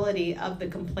unavailability of the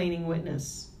complaining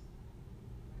witness.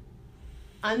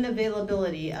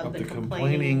 Unavailability of the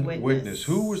complaining witness.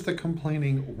 Who was the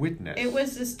complaining witness? It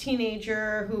was this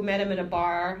teenager who met him at a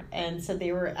bar and said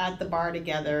they were at the bar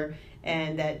together,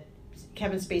 and that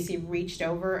Kevin Spacey reached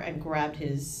over and grabbed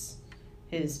his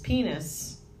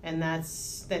penis, and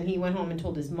then he went home and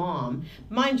told his mom.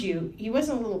 Mind you, he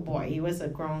wasn't a little boy. He was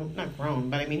not grown,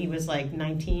 but I mean he was like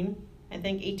 19, I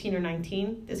think 18 or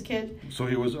 19, this kid. So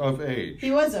he was of age.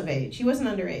 He was of age. He wasn't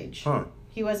underage. Huh.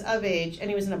 He was of age, and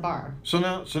he was in a bar. So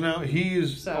now he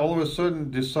is all of a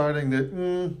sudden deciding that,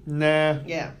 nah.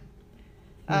 Yeah.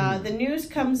 The news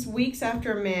comes weeks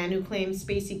after a man who claims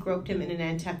Spacey groped him in a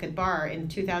Nantucket bar in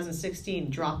 2016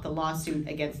 dropped the lawsuit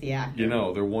against the actor. You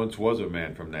know, there once was a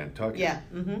man from Nantucket. Yeah.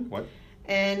 Mm-hmm. What?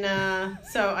 And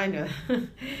so I know.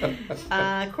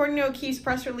 According to O'Keefe's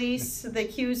press release, the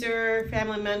accuser,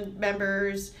 family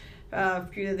members,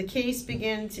 the case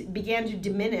began to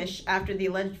diminish after the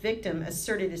alleged victim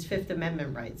asserted his Fifth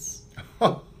Amendment rights.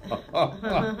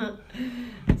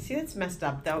 See, that's messed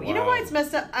up, though. Wow. You know why it's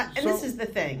messed up? And this is the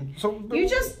thing. You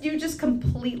just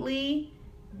completely.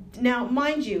 Now,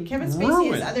 mind you, Kevin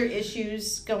Spacey has other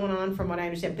issues going on, from what I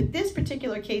understand, but this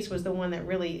particular case was the one that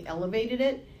really elevated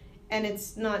it. And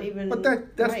it's not even. But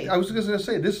that's right. I was just going to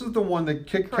say, this is the one that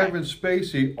kicked Kevin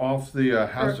Spacey off the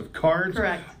House of Cards.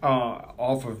 Correct.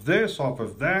 Off of this, off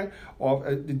of that,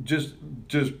 just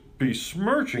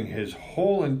besmirching his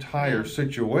whole entire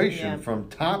situation from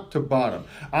top to bottom.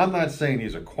 I'm not saying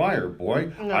he's a choir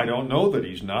boy. No. I don't know that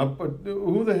he's not, but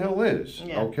who the hell is?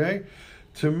 Yeah. Okay?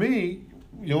 To me,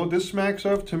 you know what this smacks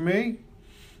of to me?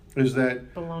 Is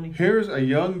that baloney. Here's a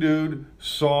young dude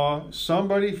saw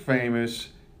somebody famous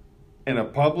in a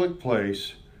public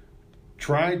place,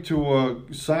 tried to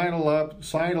sidle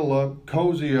up,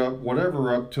 cozy up,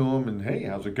 whatever up to him, and hey,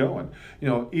 how's it going? You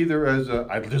know, either as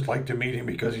I'd just like to meet him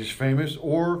because he's famous,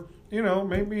 or, you know,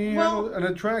 maybe an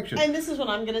attraction. And this is what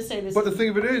I'm going to say. But the thing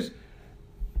of it is,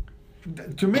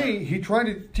 to me, he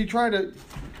tried to.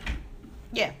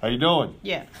 Yeah. How you doing?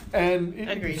 Yeah. And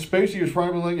Agreed. Spacey was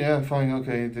probably like, yeah, fine,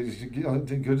 okay,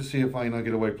 good to see you, fine, I'll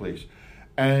get away, please.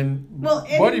 And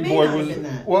Buddy Boy was.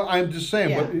 Well, I'm just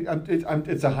saying, but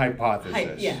it's a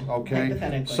hypothesis. Okay,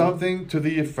 hypothetically. Something to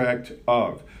the effect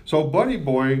of. So Buddy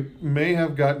Boy may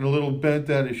have gotten a little bent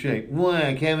out of shape.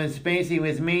 Well, Kevin Spacey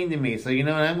was mean to me, so you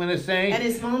know what I'm going to say? And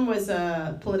his mom was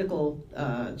political.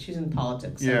 She was in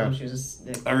politics. So she was.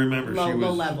 I remember low, she was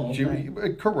low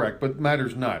level. Correct, but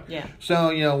matters not. Yeah. So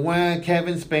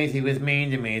Kevin Spacey was mean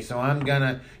to me, so I'm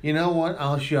gonna. You know what?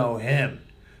 I'll show him.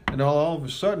 And all of a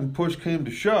sudden, push came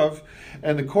to shove,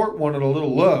 and the court wanted a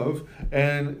little love,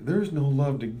 and there's no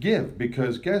love to give,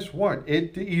 because guess what?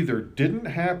 It either didn't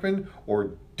happen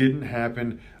or didn't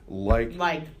happen like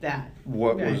that.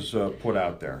 What was put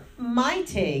out there. My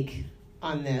take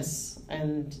on this,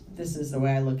 and this is the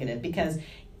way I look at it, because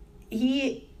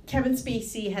Kevin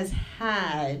Spacey has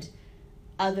had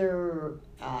other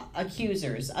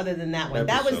accusers other than that one.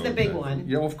 That was the big one.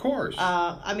 Yeah, of course.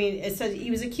 I mean, it says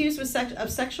he was accused of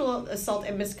sexual assault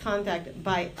and misconduct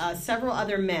by several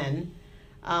other men,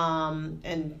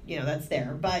 and that's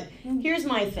there. But here's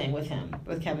my thing with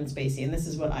Kevin Spacey, and this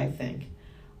is what I think.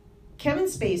 Kevin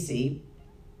Spacey,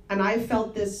 and I've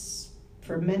felt this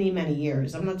for many, many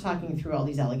years. I'm not talking through all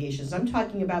these allegations. I'm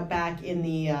talking about back in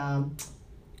the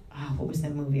what was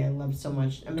that movie I loved so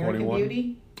much? American 21?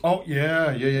 Beauty. Oh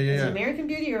yeah. Is it American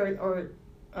Beauty or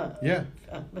yeah?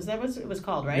 Was that what it was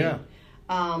called, right?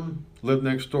 Yeah. Lived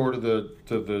next door to the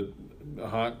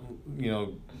hot,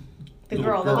 the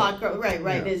girl, the hot girl, right?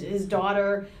 Yeah. His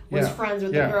daughter was friends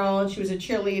with the girl, and she was a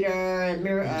cheerleader.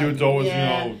 And dude's always,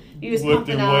 he was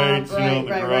lifting weights, right,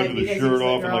 the girl with the shirt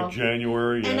off in like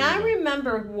January. And I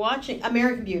remember watching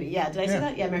American Beauty. Yeah, did I say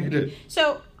that? Yeah, American Beauty.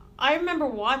 So I remember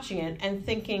watching it and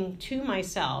thinking to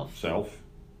myself,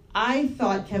 I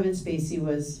thought Kevin Spacey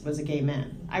was a gay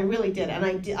man. I really did, and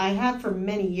I have for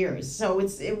many years. So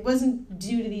it wasn't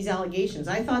due to these allegations.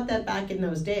 I thought that back in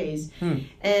those days,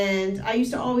 and I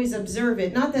used to always observe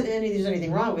it. Not that there's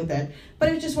anything wrong with it, but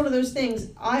it was just one of those things.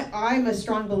 I'm a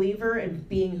strong believer in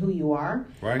being who you are.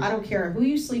 Right. I don't care who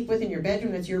you sleep with in your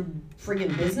bedroom. That's your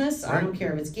friggin' business. Right. I don't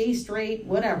care if it's gay, straight,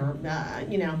 whatever.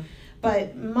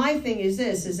 But my thing is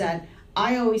this: is that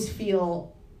I always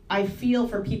feel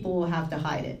for people who have to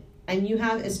hide it. And you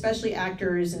have, especially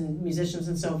actors and musicians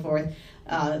and so forth,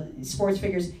 sports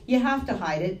figures, you have to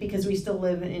hide it because we still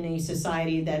live in a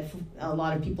society that a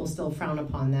lot of people still frown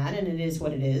upon that, and it is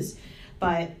what it is.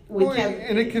 But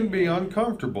and it can be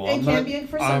uncomfortable. It can be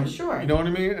for some, sure. You know what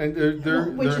I mean?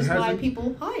 And which is why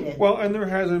people hide it. Well, and there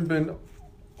hasn't been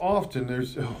often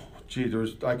there's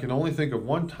I can only think of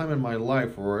one time in my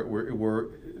life where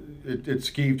it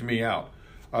skeeved me out.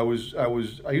 I used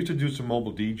to do some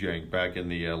mobile DJing back in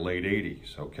the late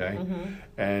 '80s, okay,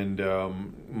 and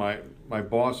my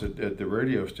boss at the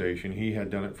radio station, he had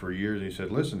done it for years. And he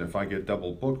said, "Listen, if I get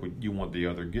double booked, you want the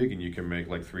other gig, and you can make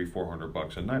like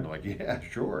 $300-400 a night." I'm like, "Yeah,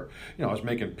 sure." You know, I was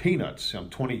making peanuts. I'm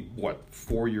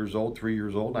 4 years old, 3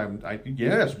 years old.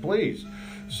 Yes, please.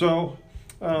 So,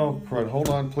 oh crud! Hold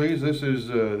on, please. This is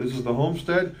the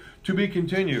Homestead to be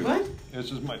continued. What?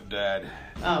 This is my dad.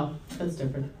 Oh, that's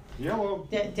different. Yellow.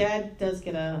 Dad does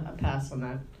get a pass on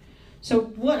that. So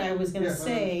what I was going to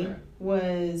say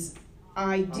was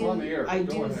I on the air. Go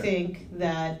do ahead. think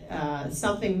that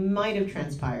something might have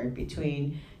transpired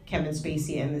between Kevin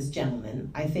Spacey and this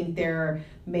gentleman. I think there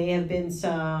may have been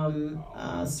some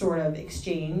sort of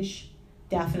exchange,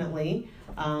 definitely.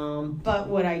 But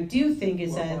what I do think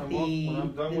is that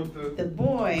the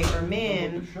boy or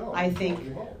man, I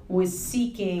think, was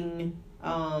seeking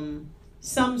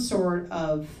some sort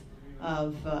of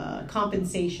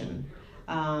compensation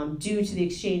due to the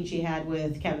exchange he had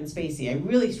with Kevin Spacey. I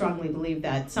really strongly believe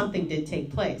that something did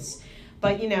take place.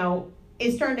 But, you know,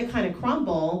 it started to kind of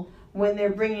crumble when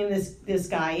they're bringing this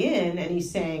guy in and he's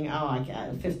saying, oh, I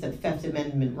got Fifth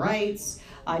Amendment rights.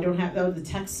 I don't have, the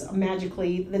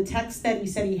text that he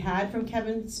said he had from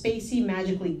Kevin Spacey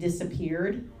magically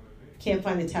disappeared. Can't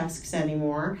find the texts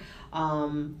anymore.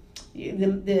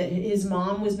 His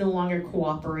mom was no longer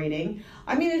cooperating.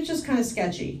 I mean, it's just kind of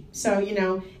sketchy. So, you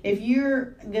know, if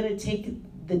you're going to take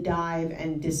the dive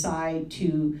and decide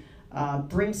to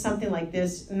bring something like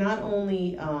this, not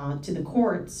only to the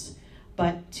courts,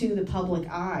 but to the public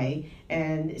eye,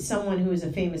 and someone who is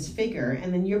a famous figure,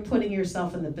 and then you're putting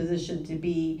yourself in the position to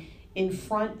be in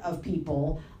front of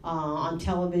people on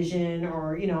television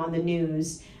or, you know, on the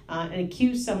news, and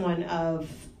accuse someone of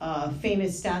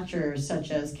famous stature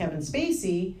such as Kevin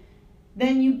Spacey,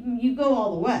 then you go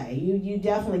all the way. You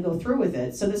definitely go through with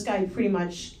it. So this guy pretty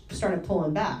much started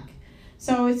pulling back.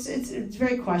 So it's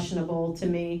very questionable to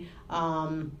me.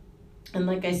 And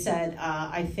like I said,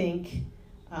 I think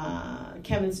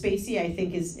Kevin Spacey, I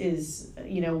think is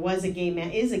was a gay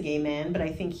man, but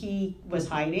I think he was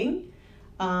hiding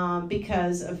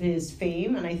because of his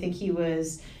fame, and I think he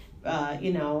was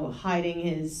hiding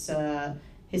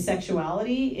his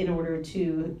sexuality in order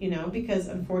to, because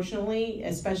unfortunately,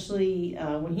 especially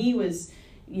when he was,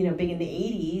 big in the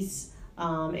 80s,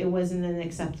 it wasn't an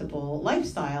acceptable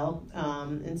lifestyle,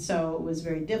 and so it was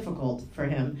very difficult for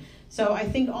him. So I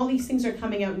think all these things are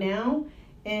coming out now,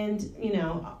 and,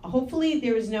 hopefully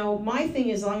there is my thing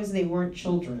is, as long as they weren't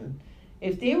children.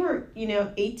 If they were,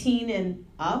 18 and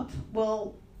up,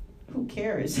 well, who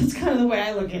cares? That's kind of the way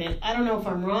I look at it. I don't know if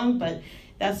I'm wrong, but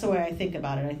that's the way I think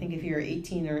about it. I think if you're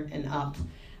 18 and up,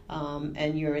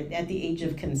 and you're at the age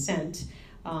of consent,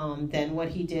 then what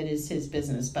he did is his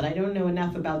business. But I don't know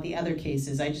enough about the other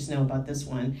cases. I just know about this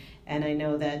one, and I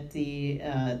know that the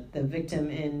victim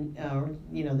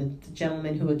the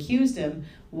gentleman who accused him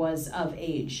was of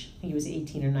age. He was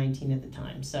 18 or 19 at the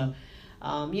time. So,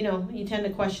 you tend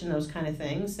to question those kind of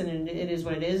things, and it is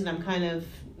what it is. And I'm kind of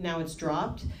now it's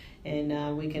dropped,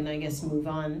 and we can, I guess, move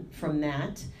on from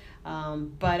that.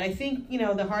 But I think,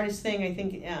 the hardest thing, I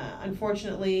think,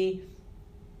 unfortunately,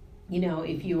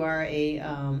 if you are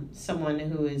someone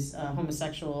who is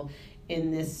homosexual in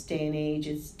this day and age,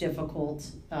 it's difficult,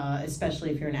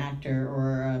 especially if you're an actor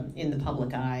or in the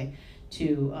public eye,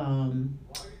 to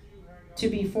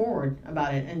be forward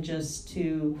about it and just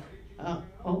to,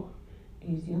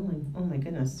 he's yelling. Oh my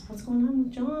goodness. What's going on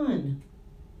with John?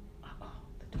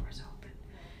 The door's open.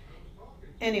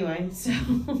 Anyway, so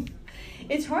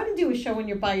it's hard to do a show when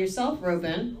you're by yourself,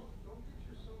 Ruben.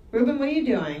 Ruben, what are you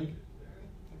doing?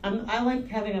 I like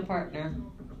having a partner.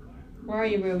 Where are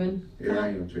you, Ruben? Here I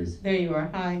am, Tracy. There you are.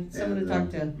 Hi. Someone to talk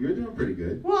to. You're doing pretty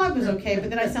good. Well, I was okay, but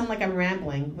then I sound like I'm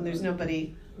rambling when there's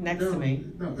nobody next to me.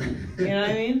 No. You know what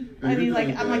I mean? No,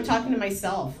 I'm like talking to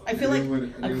myself. I feel like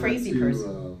a crazy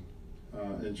person.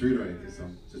 Intrude or anything, so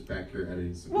I'm just back here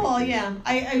editing some Well, pictures. yeah.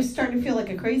 I was starting to feel like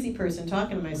a crazy person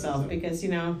talking to myself because,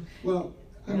 Well,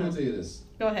 I'm going to tell you this.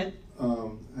 Go ahead.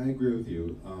 I agree with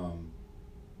you.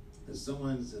 If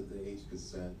someone's at the age of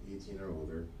consent, 18 or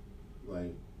older,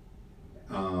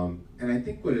 and I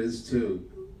think what it is too,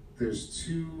 there's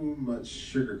too much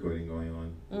sugarcoating going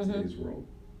on in today's world.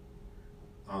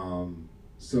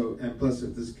 So, and plus,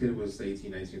 if this kid was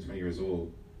 18, 19, 20 years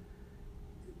old,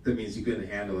 that means he couldn't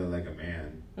handle it like a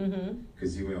man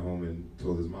because he went home and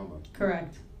told his mama.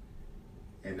 Correct.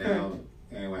 And now,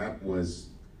 and what happened was,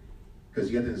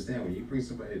 because you have to understand, when you bring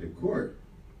somebody to court,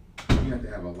 you you have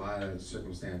to have a lot of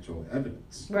circumstantial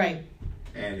evidence. Right.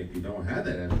 And if you don't have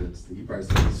that evidence, he probably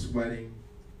started sweating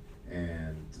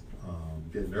and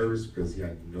get nervous because he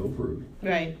had no proof,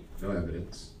 Right. no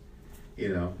evidence, you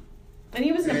know. And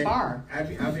he was in a And bar.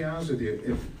 I'll be honest with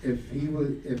you. If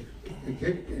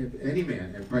any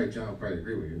man, and probably John will probably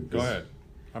agree with you. Go ahead.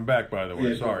 I'm back, by the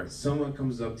way. If Sorry. someone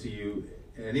comes up to you,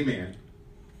 any man,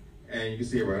 and you can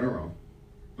see it right or wrong,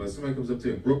 but if somebody comes up to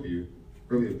you and broke you,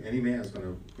 any man is going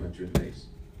to punch you in the face.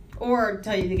 Or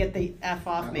tell you to get the F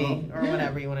off me, or Yeah,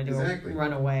 whatever you want to do, exactly. or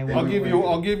run away. They I'll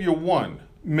would- give you one,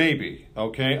 maybe.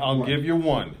 Okay, I'll One. give you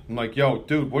one. I'm like, yo,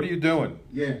 dude, what are you doing?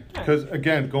 Yeah. Because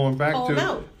again, going back Call 'em to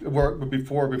out. where,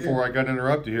 before Yeah. I got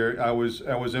interrupted here, I was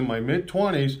in my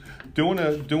mid-20s doing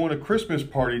a Christmas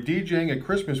party, DJing a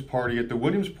Christmas party at the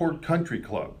Williamsport Country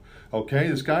Club. Okay,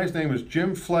 this guy's name is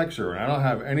Jim Flexer, and I don't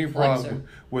have any problem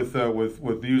with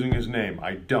using his name.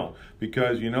 I don't,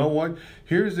 because you know what?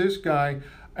 Here's this guy.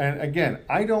 And again,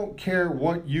 I don't care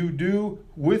what you do,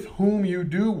 with whom you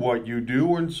do what you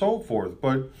do, and so forth.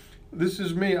 But this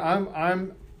is me.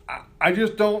 I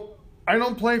just don't. I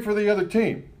don't play for the other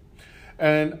team,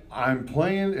 and I'm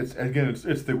playing. It's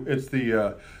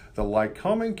the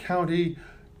Lycoming County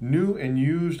New and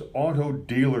Used Auto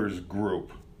Dealers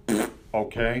Group.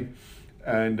 Okay,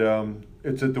 and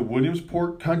it's at the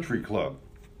Williamsport Country Club,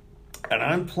 and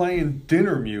I'm playing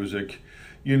dinner music.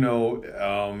 You know,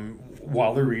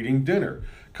 while they're eating dinner.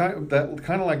 Kind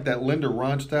of like that Linda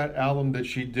Ronstadt album that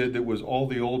she did that was all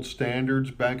the old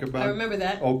standards back about. I remember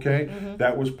that. Okay, Mm-hmm.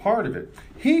 that was part of it.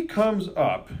 He comes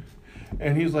up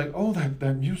and he's like, "Oh,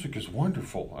 that music is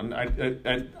wonderful." And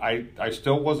I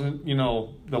still wasn't, you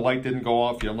know, the light didn't go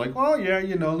off yet. I'm like, "Oh yeah,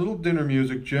 you know, little dinner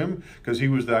music, Jim," because he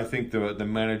was I think the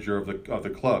manager of the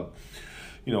club,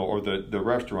 you know, or the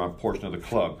restaurant portion of the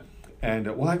club. And,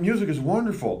 well, that music is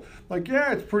wonderful. Like,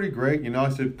 yeah, it's pretty great. You know, I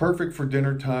said, perfect for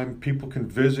dinner time. People can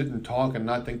visit and talk and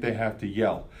not think they have to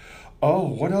yell. Oh,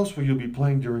 what else will you be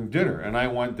playing during dinner? And I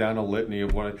went down a litany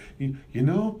of you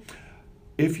know,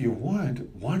 if you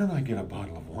want, why don't I get a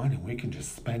bottle of wine and we can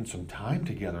just spend some time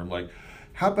together? I'm like,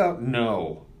 how about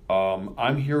no?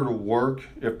 I'm here to work,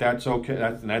 if that's okay.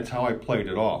 That's how I played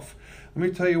it off. Let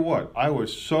me tell you what. I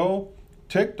was so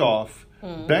ticked off,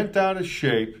 bent out of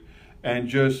shape, and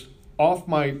just off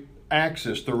my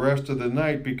axis the rest of the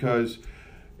night, because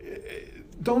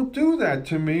don't do that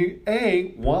to me.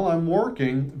 A, while I'm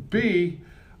working. B,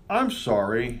 I'm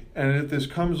sorry. And if this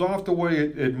comes off the way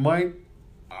it might,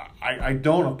 I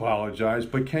don't apologize,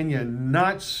 but can you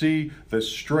not see the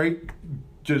straight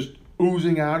just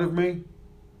oozing out of me?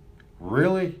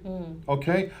 Really?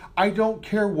 Okay? I don't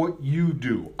care what you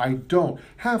do. I don't.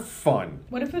 Have fun.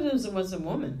 What if it was a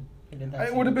woman?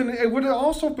 It would have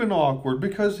also been awkward,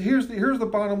 because here's the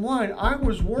bottom line. I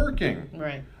was working.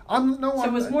 Right. So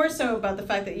it was more so about the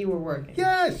fact that you were working.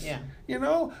 Yes. Yeah. You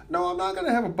know, no, I'm not going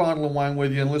to have a bottle of wine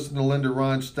with you and listen to Linda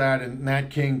Ronstadt and Nat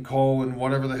King Cole and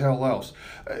whatever the hell else.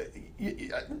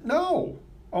 No.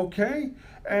 Okay.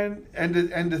 And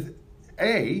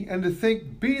to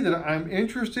think B, that I'm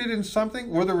interested in something,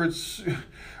 whether it's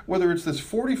this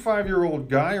 45-year-old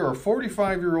guy or a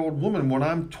 45-year-old woman when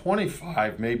I'm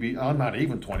 25, maybe I'm not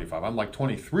even 25. I'm like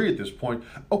 23 at this point.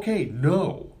 Okay,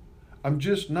 no. I'm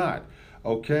just not.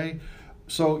 Okay?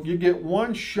 So you get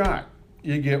one shot.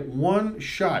 You get one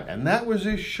shot, and that was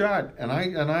his shot. And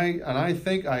I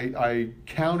think I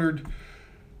countered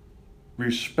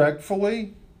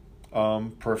respectfully,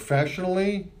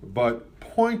 professionally, but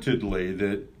pointedly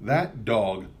that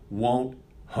dog won't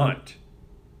hunt.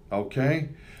 Okay?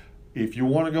 If you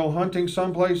want to go hunting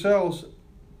someplace else,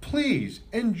 please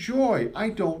enjoy. I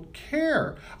don't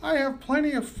care. I have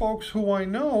plenty of folks who I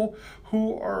know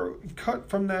who are cut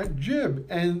from that jib,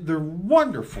 and they're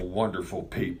wonderful, wonderful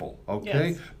people. Okay?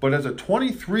 Yes. But as a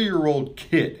 23-year-old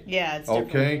kid, Yeah, it's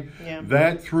okay, different. Yeah.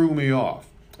 that threw me off.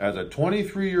 As a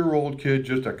 23-year-old kid,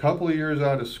 just a couple of years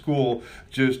out of school,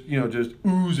 just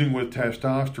oozing with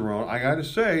testosterone, I got to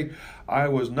say, I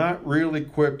was not really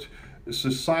equipped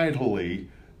societally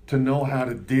to know how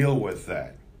to deal with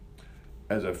that.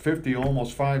 As a 50,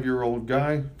 almost 5-year-old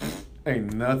guy,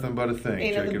 ain't nothing but a thing.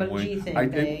 Ain't nothing chicken but a wing. G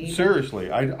thing,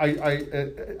 Seriously, I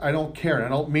don't care, and I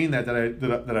don't mean that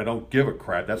I don't give a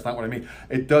crap. That's not what I mean.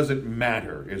 It doesn't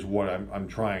matter, is what I'm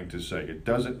trying to say. It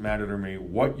doesn't matter to me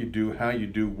what you do, how you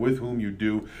do, with whom you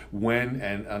do, when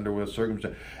and under what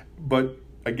circumstances. But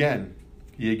again,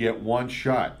 you get one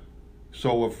shot.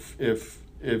 So if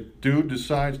dude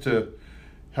decides to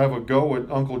have a go at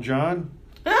Uncle John,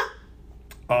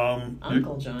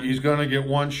 Uncle John. he's gonna get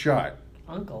one shot,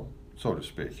 Uncle. so to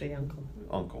speak. Say uncle.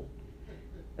 Uncle.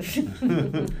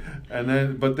 And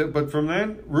then, but from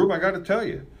then, Rube, I got to tell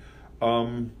you,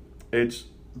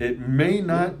 it may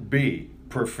not be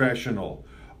professional.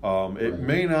 It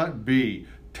may not be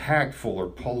tactful or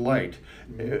polite.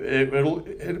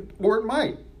 Or it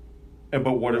might.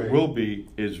 But what it will be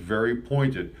is very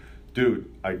pointed.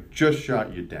 Dude, I just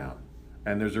shot you down.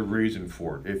 And there's a reason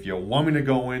for it. If you want me to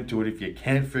go into it, if you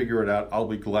can't figure it out, I'll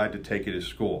be glad to take you to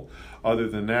school. Other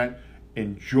than that,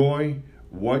 enjoy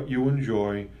what you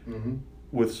enjoy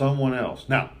with someone else.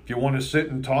 Now, if you want to sit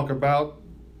and talk about,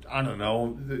 I don't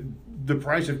know, the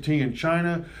price of tea in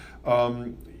China,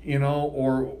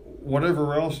 or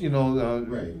whatever else,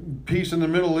 peace in the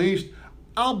Middle East,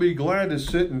 I'll be glad to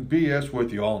sit and BS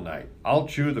with you all night. I'll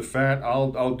chew the fat.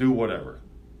 I'll do whatever.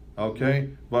 Okay?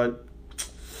 But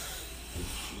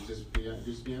just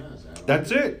be honest.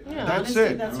 That's it. Yeah, that's honestly,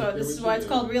 it. This is why it's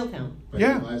called Real Town. But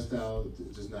your lifestyle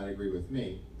does not agree with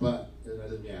me. But it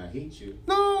doesn't mean I hate you.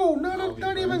 No,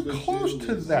 not even close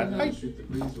to that. I shoot the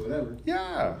breeze or whatever.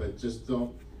 Yeah. But just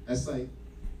don't. That's like,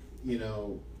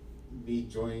 me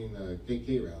joining a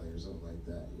KK rally or something like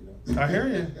that. I hear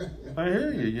you.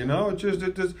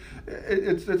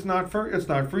 It's not for you. It's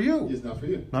not for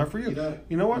you. Not for you.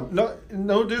 You know what?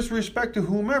 No disrespect to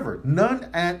whomever. None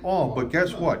at all. But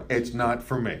guess what? It's not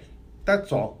for me.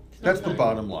 That's all. That's the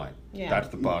bottom line. Yeah. That's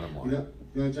the bottom line.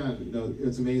 John,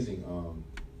 it's amazing.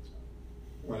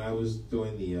 When I was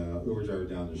doing the Uber driver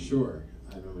down the shore,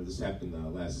 I remember this happened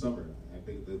last summer. I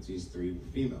picked up these 3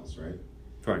 females, right?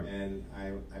 Right. And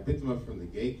I picked them up from the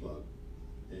gay club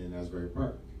in Asbury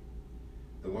Park.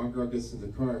 The one girl gets in the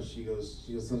car. She goes,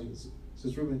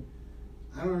 says, Ruben,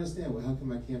 I don't understand. Well, how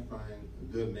come I can't find a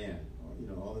good man?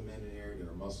 All the men in here that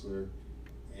are muscular.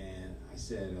 And I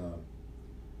said,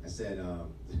 I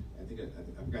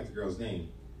forgot the girl's name,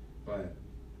 but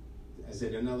I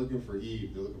said they're not looking for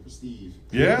Eve. They're looking for Steve.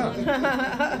 Yeah.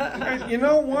 And you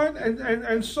know what?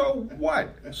 And so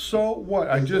what? So what?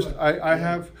 I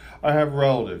have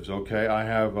relatives. Okay, I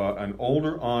have an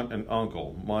older aunt and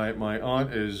uncle. My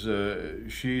aunt is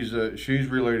she's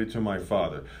related to my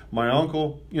father. My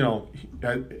uncle,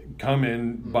 had come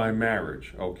in by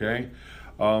marriage. Okay,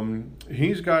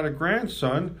 he's got a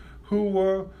grandson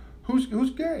who's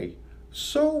gay.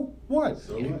 So what?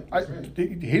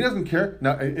 He doesn't care.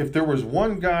 Now, if there was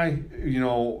one guy,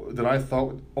 that I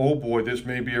thought, oh boy, this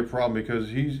may be a problem because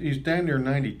he's damn near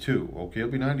 92. Okay, he'll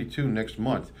be 92 next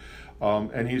month,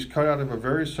 and he's cut out of a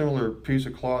very similar piece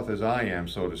of cloth as I am,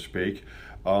 so to speak.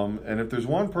 And if there's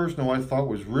one person who I thought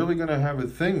was really going to have a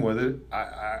thing with it,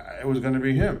 it was going to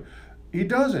be him. He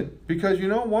doesn't, because you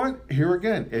know what? Here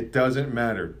again, it doesn't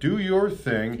matter. Do your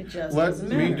thing. Let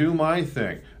me do my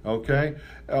thing. Okay.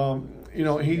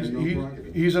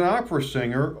 He's an opera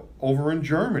singer over in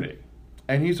Germany,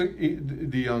 and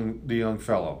the young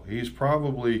fellow. He's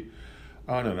probably,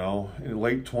 I don't know, in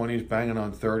late 20s, banging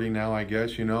on 30 now, I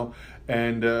guess,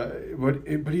 and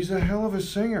but he's a hell of a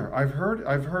singer. I've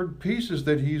heard pieces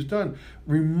that he's done,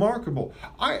 remarkable.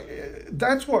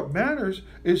 That's what matters,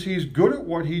 is he's good at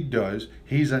what he does.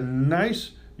 He's a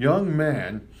nice young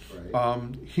man.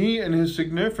 He and his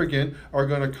significant are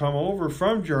going to come over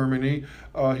from Germany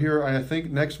here, I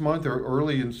think, next month or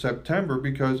early in September,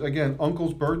 because again,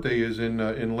 Uncle's birthday is in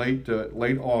late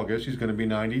August. He's going to be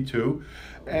 92,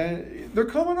 and they're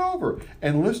coming over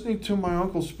and listening to my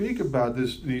uncle speak about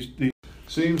this. These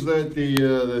seems that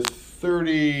the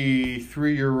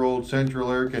 33-year-old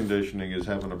central air conditioning is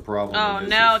having a problem. Oh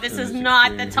no, this is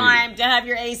not the time to have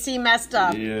your AC messed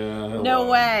up. Yeah. No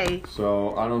way.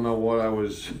 So I don't know what I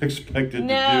was expected to do.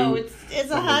 No, it's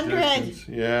 100.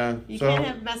 Yeah. You can't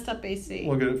have messed up AC.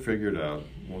 We'll get it figured out.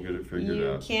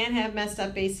 You can't have messed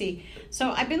up AC.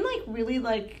 So I've been really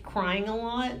crying a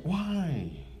lot.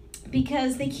 Why?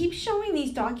 Because they keep showing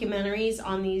these documentaries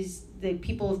on the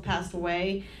people who've passed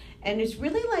away, and it's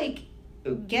really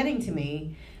getting to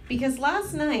me, because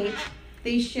last night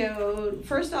they showed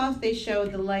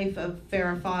the life of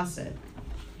Farrah Fawcett.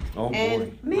 Oh boy.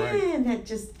 And man, that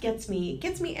just gets me. It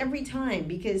gets me every time,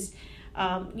 because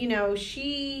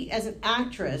she, as an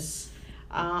actress,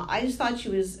 I just thought she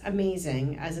was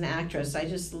amazing as an actress. I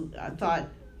just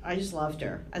loved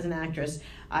her as an actress.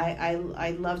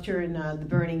 I loved her in The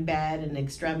Burning Bed and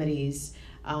Extremities.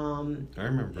 I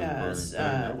remember that was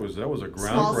a groundbreaker.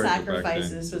 Small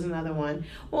Sacrifices was another one.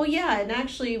 Well, yeah, and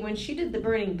actually, when she did The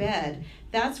Burning Bed,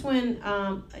 that's when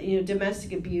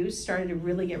domestic abuse started to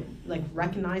really get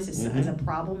recognized as a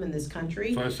problem in this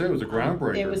country. So I say it was a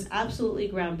groundbreaker. It was absolutely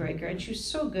groundbreaker, and she was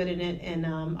so good in it. And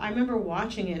I remember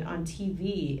watching it on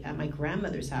TV at my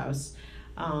grandmother's house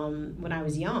when I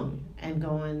was young, and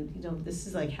going, this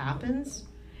is happens.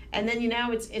 And then,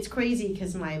 it's crazy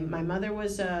because my mother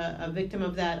was a victim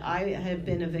of that. I have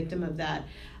been a victim of that.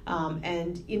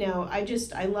 And,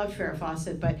 I love Farrah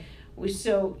Fawcett, but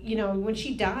when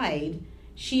she died,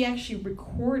 she actually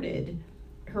recorded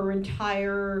her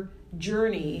entire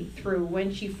journey through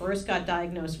when she first got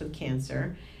diagnosed with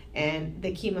cancer and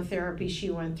the chemotherapy she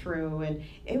went through. And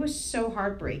it was so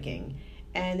heartbreaking.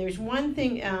 And there's one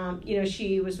thing,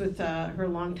 she was with her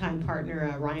longtime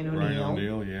partner, Ryan O'Neal. Ryan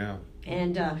O'Neal, yeah.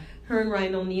 And her and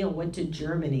Ryan O'Neal went to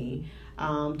Germany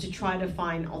to try to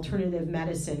find alternative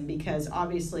medicine because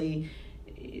obviously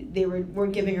they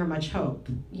weren't giving her much hope,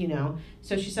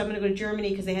 So she said, I'm going to go to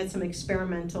Germany because they had some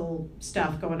experimental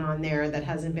stuff going on there that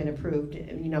hasn't been approved,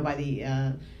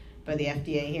 by the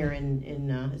FDA here in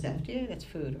is that FDA? That's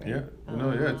food, right? Yeah.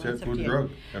 It's Food and Drug.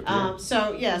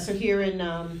 So here in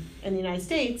the United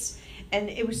States, and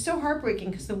it was so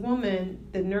heartbreaking because the woman,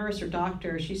 the nurse or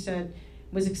doctor, she said,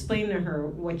 was explaining to her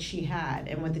what she had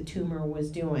and what the tumor was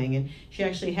doing, and she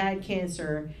actually had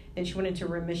cancer, then she went into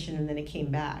remission, and then it came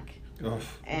back. Ugh.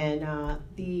 And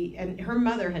her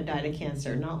mother had died of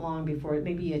cancer not long before,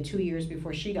 maybe 2 years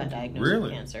before she got diagnosed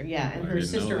with cancer. Yeah, and her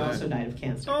sister also died of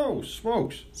cancer. Oh,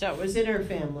 smokes! So it was in her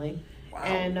family. Wow.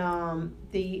 And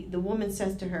the woman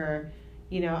says to her,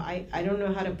 I don't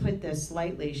know how to put this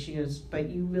lightly. She goes, but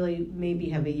you really maybe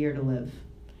have a year to live.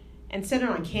 And said it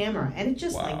on camera, and it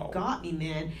just got me,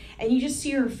 man. And you just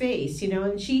see her face,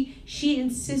 and she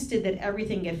insisted that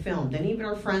everything get filmed, and even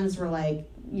her friends were like,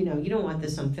 you don't want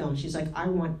this on film. She's like, I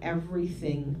want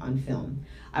everything on film.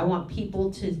 I want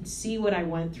people to see what I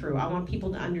went through. I want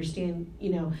people to understand,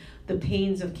 the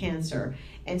pains of cancer.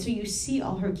 And so you see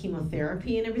all her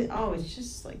chemotherapy and everything. Oh, it's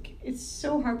just like, it's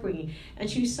so heartbreaking. And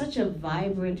she was such a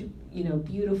vibrant,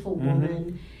 beautiful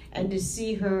woman. And to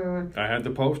see her... I had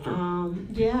the poster.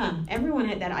 Everyone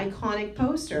had that iconic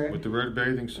poster. With the red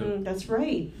bathing suit. That's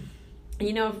right.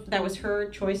 That was her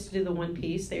choice to do the one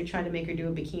piece. They tried to make her do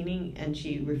a bikini, and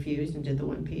she refused and did the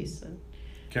one piece. And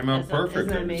came out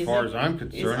perfect, as far as I'm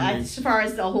concerned. As far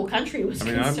as the whole country was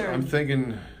concerned. I'm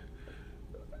thinking...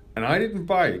 And I didn't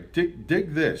buy it.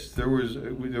 Dig this. There was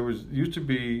used to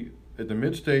be... At the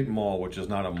Mid-State Mall, which is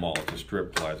not a mall, it's a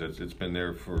strip plaza. It's been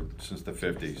there since the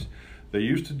 50s. They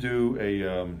used to do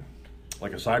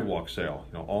a sidewalk sale.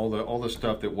 All the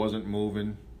stuff that wasn't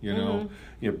moving.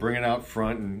 You bring it out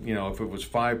front, and if it was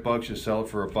 $5, you sell it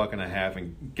for $1.50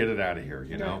 and get it out of here.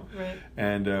 Right.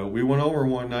 And we went over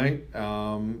one night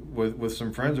with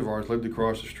some friends of ours lived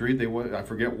across the street. They went, I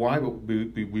forget why, but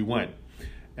we went.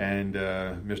 And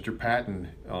Mr. Patton,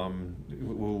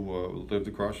 who lived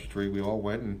across the street, we all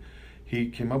went, and he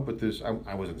came up with this.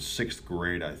 I was in 6th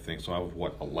grade, I think, so I was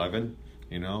 11,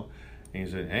 And he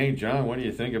said, "Hey, John, what do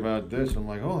you think about this?" I'm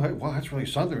like, "Oh, hey, well, that's really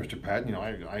something, Mr. Patton.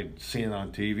 I'd seen it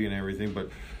on TV and everything, but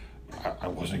I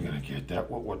wasn't going to get that.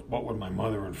 What would my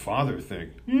mother and father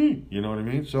think? You know what I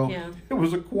mean?" So It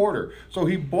was $0.25. So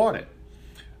he bought it.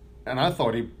 And I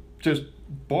thought he just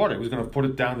bought it. He was going to put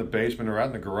it down in the basement or out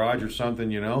in the garage or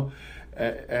something,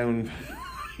 And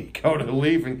he go to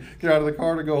leave and get out of the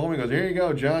car to go home. He goes, "Here you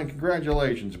go, John.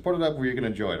 Congratulations. Put it up where you can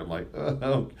enjoy it." I'm like,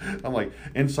 I'm like,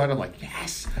 inside, I'm like,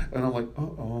 yes. And I'm like,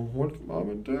 what's Mom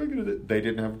and Dad going to do? They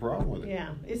didn't have a problem with it.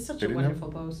 Yeah, it's such a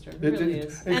wonderful poster. It really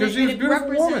is. Because she's a beautiful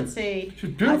woman. It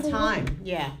represents a time.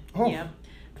 Yeah. Oh. Yeah.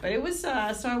 But it was, so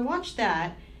I watched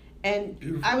that, and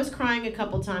beautiful. I was crying a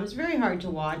couple times. Very hard to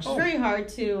watch. It's very hard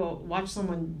to watch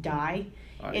someone die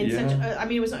in such.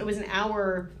 It was an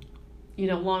hour.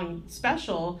 Long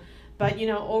special, but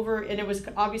and it was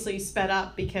obviously sped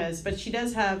up but she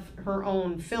does have her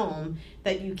own film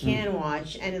that you can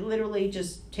watch, and it literally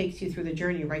just takes you through the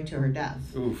journey right to her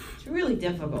death. Oof. It's really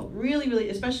difficult, really,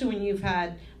 especially when you've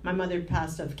had my mother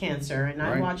passed of cancer, and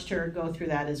I watched her go through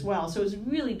that as well. So it was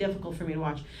really difficult for me to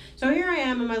watch. So here I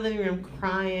am in my living room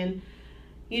crying,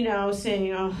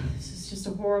 saying, "Oh, this is just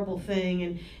a horrible thing."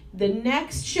 And the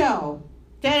next show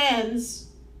that ends.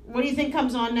 What do you think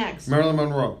comes on next? Marilyn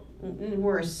Monroe.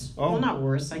 Worse. Oh. Well, not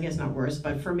worse. I guess not worse,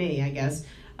 but for me, I guess.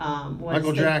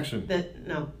 Michael Jackson.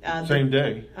 Same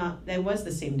day. That was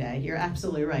the same day. You're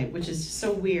absolutely right, which is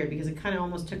so weird because it kind of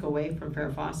almost took away from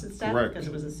Farrah Fawcett's death because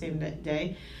it was the same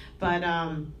day. But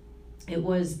it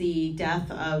was the death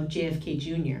of JFK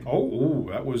Jr. Oh,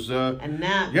 that was and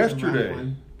that yesterday. Was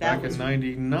Back in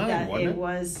 99, wasn't it? It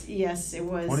was, yes, it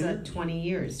was 20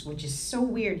 years, which is so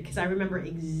weird because I remember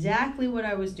exactly what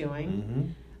I was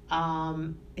doing.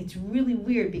 Mm-hmm. It's really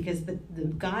weird because the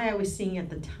guy I was seeing at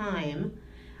the time,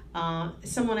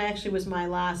 someone actually was my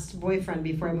last boyfriend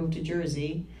before I moved to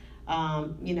Jersey,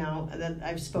 that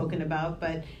I've spoken about,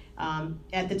 but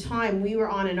at the time we were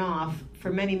on and off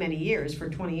for many, many years, for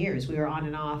 20 years, we were on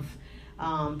and off.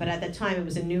 But at that time, it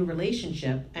was a new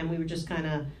relationship, and we were just kind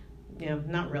of,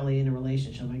 not really in a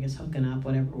relationship, I guess hooking up,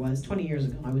 whatever it was. 20 years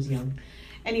ago, I was young.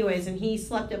 Anyways, and he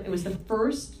slept up. It was the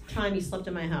first time he slept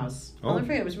in my house. I'll never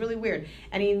forget, it was really weird.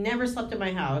 And he never slept in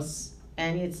my house,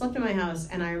 and he had slept in my house,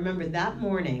 and I remember that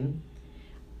morning,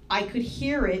 I could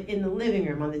hear it in the living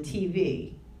room on the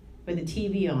TV, with the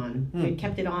TV on. We had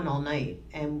kept it on all night,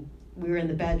 and we were in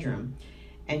the bedroom.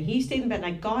 And he stayed in bed, and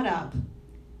I got up,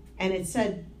 and it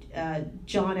said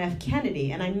John F.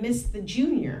 Kennedy, and I missed the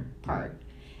junior part.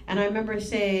 And I remember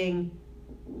saying,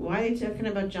 why are they talking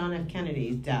about John F.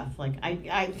 Kennedy's death? Like,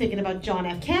 I'm thinking about John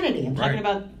F. Kennedy. I'm talking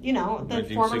about, the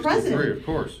former president. Of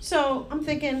course. So I'm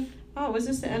thinking, was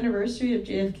this the anniversary of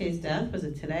JFK's death? Was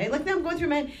it today? Like, now I'm going through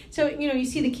my head. So, you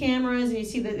see the cameras, and you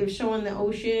see that they're showing the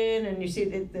ocean, and you see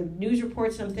the news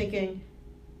reports, and I'm thinking,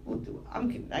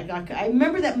 I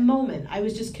remember that moment. I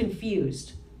was just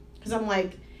confused. Because I'm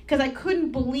like, I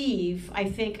couldn't believe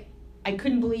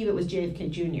it was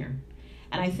JFK Jr.,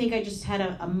 and I think I just had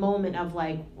a moment of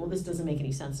like, well, this doesn't make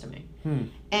any sense to me.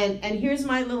 And here's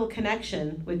my little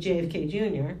connection with JFK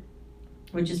Jr.,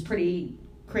 which is pretty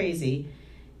crazy.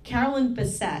 Carolyn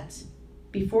Bessette,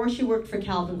 before she worked for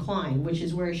Calvin Klein, which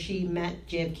is where she met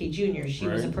JFK Jr., she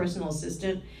was a personal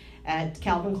assistant at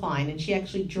Calvin Klein, and she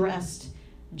actually dressed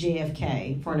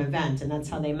JFK for an event, and that's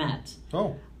how they met.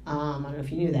 Oh. I don't know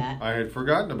if you knew that. I had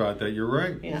forgotten about that. You're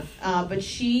right. Yeah. But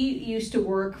she used to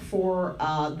work for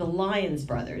the Lyons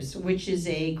Brothers, which is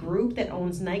a group that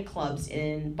owns nightclubs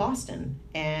in Boston.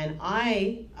 And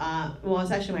it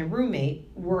was actually my roommate,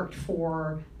 worked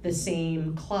for the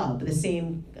same club, the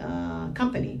same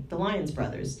company, the Lyons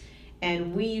Brothers.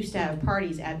 And we used to have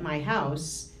parties at my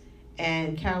house.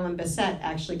 And Carolyn Bessette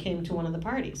actually came to one of the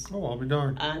parties. Oh, I'll be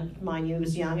darned. And mind you,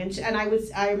 was young, and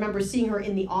I remember seeing her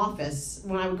in the office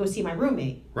when I would go see my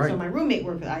roommate. Right. So my roommate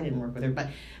worked with. I didn't work with her,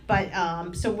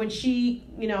 but so when she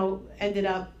ended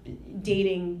up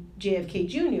dating JFK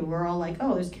Jr., we're all like,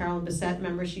 oh, there's Carolyn Bessette.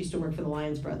 Remember, she used to work for the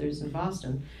Lyons Brothers in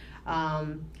Boston.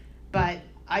 But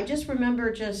I just remember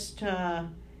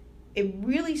it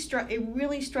really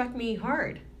struck me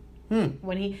hard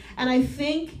when he, and I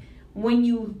think. When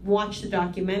you watch the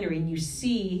documentary and you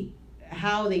see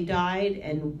how they died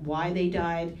and why they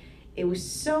died, it was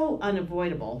so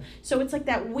unavoidable. So it's like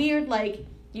that weird, like,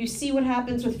 you see what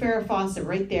happens with Farrah Fawcett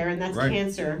right there, and that's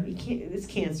cancer. It's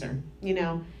cancer,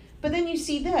 But then you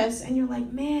see this, and you're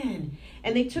like, man.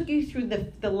 And they took you through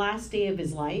the last day of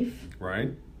his life.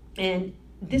 Right. And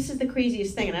this is the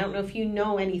craziest thing, and I don't know if you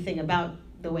know anything about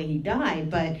the way he died,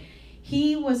 but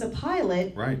he was a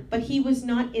pilot, but he was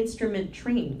not instrument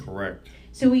trained. Correct.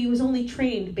 So he was only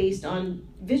trained based on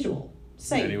visual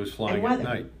sight. And he was flying at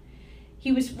night.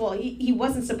 He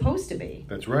wasn't supposed to be.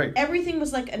 That's right. Everything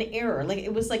was like an error. Like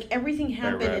it was like everything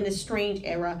happened in a strange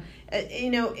era.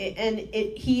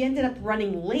 He ended up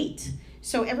running late.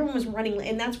 So everyone was running,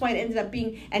 and that's why it ended up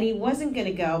being, and he wasn't going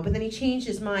to go, but then he changed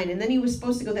his mind, and then he was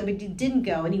supposed to go, but he didn't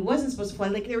go, and he wasn't supposed to fly.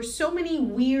 Like there were so many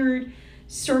weird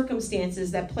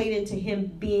circumstances that played into him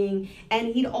being,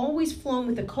 and he'd always flown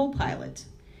with a co-pilot.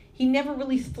 He never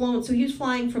really flown, so he was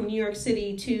flying from New York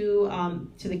City to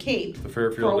the Cape, the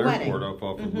Fairfield Airport up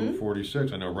off of Route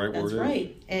 46. I know right where it is. That's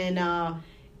right,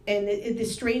 and the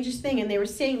strangest thing, and they were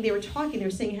saying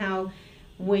how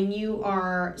when you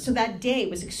are, so that day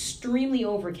was extremely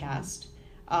overcast.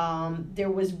 There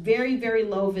was very, very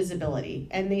low visibility,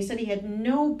 and they said he had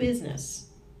no business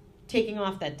taking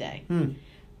off that day.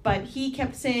 But he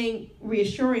kept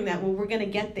reassuring that, well, we're going to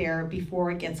get there before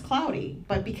it gets cloudy.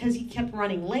 But because he kept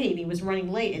running late, he was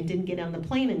running late and didn't get on the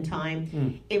plane in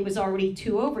time, it was already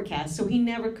too overcast, so he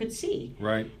never could see.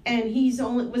 Right. And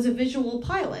was a visual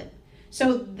pilot.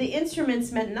 So the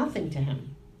instruments meant nothing to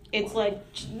him. It's like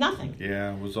nothing.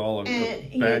 Yeah, it was all a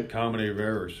bad comedy of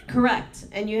errors. Correct.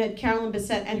 And you had Carolyn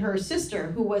Bessette and her sister,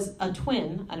 who was a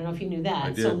twin. I don't know if you knew that. I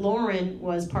did. So Lauren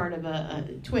was part of a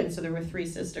twin, so there were 3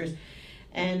 sisters.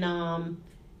 And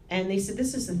they said,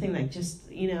 this is the thing that just,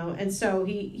 and so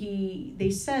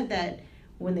they said that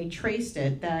when they traced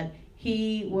it, that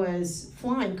he was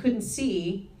flying, couldn't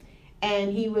see,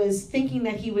 and he was thinking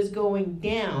that he was going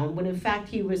down when in fact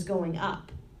he was going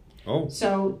up. Oh.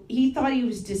 So he thought he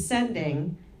was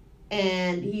descending,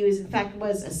 and he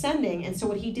was ascending, and so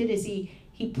what he did is he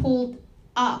pulled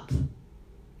up,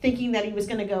 thinking that he was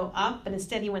going to go up, but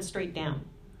instead he went straight down.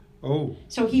 Oh.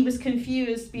 So he was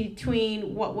confused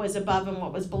between what was above and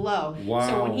what was below. Wow.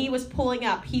 So when he was pulling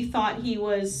up, he thought he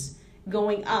was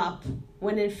going up,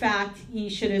 when in fact he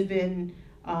should have been,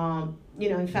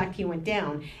 in fact, he went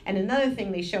down. And another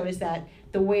thing they showed is that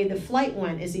the way the flight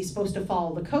went is he's supposed to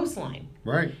follow the coastline.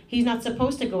 Right. He's not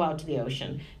supposed to go out to the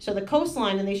ocean. So the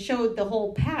coastline, and they showed the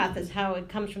whole path as how it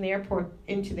comes from the airport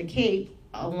into the Cape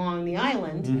along the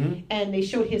island, and they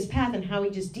showed his path and how he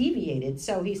just deviated.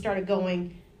 So he started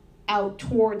going out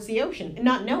towards the ocean,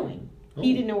 not knowing.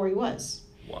 He didn't know where he was.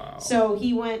 Wow. So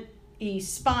he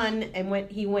spun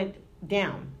and he went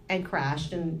down and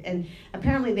crashed, and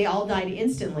apparently they all died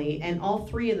instantly, and all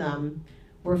three of them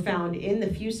were found in the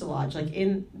fuselage, like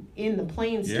in the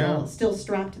plane, still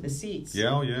strapped to the seats.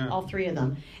 Yeah. All three of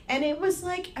them. And it was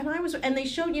like, and they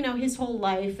showed, his whole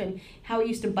life and how he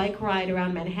used to bike ride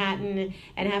around Manhattan,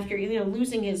 and after,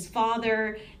 losing his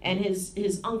father and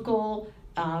his uncle,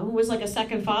 who was like a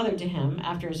second father to him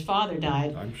after his father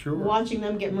died. I'm sure. Watching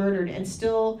them get murdered and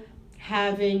still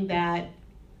having that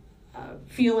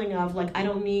feeling of like, I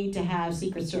don't need to have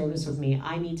Secret Service with me.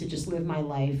 I need to just live my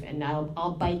life, and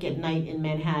I'll bike at night in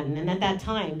Manhattan. And at that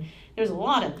time, there's a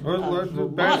lot of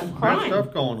bad crime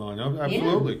stuff going on.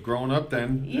 Absolutely, growing up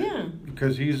then. Yeah.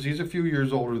 Because he's a few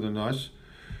years older than us.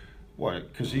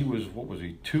 What? Because he was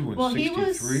 2 in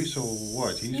 63. So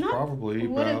what? He's probably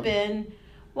would have about. Been.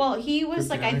 Well, he was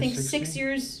like, I think 60? 6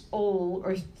 years old,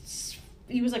 or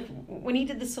he was like when he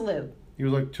did the salute. He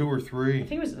was like 2 or 3. I think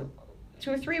he was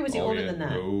 2 or 3. Was he older than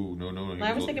that? No.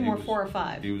 I was thinking more 4 or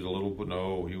 5. He was a little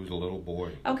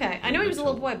boy. Okay, I know he was a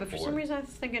little boy, but for some reason I was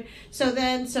thinking. So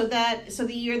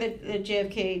the year that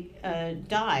JFK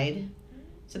died,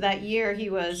 so that year he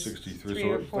was 63. 3 So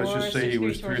or 4. let's just say he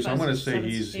was 3. So I'm going to say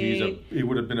he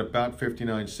would have been about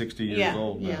 59, 60 years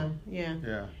old now.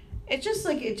 Yeah. It just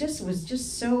was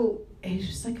just so. It was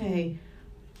just like a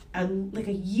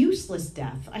useless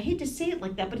death. I hate to say it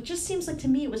like that, but it just seems like to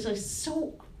me it was like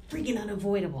so freaking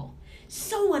unavoidable.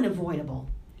 So unavoidable.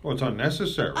 Well, it's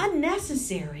unnecessary.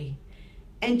 Unnecessary.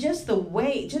 And just the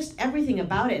way, just everything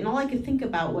about it. And all I could think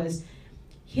about was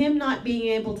him not being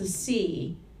able to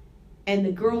see, and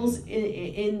the girls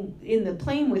in the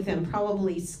plane with him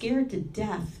probably scared to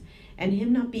death, and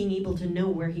him not being able to know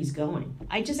where he's going.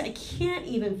 I can't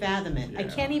even fathom it. Yeah. I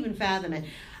can't even fathom it.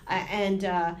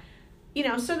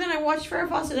 So then I watched Farrah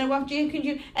Fawcett, and I watched JFK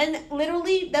Jr., and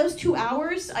literally those 2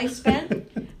 hours I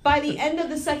spent, by the end of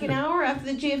the second hour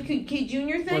after the JFK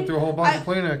Jr. thing, Went through a whole bunch of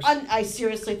Kleenex. I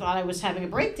seriously thought I was having a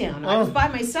breakdown. I was by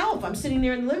myself. I'm sitting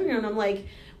there in the living room, and I'm like,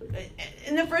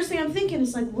 and the first thing I'm thinking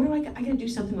is like, what do I got to do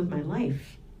something with my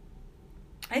life.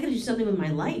 I got to do something with my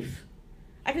life.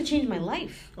 I got to change my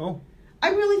life. Oh.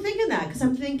 I'm really thinking that, because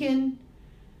I'm thinking,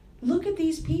 look at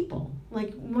these people.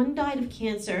 Like, one died of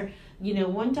cancer,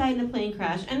 one died in a plane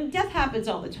crash, and death happens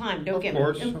all the time. Don't get me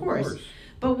wrong. Of course.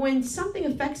 But when something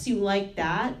affects you like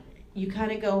that, you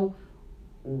kind of go,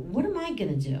 what am I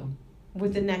going to do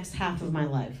with the next half of my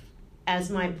life as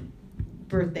my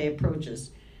birthday approaches?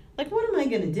 Like, what am I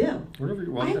going to do? Whatever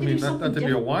you want. Not to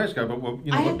be a wise guy, but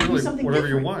whatever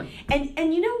you want.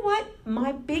 And you know what?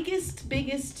 My biggest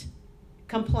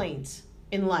complaint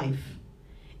in life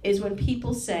is when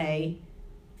people say,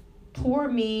 poor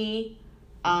me,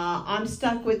 I'm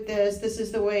stuck with this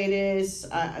is the way it is,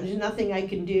 there's nothing I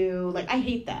can do. Like, I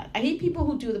hate that. I hate people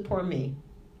who do the poor me.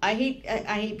 I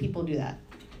hate people who do that,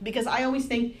 because I always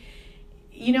think,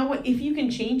 you know what, if you can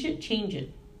change it, change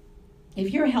it.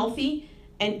 If you're healthy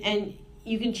and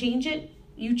you can change it,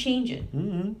 you change it.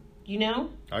 Mm-hmm.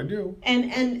 I do.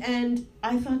 And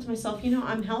I thought to myself,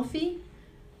 I'm healthy,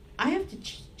 I have to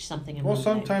change something in my life. Well,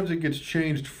 sometimes it gets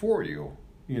changed for you,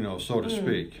 so to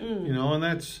speak. And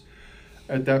that's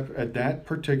at that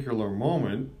particular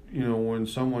moment, when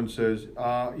someone says,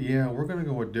 we're going to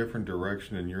go a different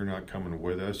direction and you're not coming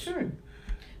with us. Sure.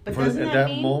 But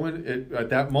at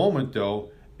that moment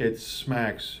though, it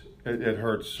smacks, it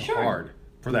hurts hard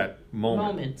for that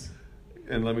moment.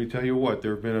 And let me tell you what,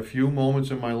 there have been a few moments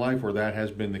in my life where that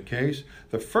has been the case.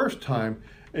 The first time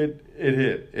it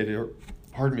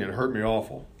hurt me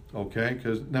awful. Okay,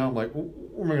 because now I'm like,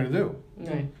 what am I going to do?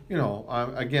 Right.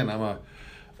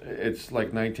 It's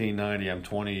like 1990. I'm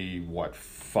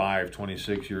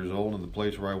 26 years old, and the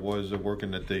place where I was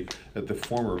working at the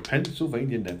former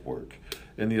Pennsylvania Network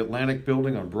in the Atlantic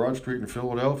Building on Broad Street in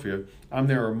Philadelphia. I'm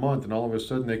there a month, and all of a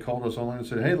sudden they called us online and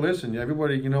said, "Hey, listen,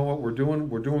 everybody, you know what we're doing?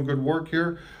 We're doing good work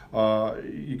here.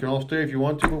 You can all stay if you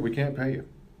want to, but we can't pay you."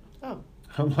 Oh.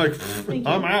 I'm like,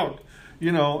 I'm out.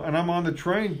 And I'm on the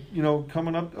train,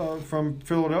 coming up from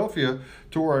Philadelphia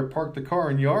to where I parked the car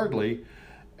in Yardley.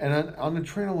 And on the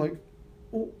train, I'm like,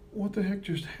 what the heck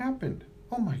just happened?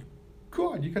 Oh, my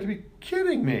God, you got to be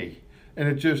kidding me. And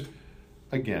it just,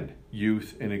 again,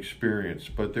 youth and experience.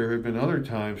 But there have been other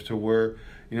times to where,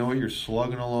 you know what, you're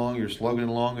slugging along,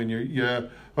 and yeah,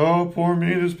 oh, poor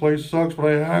me, this place sucks, but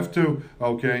I have to,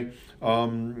 okay,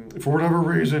 for whatever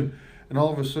reason. And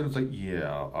all of a sudden it's like,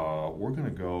 yeah, we're going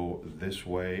to go this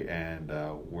way, and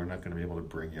we're not going to be able to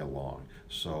bring you along.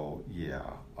 So, yeah,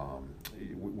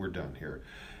 we're done here.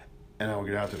 And I'll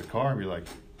get out to the car and be like,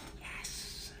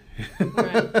 yes.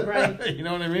 Right. You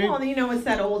know what I mean? Well, you know, it's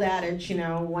that old adage, you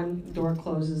know, one door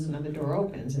closes, another door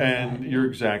opens. And you're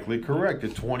exactly correct.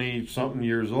 At 20-something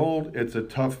years old, it's a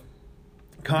tough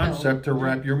concept to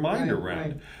wrap your mind around.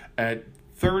 Right. At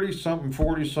 30-something,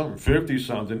 40-something,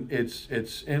 50-something,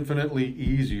 it's infinitely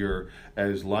easier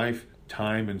as life,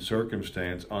 time, and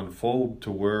circumstance unfold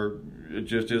to where it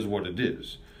just is what it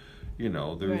is. You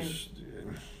know, there's...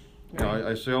 You know,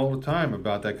 I say all the time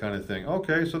about that kind of thing.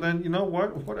 Okay, so then, you know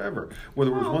what? Whatever.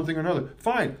 Whether it was one thing or another.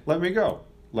 Fine, let me go.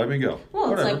 Well,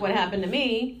 whatever. It's like what happened to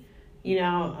me, you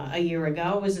know, a year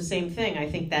ago. It was the same thing. I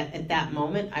think that at that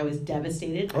moment, I was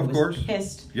devastated. I was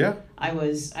pissed. Yeah. I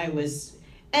was,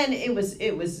 and it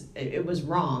was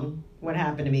wrong what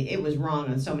happened to me. It was wrong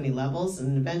on so many levels,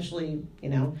 and eventually, you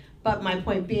know. But my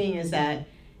point being is that,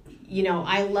 you know,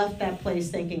 I left that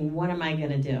place thinking, what am I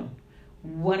going to do?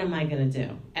 What am I going to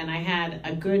do? And I had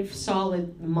a good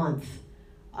solid month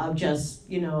of just,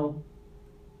 you know,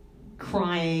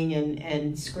 crying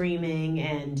and screaming,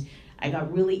 and I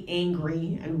got really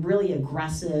angry and really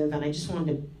aggressive, and I just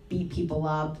wanted to beat people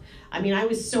up. I mean, I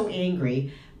was so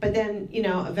angry. But then, you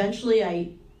know, eventually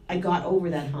I got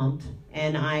over that hump,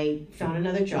 and I found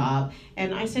another job,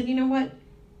 and I said, you know what?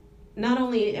 Not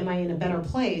only am I in a better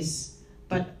place,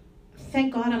 but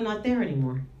thank God I'm not there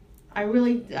anymore. I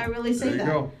really say that.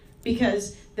 Go.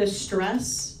 Because the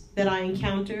stress that I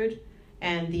encountered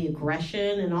and the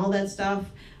aggression and all that stuff,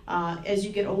 as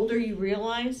you get older, you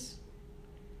realize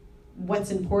what's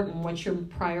important, what your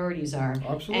priorities are.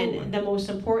 Absolutely. And the most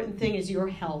important thing is your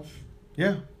health.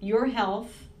 Yeah. Your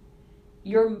health,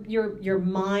 your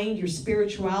mind, your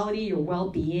spirituality, your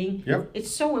well-being. Yep.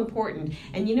 It's so important.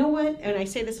 And you know what? And I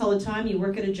say this all the time, you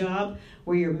work at a job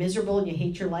where you're miserable and you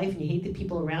hate your life and you hate the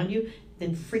people around you,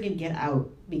 then friggin' get out.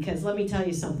 Because let me tell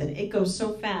you something, it goes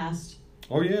so fast.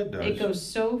 Oh, yeah, it does. It goes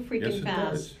so freaking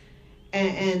fast. Does.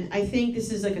 And I think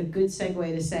this is like a good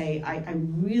segue to say, I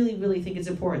really, really think it's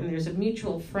important. There's a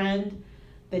mutual friend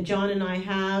that John and I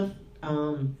have.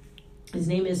 His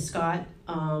name is Scott.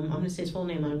 I'm going to say his full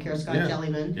name. I don't care. Scott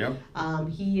Jellyman. Yep.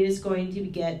 He is going to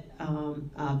get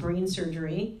brain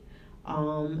surgery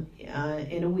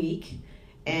in a week.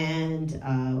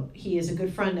 And he is a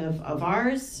good friend of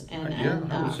ours, and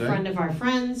a friend of our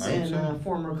friends, and a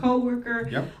former co-worker.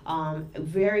 Yep. A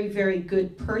very, very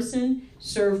good person,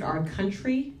 served our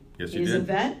country. Yes, he He's did. a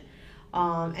vet,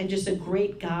 and just a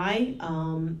great guy.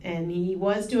 And he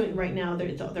was doing, right now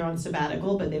they're on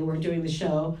sabbatical, but they were doing the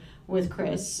show with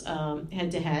Chris, head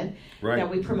to head,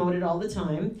 that we promoted all the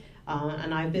time.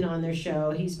 And I've been on their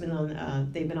show. He's been on.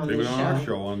 They've been on this show. Our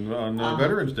show on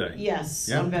Veterans Day. Yes,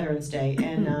 on Veterans Day.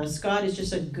 And Scott is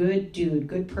just a good dude,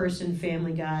 good person,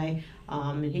 family guy.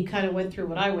 And he kind of went through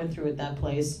what I went through at that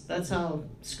place. That's how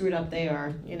screwed up they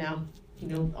are. You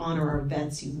know, honor our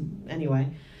vets. Anyway,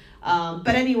 but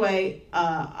anyway,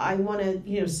 I want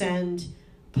to send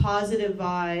positive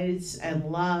vibes and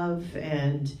love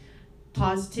and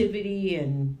positivity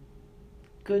and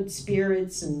good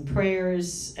spirits and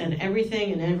prayers and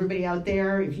everything, and everybody out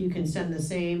there, if you can send the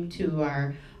same to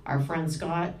our friend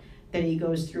Scott, that he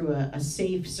goes through a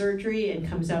safe surgery and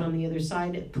comes out on the other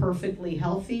side perfectly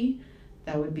healthy,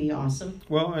 that would be awesome.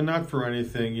 Well, and not for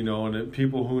anything, and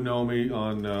people who know me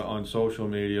on social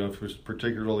media,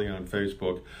 particularly on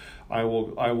Facebook, I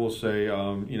will say,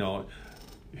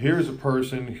 here's a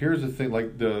person, here's the thing,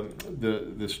 like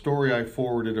the story I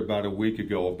forwarded about a week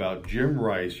ago about Jim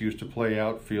Rice used to play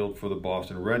outfield for the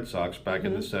Boston Red Sox back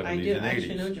in the 70s and 80s. I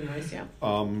actually know Jim Rice, yeah.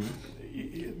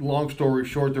 Long story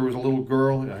short, there was a little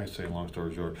girl, I say long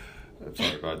story short,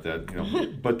 sorry about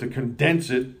that, but to condense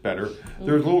it better,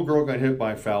 there was a little girl got hit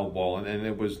by a foul ball, and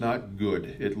it was not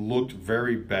good. It looked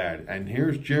very bad. And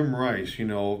here's Jim Rice,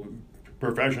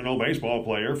 professional baseball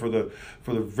player for the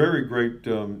very great,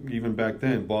 even back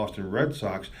then, Boston Red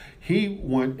Sox. He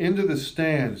went into the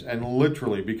stands and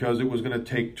literally, because it was going to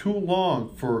take too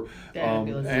long for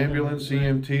ambulance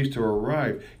EMTs to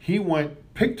arrive, he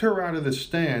picked her out of the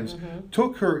stands,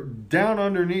 took her down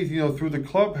underneath, through the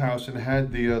clubhouse, and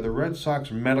had the Red Sox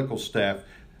medical staff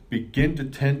begin to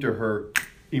tend to her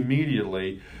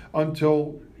immediately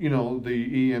until, the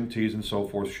EMTs and so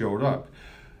forth showed up.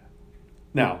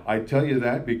 Now, I tell you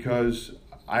that because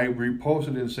I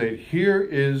reposted and said, here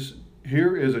is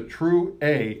a true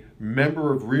A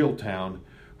member of Real Town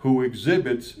who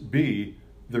exhibits B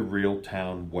the real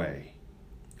town way.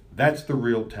 That's the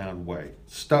real town way.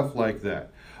 Stuff like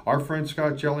that. Our friend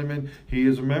Scott Jellyman, he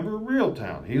is a member of Real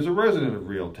Town. He's a resident of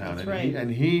Real Town. That's and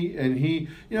right. he,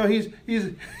 you know, he's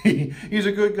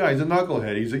a good guy. He's a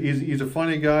knucklehead. He's a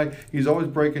funny guy. He's always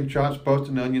breaking chops,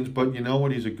 busting onions. But you know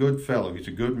what? He's a good fellow. He's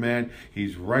a good man.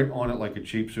 He's right on it like a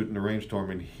cheap suit in a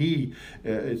rainstorm. And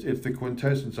it's the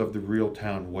quintessence of the Real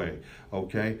Town way.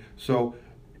 Okay, so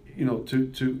you know,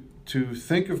 to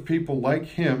think of people like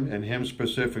him and him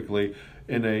specifically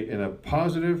in a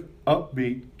positive,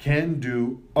 upbeat, can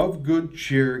do, of good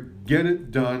cheer, get it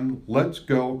done, let's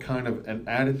go kind of an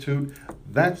attitude,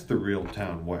 that's the Real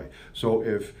Town way. So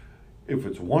if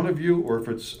it's one of you or if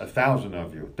it's 1,000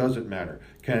 of you, doesn't matter.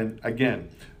 Again,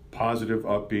 positive,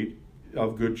 upbeat,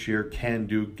 of good cheer, can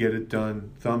do, get it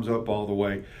done, thumbs up all the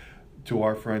way to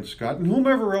our friend Scott and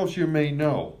whomever else you may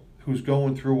know who's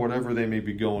going through whatever they may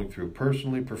be going through,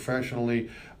 personally, professionally.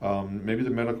 Maybe the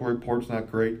medical report's not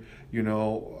great. You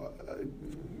know,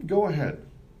 go ahead.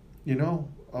 You know,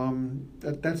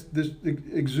 that's this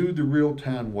exude the Real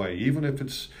Town way. Even if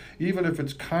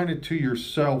it's kind of to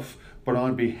yourself, but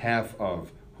on behalf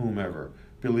of whomever.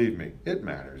 Believe me, it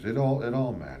matters. It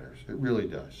all matters. It really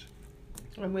does.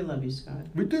 And we love you, Scott.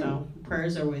 We do. So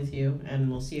prayers are with you,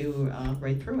 and we'll see you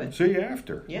right through it. See you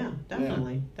after. Yeah,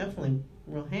 definitely. Definitely.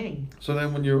 We'll hang. So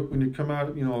then when you come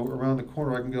out, you know, around the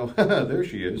corner, I can go, there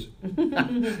she is.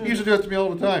 He used to do that to me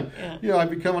all the time. Yeah. You know, I'd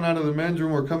be coming out of the men's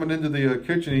room or coming into the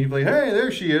kitchen, and he'd be like, hey,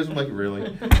 there she is. I'm like,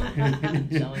 really?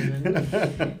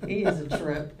 Jellyman. He is a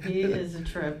trip. He is a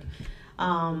trip.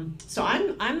 So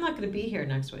I'm not going to be here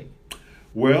next week.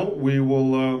 Well, we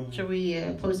will... Should we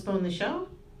postpone the show?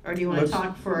 Or do you want to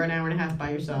talk for an hour and a half by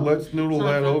yourself? Let's noodle It's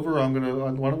not that fun. over.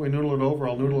 Why don't we noodle it over?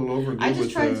 I'll noodle it over. And I give just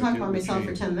it, tried to talk give by it myself a for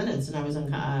change. 10 minutes, and I was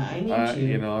I need you.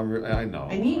 You know, I know.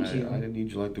 I need you. I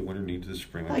need you like the winter needs the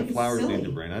spring, like Like, the it's flowers silly. need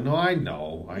the rain. I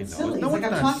know. It's silly. No, It's like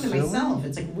I'm not talking to silly. myself.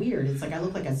 It's like weird. It's like I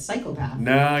look like a psychopath.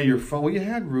 Nah, you're fun. Well, you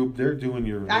had Rube there doing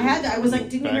your... I was like,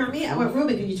 didn't you hear me? I went,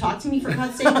 Ruben, can you talk to me for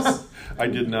God's sakes? I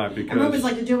did not because... And Ruben's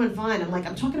like, you're doing fine. I'm like,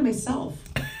 I'm talking to myself.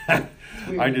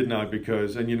 I did not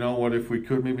because, and you know what? If we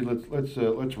could, maybe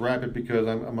let's wrap it because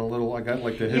I'm a little. I got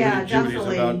like the Yeah,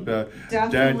 hibbity-jibbities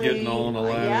about Dad getting all in the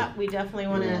ladder. Yeah, we definitely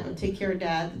want to take care of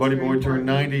Dad. It's Buddy very boy turned important.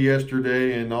 90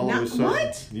 yesterday, and all of a sudden,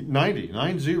 What? 90.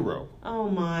 Oh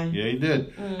my. Yeah, he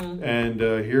did. And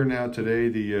here now today,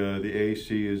 the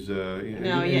AC is.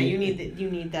 No, yeah, you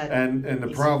need that. And the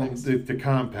AC problem, fixed. the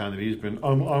compound that he's been.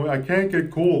 I can't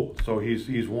get cool, so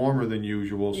he's warmer than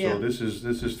usual. Yeah. So this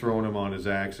is throwing him on his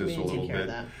axis We a need to little take care of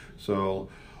bit. that. So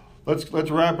let's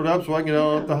wrap it up so I can get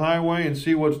out up the highway and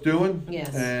see what's doing.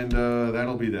 Yes. And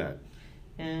that'll be that.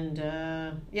 And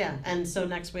and so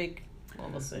next week, well,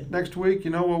 we'll see. Next week,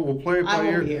 you know what? We'll play it I by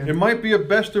won't ear. be here. It might be a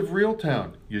best of Real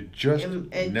Town. You just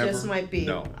It never just might be.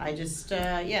 know. I just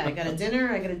I got a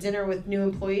dinner. I got a dinner with new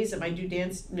employees at my new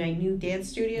dance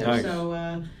studio. Nice.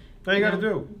 So Now you got to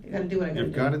do. You got to do what I got to do.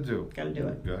 You've got to do. Got to do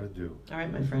it. Got to do. All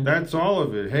right, my friend. That's all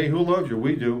of it. Hey, who loves you?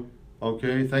 We do.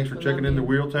 Okay. Thanks for We checking love into you.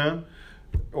 Wheeltown.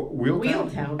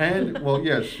 Wheeltown. And well,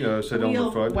 yes, said Elmer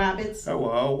Wheel Fudd. wabbits. Oh,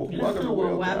 well, welcome to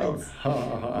Well,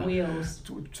 Wheeltown. Wheels.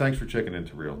 Thanks for checking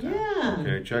into Real Town. Yeah.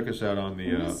 Okay, check us out on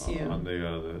the Miss you.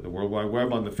 the World Wide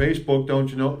Web, on the Facebook. Don't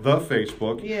you know the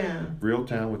Facebook? Yeah. Real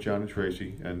Town with John and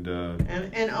Tracy, and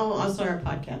And also our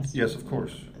podcast. yes, of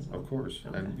course, As well. of course.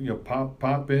 Okay. And you know,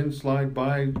 pop in, slide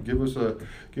by, give us a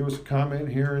comment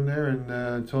here and there, and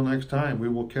until next time, we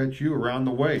will catch you around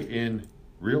the way in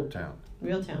Real Town.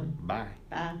 Real Town. Bye.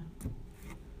 Bye.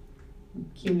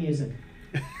 Cue music.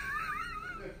 I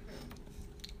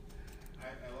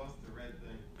lost the red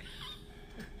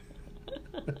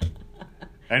thing.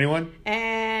 Anyone?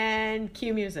 And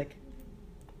cue music.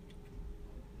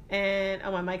 And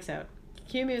my mic's out.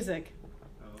 Cue music.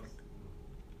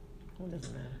 Well, it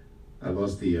doesn't matter. I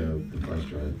lost the flash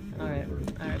drive. All right,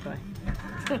 bye.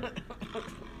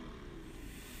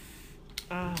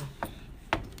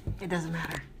 It doesn't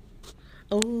matter.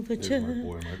 Overture. My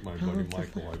boy, my buddy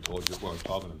Michael, I told you what I was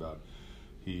talking about.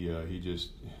 He's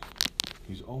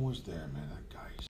always there, man. That guy.